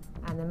there,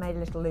 and then made a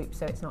little loop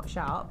so it's not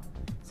sharp.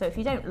 So if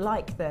you don't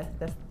like the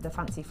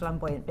fancy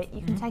flamboyant bit,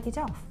 you can take it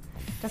off.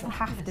 It doesn't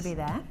have to be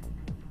there.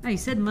 No, you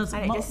said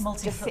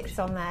just sits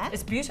on there.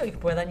 It's beautiful. You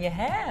could wear that in your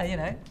hair, you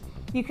know.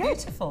 You could.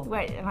 Beautiful.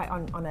 Wear it like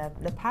on a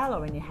lapel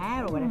or in your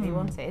hair or whatever you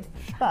wanted.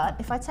 But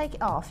if I take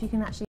it off, you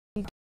can actually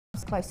have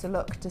a closer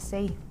look to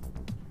see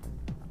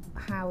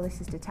how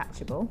this is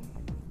detachable.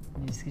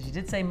 Yes, because you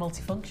did say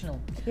multifunctional.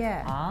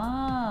 Yeah.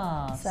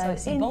 Ah, so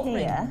it's in bolt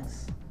here,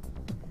 rings.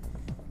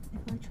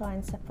 if I try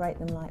and separate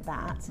them like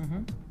that,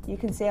 you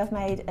can see I've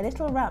made a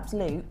little wrapped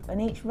loop,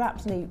 and each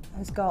wrapped loop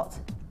has got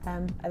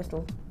a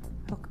little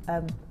hook,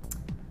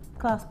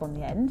 clasp on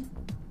the end.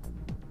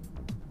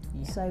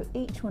 Yeah. So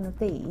each one of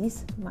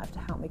these, you might have to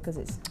help me because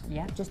it's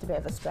just a bit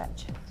of a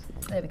stretch.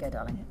 There we go,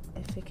 darling.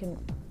 If we can,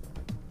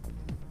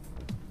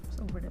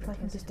 if I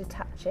can just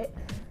detach it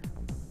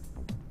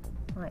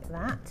like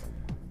that,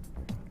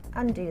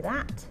 undo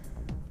that,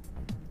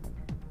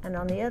 and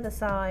on the other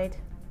side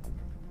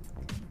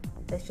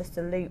there's just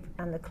a loop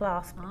and the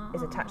clasp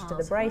is attached to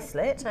the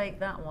bracelet. Take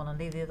that one and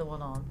leave the other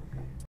one on.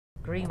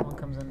 Green one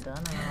comes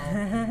undone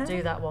and I'll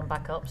do that one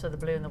back up so the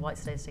blue and the white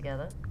stays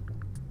together.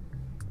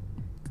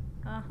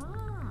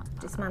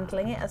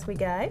 Dismantling it as we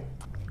go,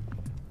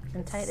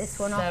 and take this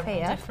one off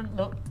here. Different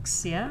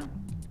looks, yeah.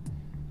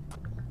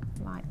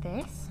 Like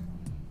this.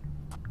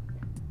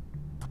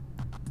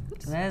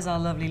 So there's our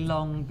lovely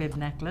long bib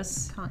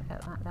necklace. Can't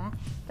get that there.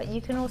 But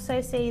you can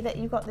also see that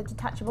you've got the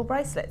detachable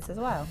bracelets as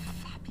well.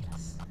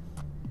 Fabulous.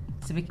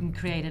 So we can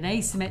create an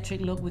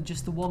asymmetric look with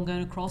just the one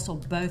going across or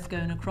both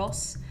going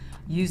across.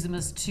 Use them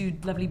as 2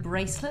 lovely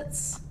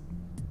bracelets.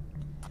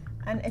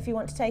 And if you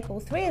want to take all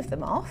 3 of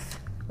them off,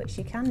 which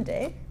you can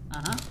do.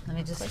 Let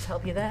me just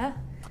help you there.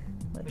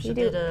 Which I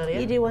did earlier.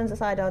 You do one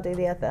side, I'll do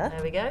the other.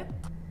 There we go.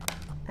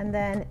 And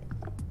then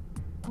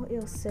what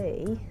you'll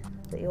see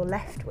that you're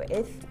left with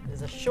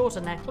is a shorter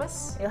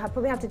necklace. You'll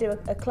probably have to do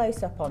a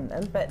close-up on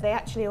them, but they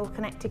actually all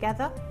connect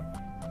together.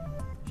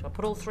 Shall I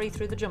put all 3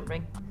 through the jump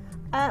ring?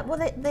 Well,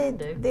 the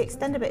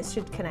extender bits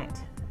should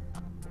connect.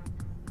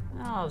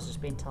 Oh, I was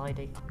just being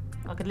tidy.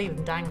 I could leave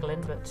them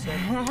dangling, but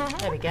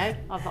there we go.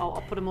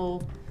 I'll put them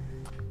all.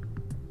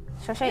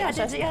 Shall I show you? I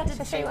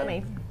did show you what I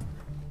mean?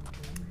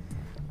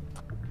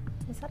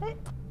 Is that it?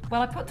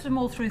 Well, I put them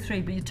all through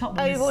 3, but your top one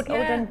Oh, is... you've all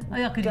done. Oh,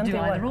 yeah, could you done do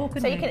through either one. or,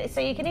 couldn't you? So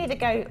you can either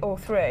go all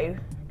through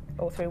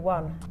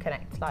one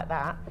connect like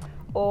that,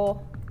 or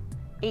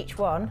each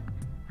one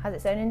has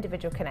its own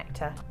individual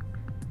connector.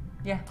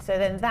 Yeah. So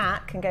then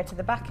that can go to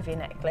the back of your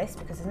necklace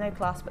because there's no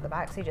clasp at the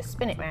back, so you just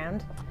spin it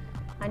round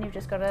and you've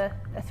just got a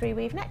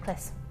 3-weave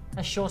necklace.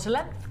 A shorter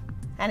length.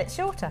 And it's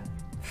shorter.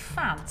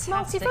 Fantastic.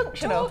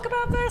 Multifunctional. Talk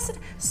about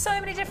versatility. So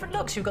many different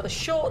looks. You've got the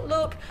short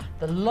look,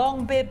 the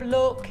long bib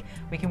look.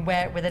 We can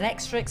wear it with an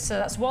extra, so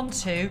that's 1,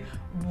 2.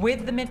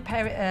 With the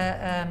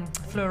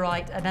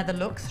fluorite, another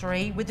look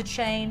 3. With the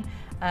chain,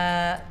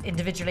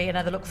 individually,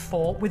 another look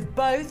 4. With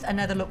both,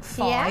 another look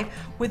 5. Yeah.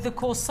 With the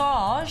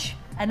corsage,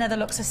 another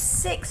look. So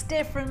 6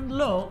 different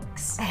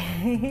looks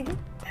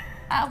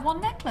out of one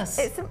necklace.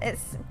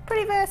 It's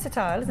pretty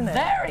versatile, isn't it?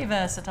 Very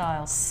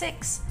versatile.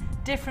 6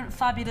 different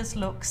fabulous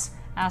looks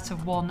out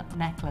of one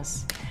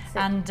necklace.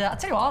 And I'll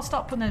tell you what, I'll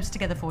start putting those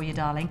together for you,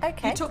 darling.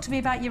 Okay. You talk to me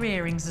about your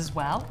earrings as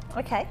well.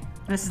 Okay.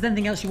 Unless there's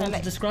anything else you want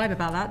to describe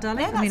about that,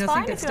 darling. Yeah, that's I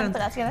fine think if you want to put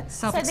that together.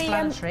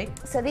 self-explanatory.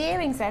 So the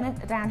earrings then are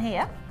down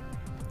here,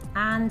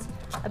 and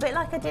a bit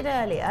like I did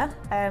earlier,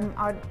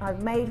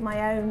 I've made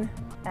my own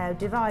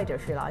divider,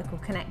 if you like, or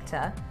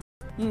connector,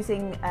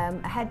 using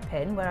a head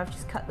pin where I've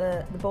just cut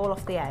the ball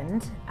off the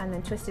end and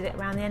then twisted it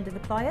around the end of the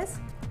pliers.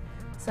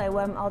 So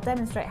I'll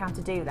demonstrate how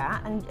to do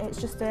that, and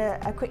it's just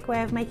a quick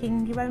way of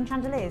making your own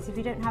chandeliers if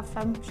you don't have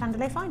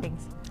chandelier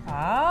findings.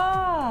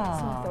 Ah.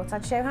 So I thought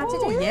I'd show how to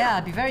do that. Yeah,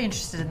 I'd be very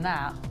interested in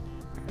that.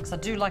 Because I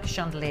do like a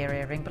chandelier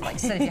earring, but like you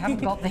said, if you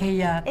haven't got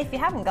the... If you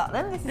haven't got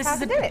them, this is how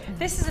to do it.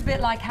 This is a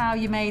bit like how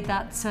you made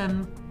that...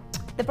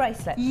 The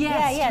bracelet.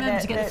 Yes, yeah,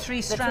 remember to get the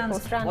 3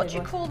 strands. What do you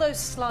one. call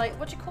those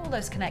What do you call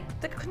those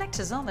They're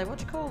connectors, aren't they? What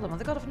do you call them? Have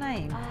they got a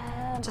name?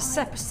 Just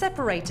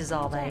separators,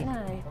 are I they? don't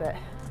know, but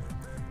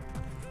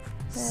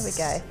there we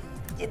go.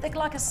 They're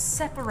like a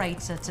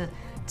separator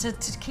to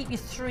keep your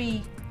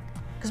 3...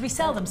 Because we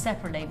sell them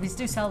separately. We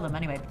do sell them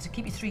anyway, but to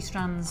keep your 3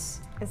 strands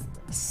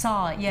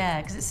aside.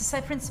 Yeah, because it's the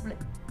same principle.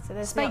 So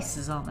there's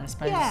Spacers, aren't there?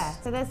 Space. Yeah,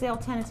 so there's the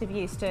alternative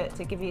use to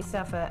give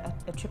yourself a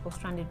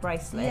triple-stranded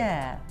bracelet,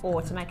 Yeah.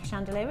 or to make a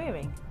chandelier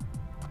earring.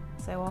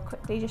 So I'll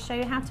quickly just show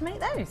you how to make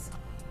those.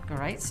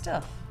 Great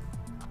stuff.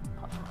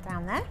 Pop that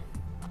down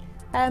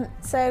there.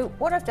 So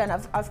what I've done,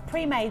 I've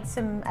pre-made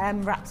some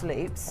wrapped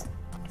loops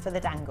for the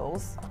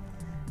dangles,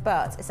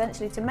 but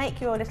essentially to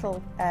make your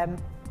little,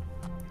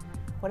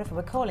 whatever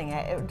we're calling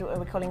it, are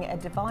we calling it a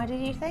divider, do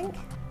you think?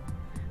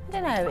 I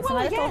don't know,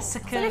 it's,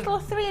 it's a little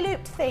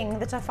 3-looped thing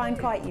that I find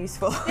quite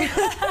useful.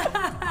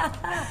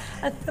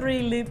 A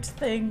 3-looped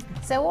thing.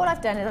 So all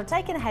I've done is I've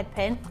taken a head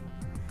pin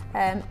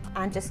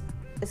and just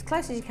as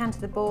close as you can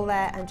to the ball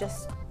there, and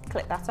just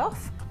clip that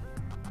off.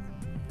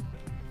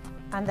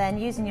 And then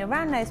using your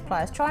round nose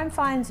pliers, try and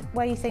find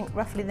where you think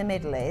roughly the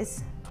middle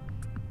is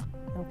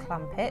and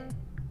clamp it,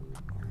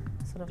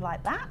 sort of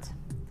like that.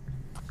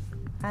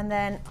 And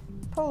then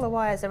pull the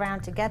wires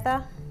around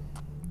together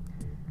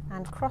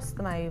and cross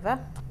them over.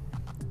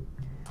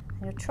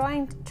 And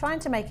you're trying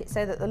to make it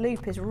so that the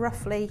loop is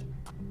roughly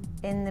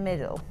in the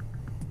middle.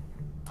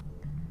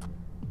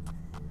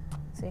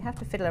 So you have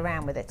to fiddle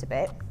around with it a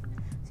bit.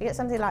 So you get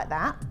something like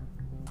that.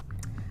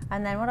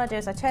 And then what I do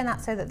is I turn that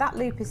so that that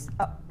loop is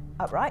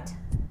upright.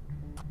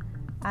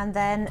 And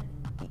then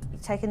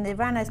taking the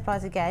round nose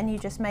pliers again, you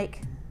just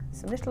make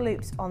some little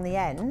loops on the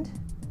end.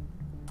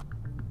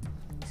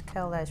 Just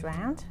curl those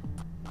round.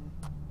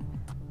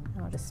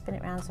 And I'll just spin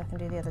it round so I can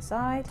do the other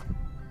side.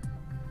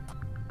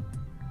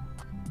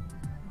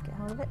 Get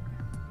hold of it.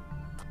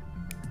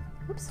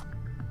 Oops.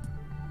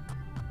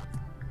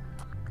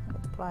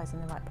 Put the pliers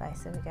in the right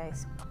place, there we go.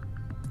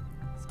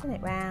 Spin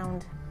it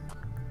round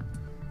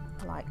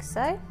like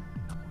so.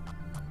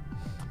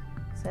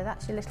 So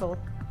that's your little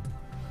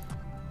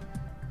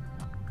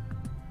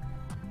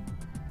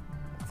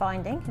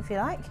finding, if you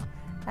like.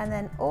 And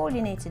then all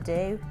you need to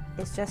do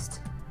is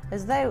just,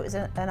 as though it was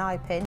an eye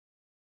pin,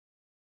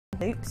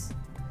 loops,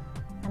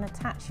 and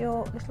attach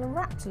your little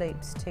wrapped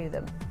loops to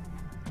them.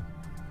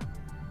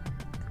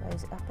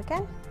 Close it up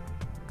again.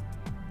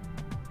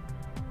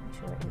 Make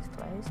sure it is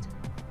closed.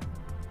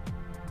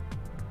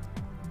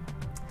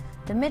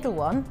 The middle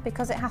one,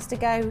 because it has to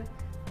go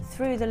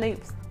through the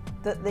loop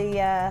that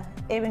the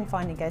earring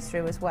finding goes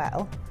through as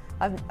well,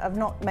 I've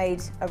not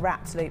made a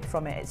wrapped loop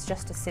from it, it's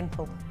just a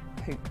simple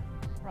hoop.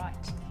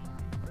 Right.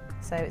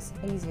 So it's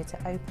easier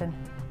to open.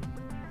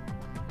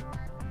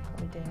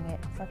 Probably doing it,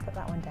 if I put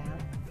that one down,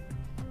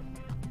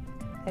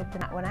 open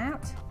that one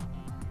out,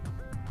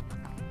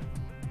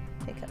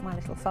 pick up my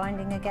little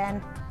finding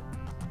again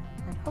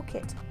and hook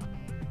it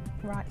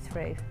right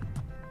through,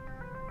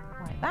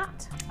 like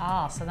that.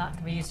 Ah, so that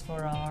can be used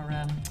for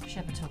our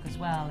shepherd hook as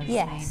well as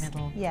the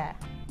middle,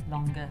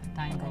 longer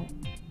dangle.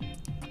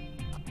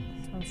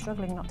 So I'm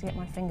struggling not to get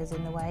my fingers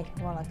in the way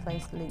while I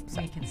close the loops.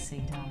 We can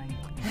see, darling.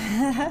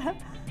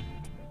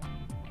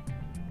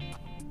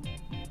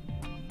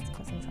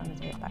 Because I'm trying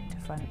to do it back to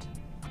front.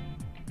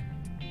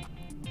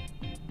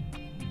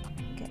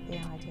 Get the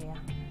idea.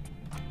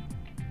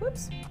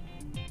 Whoops.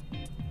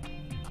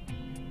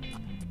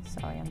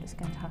 Sorry, I'm just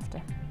going to have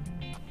to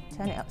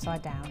turn it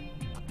upside down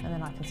and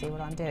then I can see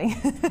what I'm doing.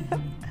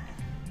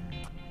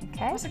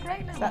 Okay, That's a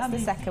great little so that's the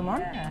second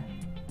one. Yeah.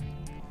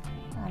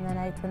 And then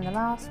open the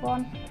last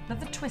one. Love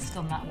the twist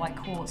on that white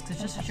quartz,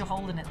 because just as you're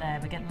holding it there,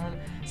 we're getting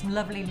some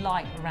lovely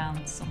light around.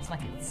 It's almost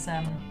like it's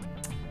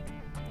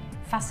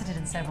faceted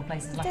in several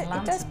places, like a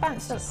lantern. It does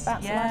bounce the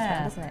light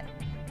around, doesn't it?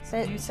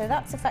 So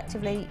that's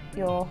effectively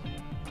your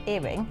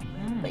earring,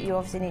 but you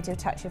obviously need to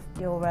attach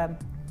your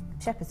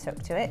shepherd's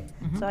hook to it.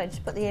 So I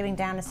just put the earring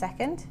down a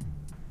second,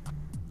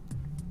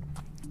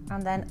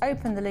 and then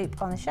open the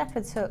loop on the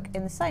shepherd's hook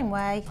in the same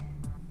way,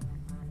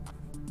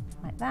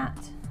 like that,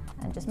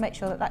 and just make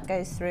sure that that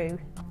goes through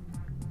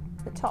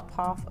the top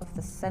half of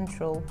the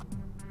central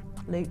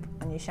loop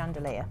on your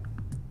chandelier,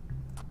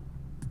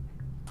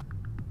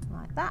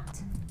 like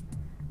that.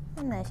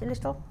 And there's your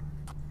little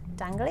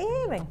dangly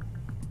earring.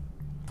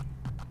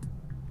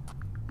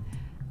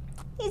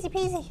 Easy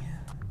peasy.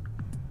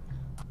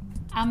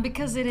 And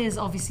because it is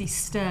obviously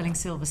sterling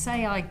silver,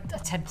 say I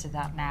attempted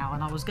that now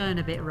and I was going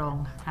a bit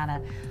wrong,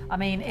 Hannah. I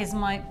mean, is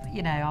my,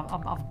 you know,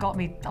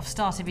 I've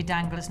started my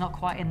dangle, it's not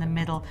quite in the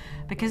middle.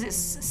 Because it's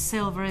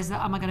silver,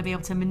 am I going to be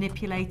able to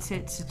manipulate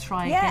it to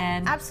try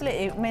again? Yeah,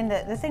 absolutely. I mean,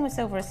 the thing with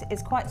silver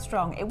is quite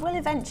strong. It will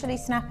eventually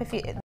snap if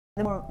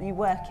the more you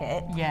work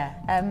it. Yeah.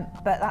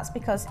 But that's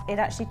because it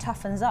actually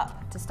toughens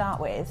up to start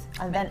with,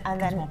 and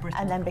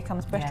then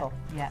becomes brittle.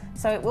 Yeah.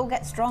 So it will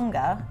get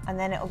stronger, and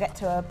then it will get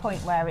to a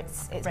point where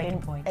it's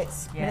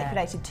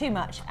manipulated too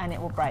much, and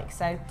it will break.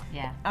 So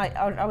yeah.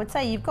 I would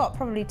say you've got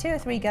probably 2 or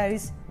 3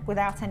 goes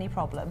without any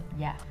problem.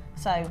 Yeah.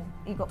 So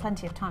you've got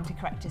plenty of time to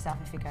correct yourself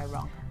if you go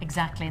wrong.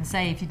 Exactly, and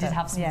say if you did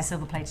have some of the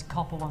silver-plated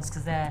copper ones,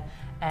 because they're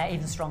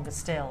even stronger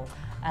still.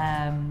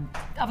 Have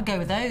a go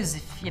with those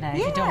if you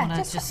don't want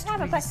to just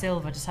with the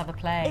silver, just have a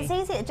play. It's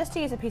easy just to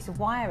use a piece of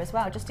wire as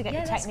well, just to get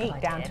your technique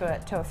down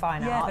to a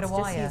fine art.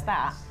 Just use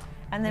that,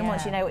 and then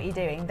once you know what you're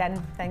doing, then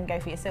go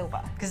for your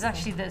silver. Because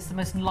actually, that's the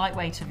most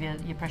lightweight of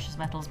your precious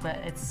metals, but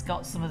it's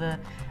got some of the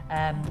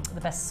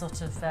best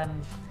sort of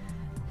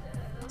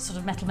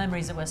metal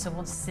memories that were. So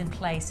once it's in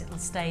place, it'll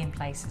stay in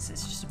place. It's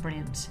just a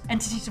brilliant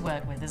entity to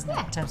work with, isn't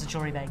it, in terms of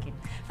jewellery making?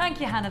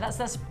 Thank you, Hannah.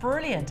 That's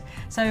brilliant.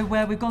 So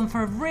we've gone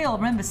for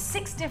remember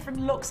 6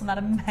 different looks on that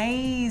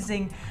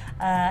amazing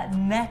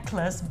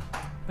necklace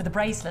with a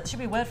bracelet. There should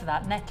be a word for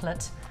that.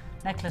 Necklace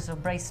or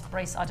brace.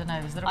 I don't know.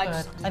 Is there a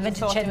word? I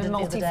invented gender the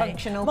other day.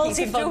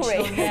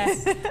 Multifunctional,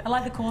 yes. I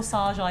like the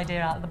corsage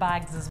idea out of the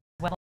bags as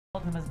well.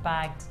 Them as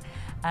bags.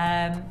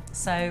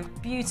 So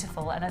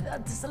beautiful,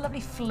 and just a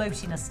lovely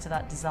floatiness to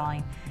that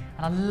design.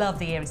 And I love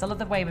the earrings. I love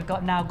the way we've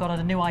now got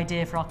a new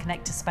idea for our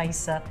connector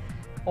spacer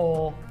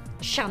or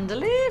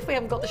chandelier if we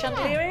haven't got the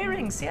chandelier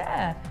earrings,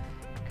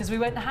 because we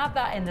won't have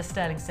that in the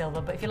sterling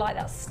silver. But if you like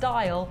that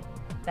style,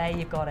 there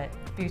you've got it.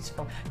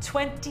 Beautiful.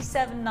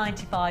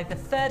 £27.95, the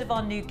third of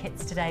our new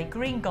kits today.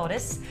 Green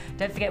Goddess.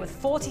 Don't forget, with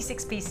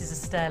 46 pieces of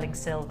sterling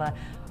silver.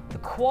 The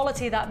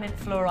quality of that mint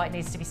fluorite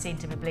needs to be seen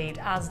to be believed,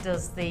 as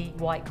does the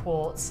white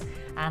quartz,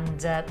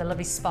 and the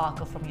lovely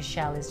sparkle from your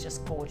shell is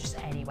just gorgeous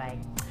anyway.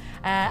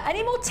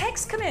 Any more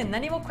texts come in?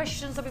 Any more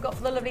questions that we've got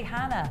for the lovely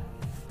Hannah?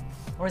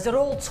 Or is it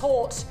all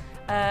taught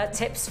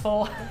tips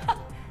for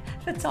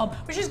Tom?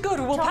 Which is good.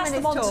 We'll pass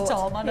them on to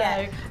Tom. I know.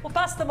 Yeah. We'll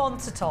pass them on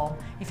to Tom.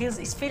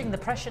 He's feeling the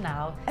pressure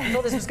now. He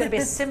thought this was going to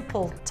be a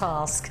simple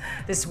task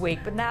this week,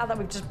 but now that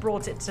we've just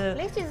brought it to... At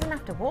least he doesn't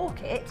have to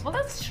walk it. Well,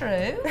 that's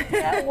true.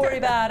 Don't worry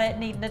about it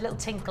needing a little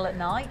tinkle at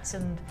night,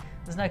 and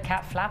there's no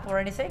cat flap or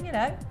anything,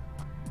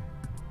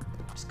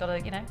 Just got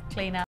to,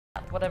 clean out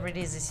whatever it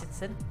is he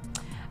sits in.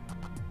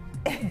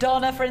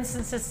 Donna, for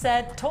instance, has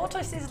said,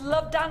 tortoises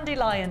love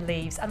dandelion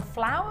leaves and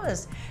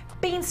flowers,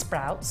 bean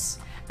sprouts,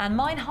 and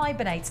mine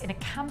hibernates in a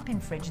camping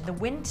fridge in the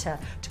winter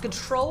to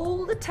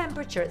control the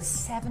temperature at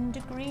 7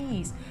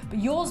 degrees. But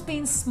yours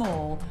being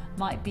small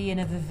might be in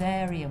a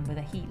vivarium with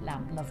a heat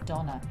lamp, love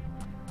Donna.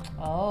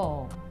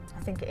 Oh.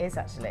 I think it is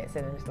actually. It's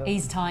in a little...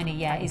 He's tiny,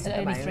 yeah. He's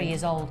only 3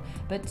 years old.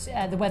 But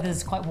the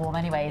weather's quite warm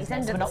anyway, isn't it?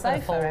 He's under the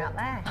sofa out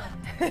there.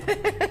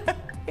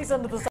 He's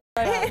under the sofa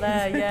out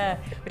there, yeah.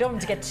 We don't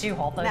want him to get too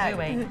hot though, do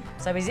we?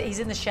 So he's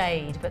in the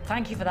shade. But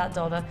thank you for that,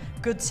 Donna.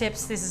 Good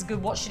tips. This is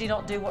good. What should he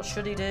not do? What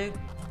should he do?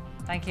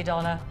 Thank you,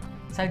 Donna.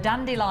 So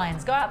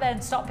dandelions, go out there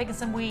and start picking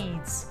some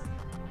weeds.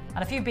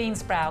 And a few bean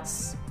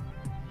sprouts.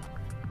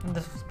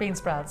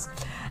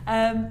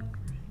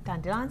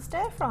 Dandelion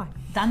stir fry.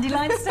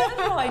 Dandelion stir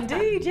fry,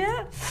 indeed,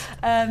 yeah.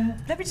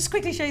 Let me just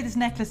quickly show you this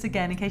necklace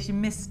again in case you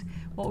missed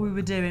what we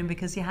were doing,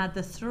 because you had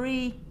the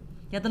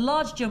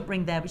large jump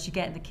ring there, which you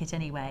get in the kit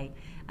anyway.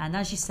 And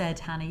as you said,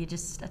 Hannah, you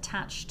just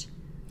attached.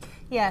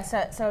 Yeah,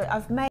 so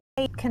I've made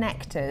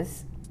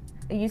connectors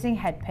using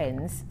head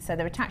pins, so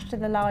they're attached to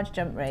the large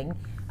jump ring,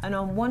 and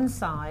on one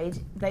side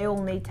they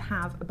all need to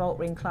have a bolt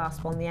ring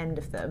clasp on the end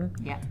of them,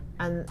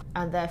 and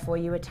therefore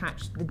you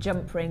attach the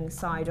jump ring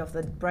side of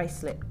the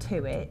bracelet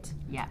to it,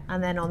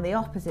 and then on the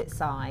opposite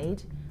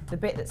side the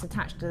bit that's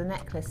attached to the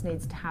necklace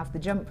needs to have the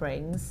jump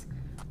rings,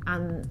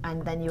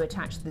 and then you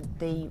attach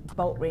the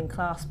bolt ring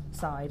clasp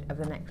side of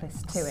the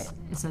necklace to it.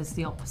 So it's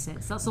the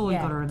opposites. That's all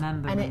you've got to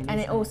remember. And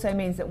really, it also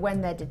means that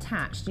when they're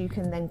detached, you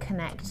can then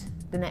connect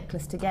the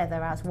necklace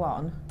together as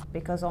one,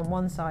 because on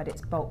one side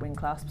it's bolt ring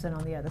clasps and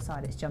on the other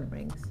side it's jump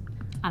rings.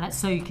 And it's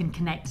so you can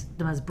connect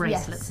them as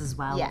bracelets as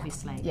well,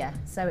 obviously. Yeah,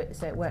 so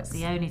it works. That's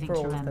the only thing for to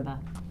all of remember. them.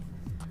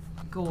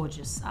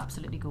 Gorgeous,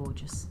 absolutely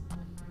gorgeous.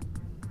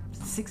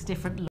 6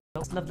 different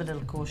looks. Love the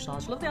little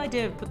corsage. Love the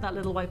idea of putting that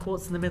little white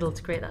quartz in the middle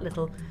to create that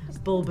little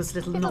bulbous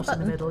little knot in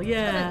the middle.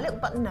 Yeah. Little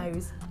button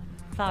nose.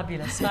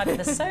 Fabulous,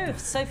 fabulous.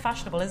 So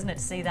fashionable, isn't it,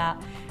 to see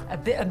that?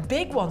 And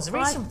big ones,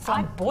 really some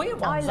flamboyant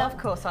ones. I love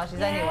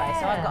corsages anyway,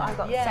 so I've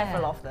got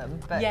several of them.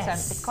 But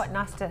it's quite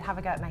nice to have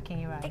a go at making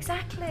your own.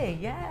 Exactly,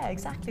 yeah,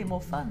 exactly,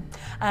 more fun.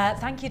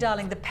 Thank you,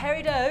 darling. The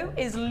peridot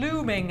is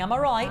looming, am I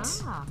right?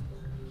 Ah.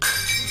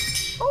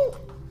 Oh,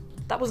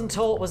 that wasn't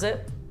taut, was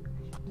it?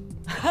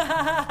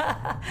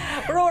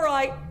 We're all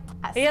right.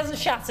 He hasn't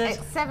shattered.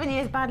 It's 7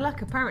 years bad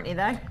luck, apparently,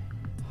 though.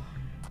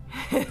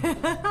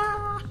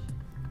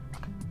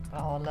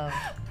 Oh, love.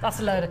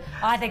 That's a load of...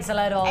 I think it's a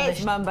load of all this...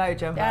 It's mumbo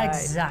jumbo.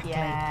 Exactly.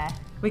 Yeah.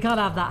 We can't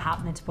have that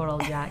happening to poor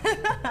old Jack.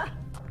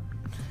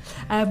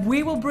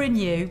 We will bring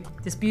you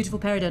this beautiful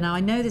peridot. Now, I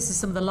know this is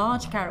some of the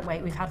large carat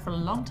weight we've had for a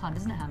long time,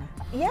 isn't it, Hannah?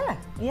 Yeah,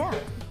 yeah.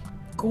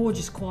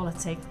 Gorgeous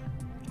quality.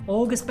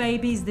 August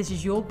babies, this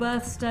is your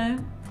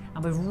birthstone.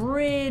 And we've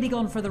really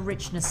gone for the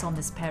richness on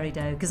this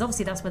peridot, because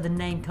obviously that's where the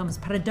name comes.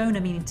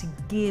 Peridona meaning to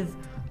give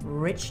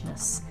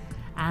richness.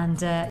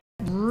 And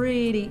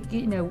really,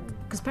 you know,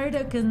 because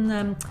peridot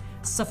can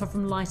suffer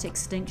from light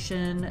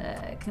extinction,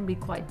 can be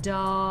quite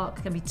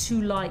dark, can be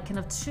too light, can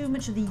have too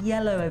much of the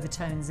yellow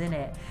overtones in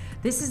it.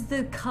 This is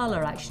the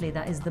colour actually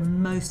that is the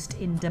most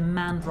in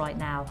demand right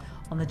now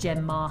on the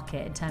gem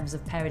market in terms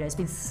of peridot. It's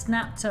been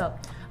snapped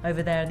up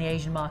over there in the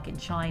Asian market in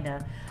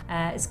China.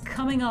 It's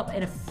coming up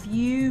in a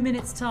few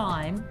minutes'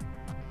 time.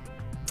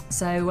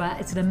 So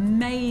it's an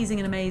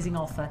amazing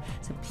offer.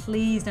 So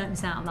please don't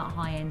miss out on that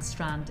high-end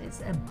strand.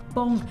 It's a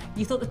bonk.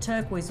 You thought the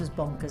turquoise was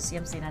bonkers. You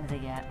haven't seen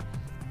anything yet.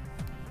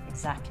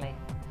 Exactly.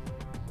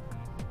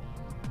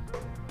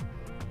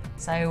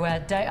 So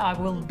I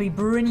will be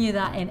bringing you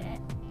that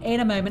in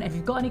a moment. If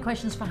you've got any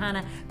questions for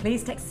Hannah,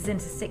 please text us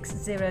into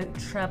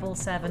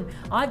 60777.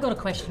 I've got a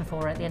question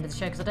for her at the end of the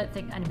show, because I don't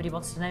think anybody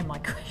wants to know my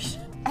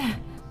question.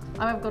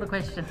 I've got a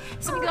question.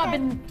 It's something that I've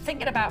been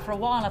thinking about for a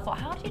while. I thought,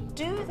 how do you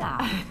do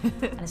that?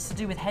 And it's to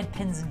do with head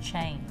pins and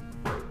chain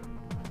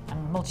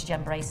and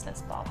multi-gem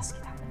bracelets, but I'll ask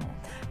you that in a minute.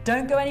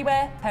 Don't go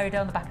anywhere.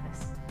 Peridot on the back of this.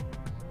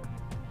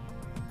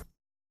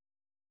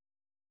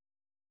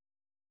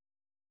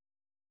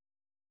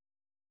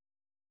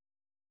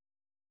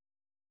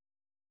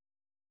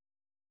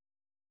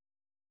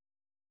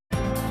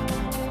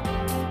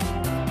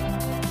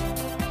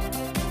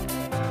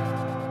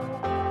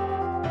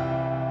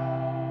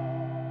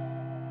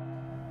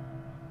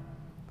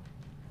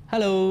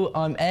 Hello,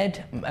 I'm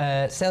Ed,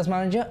 sales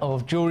manager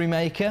of Jewellery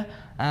Maker,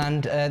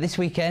 and this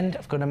weekend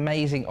I've got an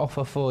amazing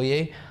offer for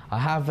you. I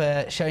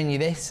have shown you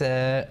this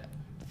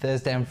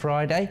Thursday and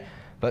Friday,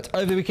 but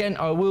over the weekend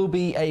I will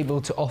be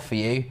able to offer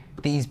you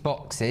these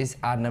boxes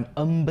at an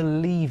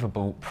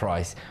unbelievable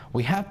price.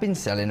 We have been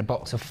selling a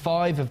box of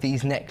 5 of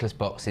these necklace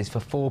boxes for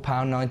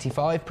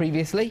 £4.95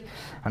 previously,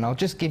 and I'll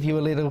just give you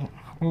a little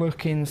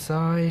look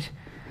inside.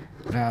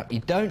 Now, you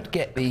don't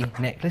get the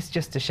necklace,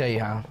 just to show you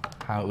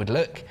how it would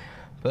look.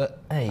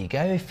 But there you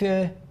go,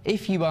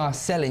 if you are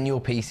selling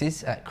your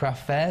pieces at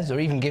craft fairs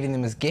or even giving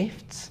them as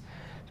gifts,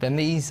 then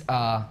these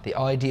are the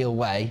ideal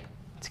way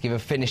to give a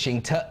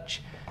finishing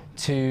touch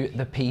to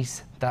the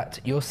piece that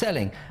you're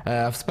selling.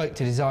 I've spoke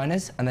to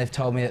designers and they've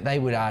told me that they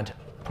would add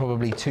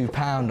probably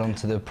 £2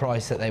 onto the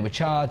price that they were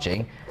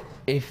charging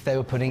if they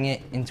were putting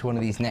it into one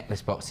of these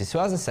necklace boxes. So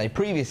as I say,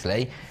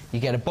 previously, you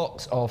get a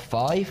box of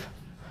 5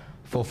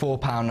 for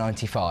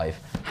 £4.95.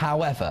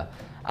 However,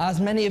 as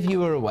many of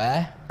you are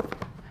aware,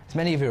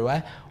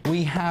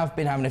 we have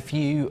been having a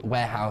few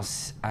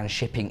warehouse and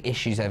shipping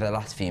issues over the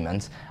last few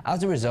months.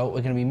 As a result, we're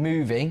going to be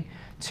moving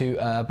to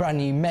a brand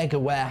new mega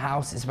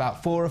warehouse. It's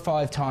about 4 or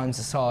 5 times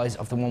the size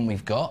of the one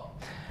we've got,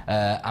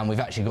 and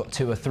we've actually got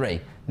 2 or 3.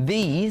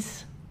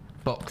 These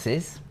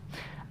boxes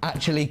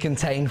actually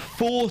contain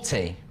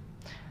 40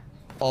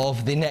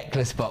 of the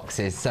necklace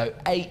boxes, so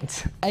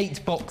 8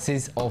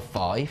 boxes of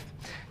 5,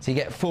 so you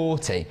get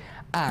 40,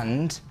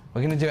 and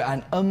we're going to do it at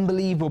an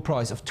unbelievable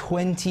price of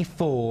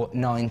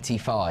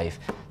 £24.95.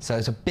 So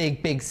it's a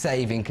big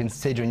saving,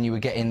 considering you were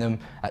getting them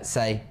at,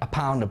 say,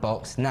 £1 a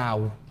box.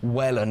 Now,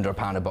 well under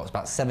 £1 a box,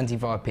 about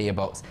 75p a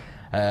box.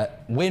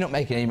 We're not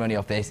making any money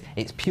off this.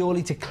 It's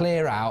purely to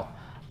clear out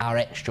our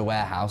extra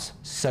warehouse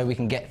so we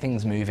can get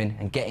things moving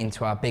and get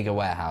into our bigger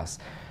warehouse.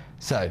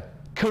 So,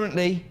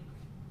 currently,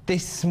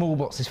 this small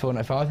box is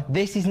 £4.95.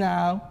 This is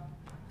now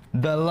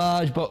the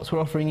large box we're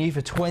offering you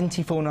for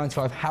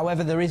 £24.95.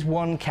 However, there is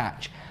one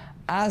catch.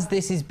 As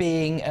this is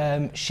being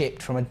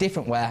shipped from a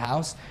different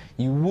warehouse,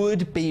 you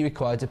would be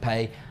required to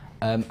pay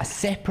a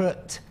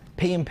separate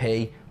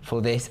P&P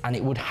for this, and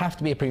it would have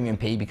to be a premium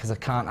P because I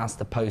can't ask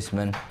the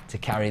postman to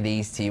carry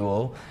these to you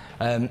all.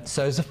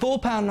 So it's a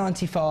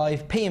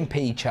 £4.95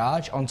 P&P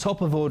charge on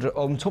top of the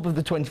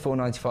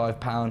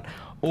 £24.95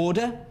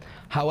 order.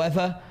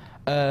 However,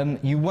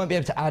 you won't be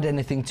able to add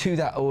anything to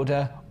that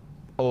order,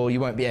 or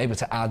you won't be able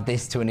to add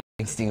this to an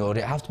existing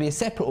order. It has to be a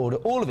separate order,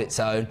 all of its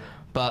own,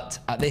 but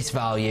at this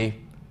value,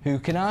 who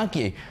can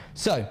argue?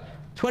 So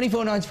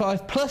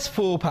 £24.95 plus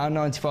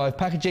 £4.95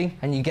 packaging,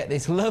 and you get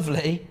this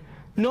lovely,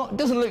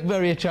 doesn't look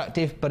very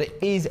attractive, but it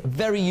is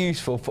very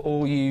useful for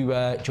all you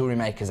jewellery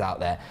makers out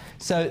there.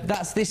 So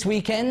that's this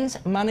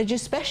weekend's Manager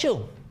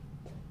Special.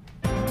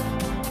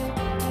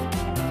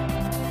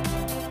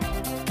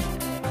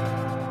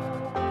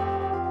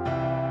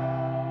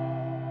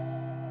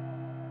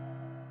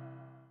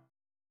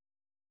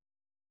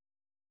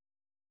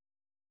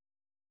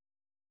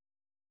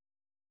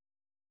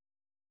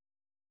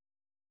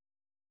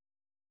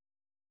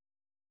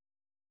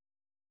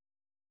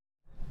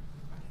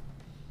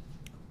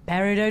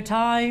 Peridot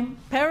time,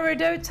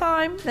 peridot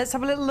time. Let's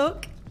have a little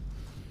look.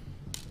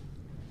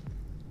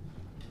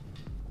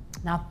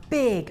 Now,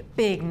 big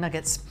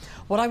nuggets.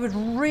 What I would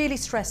really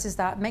stress is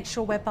that make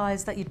sure, web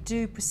buyers, that you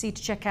do proceed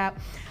to check out.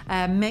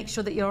 Make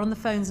sure that you're on the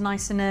phones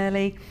nice and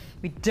early.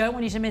 We don't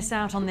want you to miss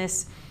out on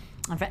this.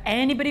 And for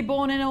anybody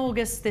born in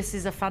August, this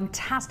is a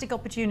fantastic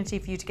opportunity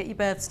for you to get your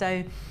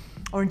birthstone,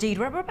 or indeed,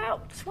 we're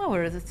about, well,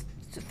 we're a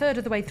third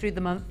of the way through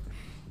the month.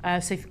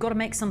 So if you've got to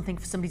make something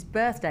for somebody's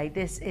birthday,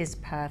 this is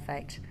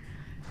perfect.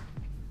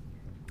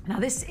 Now,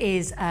 this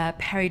is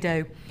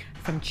peridot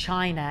from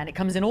China, and it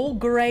comes in all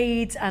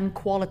grades and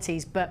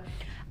qualities, but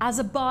as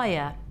a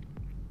buyer,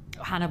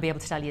 Hannah will be able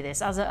to tell you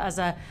this, as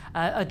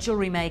a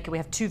jewellery maker, we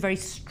have two very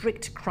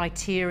strict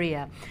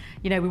criteria.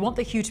 You know, we want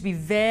the hue to be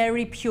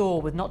very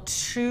pure, with not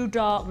too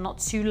dark, not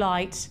too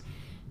light.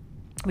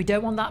 We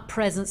don't want that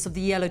presence of the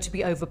yellow to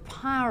be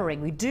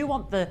overpowering. We do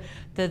want the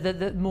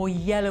more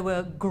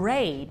yellower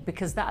grade,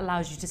 because that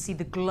allows you to see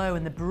the glow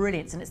and the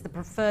brilliance, and it's the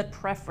preferred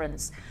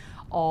preference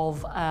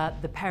of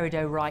the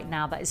peridot right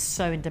now that is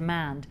so in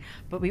demand.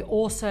 But we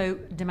also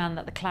demand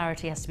that the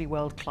clarity has to be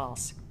world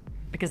class,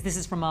 because this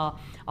is from our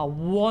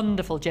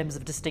wonderful gems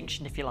of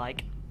distinction, if you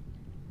like.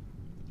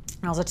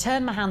 Now, as I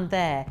turn my hand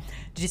there,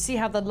 did you see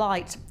how the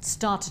light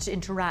started to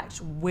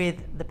interact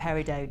with the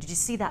peridot? Did you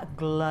see that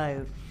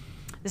glow?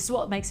 This is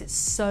what makes it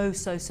so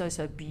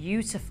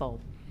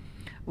beautiful.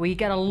 We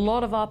get a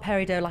lot of our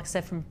peridot, like I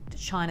said, from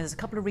China. There's a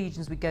couple of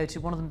regions we go to,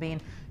 one of them being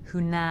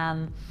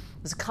Hunan.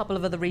 There's a couple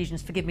of other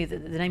regions, forgive me, the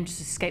name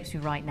just escapes me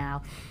right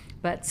now.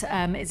 But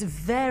it's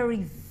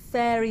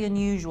very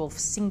unusual for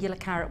singular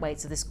carat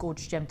weights of this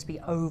gorgeous gem to be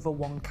over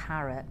 1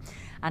 carat.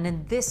 And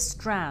in this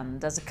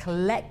strand, as a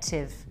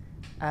collective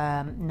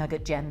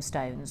nugget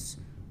gemstones,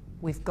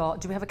 we've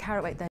got, do we have a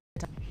carat weight there?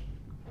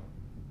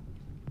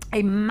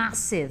 A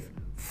massive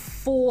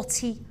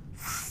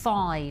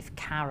 45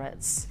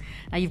 carats.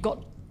 Now, you've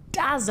got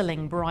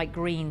dazzling bright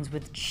greens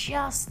with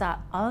just that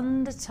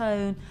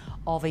undertone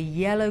of a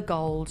yellow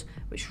gold,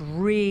 which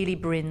really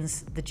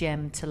brings the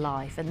gem to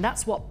life. And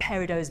that's what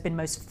peridot has been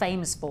most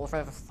famous for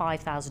over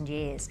 5,000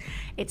 years.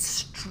 It's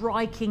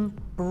striking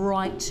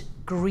bright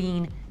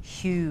green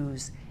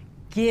hues,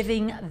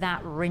 giving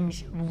that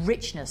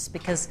richness,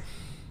 because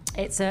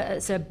it's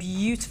a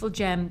beautiful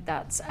gem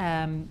that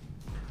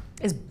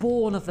is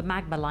born of the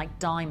magma like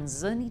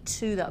diamonds. There's only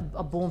two that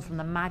are born from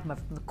the magma,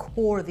 from the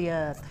core of the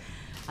earth,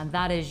 and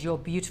that is your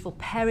beautiful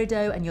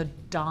peridot and your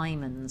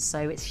diamonds.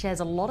 So it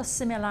shares a lot of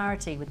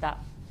similarity with that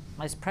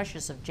most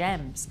precious of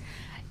gems.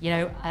 You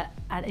know,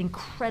 an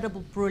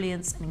incredible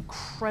brilliance, an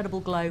incredible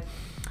glow.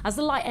 As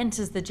the light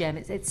enters the gem,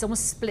 it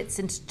almost splits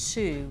into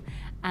two,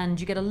 and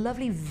you get a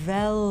lovely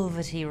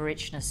velvety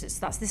richness.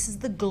 This is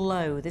the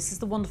glow. This is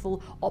the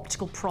wonderful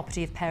optical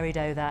property of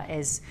peridot that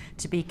is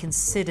to be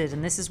considered,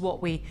 and this is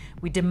what we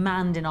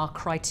demand in our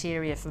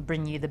criteria for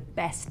bringing you the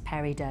best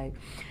peridot.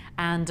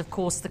 And of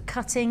course, the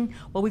cutting,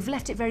 well, we've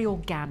left it very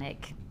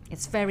organic.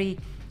 It's very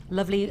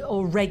lovely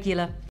or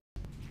regular.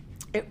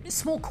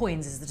 Small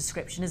coins is the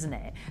description, isn't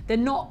it? They're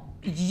not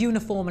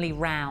uniformly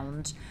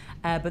round,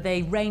 but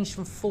they range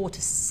from 4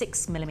 to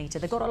 6 millimetre.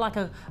 They've got like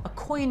a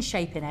coin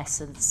shape in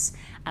essence,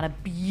 and a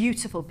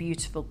beautiful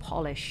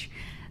polish.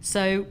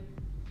 So,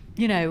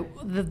 you know,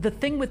 the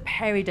thing with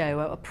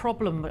peridot, a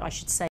problem I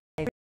should say,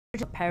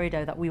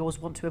 peridot that we always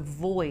want to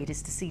avoid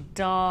is to see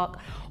dark,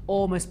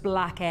 almost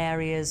black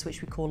areas,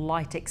 which we call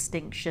light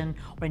extinction,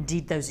 or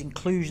indeed those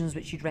inclusions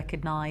which you'd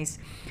recognise.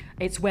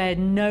 It's where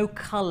no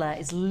colour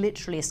is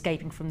literally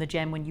escaping from the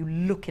gem when you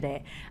look at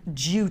it,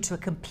 due to a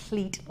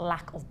complete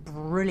lack of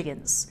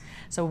brilliance.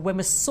 So when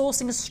we're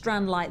sourcing a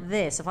strand like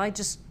this, if I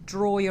just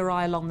draw your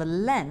eye along the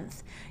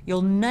length,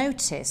 you'll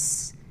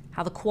notice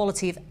how the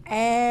quality of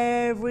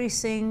every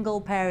single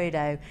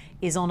peridot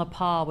is on a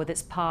par with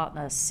its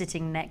partner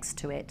sitting next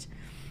to it.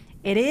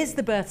 It is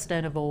the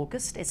birthstone of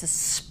August. It's a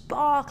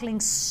sparkling,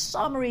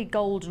 summery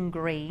golden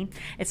green.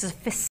 It's a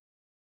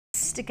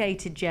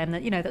sophisticated gem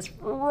that, you know, that's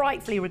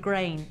rightfully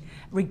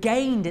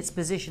regained its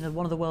position as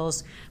one of the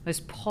world's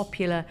most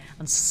popular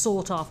and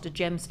sought-after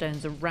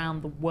gemstones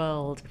around the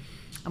world.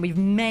 And we've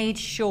made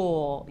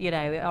sure, you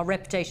know, our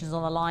reputation's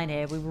on the line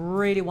here. We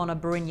really want to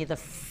bring you the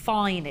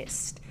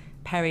finest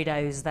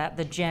peridots that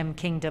the gem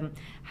kingdom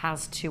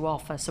has to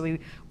offer. So we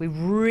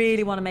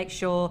really want to make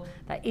sure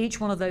that each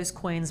one of those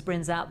coins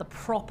brings out the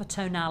proper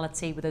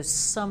tonality with those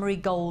summery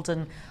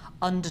golden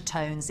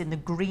undertones in the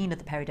green of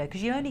the peridot,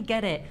 because you only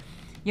get it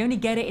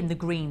in the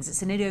greens.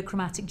 It's an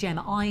idiochromatic gem.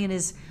 Iron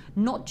is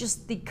not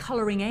just the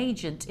colouring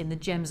agent in the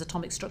gem's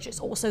atomic structure, it's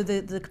also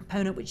the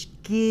component which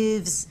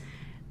gives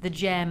the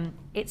gem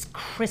its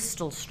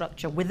crystal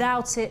structure.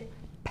 Without it,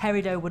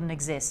 peridot wouldn't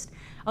exist.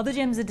 Other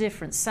gems are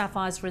different.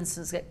 Sapphires, for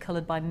instance, get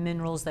coloured by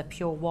minerals. They're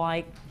pure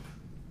white.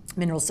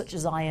 Minerals such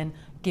as iron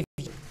give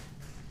you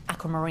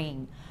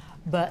aquamarine.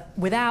 But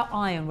without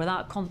iron,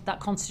 without that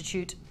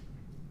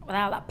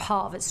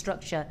part of its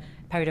structure,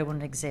 peridot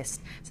wouldn't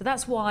exist. So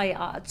that's why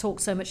I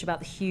talk so much about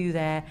the hue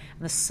there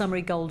and the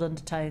summery gold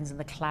undertones and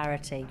the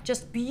clarity.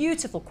 Just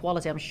beautiful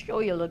quality, I'm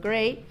sure you'll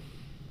agree.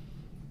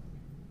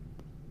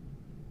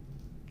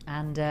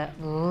 And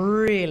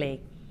really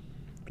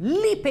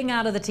leaping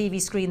out of the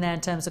TV screen there in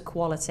terms of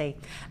quality.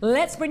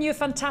 Let's bring you a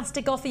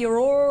fantastic offer.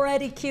 You're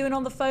already queuing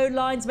on the phone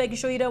lines, making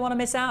sure you don't want to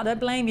miss out. I don't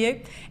blame you.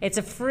 It's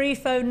a free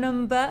phone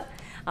number.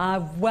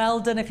 Well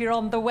done if you're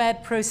on the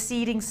web,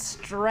 proceeding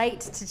straight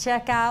to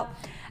checkout.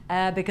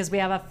 Because we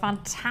have a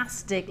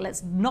fantastic,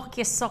 let's knock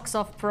your socks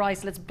off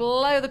price. Let's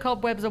blow the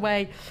cobwebs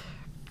away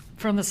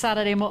from the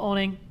Saturday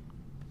morning.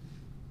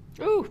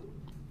 Ooh.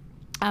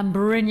 And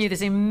bring you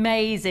this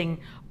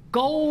amazing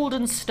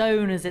golden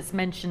stone, as it's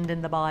mentioned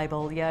in the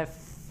Bible. Yeah,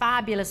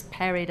 fabulous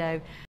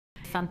peridot,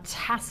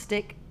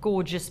 fantastic,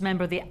 gorgeous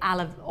member of the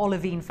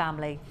olivine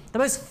family. The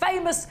most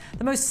famous,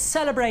 the most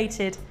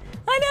celebrated.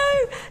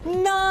 I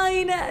know,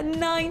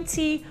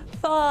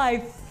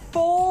 $9.95,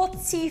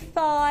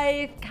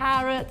 45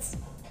 carats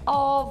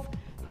of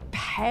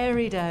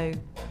peridot.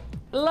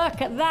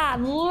 Look at that,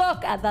 and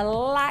look at the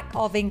lack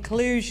of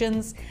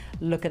inclusions.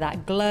 Look at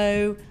that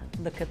glow.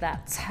 Look at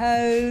that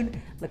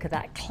tone, look at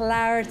that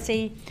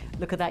clarity,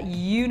 look at that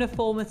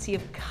uniformity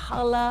of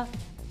colour.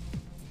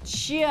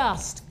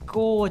 Just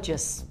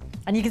gorgeous.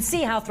 And you can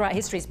see how throughout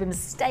history it's been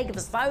mistaken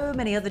for so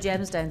many other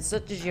gemstones,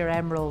 such as your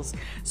emeralds,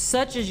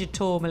 such as your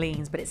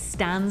tourmalines, but it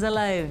stands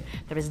alone.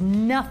 There is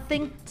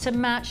nothing to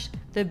match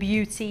the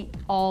beauty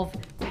of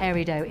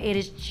peridot. It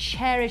is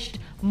cherished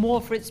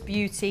more for its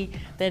beauty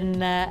than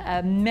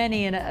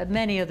many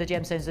other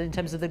gemstones in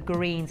terms of the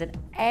greens, and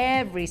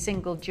every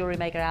single jewellery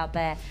maker out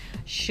there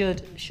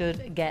should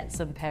get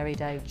some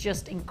peridot.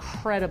 Just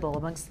incredible,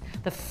 amongst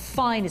the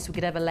finest we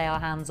could ever lay our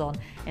hands on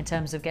in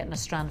terms of getting a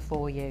strand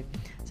for you.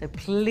 So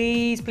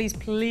please, please,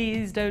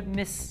 please don't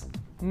miss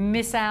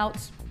out.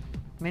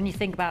 When you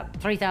think about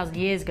 3,000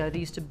 years ago, they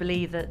used to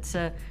believe that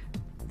the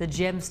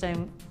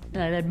gemstone,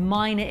 they'd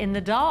mine it in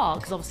the dark,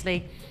 because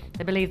obviously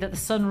they believed that the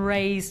sun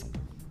rays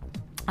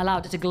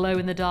allowed it to glow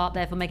in the dark,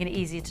 therefore making it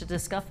easier to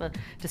discover.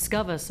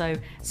 So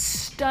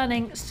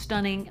stunning,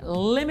 stunning,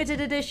 limited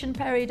edition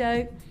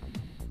peridot.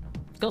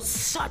 It's got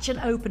such an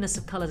openness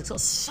of colour. It's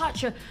got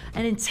such an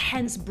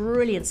intense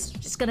brilliance.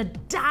 It's going to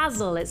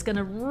dazzle. It's going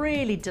to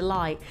really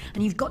delight.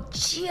 And you've got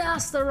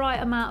just the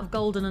right amount of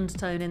golden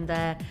undertone in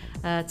there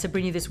to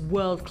bring you this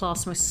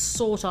world-class, most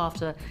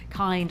sought-after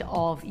kind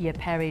of your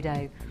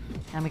peridot.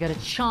 And we go to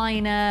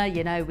China.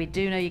 You know, we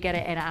do know you get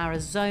it in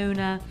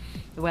Arizona,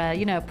 where,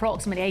 you know,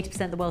 approximately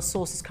 80% of the world's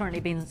source is currently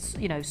being,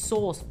 you know,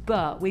 sourced,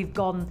 but we've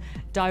gone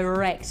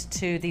direct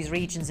to these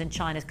regions in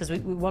China because we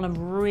want to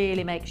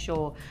really make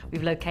sure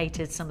we've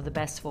located some of the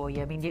best for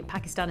you. I mean,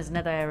 Pakistan is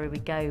another area we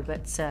go,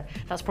 but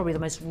that's probably the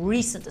most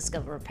recent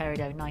discovery of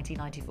peridot in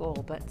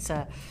 1994.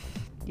 But,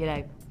 you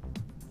know,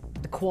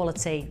 the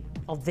quality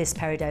of this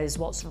peridot is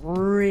what's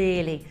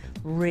really,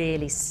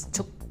 really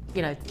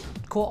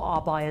caught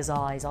our buyers'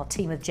 eyes, our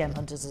team of gem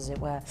hunters, as it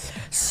were.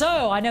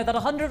 So I know that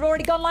 100 have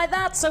already gone like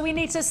that, so we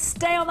need to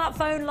stay on that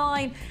phone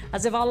line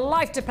as if our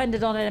life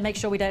depended on it and make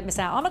sure we don't miss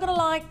out. I'm not gonna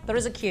lie, there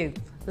is a queue.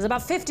 There's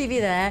about 50 of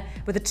you there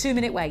with a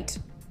 2-minute wait.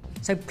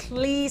 So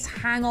please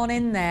hang on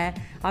in there.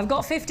 I've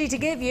got 50 to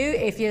give you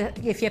if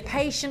you're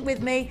patient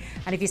with me,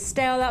 and if you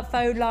stay on that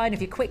phone line,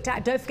 if you're quick to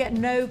act. Don't forget,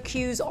 no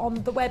queues on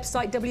the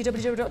website,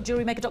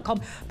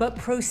 www.jewellerymaker.com, but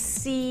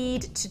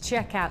proceed to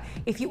checkout.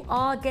 If you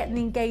are getting the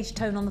engaged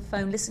tone on the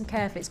phone, listen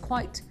carefully.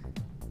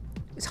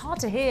 It's hard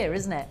to hear,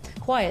 isn't it?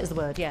 Quiet is the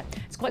word, yeah.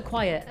 It's quite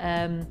quiet.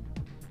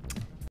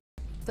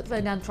 Put the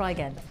phone down, try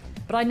again.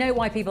 But I know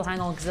why people hang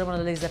on, because they don't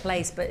want to lose their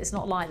place, but it's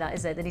not like that,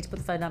 is it? They need to put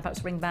the phone down,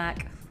 perhaps ring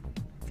back.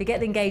 If you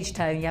get the engaged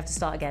tone, you have to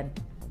start again.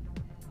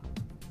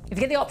 If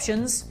you get the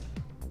options,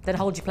 then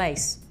hold your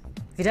place.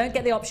 If you don't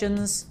get the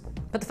options,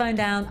 put the phone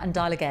down and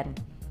dial again.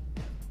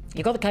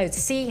 You've got the code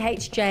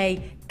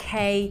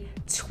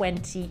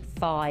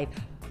CHJK25.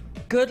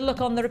 Good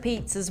luck on the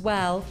repeats as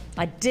well.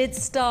 I did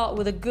start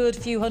with a good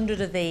few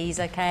hundred of these,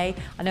 okay?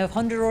 I know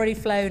 100 already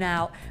flown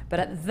out, but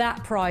at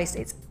that price,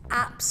 it's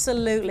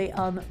absolutely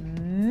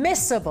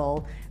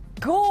unmissable.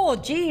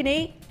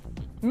 Gorgini,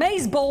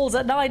 maze balls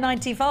at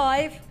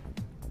 $9.95.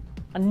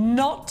 and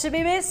not to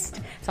be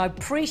missed. So I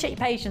appreciate your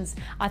patience.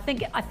 I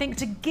think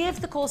to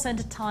give the call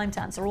centre time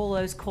to answer all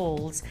those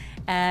calls,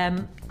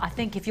 I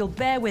think if you'll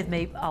bear with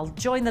me, I'll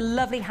join the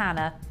lovely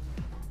Hannah,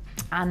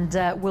 and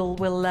we'll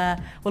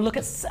look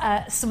at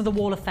some of the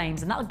Wall of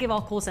Fames, and that'll give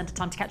our call centre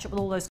time to catch up with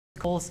all those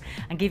calls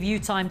and give you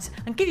time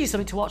and give you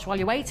something to watch while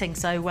you're waiting.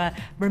 So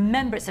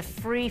remember, it's a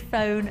free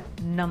phone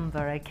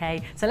number,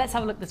 okay? So let's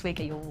have a look this week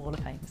at your Wall of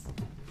Fames.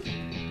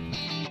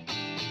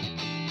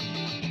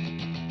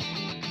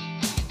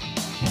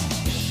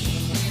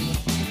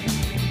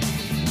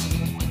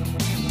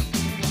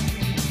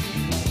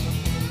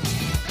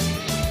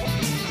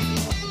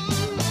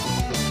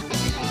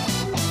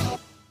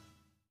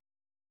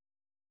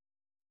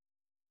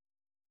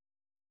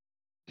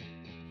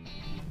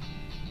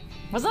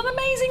 Was that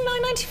amazing?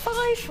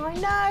 £9.95? I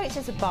know, it's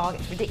just a bargain.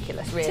 It's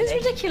ridiculous, really. It is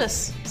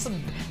ridiculous. It's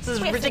as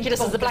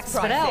ridiculous as the black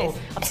spinel.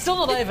 I'm still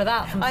not over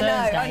that from Thursday.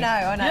 I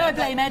know. You know I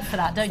blame Ed for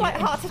that, don't you? It's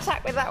like heart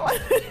attack with that one.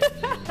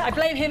 I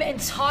blame him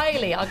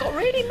entirely. I got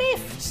really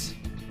miffed.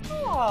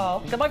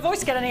 Oh. Can my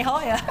voice get any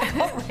higher? I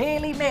got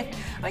really miffed.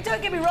 I mean,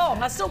 don't get me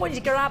wrong. I still want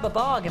you to grab a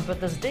bargain, but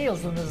there's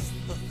deals and there's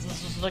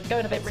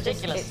going a bit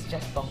ridiculous. It's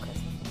just bonkers.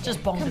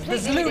 Just bonkers. Completely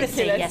There's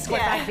lunacy, ridiculous. yes,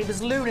 quite frankly.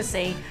 There's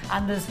lunacy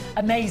and there's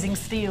amazing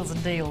steals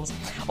and deals.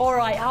 All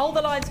right, hold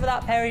the lines for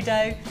that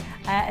peridot.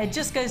 It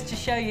just goes to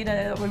show, you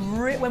know,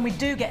 when we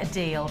do get a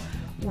deal,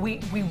 we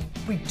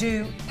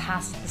do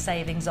pass the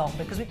savings on,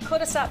 because we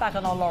could have sat back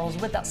on our laurels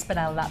with that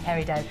spinel, that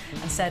peridot,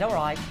 and said, all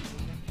right,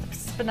 the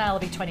spinel will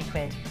be 20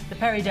 quid, the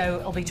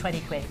peridot will be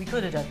 20 quid. We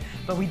could have done,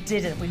 but we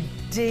didn't. We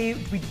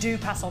do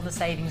pass on the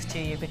savings to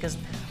you, because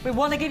we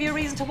want to give you a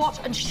reason to watch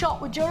and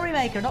shop with Jewellery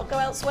Maker, not go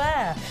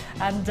elsewhere,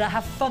 and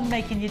have fun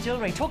making your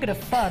jewellery. Talking of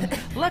fun,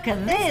 look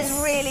at this. This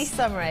is really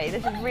summery.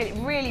 This is really,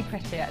 really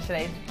pretty,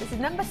 actually. This is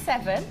number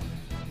 7.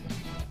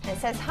 It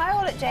says, hi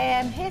all at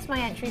JM, here's my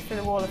entry for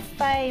the Wall of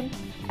Fame.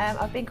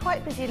 I've been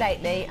quite busy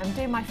lately. I'm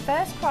doing my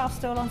first craft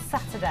stall on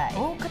Saturday.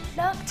 Oh, good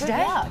luck today.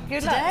 Good luck.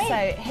 Good luck.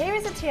 So here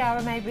is a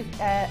tiara made with,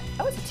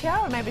 it's a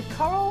tiara made with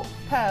coral,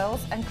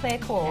 pearls and clear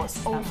quartz,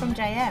 Yes, all from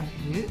JM.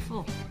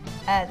 Beautiful.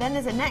 Then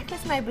there's a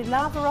necklace made with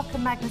lava rock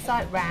and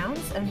magnesite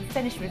rounds and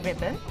finished with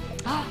ribbon.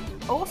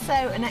 Also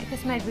a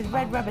necklace made with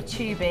red rubber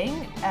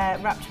tubing,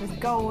 wrapped with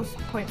gold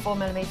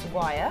 0.4mm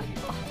wire.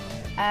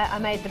 I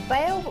made the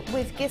bail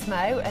with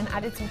gizmo and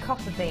added some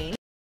copper beads.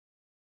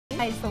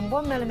 Made from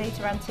 1mm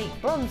antique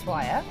bronze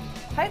wire.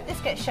 Hope this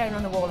gets shown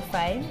on the Wall of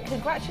Fame.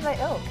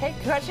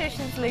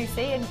 Congratulations,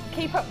 Lucy, and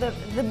keep up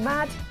the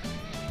mad.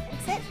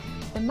 What's it?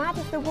 The mad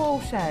of the wall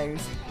shows.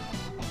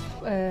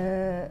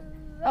 I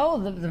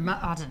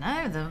don't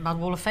know, the Mad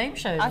Wall of Fame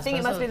shows. I think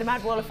it must be the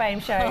Mad Wall of Fame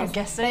shows. I'm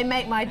guessing. They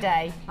make my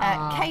day.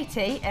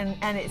 Katie,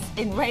 and it's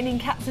in Raining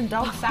Cats and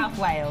Dogs, South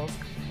Wales.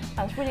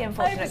 That's really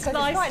unfortunate, because it's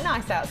quite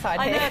nice outside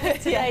here. I know,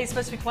 today is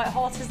supposed to be quite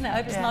hot, isn't it? I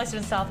hope it's nicer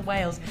in South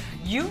Wales.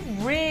 You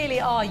really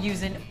are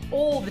using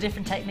all the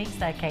different techniques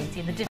there,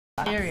 Katie, and the different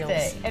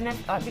materials. And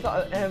if you've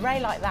got an array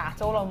like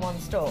that all on one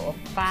store,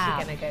 Fab.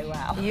 you're going to go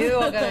well. You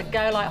are going to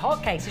go like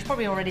hotcakes. She's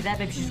probably already there.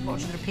 Maybe she's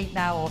watching the repeat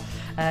now,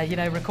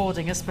 or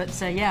recording us. But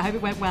yeah, I hope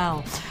it went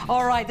well.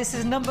 All right, this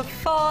is number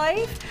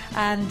 5,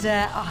 and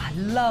I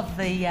love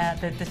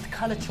the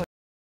colour choice,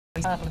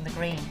 purple and the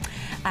green,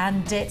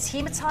 and it's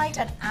hematite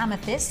and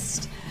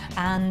amethyst.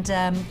 And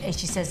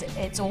she says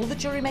it's all the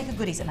Jewellery Maker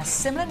goodies, and a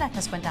similar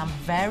necklace went down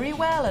very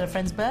well at a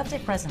friend's birthday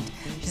present.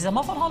 She says, I'm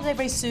off on holiday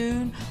very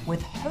soon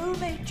with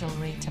homemade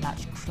jewellery to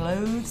match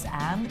clothes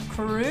and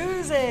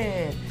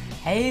cruising.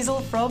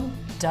 Hazel from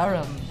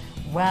Durham.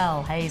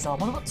 Well, Hazel, I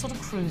wonder what sort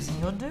of cruising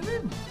you're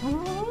doing.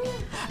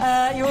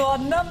 You are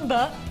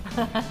number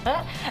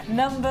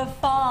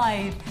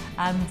 5,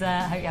 and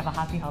I hope you have a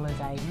happy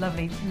holiday.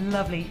 Lovely,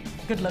 lovely.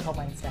 Good luck on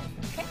Wednesday.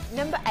 Okay,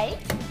 number 8.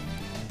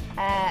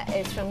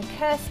 Is from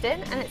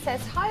Kirsten, and it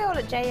says, hi all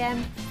at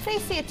JM,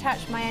 please see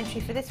attached my entry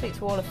for this week's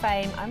Wall of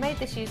Fame. I made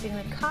this using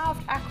the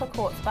carved aqua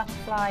quartz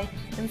butterfly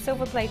and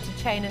silver plated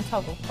chain and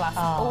toggle clasp,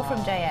 all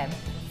from JM.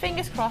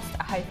 Fingers crossed,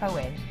 I hope I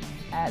win.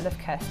 Love,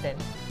 Kirsten.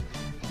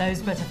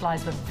 Those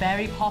butterflies were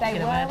very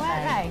popular, weren't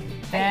they?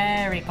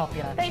 Very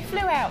popular. They flew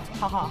out.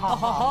 Ha ha ha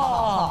ha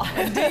ha.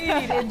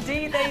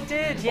 Indeed they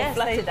did. Yes,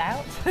 fluttered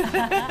out.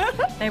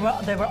 they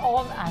were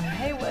on and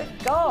they were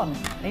gone.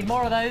 Need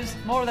more of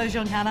those,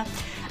 young Hannah.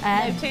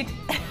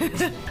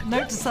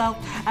 Note to self.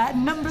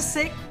 Number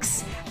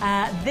 6.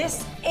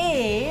 This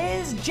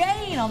is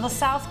Jane on the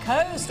south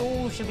coast.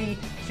 Oh, should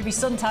be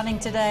sun tanning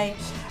today.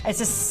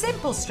 It's a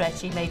simple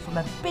stretchy made from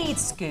a bead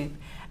scoop,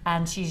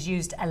 and she's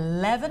used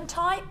 11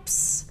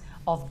 types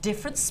of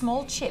different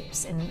small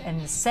chips in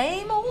the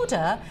same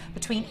order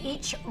between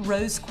each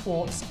rose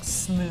quartz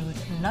smooth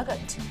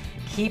nugget.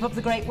 Keep up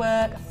the great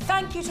work.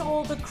 Thank you to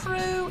all the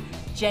crew.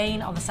 Jane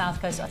on the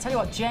south coast. I'll tell you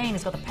what, Jane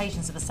has got the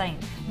patience of a saint.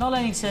 Not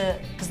only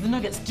because the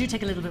nuggets do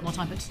take a little bit more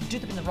time, but to do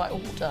them in the right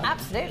order.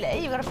 Absolutely,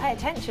 you've got to pay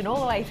attention all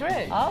the way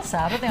through. I'll say,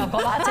 I don't think I've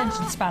got that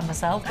attention span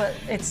myself, but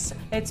it's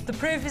the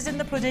proof is in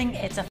the pudding.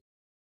 It's a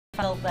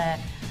felt there.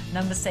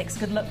 Number 6.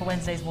 Good luck for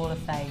Wednesday's Wall of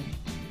Fame.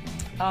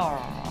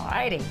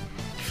 Alrighty.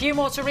 few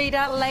more to read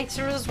out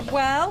later as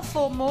well.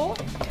 4 more.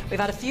 We've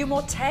had a few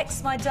more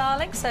texts, my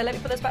darling, so let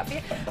me put those back for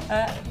you.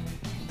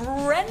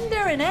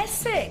 Brenda in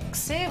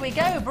Essex. Here we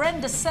go.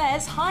 Brenda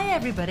says, hi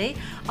everybody.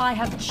 I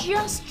have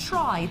just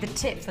tried the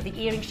tip for the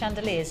earring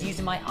chandeliers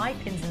using my eye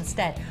pins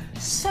instead.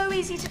 So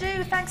easy to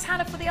do. Thanks,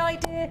 Hannah, for the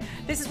idea.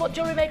 This is what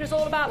Jewellery Maker is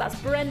all about. That's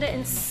Brenda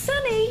in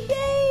Sunny.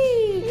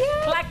 Yay!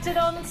 Yeah.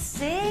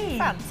 Clacton-on-Sea.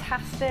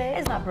 Fantastic.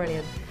 Isn't that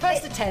brilliant?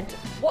 First attempt,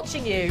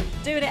 watching you,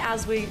 doing it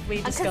as we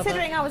discovered. And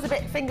considering I was a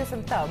bit fingers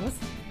and thumbs,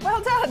 well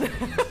done.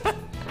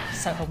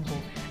 So humble.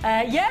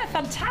 Yeah,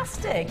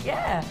 fantastic.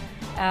 Yeah.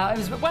 It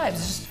was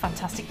just a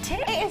fantastic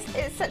tip.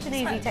 It's such an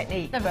easy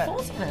technique. Never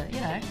thought of it,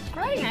 you know.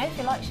 Great. You know, if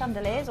you like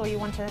chandeliers or you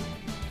want a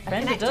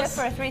connector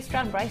for a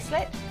 3-strand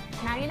bracelet,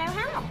 now you know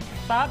how.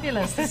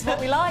 Fabulous. This is what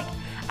we like.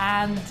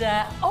 And,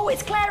 oh,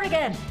 it's Claire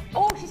again.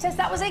 Oh, she says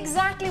that was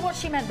exactly what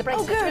she meant, the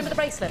bracelet. Oh, good. Remember the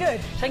bracelet? Good.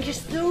 Thank you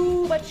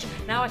so much.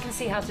 Now I can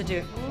see how to do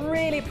it.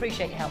 Really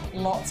appreciate your help.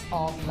 Lots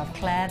of love,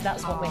 Claire.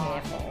 That's what we're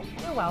here for.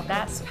 You're welcome.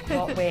 That's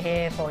what we're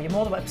here for. You're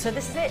more than welcome. So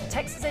this is it.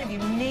 Text us in if you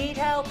need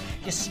help,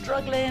 if you're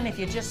struggling, if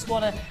you just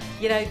want to,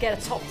 you know, get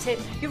a top tip.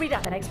 You read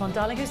out the next one,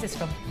 darling. Who's this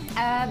from?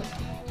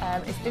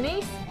 It's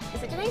Denise.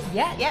 Is it Denise?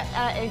 Yeah.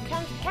 Yeah, in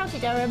County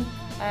Durham.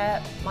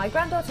 My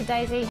granddaughter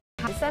Daisy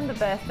has a December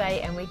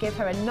birthday and we give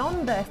her a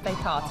non-birthday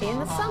party in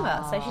the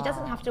summer, so she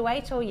doesn't have to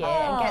wait all year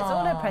and gets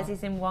all her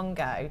prezzies in one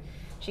go.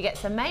 She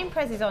gets her main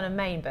prezzies on her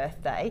main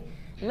birthday.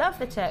 Love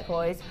the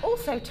turquoise.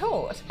 Also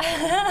taught.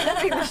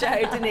 Loving the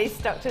show, Denise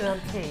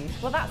Stockton-on-Tees.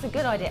 Well, that's a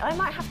good idea. I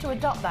might have to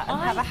adopt that and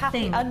have a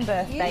happy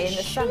unbirthday in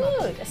the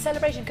summer. A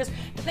celebration, because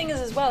the thing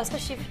is as well,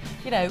 especially if,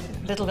 you know,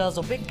 little girls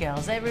or big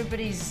girls,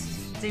 everybody's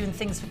doing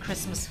things for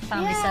Christmas,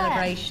 family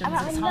celebrations.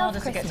 It's harder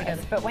to get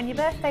together. But when your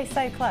birthday's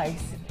so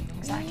close.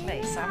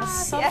 Exactly. So have a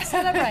summer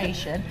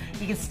celebration.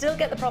 You can still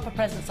get the proper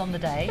presents on the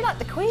day. You're like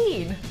the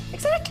Queen.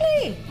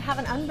 Exactly. Have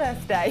an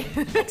unbirthday.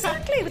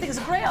 Exactly. We think it's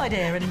a great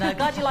idea, and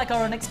glad you like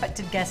our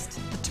unexpected guest,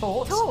 the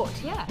Tort. Tort,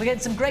 yeah. We're getting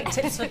some great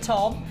tips for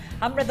Tom.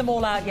 I haven't read them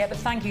all out yet, but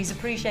thank you. He's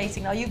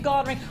appreciating. Are you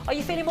garnering? Are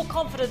you feeling more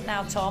confident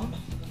now, Tom?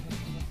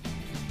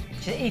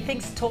 He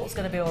thinks Tort's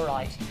going to be all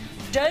right.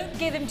 Don't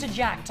give him to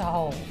Jack to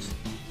hold.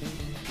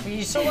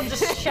 You saw him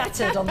just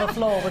shattered on the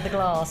floor with the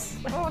glass.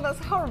 Oh, that's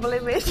a horrible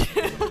image.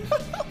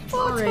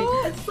 Sorry.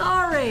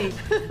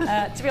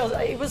 To be honest,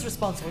 he was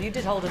responsible. You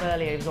did hold him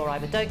earlier, he was all right,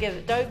 but don't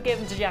give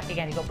him to Jack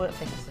again. He got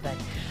butterfingers today.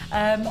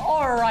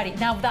 Alrighty,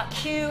 now that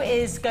queue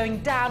is going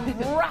down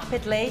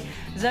rapidly.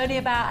 There's only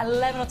about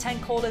 11 or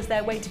 10 callers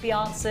there waiting to be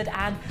answered.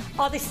 And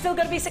are they still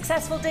going to be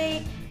successful,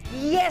 Dee?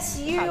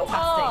 Yes, you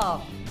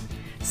are.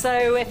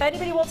 So if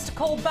anybody wants to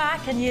call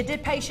back and you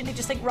did patiently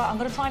just think, right, I'm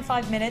going to try in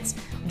 5 minutes,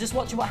 I'm just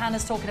watching what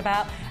Hannah's talking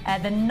about,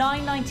 the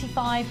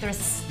 $9.95, there is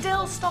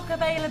still stock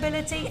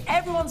availability.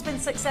 Everyone's been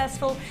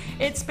successful.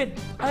 It's been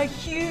a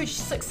huge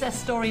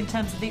success story in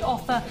terms of the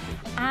offer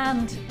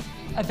and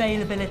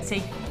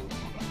availability.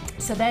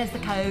 So there's the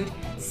code,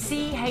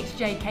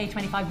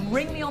 CHJK25.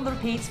 Ring me on the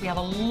repeats. We have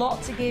a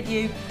lot to give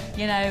you.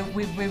 You know,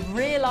 we've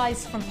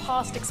realised from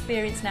past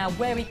experience now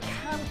where we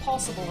can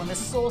possible when we're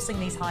sourcing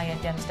these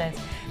high-end gemstones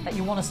that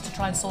you want us to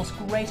try and source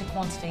greater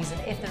quantities, and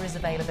if there is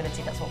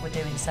availability, that's what we're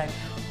doing. So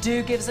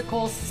do give us a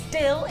call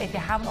still if you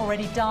haven't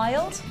already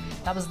dialed.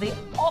 That was the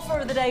offer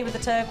of the day with the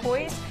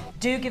turquoise.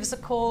 Do give us a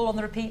call on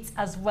the repeats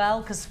as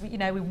well, because you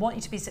know we want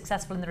you to be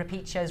successful in the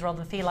repeat shows rather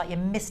than feel like you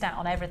missed out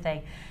on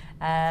everything.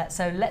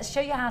 So let's show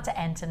you how to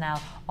enter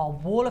now our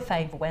Wall of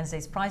Fame for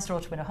Wednesday's prize draw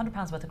to win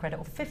 £100 worth of credit,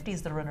 or 50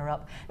 is the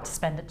runner-up to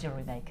spend at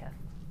Jewellery Maker.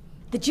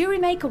 The Jewellery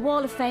Maker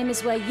Wall of Fame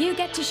is where you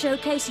get to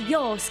showcase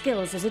your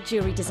skills as a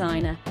jewellery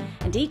designer.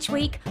 And each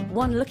week,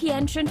 one lucky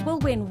entrant will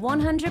win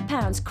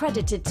 £100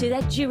 credited to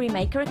their Jewellery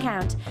Maker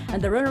account,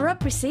 and the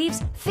runner-up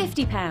receives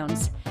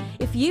 £50.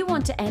 If you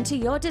want to enter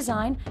your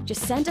design,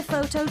 just send a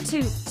photo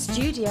to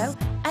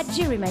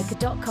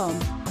studio@jewellerymaker.com,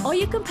 or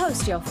you can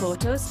post your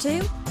photos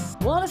to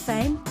Wall of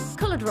Fame,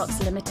 Coloured Rocks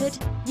Limited,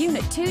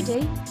 Unit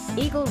 2D,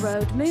 Eagle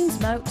Road,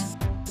 Moonsmote,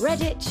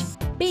 Redditch,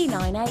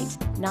 B98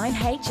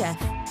 9HF.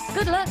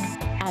 Good luck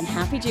and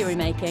happy jewellery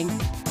making.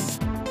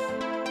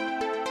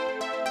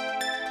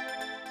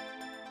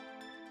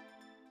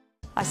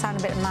 I sound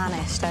a bit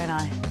mannish, don't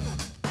I?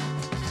 I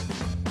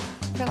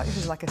feel like this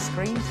is like a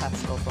screen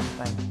test or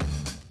something.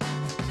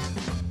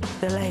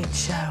 The Late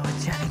Show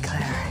with Jenny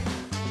Clary.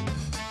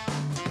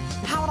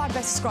 How would I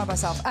best describe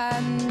myself?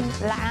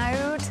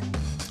 Loud.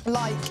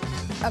 Like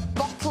a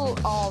bottle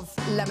of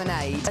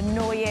lemonade.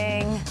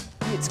 Annoying.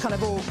 It's kind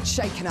of all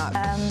shaken up.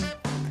 And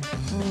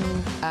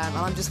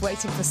I'm just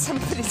waiting for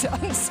somebody to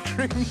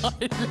unscrew my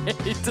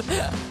lid.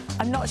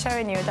 I'm not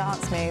showing you a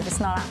dance move, it's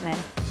not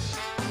happening.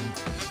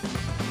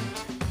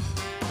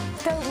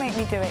 Don't make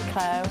me do it,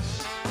 Chloe.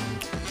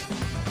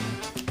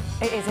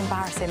 It is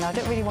embarrassing though, I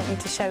don't really want you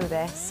to show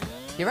this.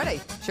 You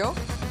ready? Sure?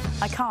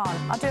 I can't.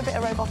 I'll do a bit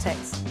of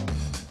robotics.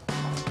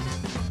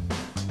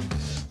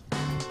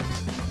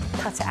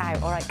 Cut it out,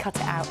 all right, cut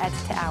it out,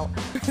 edit it out.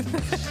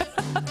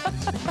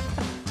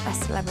 A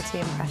celebrity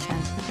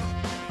impression.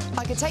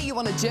 I could take you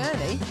on a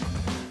journey.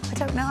 I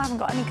don't know, I haven't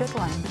got any good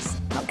ones.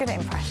 not good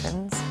at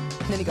impressions.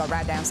 And then you go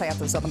right down south of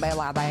the Southern Belle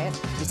like that.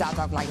 You start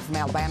talking like you're from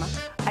Alabama.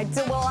 I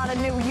do a lot of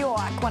New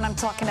York when I'm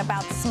talking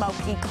about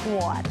smoky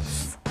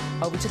quartz.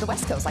 Over to the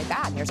West Coast like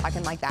that, and you're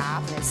talking like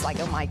that, and it's like,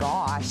 oh my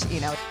gosh,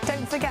 you know.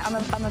 Don't forget, I'm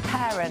a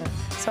parent,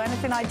 so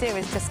anything I do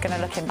is just going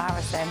to look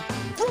embarrassing.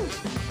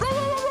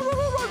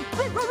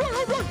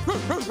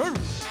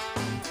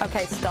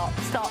 Okay, stop.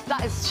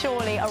 That is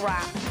surely a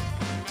wrap.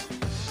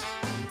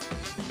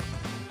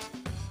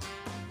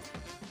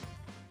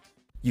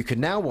 You can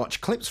now watch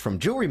clips from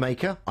Jewellery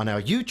Maker on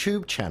our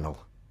YouTube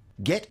channel.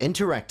 Get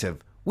interactive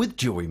with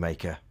Jewellery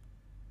Maker.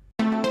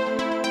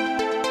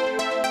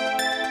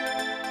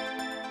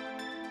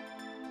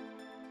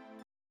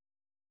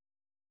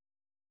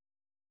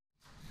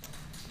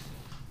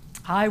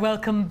 Hi,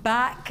 welcome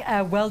back.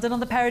 Well done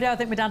on the peridot. I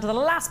think we're down to the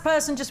last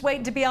person just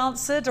waiting to be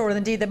answered, or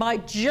indeed they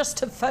might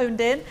just have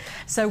phoned in.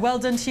 So well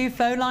done to you.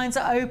 Phone lines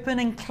are open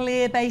and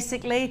clear,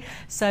 basically.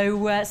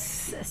 So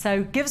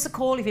so give us a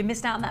call if you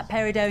missed out on that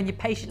peridot and you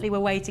patiently were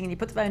waiting and you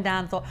put the phone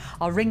down and thought,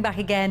 I'll ring back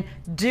again.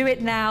 Do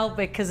it now,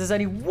 because there's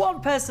only one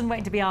person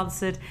waiting to be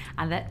answered,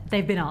 and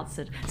they've been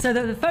answered. So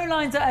the phone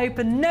lines are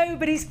open,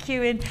 nobody's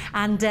queuing,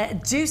 and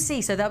do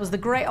see. So that was the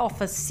great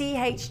offer,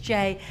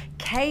 CHJ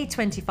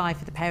K25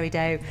 for the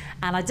peridot.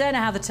 And I don't know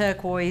how the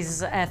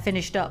turquoise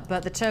finished up,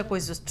 but the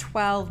turquoise was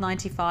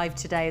 $12.95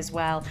 today as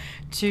well.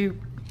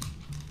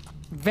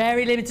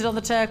 Very limited on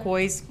the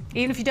turquoise.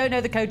 Even if you don't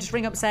know the code, just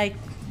ring up and say,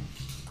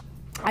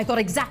 I've got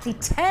exactly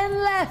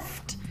 10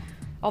 left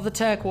of the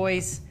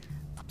turquoise.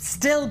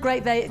 Still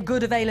great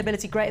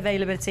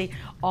availability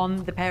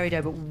on the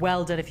peridot, but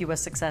well done if you were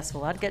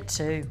successful. I'd get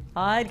two.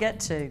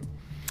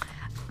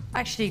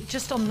 Actually,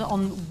 just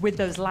with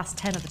those last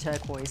 10 of the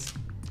turquoise,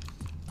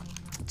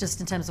 just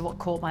in terms of what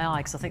caught my eye,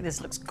 because I think this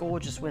looks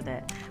gorgeous with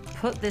it.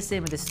 Put this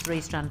in with this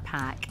 3-strand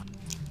pack.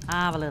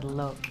 Have a little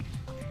look.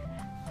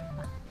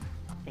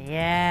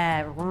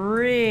 Yeah, it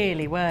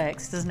really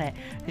works, doesn't it?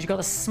 Because you've got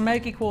the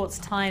smoky quartz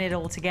tying it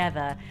all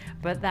together,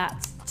 but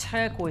that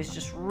turquoise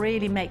just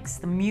really makes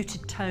the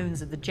muted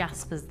tones of the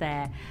jaspers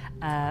there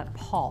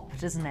pop,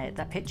 doesn't it?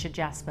 That picture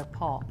jasper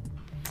pop.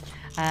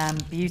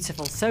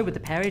 Beautiful. So with the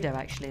peridot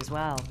actually as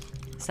well.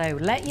 So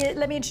let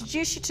me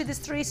introduce you to this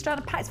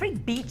 3-strand pack. It's very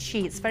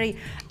beachy, it's very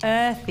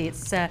earthy.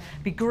 It's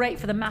be great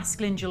for the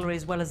masculine jewellery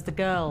as well as the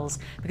girls,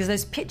 because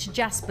those picture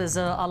jaspers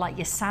are like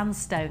your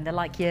sandstone. They're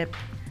like your...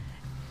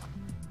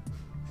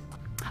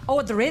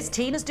 Oh, there is.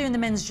 Tina's doing the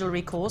men's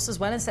jewellery course as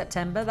well in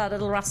September. That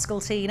little rascal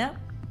Tina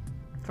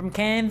from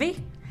Canvey.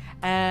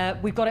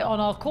 We've got it on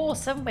our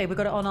course, haven't we? We've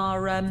got it on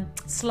our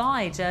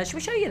slide. Should we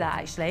show you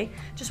that actually,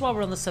 just while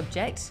we're on the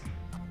subject?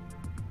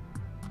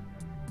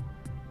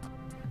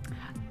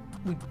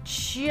 We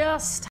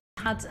just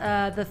had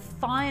the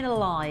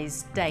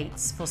finalised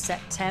dates for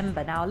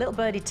September. Now, a little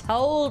birdie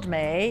told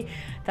me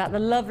that the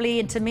lovely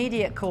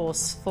intermediate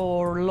course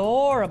for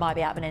Laura might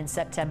be happening in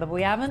September, but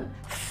we haven't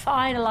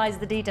finalised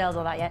the details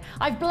on that yet.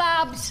 I've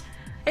blabbed.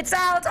 It's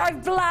out,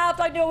 I've blabbed,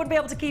 I knew I wouldn't be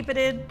able to keep it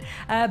in,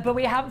 but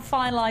we haven't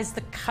finalised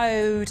the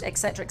code,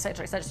 etc,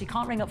 etc, etc, so you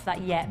can't ring up for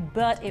that yet,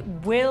 but it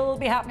will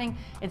be happening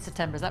in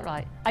September, is that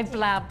right? I've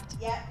blabbed.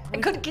 Yeah. I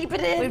couldn't keep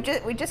it in.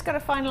 We've just got to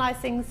finalise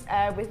things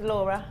with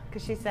Laura,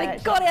 because she's they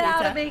got it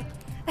out of me.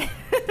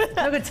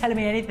 Not going to tell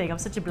me anything, I'm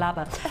such a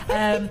blabber.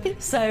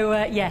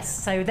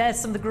 Yes, so there's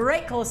some of the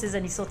great courses,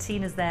 and you saw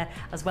Tina's there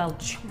as well,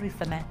 jewellery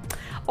for men.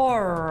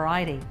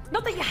 Alrighty.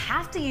 Not that you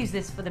have to use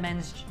this for the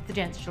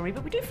gents jewellery,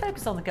 but we do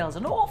focus on the girls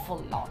an awful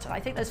lot, and I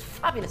think those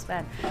fabulous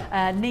men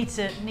need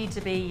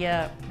to be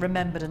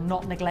remembered and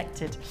not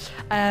neglected.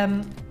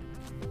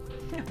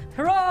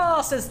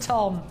 Hurrah, says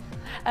Tom.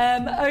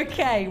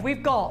 Okay,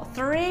 we've got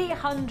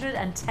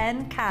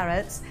 310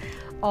 carats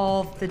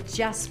of the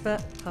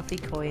jasper puffy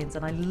coins,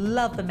 and I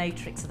love the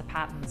matrix of the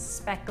patterns.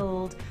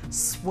 Speckled,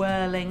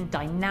 swirling,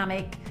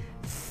 dynamic,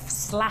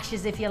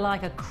 slashes if you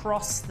like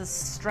across the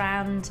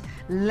strand,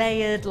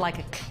 layered like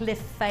a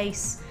cliff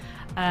face.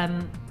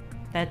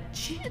 They're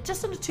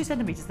just under 2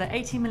 centimetres, they're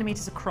 18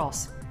 millimetres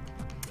across.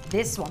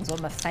 This one's one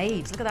of my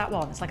faves, look at that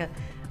one. It's like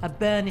a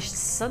burnished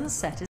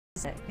sunset,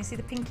 isn't it? You see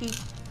the pinky?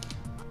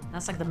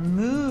 That's like the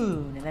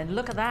moon, and then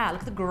look at that,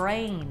 look at the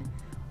grain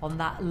on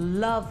that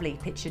lovely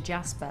picture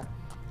jasper.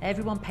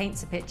 Everyone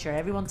paints a picture,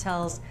 everyone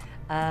tells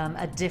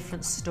a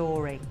different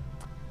story.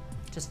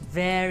 Just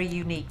very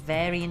unique,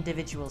 very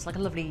individual. It's like a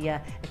lovely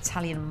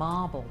Italian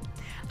marble.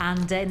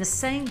 And in the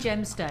same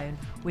gemstone,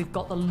 we've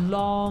got the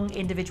long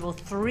individual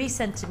 3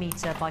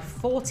 centimetre by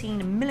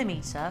 14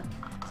 millimetre,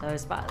 so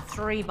it's about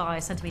 3 by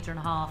a centimetre and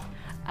a half,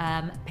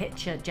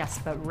 picture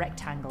jasper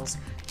rectangles,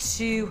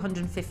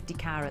 250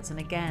 carats. And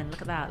again, look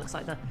at that, it looks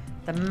like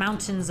the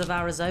mountains of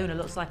Arizona,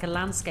 looks like a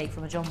landscape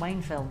from a John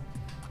Wayne film.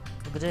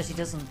 But the Dirty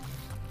Dozen.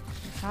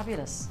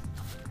 Fabulous.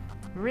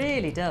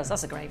 Really does.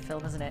 That's a great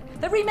film, isn't it?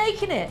 They're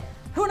remaking it.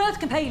 Who on earth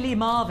can pay Lee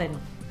Marvin?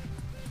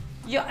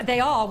 Yeah, they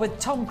are with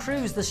Tom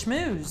Cruise, the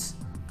schmooze.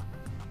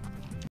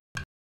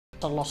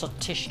 A lot of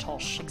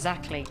tish-tosh,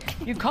 exactly.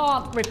 You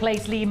can't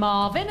replace Lee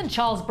Marvin and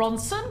Charles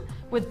Bronson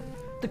with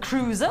the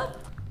Cruiser.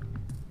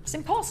 It's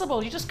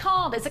impossible. You just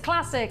can't. It's a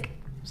classic.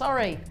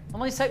 Sorry,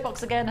 I'm on your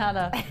soapbox again,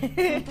 Hannah.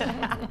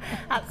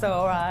 That's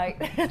all right.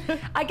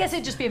 I guess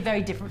it'd just be a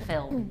very different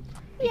film.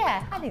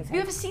 Yeah, I think so. Have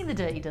you ever seen The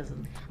Dirty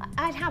Dozen?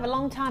 I'd have a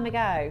long time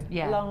ago.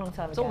 Yeah. A long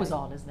time ago. It's always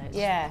on, isn't it? It's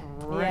Yeah.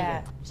 Brilliant.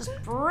 Yeah. Just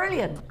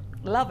brilliant.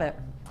 Love it.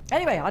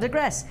 Anyway, I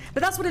digress.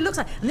 But that's what it looks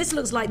like. And this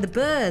looks like the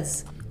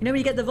birds. You know when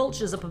you get the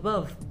vultures up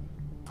above?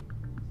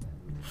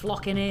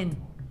 Flocking in.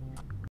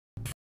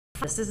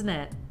 This, isn't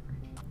it?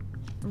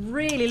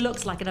 Really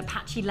looks like an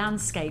Apache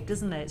landscape,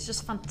 doesn't it? It's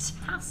just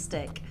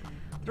fantastic.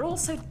 They're all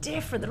so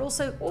different. They're all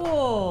so,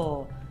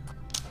 oh.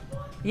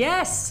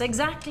 Yes,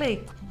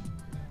 exactly.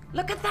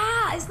 Look at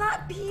that. Isn't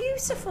that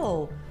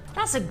beautiful?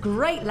 That's a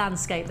great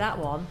landscape, that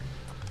one.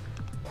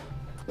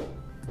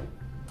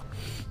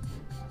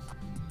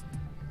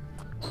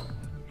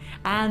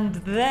 And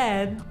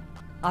then,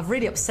 I've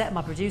really upset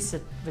my producer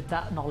with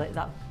that knowledge,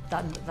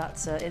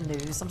 that's in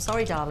news. I'm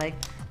sorry, darling.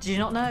 Did you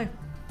not know?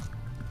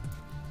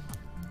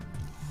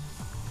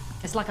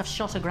 It's like I've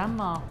shot a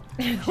grandma.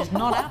 She's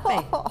not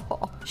happy.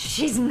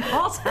 She's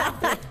not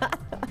happy.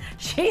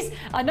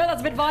 I know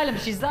that's a bit violent,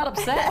 but she's that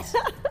upset.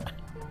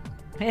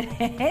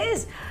 It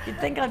is. You'd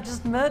think I've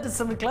just murdered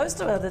someone close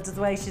to her, that's the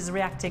way she's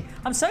reacting.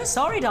 I'm so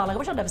sorry, darling. I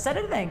wish I'd never said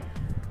anything.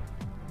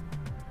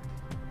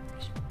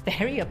 She's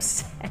very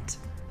upset.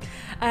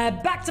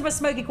 Back to my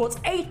smoky quartz,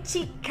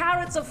 80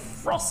 carats of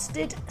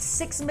frosted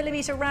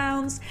 6mm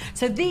rounds.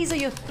 So these are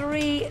your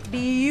three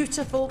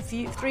beautiful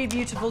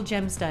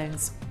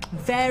gemstones.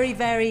 Very,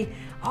 very,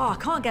 oh, I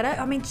can't get out.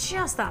 I mean,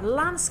 just that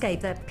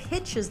landscape, the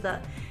pictures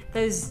that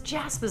those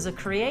jaspers are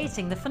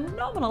creating, they're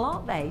phenomenal,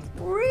 aren't they?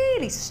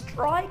 Really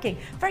striking,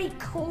 very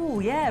cool,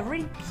 yeah,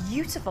 really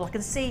beautiful. I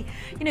can see,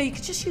 you know, you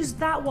could just use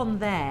that one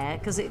there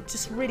because it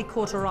just really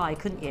caught our eye,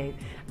 couldn't you?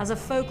 As a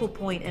focal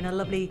point in a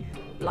lovely,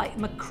 like,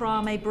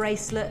 macrame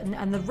bracelet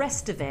and the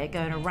rest of it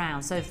going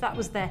around. So if that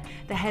was the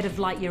head of,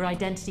 like, your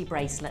identity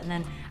bracelet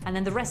and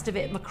then the rest of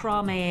it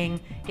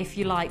macrameing, if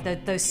you like,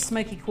 those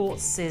smoky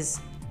quartzes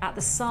at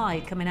the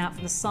side, coming out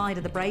from the side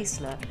of the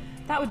bracelet,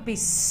 that would be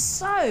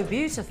so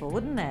beautiful,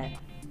 wouldn't it?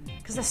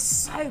 Because they're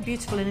so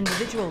beautiful and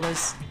individual.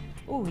 Those,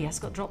 oh yes,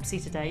 got dropsy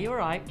today. You all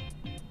right?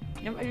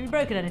 Have you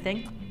broken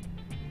anything?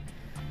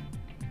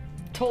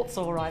 Taut's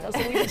all right. That's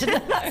all we need to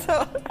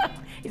know.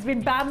 He's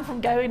been banned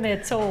from going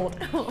near Taut.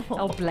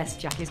 Oh bless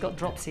Jack, he's got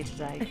dropsy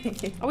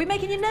today. Are we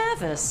making you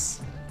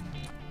nervous?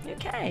 You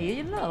okay? Are you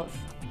in love?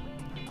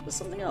 There's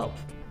something up.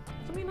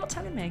 Something you're not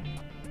telling me.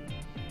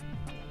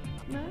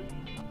 No?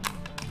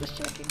 Just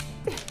checking.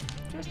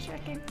 Just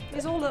checking.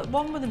 He's all at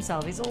one with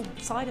himself. He's all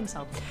beside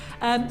himself.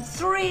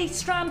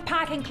 3-strand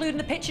pack, including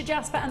the picture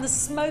jasper and the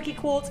smoky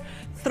quartz.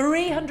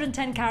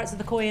 310 carats of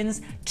the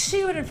coins,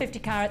 250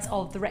 carats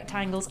of the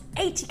rectangles,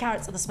 80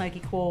 carats of the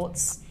smoky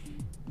quartz.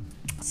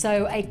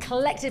 So a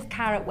collective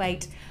carat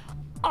weight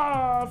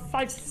of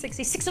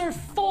 560,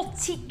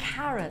 640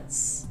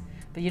 carats.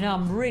 But you know,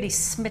 I'm really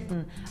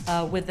smitten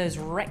with those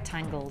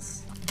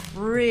rectangles.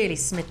 Really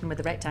smitten with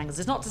the rectangles.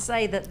 It's not to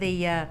say that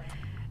the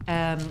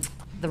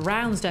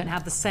rounds don't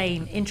have the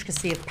same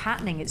intricacy of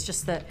patterning. It's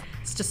just that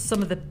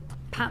some of the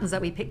patterns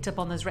that we picked up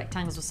on those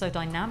rectangles were so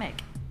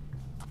dynamic.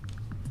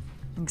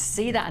 You can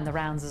see that in the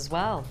rounds as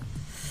well.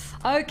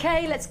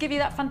 Okay, let's give you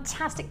that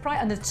fantastic price.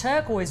 And the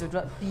turquoise would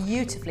work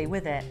beautifully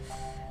with it.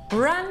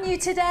 Brand new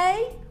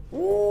today.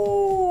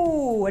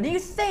 Ooh, and you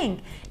think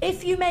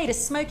if you made a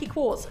smoky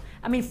quartz,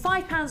 I mean,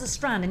 £5 a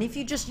strand, and if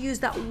you just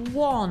used that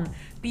one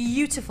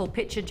beautiful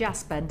picture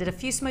jasper and did a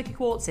few smoky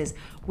quartzes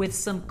with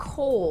some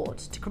cord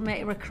to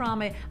make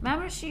macrame, how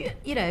much you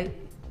know,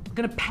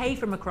 going to pay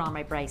for a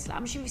macrame bracelet? How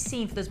much have you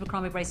seen for those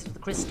macrame bracelets with the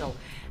crystal?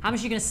 How much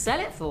are you going to sell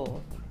it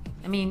for?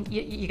 I mean,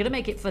 you're going to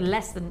make it for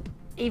less than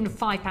even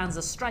 £5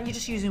 a strand. You're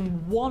just using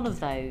one of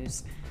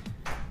those.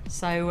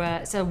 So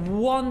it's a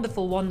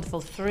wonderful,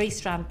 wonderful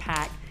 3-strand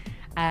pack.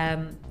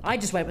 I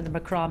just went with the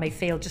macrame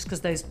feel just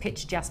because those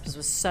pitch jaspers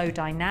were so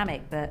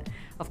dynamic, but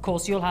of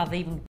course you'll have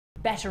even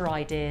better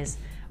ideas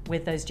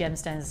with those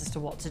gemstones as to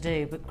what to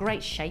do. But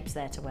great shapes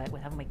there to work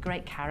with, haven't we?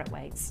 Great carat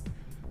weights.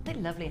 They're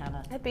lovely,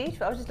 Hannah. They're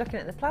beautiful. I was just looking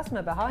at the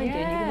plasma behind you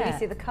and you can really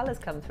see the colours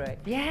come through.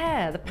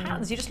 Yeah, the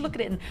patterns. You just look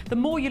at it and the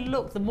more you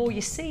look, the more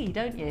you see,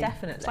 don't you?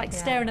 Definitely. It's like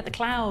staring at the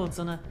clouds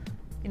on a,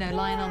 you know,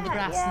 lying on the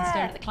grass and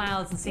staring at the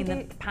clouds and seeing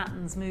the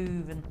patterns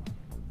move and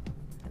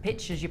the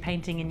pictures you're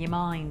painting in your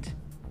mind.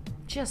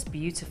 Just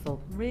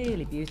beautiful,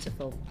 really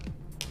beautiful.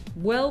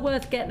 Well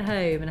worth getting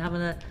home and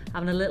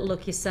having a little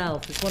look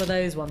yourself. It's one of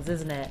those ones,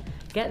 isn't it?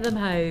 Get them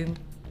home,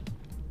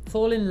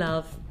 fall in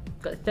love,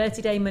 got a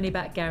 30-day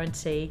money-back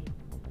guarantee.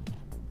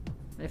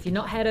 And if you're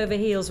not head over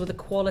heels with the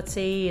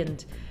quality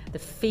and the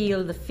feel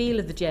of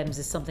the gems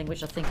is something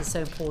which I think is so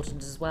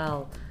important as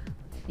well.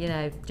 You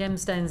know,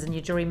 gemstones and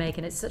your jewellery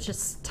making, it's such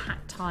a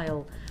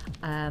tactile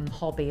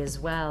hobby as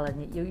well,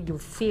 and you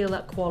feel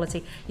that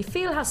quality. You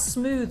feel how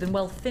smooth and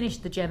well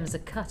finished the gems are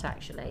cut,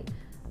 actually.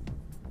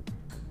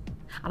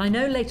 And I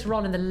know later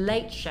on in the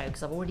late show,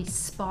 because I've already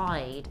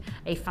spied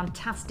a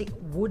fantastic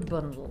wood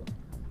bundle.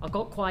 I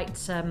got quite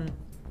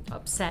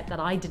upset that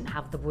I didn't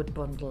have the wood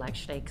bundle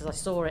actually, because I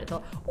saw it,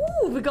 thought,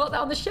 ooh, we got that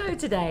on the show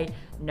today.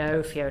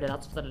 No, Fiona,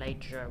 that's for the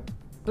late show.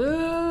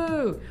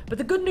 Boo! But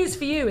the good news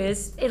for you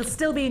is it'll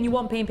still be in your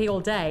 1P&P all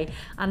day,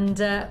 and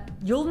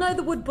you'll know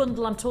the wood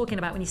bundle I'm talking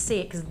about when you see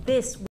it, because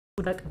this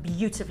would work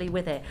beautifully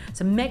with it.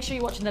 So make sure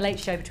you're watching the late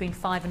show between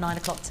 5 and 9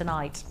 o'clock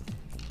tonight.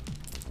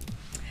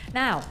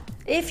 Now,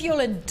 if you'll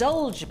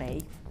indulge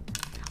me,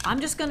 I'm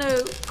just going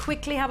to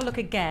quickly have a look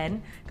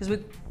again, because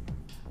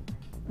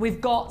we've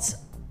got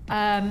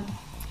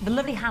the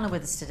lovely Hannah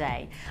with us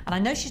today, and I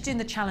know she's doing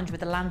the challenge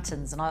with the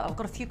lanterns, and I've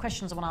got a few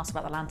questions I want to ask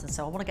about the lanterns,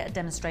 so I want to get a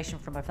demonstration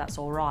from her if that's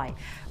all right.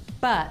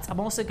 But I'm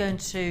also going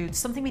to,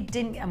 something we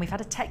didn't, and we've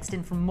had a text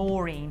in from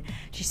Maureen.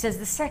 She says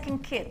the second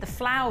kit, the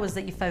flowers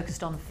that you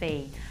focused on,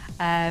 Fee,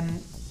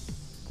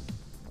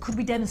 could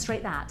we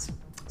demonstrate that?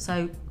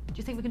 So do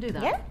you think we can do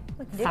that? Yeah.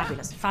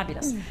 Fabulous,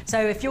 fabulous. So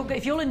if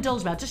you'll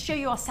indulge me, I'll just show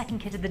you our second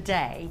kit of the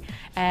day.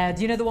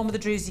 You know, the one with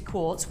the druzy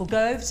quartz. We'll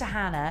go over to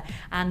Hannah,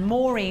 and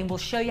Maureen will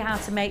show you how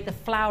to make the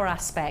flower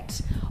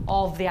aspect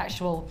of the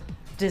actual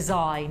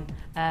design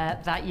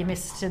that you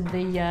missed in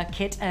the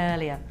kit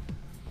earlier.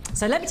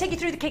 So let me take you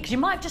through the kit, because you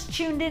might have just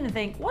tuned in and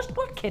think,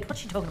 what kit?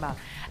 What's she talking about?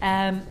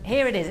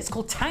 Here it is. It's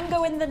called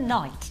Tango in the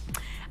Night,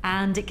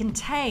 and it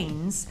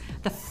contains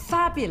the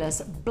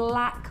fabulous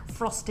black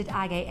frosted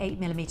agate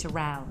 8mm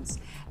rounds,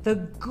 the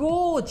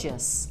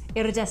gorgeous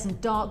iridescent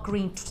dark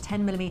green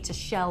 10mm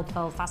shell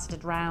pearl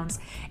faceted rounds.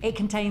 It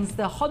contains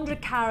the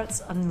 100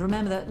 carats, and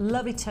remember that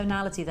lovely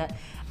tonality that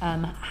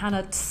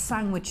Hannah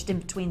sandwiched in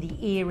between the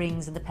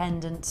earrings and the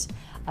pendant,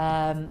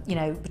 you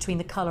know, between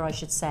the colour, I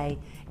should say,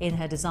 in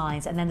her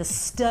designs, and then the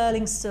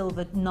sterling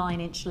silver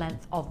 9-inch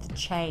length of the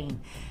chain.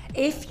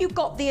 If you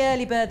got the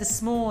early bird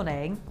this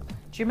morning,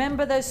 do you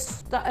remember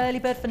that early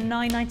bird for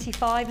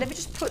 $9.95? Let me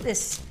just put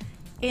this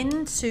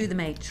into the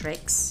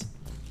matrix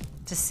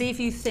to see if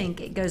you think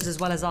it goes as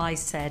well as I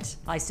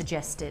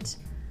suggested,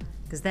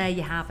 because there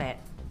you have it.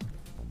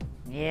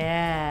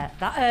 Yeah,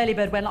 that early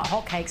bird went like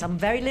hotcakes. I'm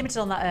very limited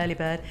on that early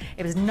bird.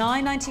 It was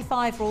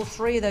 $9.95 for all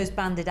three of those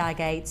banded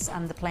agates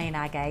and the plain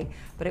agate,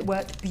 but it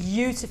worked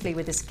beautifully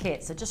with this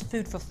kit. So just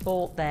food for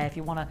thought there if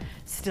you want to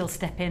still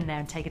step in there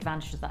and take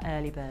advantage of that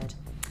early bird.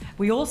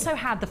 We also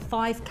had the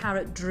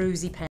 5-carat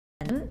druzy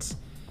pendant.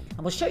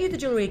 And we'll show you the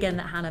jewellery again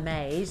that Hannah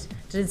made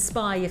to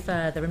inspire you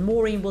further, and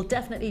Maureen will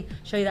definitely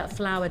show you that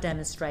flower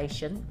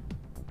demonstration.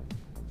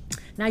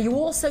 Now you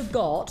also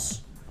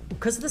got,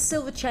 because of the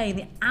silver chain,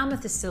 the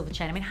amethyst silver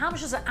chain. I mean, how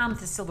much does an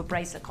amethyst silver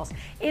bracelet cost?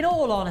 In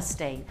all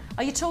honesty,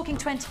 are you talking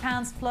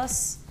 £20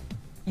 plus?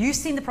 You've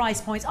seen the price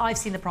points, I've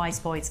seen the price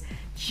points.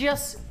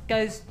 Just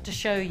goes to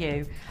show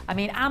you. I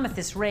mean,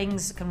 amethyst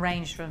rings can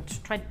range from,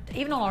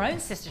 even on our own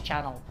sister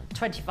channel,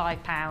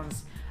 £25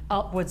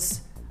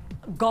 upwards.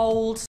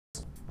 Gold,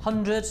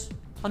 100,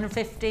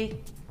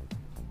 150.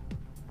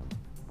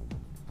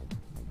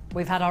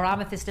 We've had our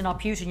amethyst in our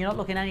pewter, and you're not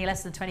looking any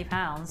less than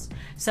 £20.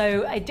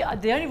 So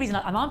the only reason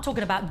I'm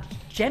talking about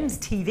Gems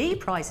TV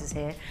prices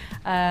here,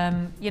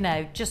 you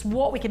know, just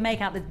what we can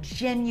make out the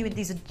genuine,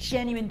 these are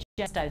genuine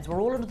gemstones.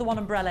 We're all under the one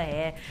umbrella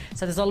here.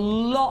 So there's a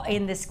lot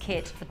in this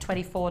kit for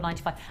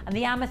 $24.95. And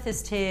the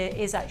amethyst here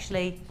is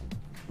actually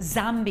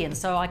Zambian.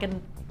 So I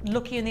can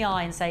look you in the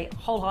eye and say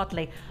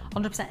wholeheartedly,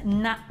 100%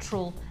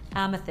 natural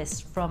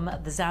amethyst from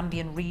the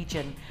Zambian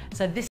region.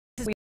 So this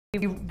is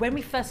when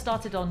we first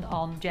started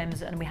on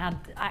Gems, and we had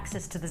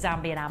access to the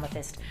Zambian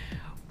amethyst,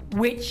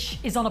 which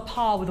is on a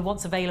par with the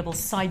once available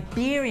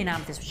Siberian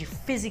amethyst, which you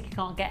physically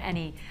can't get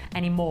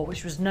anymore,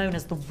 which was known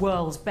as the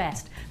world's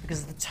best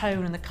because of the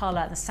tone and the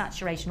colour and the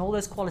saturation, all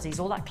those qualities,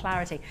 all that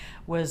clarity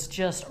was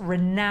just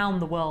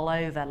renowned the world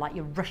over, like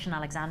your Russian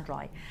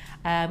Alexandrite.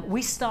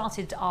 We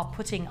started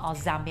putting our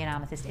Zambian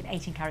amethyst in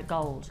 18-karat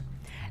gold.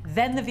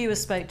 Then the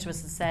viewers spoke to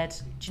us and said,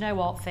 do you know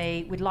what,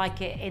 Fee, we'd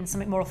like it in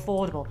something more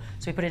affordable.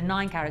 So we put it in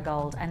 9-karat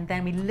gold, and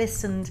then we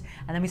listened,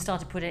 and then we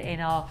started to put it in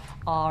our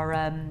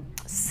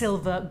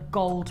silver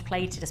gold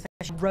plated,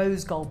 especially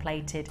rose gold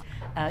plated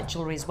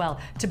jewellery as well,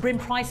 to bring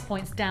price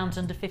points down to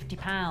under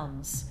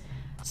 £50.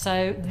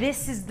 So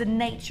this is the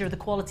nature of the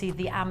quality of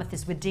the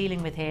amethyst we're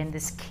dealing with here in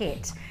this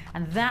kit.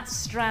 And that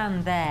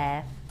strand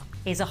there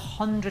is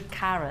 100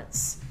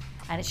 carats.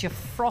 And it's your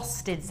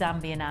frosted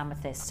Zambian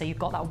amethyst. So you've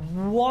got that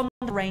one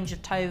range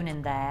of tone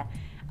in there,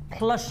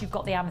 plus you've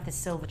got the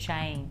amethyst silver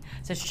chain.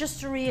 So it's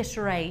just to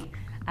reiterate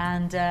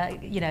and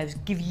you know,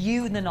 give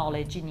you the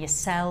knowledge in your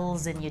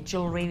cells, in your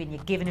jewellery, in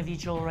your giving of your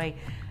jewellery,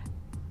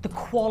 the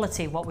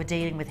quality of what we're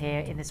dealing with here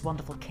in this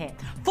wonderful kit.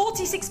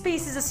 46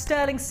 pieces of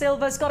sterling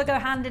silver. It's got to go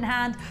hand in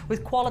hand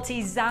with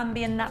quality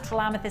Zambian natural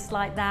amethyst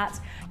like that.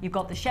 You've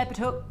got the shepherd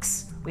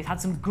hooks. We've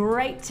had some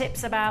great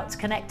tips about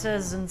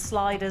connectors and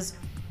sliders.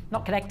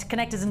 Not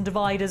connectors and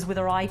dividers with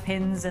our eye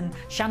pins, and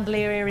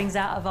chandelier earrings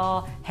out of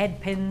our head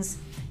pins.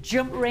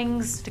 Jump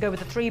rings to go with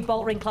the 3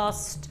 bolt ring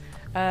clasped,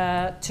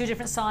 2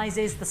 different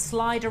sizes. The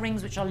slider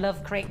rings, which I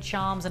love, creating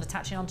charms and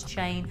attaching onto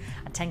chain,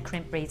 and 10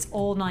 crimp beads,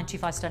 all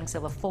 925 sterling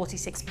silver,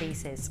 46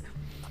 pieces.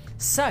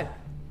 So,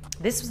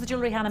 this was the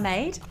jewellery Hannah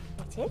made.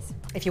 It is.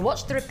 If you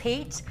watch the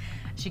repeat,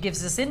 she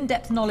gives us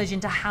in-depth knowledge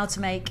into how to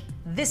make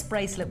this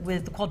bracelet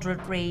with the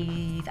quadrant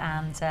wreath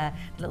and the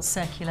little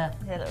circular,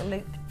 little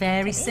loop.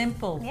 Very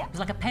simple. Yeah. It's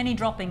like a penny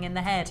dropping in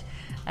the head.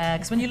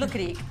 Because when you look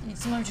at it,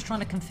 sometimes you're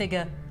trying to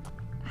configure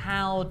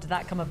how did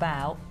that come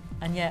about,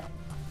 and yet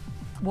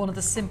one of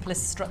the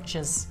simplest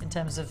structures in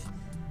terms of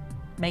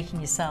making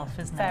yourself,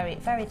 isn't it?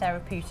 Very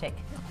therapeutic.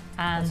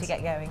 And once you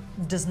get going,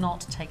 does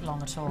not take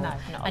long at all. No,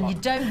 not and a you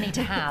lot. don't need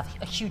to have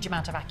a huge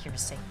amount of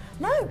accuracy.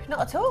 No, not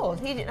at all. All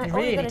really you've got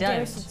to do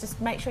don't. is just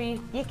make sure you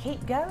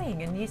keep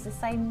going and use the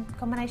same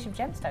combination of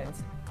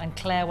gemstones. And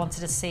Claire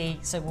wanted to see,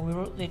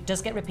 so it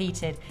does get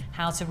repeated,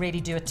 how to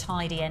really do a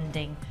tidy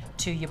ending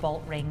to your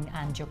bolt ring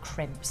and your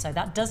crimp. So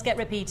that does get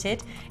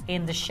repeated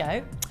in the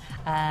show.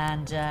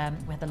 And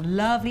we have the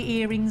lovely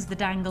earrings, the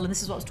dangle, and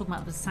this is what I was talking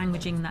about, the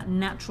sandwiching that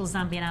natural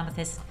Zambian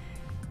amethyst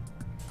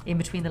in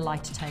between the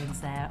lighter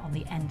tones there on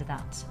the end of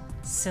that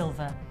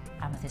silver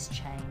amethyst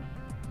chain.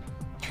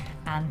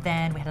 And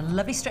then we had a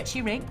lovely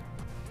stretchy ring,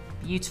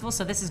 beautiful.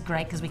 So this is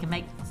great because we can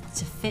make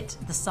to fit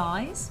the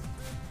size.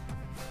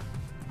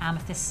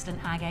 Amethyst and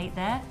agate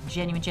there,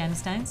 genuine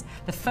gemstones.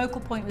 The focal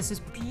point was this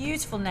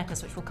beautiful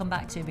necklace, which we'll come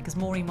back to because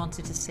Maureen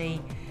wanted to see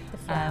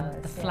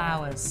the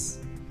flowers,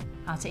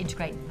 how to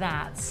integrate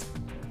that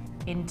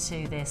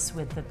into this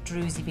with the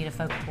druzy being a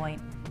focal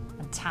point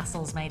and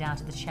tassels made out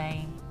of the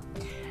chain.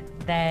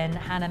 Then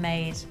Hannah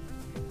made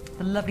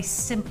the lovely,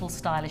 simple,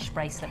 stylish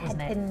bracelet,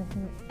 wasn't it?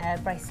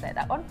 Headpin bracelet,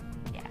 that one.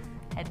 Yeah,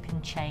 headpin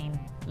chain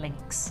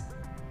links.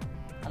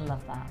 I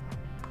love that.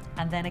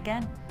 And then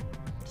again,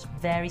 just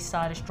very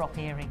stylish drop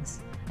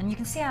earrings. And you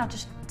can see how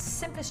just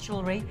simplest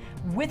jewellery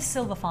with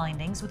silver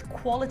findings, with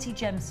quality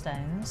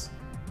gemstones,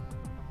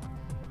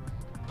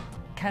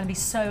 can be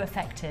so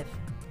effective.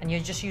 And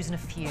you're just using a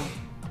few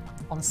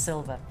on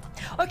silver.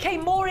 Okay,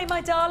 Maureen,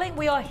 my darling,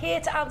 we are here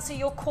to answer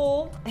your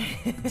call.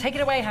 Take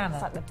it away, Hannah.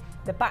 It's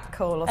like the back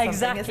call or something,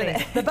 exactly.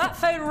 isn't it? The back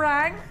phone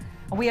rang,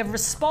 and we have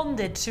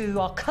responded to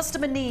our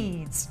customer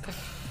needs.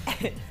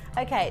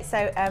 Okay,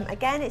 so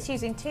again, it's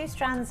using 2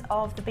 strands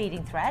of the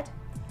beading thread,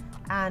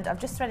 and I've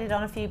just threaded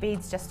on a few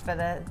beads just for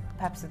the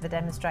purpose of the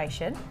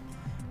demonstration.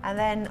 And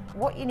then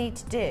what you need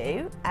to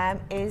do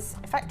is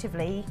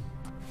effectively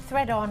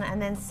thread on and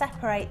then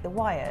separate the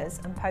wires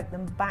and poke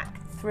them back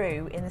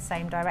through in the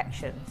same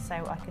direction. So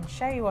I can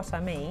show you what I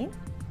mean.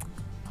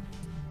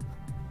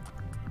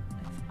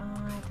 If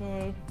I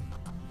do,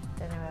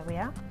 don't know where we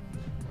are.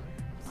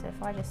 So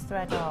if I just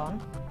thread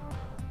on,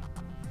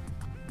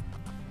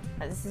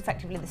 this is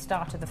effectively the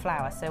start of the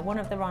flower. So one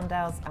of the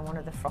rondelles and one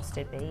of the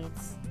frosted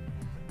beads.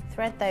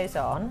 Thread those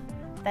on,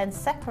 then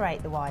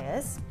separate the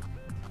wires.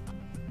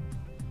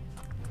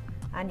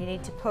 And you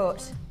need to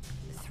put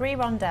 3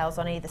 rondelles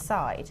on either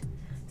side.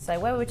 So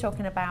where we were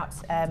talking about,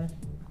 I've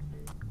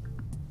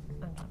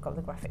got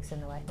the graphics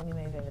in the way, let me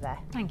move over there.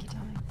 Thank you,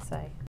 darling.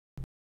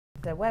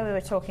 So where we were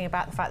talking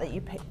about the fact that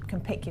you can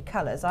pick your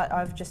colours,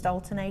 I've just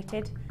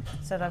alternated,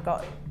 so that I've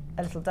got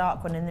a little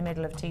dark one in the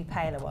middle of 2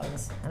 paler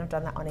ones, and I've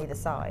done that on either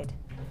side.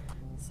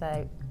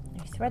 So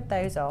you thread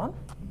those on,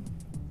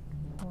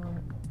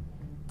 1,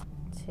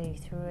 2,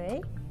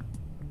 3,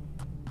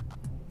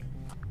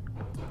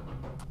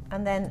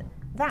 and then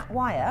that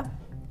wire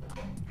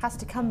has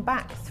to come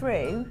back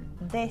through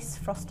this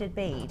frosted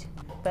bead,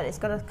 but it's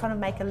got to kind of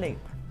make a loop.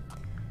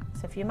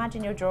 So if you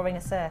imagine you're drawing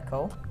a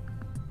circle,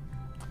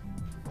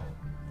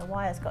 the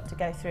wire's got to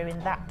go through in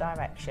that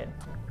direction.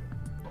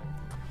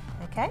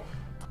 Okay?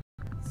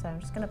 So I'm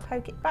just going to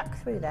poke it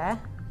back through there,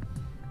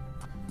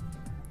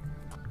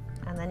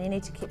 and then you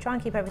need to try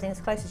and keep everything as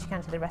close as you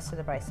can to the rest of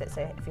the bracelet.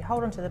 So if you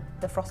hold onto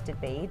the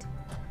frosted bead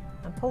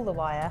and pull the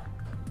wire,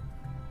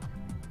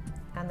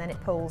 and then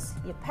it pulls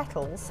your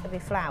petals of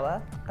your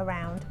flower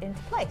around into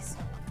place.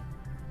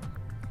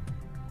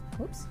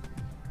 Oops.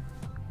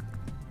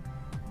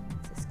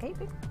 It's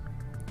escaping,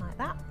 like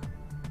that.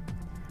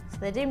 So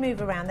they do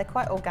move around, they're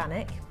quite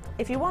organic.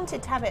 If you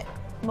wanted to have it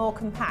more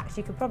compact,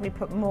 you could probably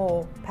put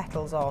more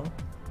petals on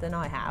than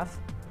I have.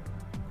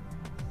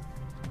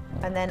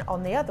 And then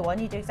on the other one,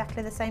 you do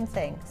exactly the same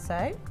thing.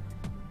 So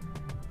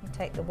you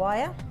take the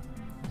wire,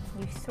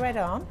 you thread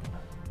on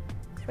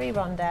 3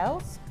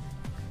 rondelles,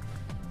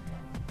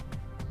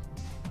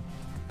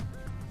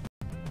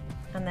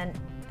 and then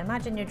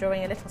imagine you're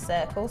drawing a little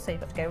circle, so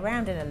you've got to go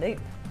round in a loop,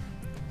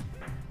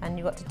 and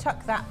you've got to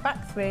tuck that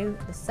back through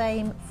the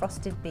same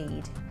frosted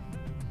bead.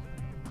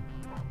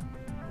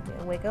 Give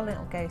it a wiggle and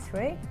it'll go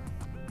through.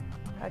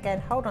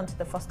 Again, hold on to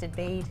the frosted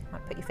bead,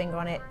 might put your finger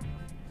on it,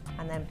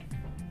 and then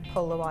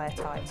pull the wire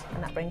tight,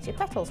 and that brings your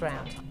petals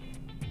round.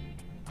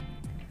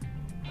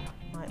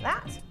 Like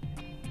that.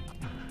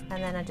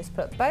 And then I just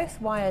put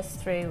both wires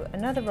through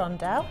another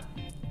rondelle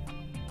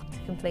to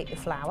complete the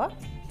flower.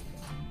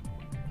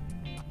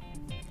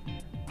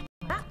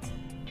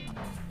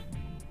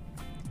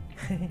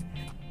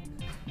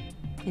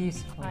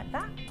 Beautiful. Like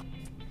that.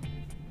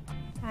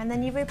 And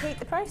then you repeat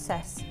the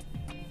process.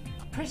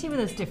 Pretty with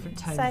those different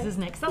tones, So,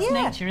 isn't it? Because that's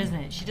yeah. nature, isn't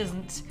it? She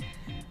doesn't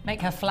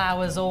Make her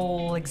flowers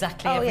all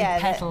exactly every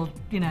petal,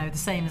 you know, the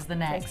same as the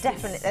next.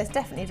 There's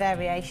definitely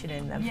variation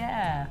in them.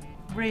 Yeah,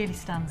 really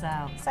stands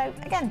out. So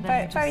again,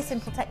 very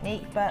simple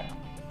technique, but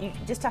you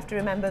just have to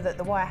remember that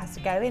the wire has to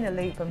go in a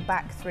loop and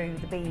back through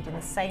the bead in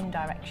the same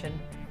direction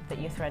that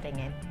you're threading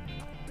in.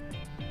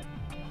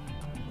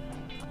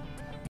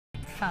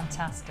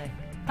 Fantastic.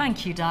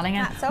 Thank you, darling.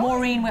 And That's all.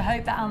 Maureen, we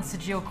hope that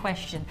answered your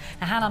question.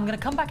 Now, Hannah, I'm going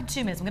to come back in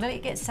 2 minutes. I'm going to let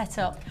you get set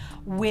up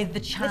with the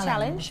challenge. The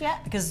challenge, yeah.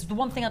 Because the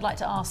one thing I'd like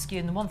to ask you,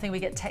 and the one thing we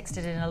get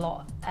texted in a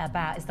lot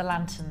about, is the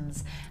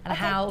lanterns and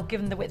how,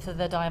 given the width of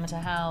their diameter,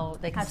 how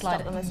they can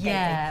slide them escaping.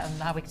 Yeah,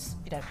 and how we can,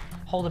 you know,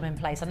 hold them in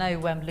place. I know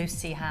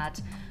Lucy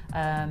had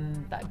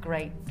that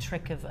great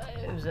trick of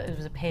it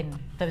was a pin,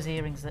 those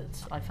earrings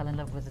that I fell in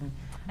love with. And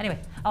anyway,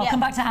 I'll come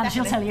back to Hannah.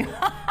 She'll tell you.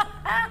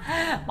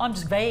 I'm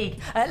just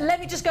vague. Let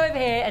me just go over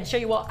here and show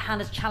you what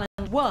Hannah's challenge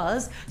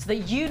was, so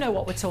that you know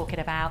what we're talking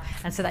about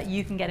and so that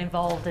you can get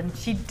involved. And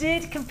she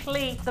did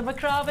complete the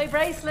macrame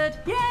bracelet.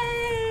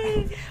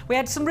 Yay! We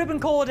had some ribbon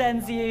cord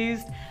ends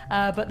used,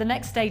 but the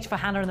next stage for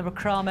Hannah in the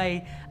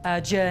macrame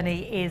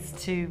journey is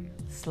to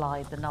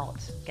slide the knot,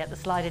 get the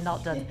sliding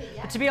knot done.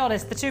 But to be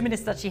honest, the 2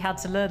 minutes that she had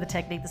to learn the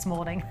technique this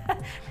morning,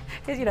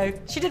 you know,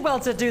 she did well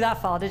to do that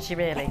far, did she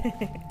really?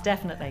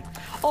 Definitely.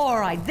 All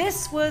right,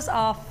 this was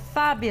our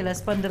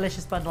fabulous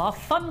Bundleicious bundle, our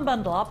fun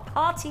bundle, our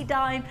party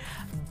dime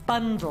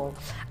bundle.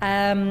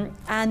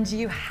 And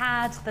you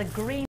had the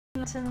green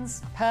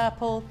lanterns,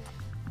 purple,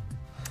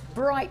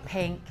 bright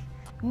pink,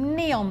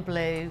 neon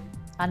blue,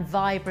 and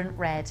vibrant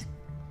red.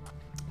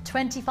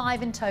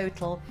 25 in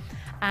total,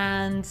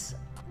 and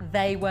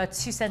they were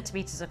 2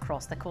 centimetres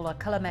across. They're called our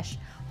colour mesh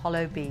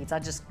hollow beads. I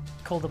just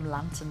call them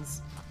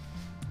lanterns.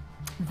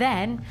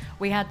 Then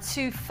we had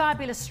 2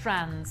 fabulous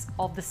strands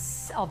of the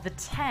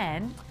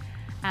 10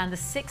 and the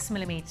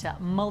 6mm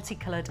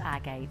multicoloured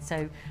agate.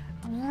 So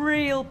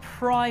real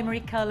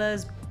primary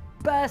colours,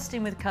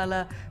 bursting with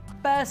colour,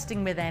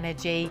 bursting with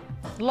energy,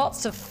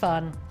 lots of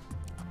fun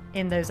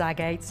in those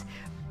agates.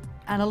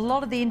 And a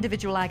lot of the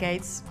individual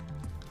agates,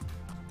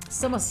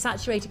 some are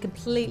saturated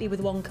completely with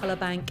one colour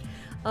bank.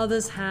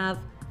 Others have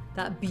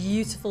that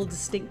beautiful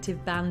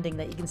distinctive banding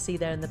that you can see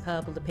there in the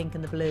purple, the pink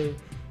and the blue,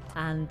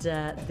 and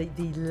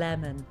the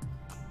lemon.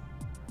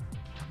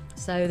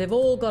 So they've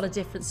all got a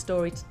different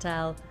story to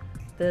tell.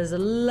 There's a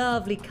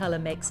lovely colour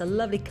mix, a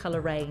lovely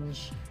colour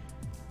range.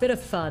 Bit of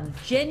fun.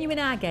 Genuine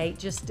agate,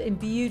 just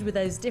imbued with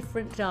those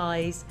different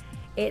dyes.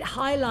 It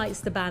highlights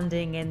the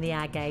banding in the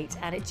agate,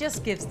 and it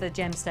just gives the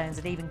gemstones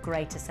an even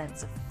greater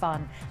sense of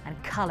fun and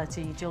colour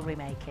to your jewellery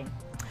making.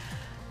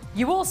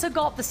 You also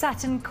got the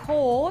satin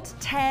cord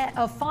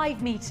of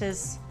 5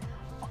 meters,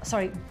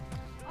 sorry,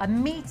 a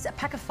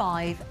pack of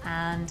 5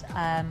 and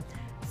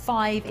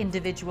 5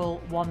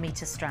 individual 1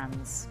 meter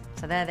strands.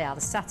 So there they are,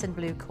 the satin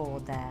blue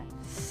cord there.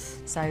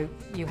 So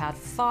you had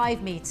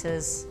 5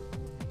 meters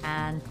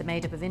and they're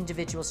made up of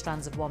individual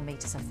strands of 1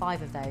 meter, so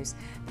 5 of those.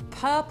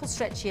 Purple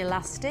stretchy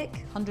elastic,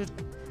 100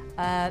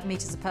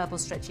 meters of purple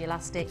stretchy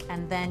elastic,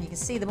 and then you can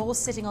see them all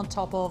sitting on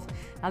top of,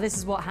 now this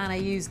is what Hannah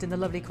used in the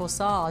lovely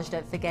corsage,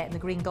 don't forget, in the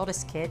Green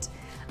Goddess kit,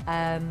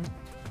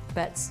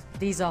 but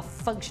these are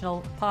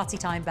functional party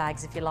time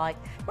bags, if you like.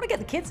 You want to get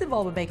the kids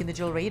involved with making the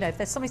jewellery, you know, if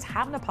there's somebody's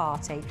having a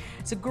party,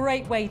 it's a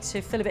great way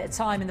to fill a bit of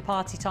time in the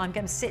party time,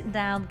 get them sitting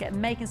down, get them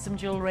making some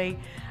jewellery,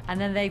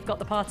 and then they've got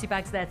the party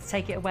bags there to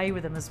take it away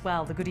with them as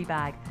well, the goodie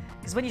bag.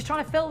 Because when you're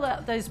trying to fill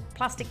those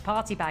plastic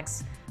party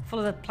bags full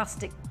of the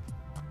plastic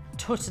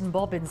tut and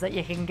bobbins that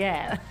you can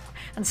get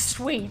and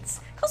sweets,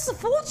 it costs a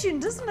fortune,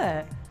 doesn't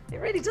it? It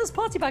really does.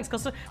 Party bags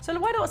cost. So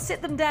why not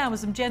sit them down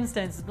with some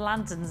gemstones, some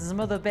lanterns and some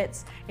other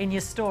bits in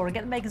your store and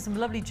get them making some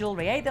lovely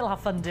jewellery. They'll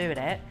have fun doing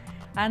it,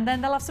 and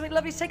then they'll have something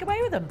lovely to take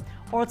away with them.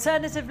 Or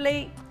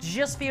alternatively,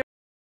 just for your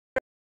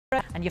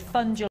and your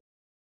fun jewellery,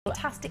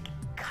 fantastic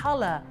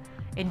colour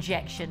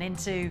injection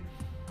into,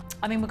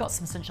 I mean, we've got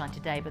some sunshine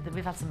today, but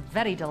we've had some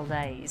very dull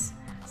days.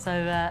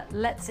 So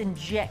let's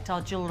inject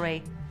our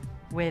jewellery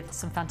with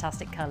some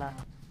fantastic colour.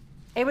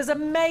 It was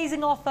an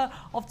amazing offer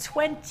of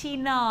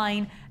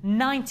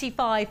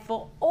 $29.95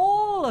 for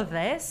all of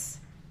this.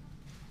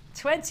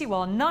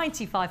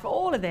 $21.95 for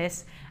all of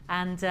this.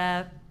 And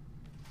we're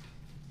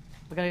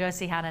going to go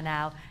see Hannah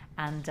now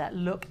and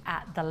look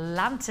at the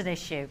lantern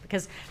issue,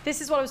 because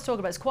this is what I was talking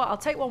about. It's quite, I'll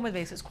take one with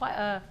me, so it's quite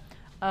a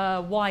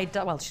wide,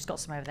 well, she's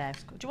got some over there. Do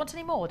you want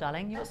any more,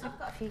 darling? I've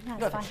got a few, no,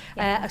 it's fine.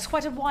 Yeah. It's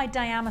quite a wide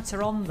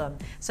diameter on them.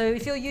 So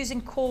if you're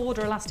using cord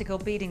or elastic or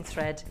beading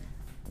thread,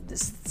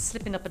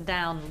 slipping up and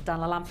down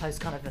a lamppost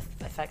kind of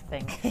effect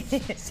thing.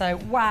 So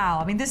wow,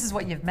 I mean, this is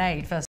what you've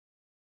made first.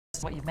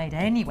 What you've made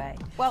anyway.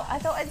 Well, I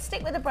thought I'd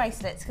stick with the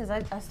bracelets because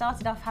I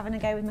started off having a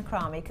go with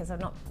macrame because I've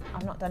not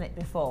done it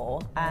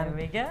before. There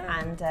we go.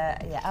 And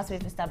yeah, as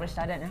we've established,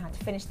 I don't know how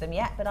to finish them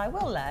yet, but I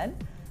will learn.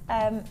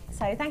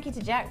 So thank you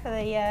to Jack for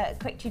the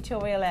quick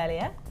tutorial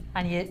earlier.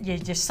 And you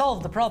just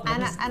solved the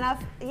problem. It's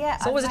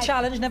always a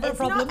challenge, never a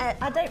problem.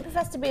 I don't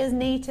profess to be as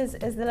neat as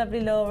the lovely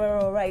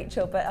Laura or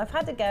Rachel, but I've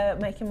had a go at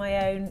making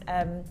my own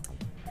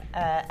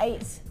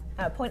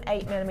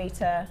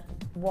 0.8mm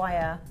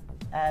wire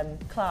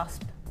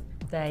clasp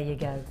There you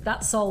go.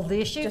 That solved the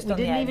issue. Just we on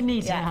the didn't end. even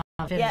need Yeah. to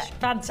have finish. Yeah.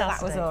 Fantastic.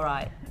 So that was all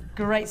right.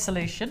 Great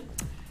solution.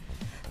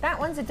 That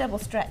one's a double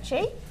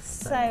stretchy,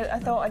 so I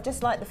thought I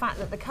just like the fact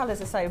that the colours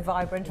are so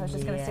vibrant, I was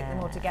just going to stick them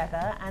all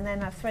together, and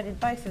then I've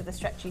threaded both of the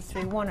stretchies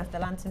through one of the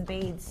lantern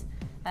beads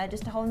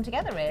just to hold them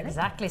together, really.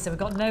 Exactly, so we've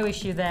got no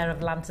issue there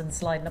of lanterns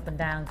sliding up and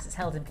down because it's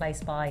held in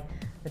place by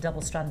the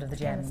double strand of the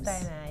gems. And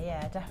staying there,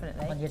 yeah,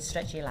 definitely. On your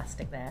stretchy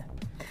elastic there.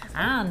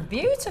 And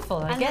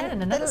beautiful, And again,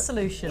 then another the-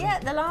 solution. Yeah,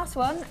 the last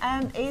one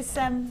is,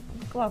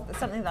 well,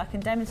 something that I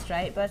can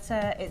demonstrate, but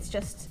it's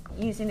just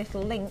using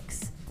little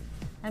links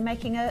and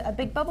making a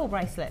big bubble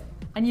bracelet.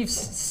 And you've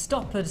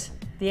stoppered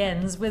the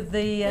ends with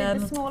the...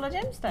 With the smaller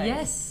gemstones.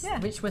 Yes, Yeah.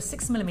 which were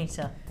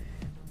 6mm.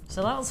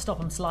 So that'll stop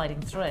them sliding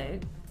through.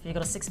 If you've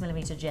got a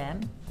 6mm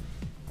gem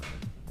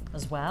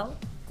as well.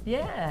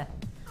 Yeah.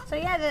 So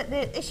yeah,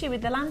 the issue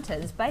with the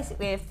lanterns,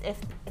 basically,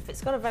 if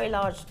it's got a very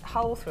large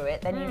hole through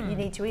it, then you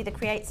need to either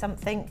create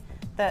something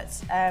that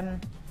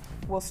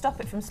will stop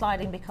it from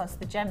sliding because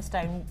the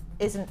gemstone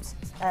isn't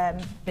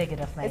big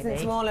enough, maybe. Isn't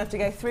small enough to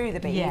go through the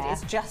bead. Yeah.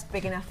 It's just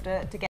big enough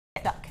to get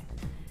stuck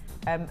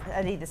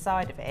at either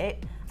side of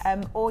it,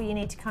 or you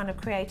need to kind of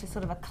create a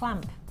sort of a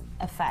clamp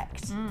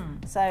effect.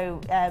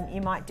 So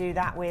you might do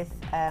that with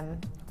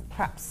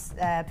perhaps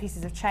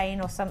pieces of chain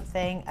or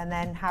something, and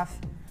then have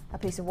a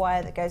piece of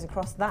wire that goes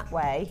across that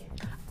way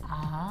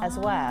as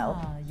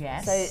well.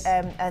 Yes. So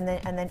and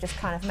then just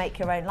kind of make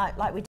your own,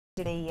 like we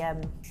did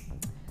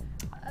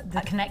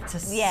the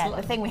connector. Yeah,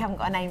 the thing we haven't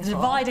got a name for.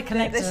 Divider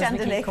connector, The as we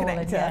chandelier keep calling,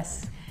 connector.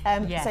 yes.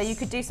 Yes. So you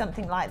could do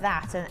something like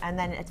that and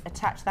then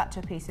attach that to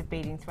a piece of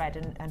beading thread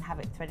and have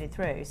it threaded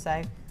through.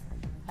 So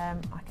I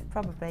could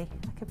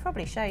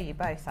probably show you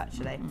both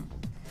actually.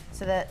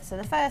 So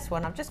the first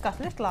one, I've just got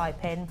a little eye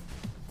pin,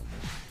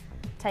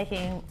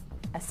 taking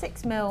a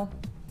 6mm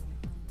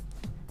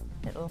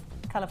little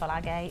colourful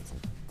agate,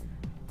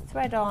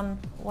 thread on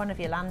one of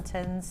your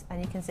lanterns, and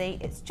you can see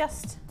it's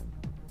just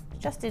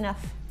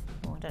enough.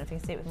 Oh, I don't know if you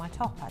can see it with my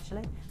top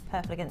actually.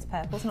 Purple against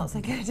purple's not so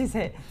good, is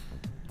it?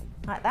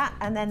 Like that,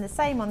 and then the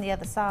same on the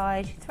other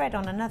side. Thread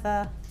on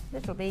another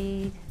little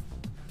bead,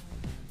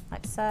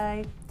 like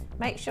so.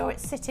 Make sure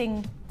it's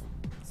sitting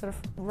sort of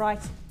right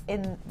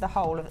in the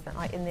hole of it,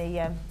 like in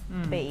the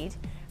bead,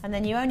 and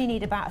then you only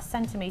need about 1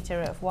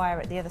 centimetre of wire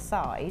at the other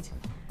side.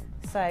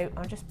 So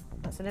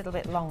that's a little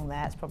bit long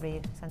there. It's probably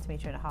 1.5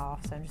 centimetres.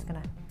 So I'm just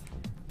going to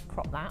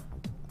crop that,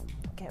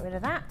 get rid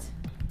of that,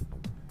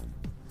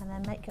 and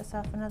then make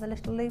yourself another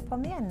little loop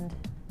on the end.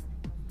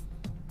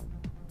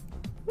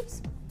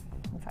 Oops.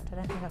 In fact, I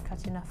don't think I've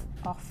cut enough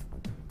off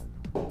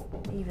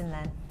even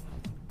then.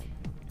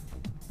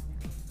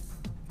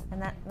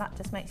 And that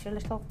just makes you a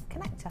little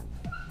connector.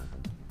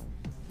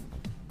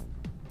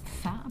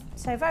 Fab.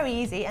 So very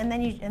easy, and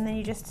then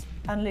you just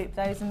unloop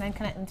those and then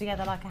connect them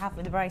together like I have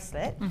with the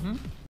bracelet.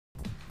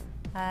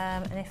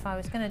 And if I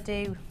was going to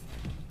do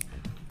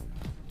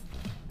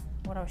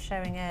what I was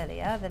showing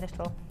earlier, the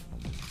little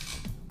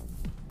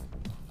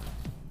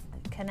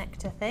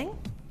connector thing,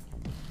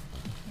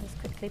 just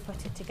quickly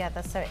put it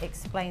together so it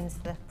explains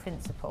the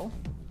principle.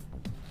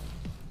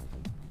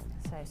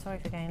 So sorry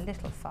for going a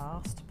little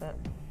fast, but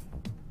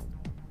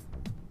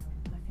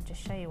I can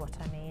just show you what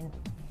I mean.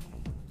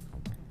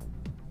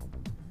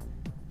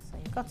 So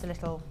you've got a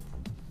little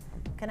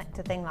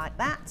connector thing like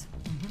that,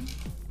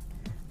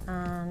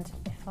 and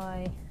if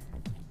I've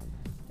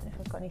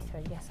got any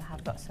thread, yes I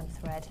have got some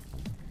thread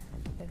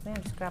with me.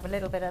 I'll just grab a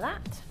little bit of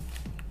that.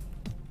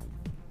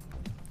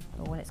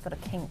 Oh, when it's got a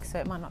kink, so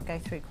it might not go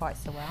through quite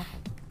so well.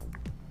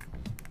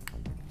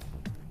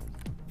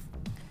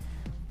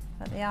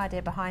 But the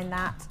idea behind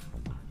that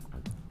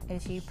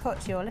is you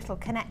put your little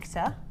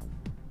connector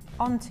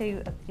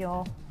onto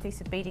your piece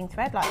of beading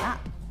thread like that,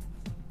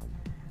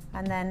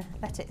 and then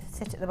let it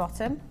sit at the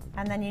bottom,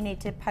 and then you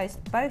need to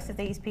post both of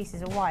these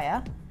pieces of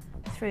wire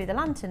through the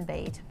lantern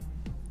bead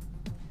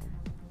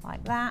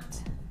like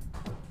that,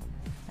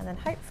 and then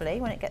hopefully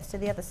when it gets to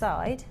the other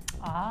side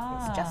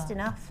it's just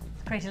enough.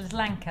 Create a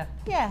little anchor.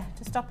 Yeah,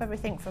 to stop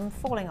everything from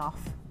falling off,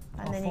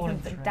 and Or then you falling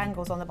can put through.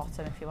 dangles on the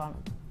bottom if you want.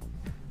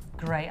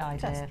 Great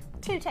idea.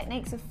 Just 2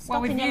 techniques of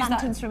Well, we've stopping your used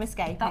lanterns from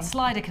escaping. That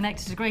slider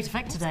connected to great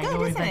effect today, good,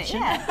 your isn't it?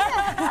 invention.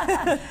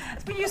 Yeah.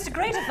 It's been used to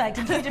great effect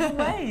in 2 different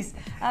ways.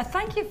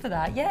 Thank you for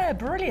that. Yeah,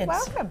 brilliant.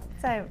 Welcome.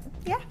 So,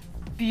 yeah.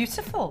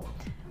 Beautiful.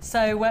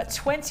 So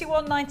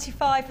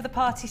 £21.95 for the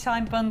party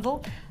time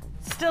bundle.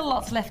 Still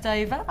lots left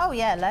over. Oh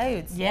yeah,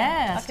 loads.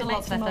 Yeah, I still can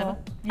lots make left some over.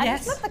 more.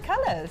 Yes. I just love the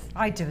colours.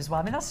 I do as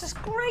well. I mean, that's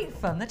just great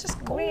fun. They're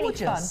just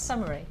gorgeous. Really fun,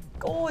 summery.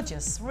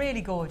 Gorgeous,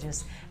 really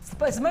gorgeous.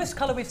 It's the most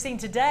colour we've seen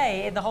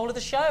today in the whole of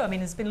the show. I mean,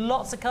 there's been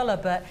lots of colour,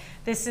 but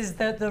this is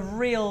the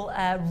real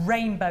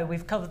rainbow.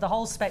 We've covered the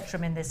whole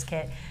spectrum in this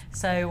kit.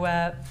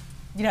 So,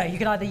 you know, you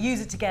can either use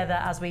it together,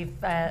 as we've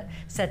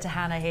said to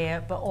Hannah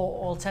here, but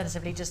or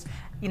alternatively just,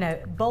 you know,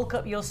 bulk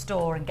up your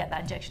store and get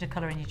that injection of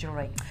colour in your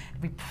jewellery.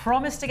 We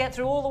promised to get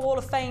through all the Wall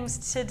of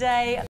Fames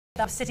today.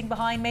 That's sitting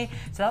behind me.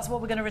 So that's what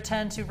we're going to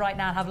return to right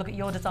now and have a look at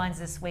your designs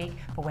this week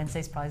for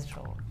Wednesday's prize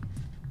draw.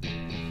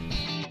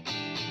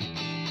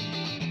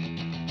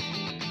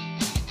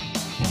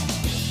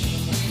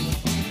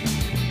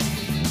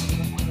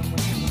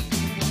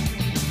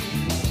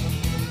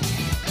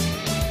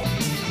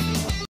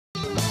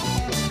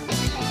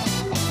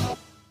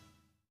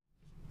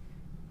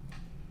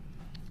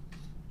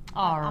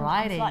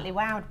 Alrighty. I'm slightly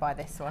wowed by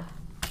this one.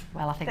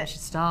 Well, I think we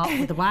should start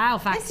with the wow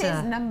factor. This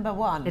is number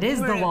one. It is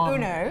the one.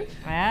 Uno.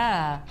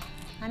 Yeah.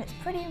 And it's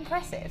pretty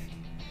impressive.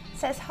 It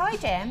says, "Hi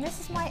Jem, this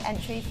is my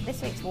entry for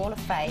this week's Wall of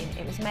Fame.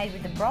 It was made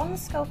with the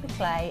bronze sculpted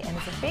clay and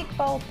it's a big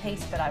bold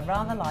piece, but I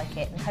rather like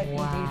it and hope you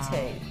do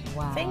too.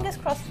 Wow. Fingers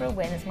crossed for a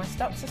win as my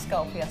stocks of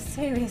Sculpey are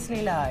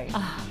seriously low."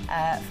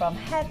 From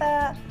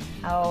Heather.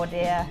 Oh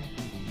dear.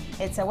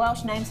 It's a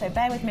Welsh name, so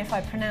bear with me if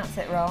I pronounce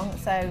it wrong.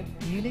 So,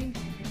 Beauty?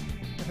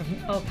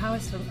 Oh,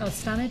 Powys,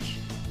 Stanage?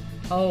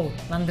 Oh,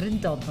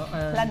 Landrindod.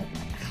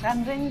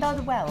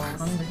 Llandrindod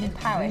Wells in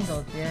Paris.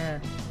 Landrindod, yeah.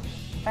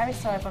 Very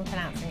sorry if I'm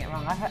pronouncing it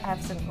wrong. I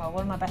have some, well,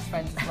 one of my best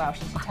friends is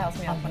Welsh and she tells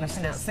me off when I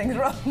pronounce things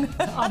wrong.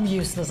 I'm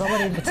useless. I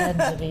won't even pretend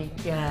to be,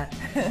 yeah.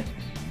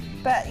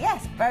 But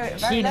yes, very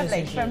She knows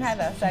lovely who she from is.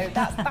 Heather. So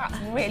that's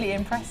really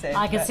impressive.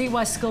 I can but- see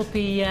why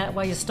Sculpey,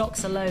 why your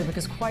stocks are low,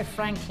 because quite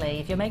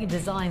frankly, if you're making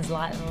designs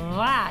like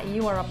that,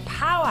 you are a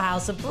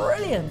powerhouse of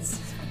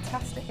brilliance. It's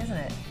fantastic, isn't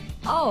it?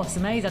 Oh, it's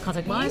amazing. I can't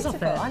take my eyes off it.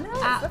 Beautiful. I know,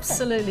 it's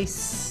Absolutely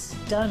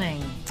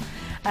stunning.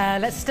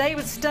 Let's stay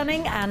with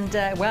stunning, and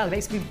well, it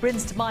makes me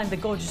brings to mind the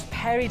gorgeous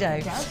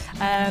peridot.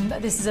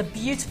 This is a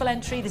beautiful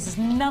entry. This is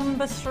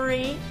number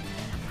 3,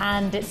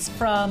 and it's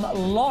from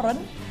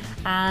Lauren,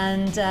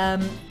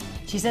 and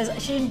she says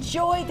she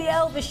enjoyed the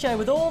Elvis show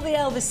with all the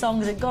Elvis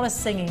songs. It got us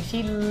singing.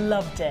 She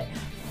loved it.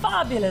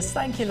 Fabulous.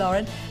 Thank you,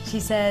 Lauren. She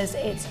says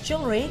it's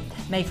jewellery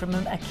made from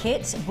a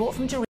kit bought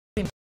from Jewellery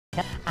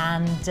Maker,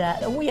 and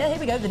oh yeah, here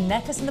we go. The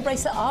necklace and the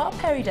bracelet are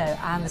peridot,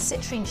 and the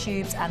citrine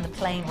tubes and the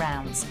plain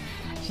rounds.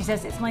 She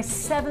says, it's my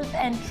 7th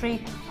entry,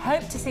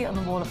 hope to see it on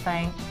the Wall of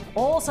Fame.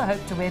 Also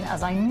hope to win,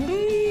 as I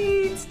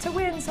need to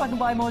win so I can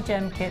buy more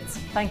gem kits.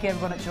 Thank you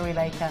everyone at Jewellery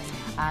Maker,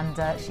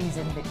 and she's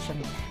in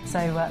Bitcham.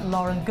 So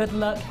Lauren, good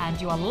luck,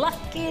 and you are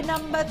lucky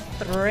number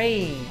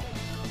 3.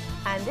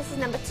 And this is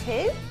number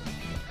 2.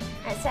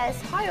 It says,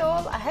 "Hi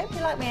all, I hope you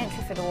like my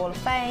entry for the Wall of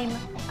Fame.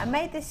 I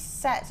made this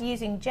set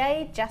using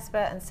jade, jasper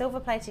and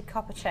silver-plated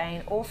copper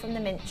chain, all from the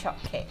Mint Chop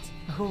kit.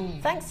 Ooh.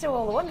 Thanks to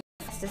all the wonderful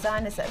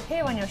designers that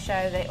appear on your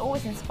show, they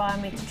always inspire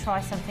me to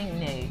try something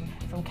new."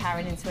 From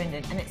Karen in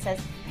Swindon. And it says,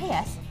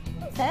 "P.S.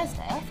 on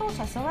Thursday I thought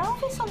I saw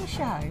Elvis on the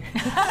show."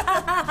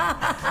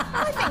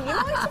 I think you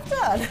might have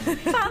done.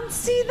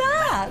 Fancy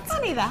that!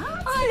 Funny that.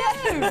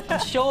 I know. I'm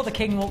sure the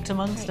king walked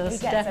amongst us, He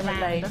gets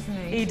definitely. around,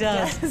 doesn't he? He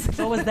does. It's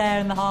always there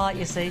in the heart,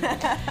 you see.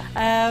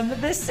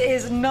 This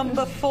is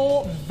number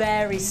 4.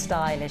 Very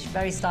stylish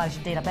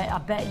indeed. I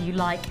bet you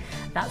like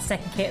that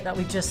second kit that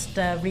we just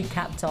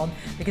recapped on,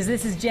 because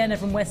this is Jenna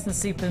from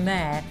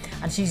Weston-super-Mare,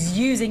 and she's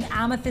using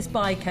amethyst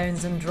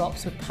bicones and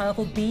drops with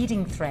purple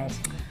beading thread.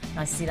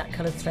 Nice to see that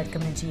coloured thread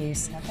coming into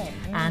use.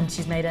 And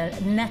she's made a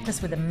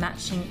necklace with a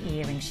matching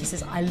earring. She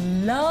says, "I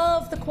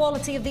love the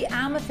quality of the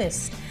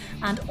amethyst,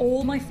 and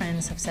all my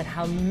friends have said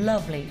how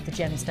lovely the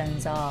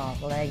gemstones are."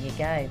 Well, there you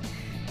go.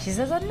 She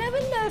says, "I never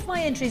know if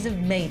my entries have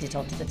made it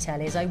onto the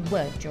telly, as I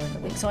work during the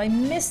week, so I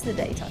miss the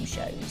daytime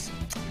shows."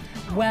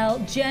 Well,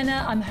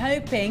 Jenna, I'm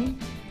hoping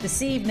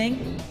this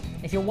evening,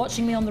 if you're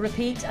watching me on the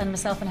repeat, and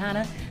myself and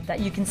Hannah,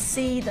 that you can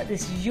see that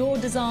this is your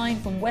design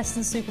from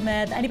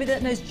Weston-super-Mare. Anybody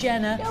that knows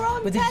Jenna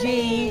with a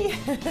G,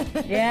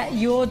 yeah,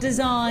 your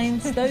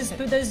designs.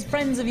 Those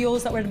friends of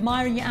yours that were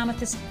admiring your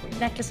amethyst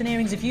necklace and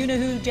earrings, if you know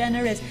who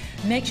Jenna is,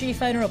 make sure you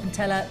phone her up and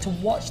tell her to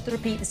watch the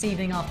repeat this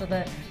evening after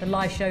the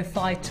live show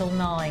 5 till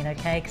 9,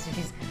 okay?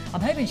 Because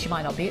I'm hoping she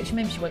might not be.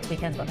 Maybe she works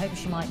weekends, but I'm hoping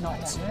she might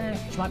not.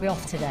 She might be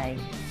off today,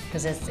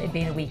 because it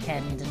being a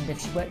weekend, and if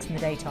she works in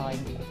the daytime.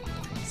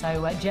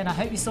 So, Jen, I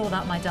hope you saw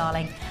that, my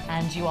darling,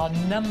 and you are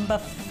number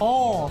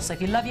 4. So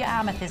if you love your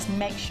amethyst,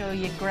 make sure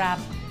you grab,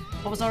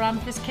 what was our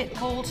amethyst kit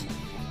called?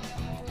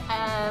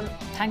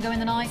 Tango in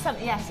the Night?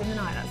 Yes, in the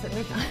night, that's at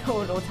midnight,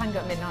 or Tango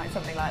at Midnight,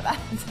 something like that.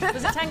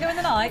 Was it Tango in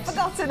the Night?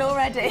 Forgotten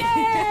already.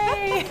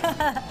 Yay!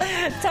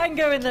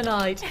 Tango in the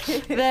Night.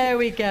 There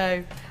we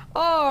go.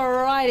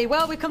 Alrighty,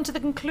 well, we've come to the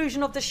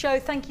conclusion of the show.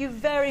 Thank you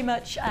very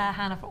much,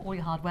 Hannah, for all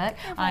your hard work.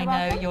 I know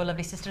welcome. your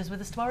lovely sister is with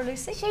us tomorrow,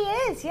 Lucy. She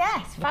is,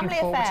 yes. Family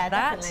affair,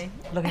 definitely.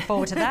 Looking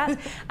forward to that.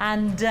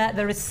 And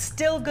there is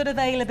still good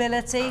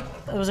availability.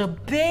 There was a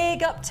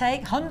big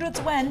uptake,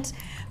 hundreds went.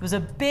 There was a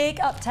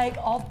big uptake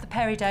of the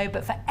peridot,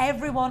 but for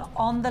everyone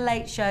on the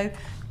Late Show,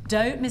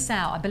 don't miss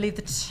out. I believe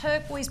the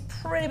turquoise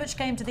pretty much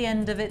came to the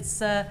end of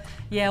its,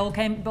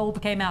 all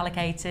became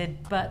allocated,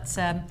 but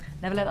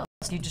never let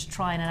you just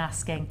trying and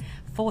asking.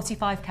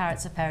 45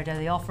 carats of peridot,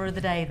 the offer of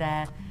the day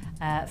there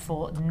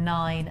for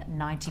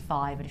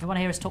 $9.95. And if you want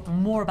to hear us talk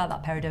more about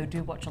that peridot,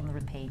 do watch on the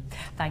repeat.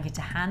 Thank you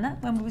to Hannah.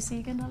 When will we see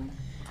you again, darling?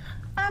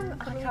 I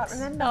can't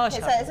remember. Oh, it's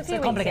a few a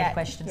complicated weeks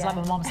question. It's yet.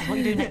 like my mum says, what are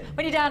you doing now?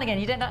 When you're down again,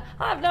 you don't know.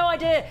 I have no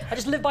idea. I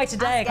just live by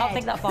today. I can't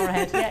think that far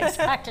ahead. Yeah,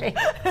 exactly.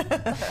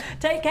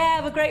 Take care.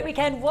 Have a great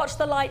weekend. Watch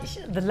the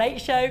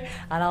Late Show,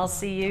 and I'll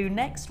see you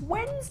next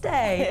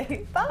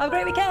Wednesday. Bye. Have a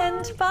great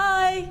weekend.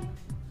 Bye.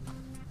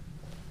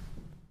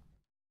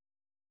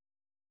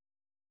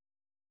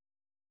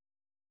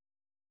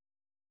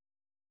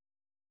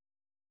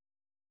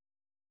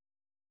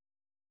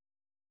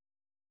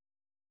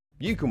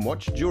 You can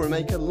watch Jewellery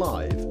Maker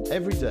live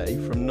every day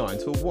from 9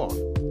 till 1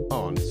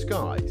 on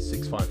Sky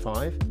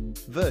 655,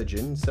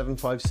 Virgin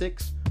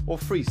 756 or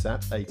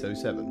Freesat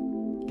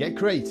 807. Get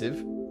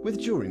creative with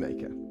Jewellery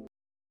Maker.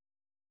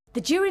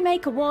 The Jewellery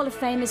Maker Wall of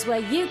Fame is where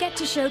you get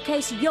to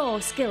showcase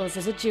your skills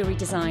as a jewellery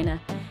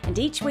designer. And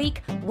each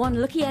week, one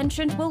lucky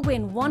entrant will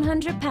win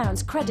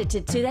 £100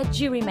 credited to their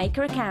Jewellery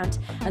Maker account,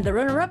 and the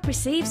runner-up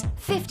receives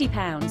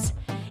 £50.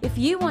 If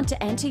you want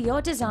to enter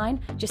your design,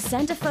 just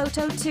send a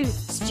photo to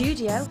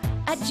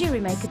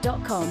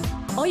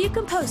studio@jewellerymaker.com, or you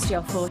can post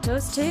your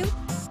photos to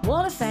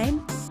Wall of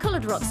Fame,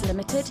 Coloured Rocks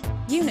Limited,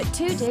 Unit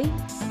 2D,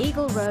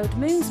 Eagle Road,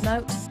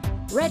 Moonsmote,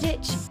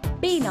 Redditch,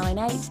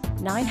 B98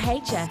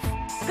 9HF.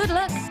 Good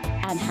luck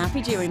and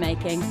happy jewellery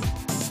making.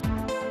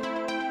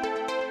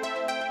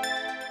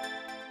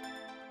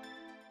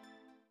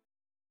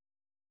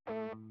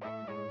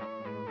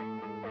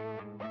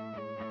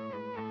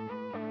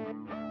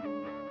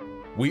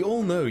 We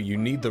all know you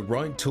need the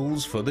right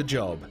tools for the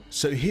job,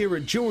 so here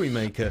at Jewellery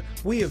Maker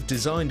we have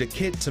designed a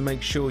kit to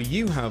make sure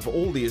you have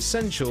all the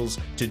essentials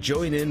to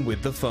join in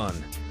with the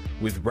fun.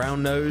 With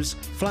round nose,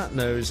 flat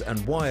nose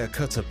and wire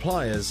cutter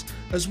pliers,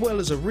 as well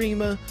as a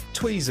reamer,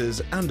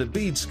 tweezers and a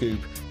bead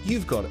scoop,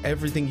 you've got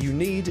everything you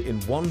need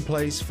in one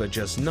place for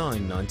just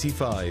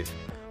 $9.95.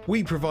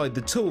 We provide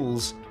the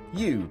tools,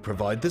 you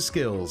provide the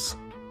skills.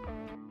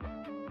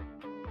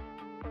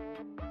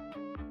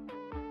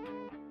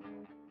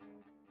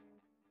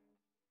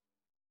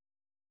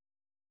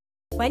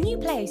 When you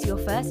place your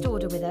first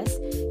order with us,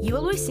 you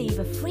will receive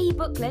a free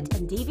booklet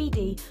and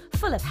DVD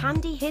full of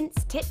handy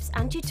hints, tips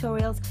and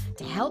tutorials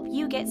to help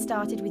you get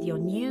started with your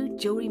new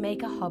jewellery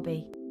maker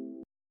hobby.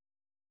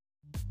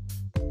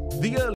 The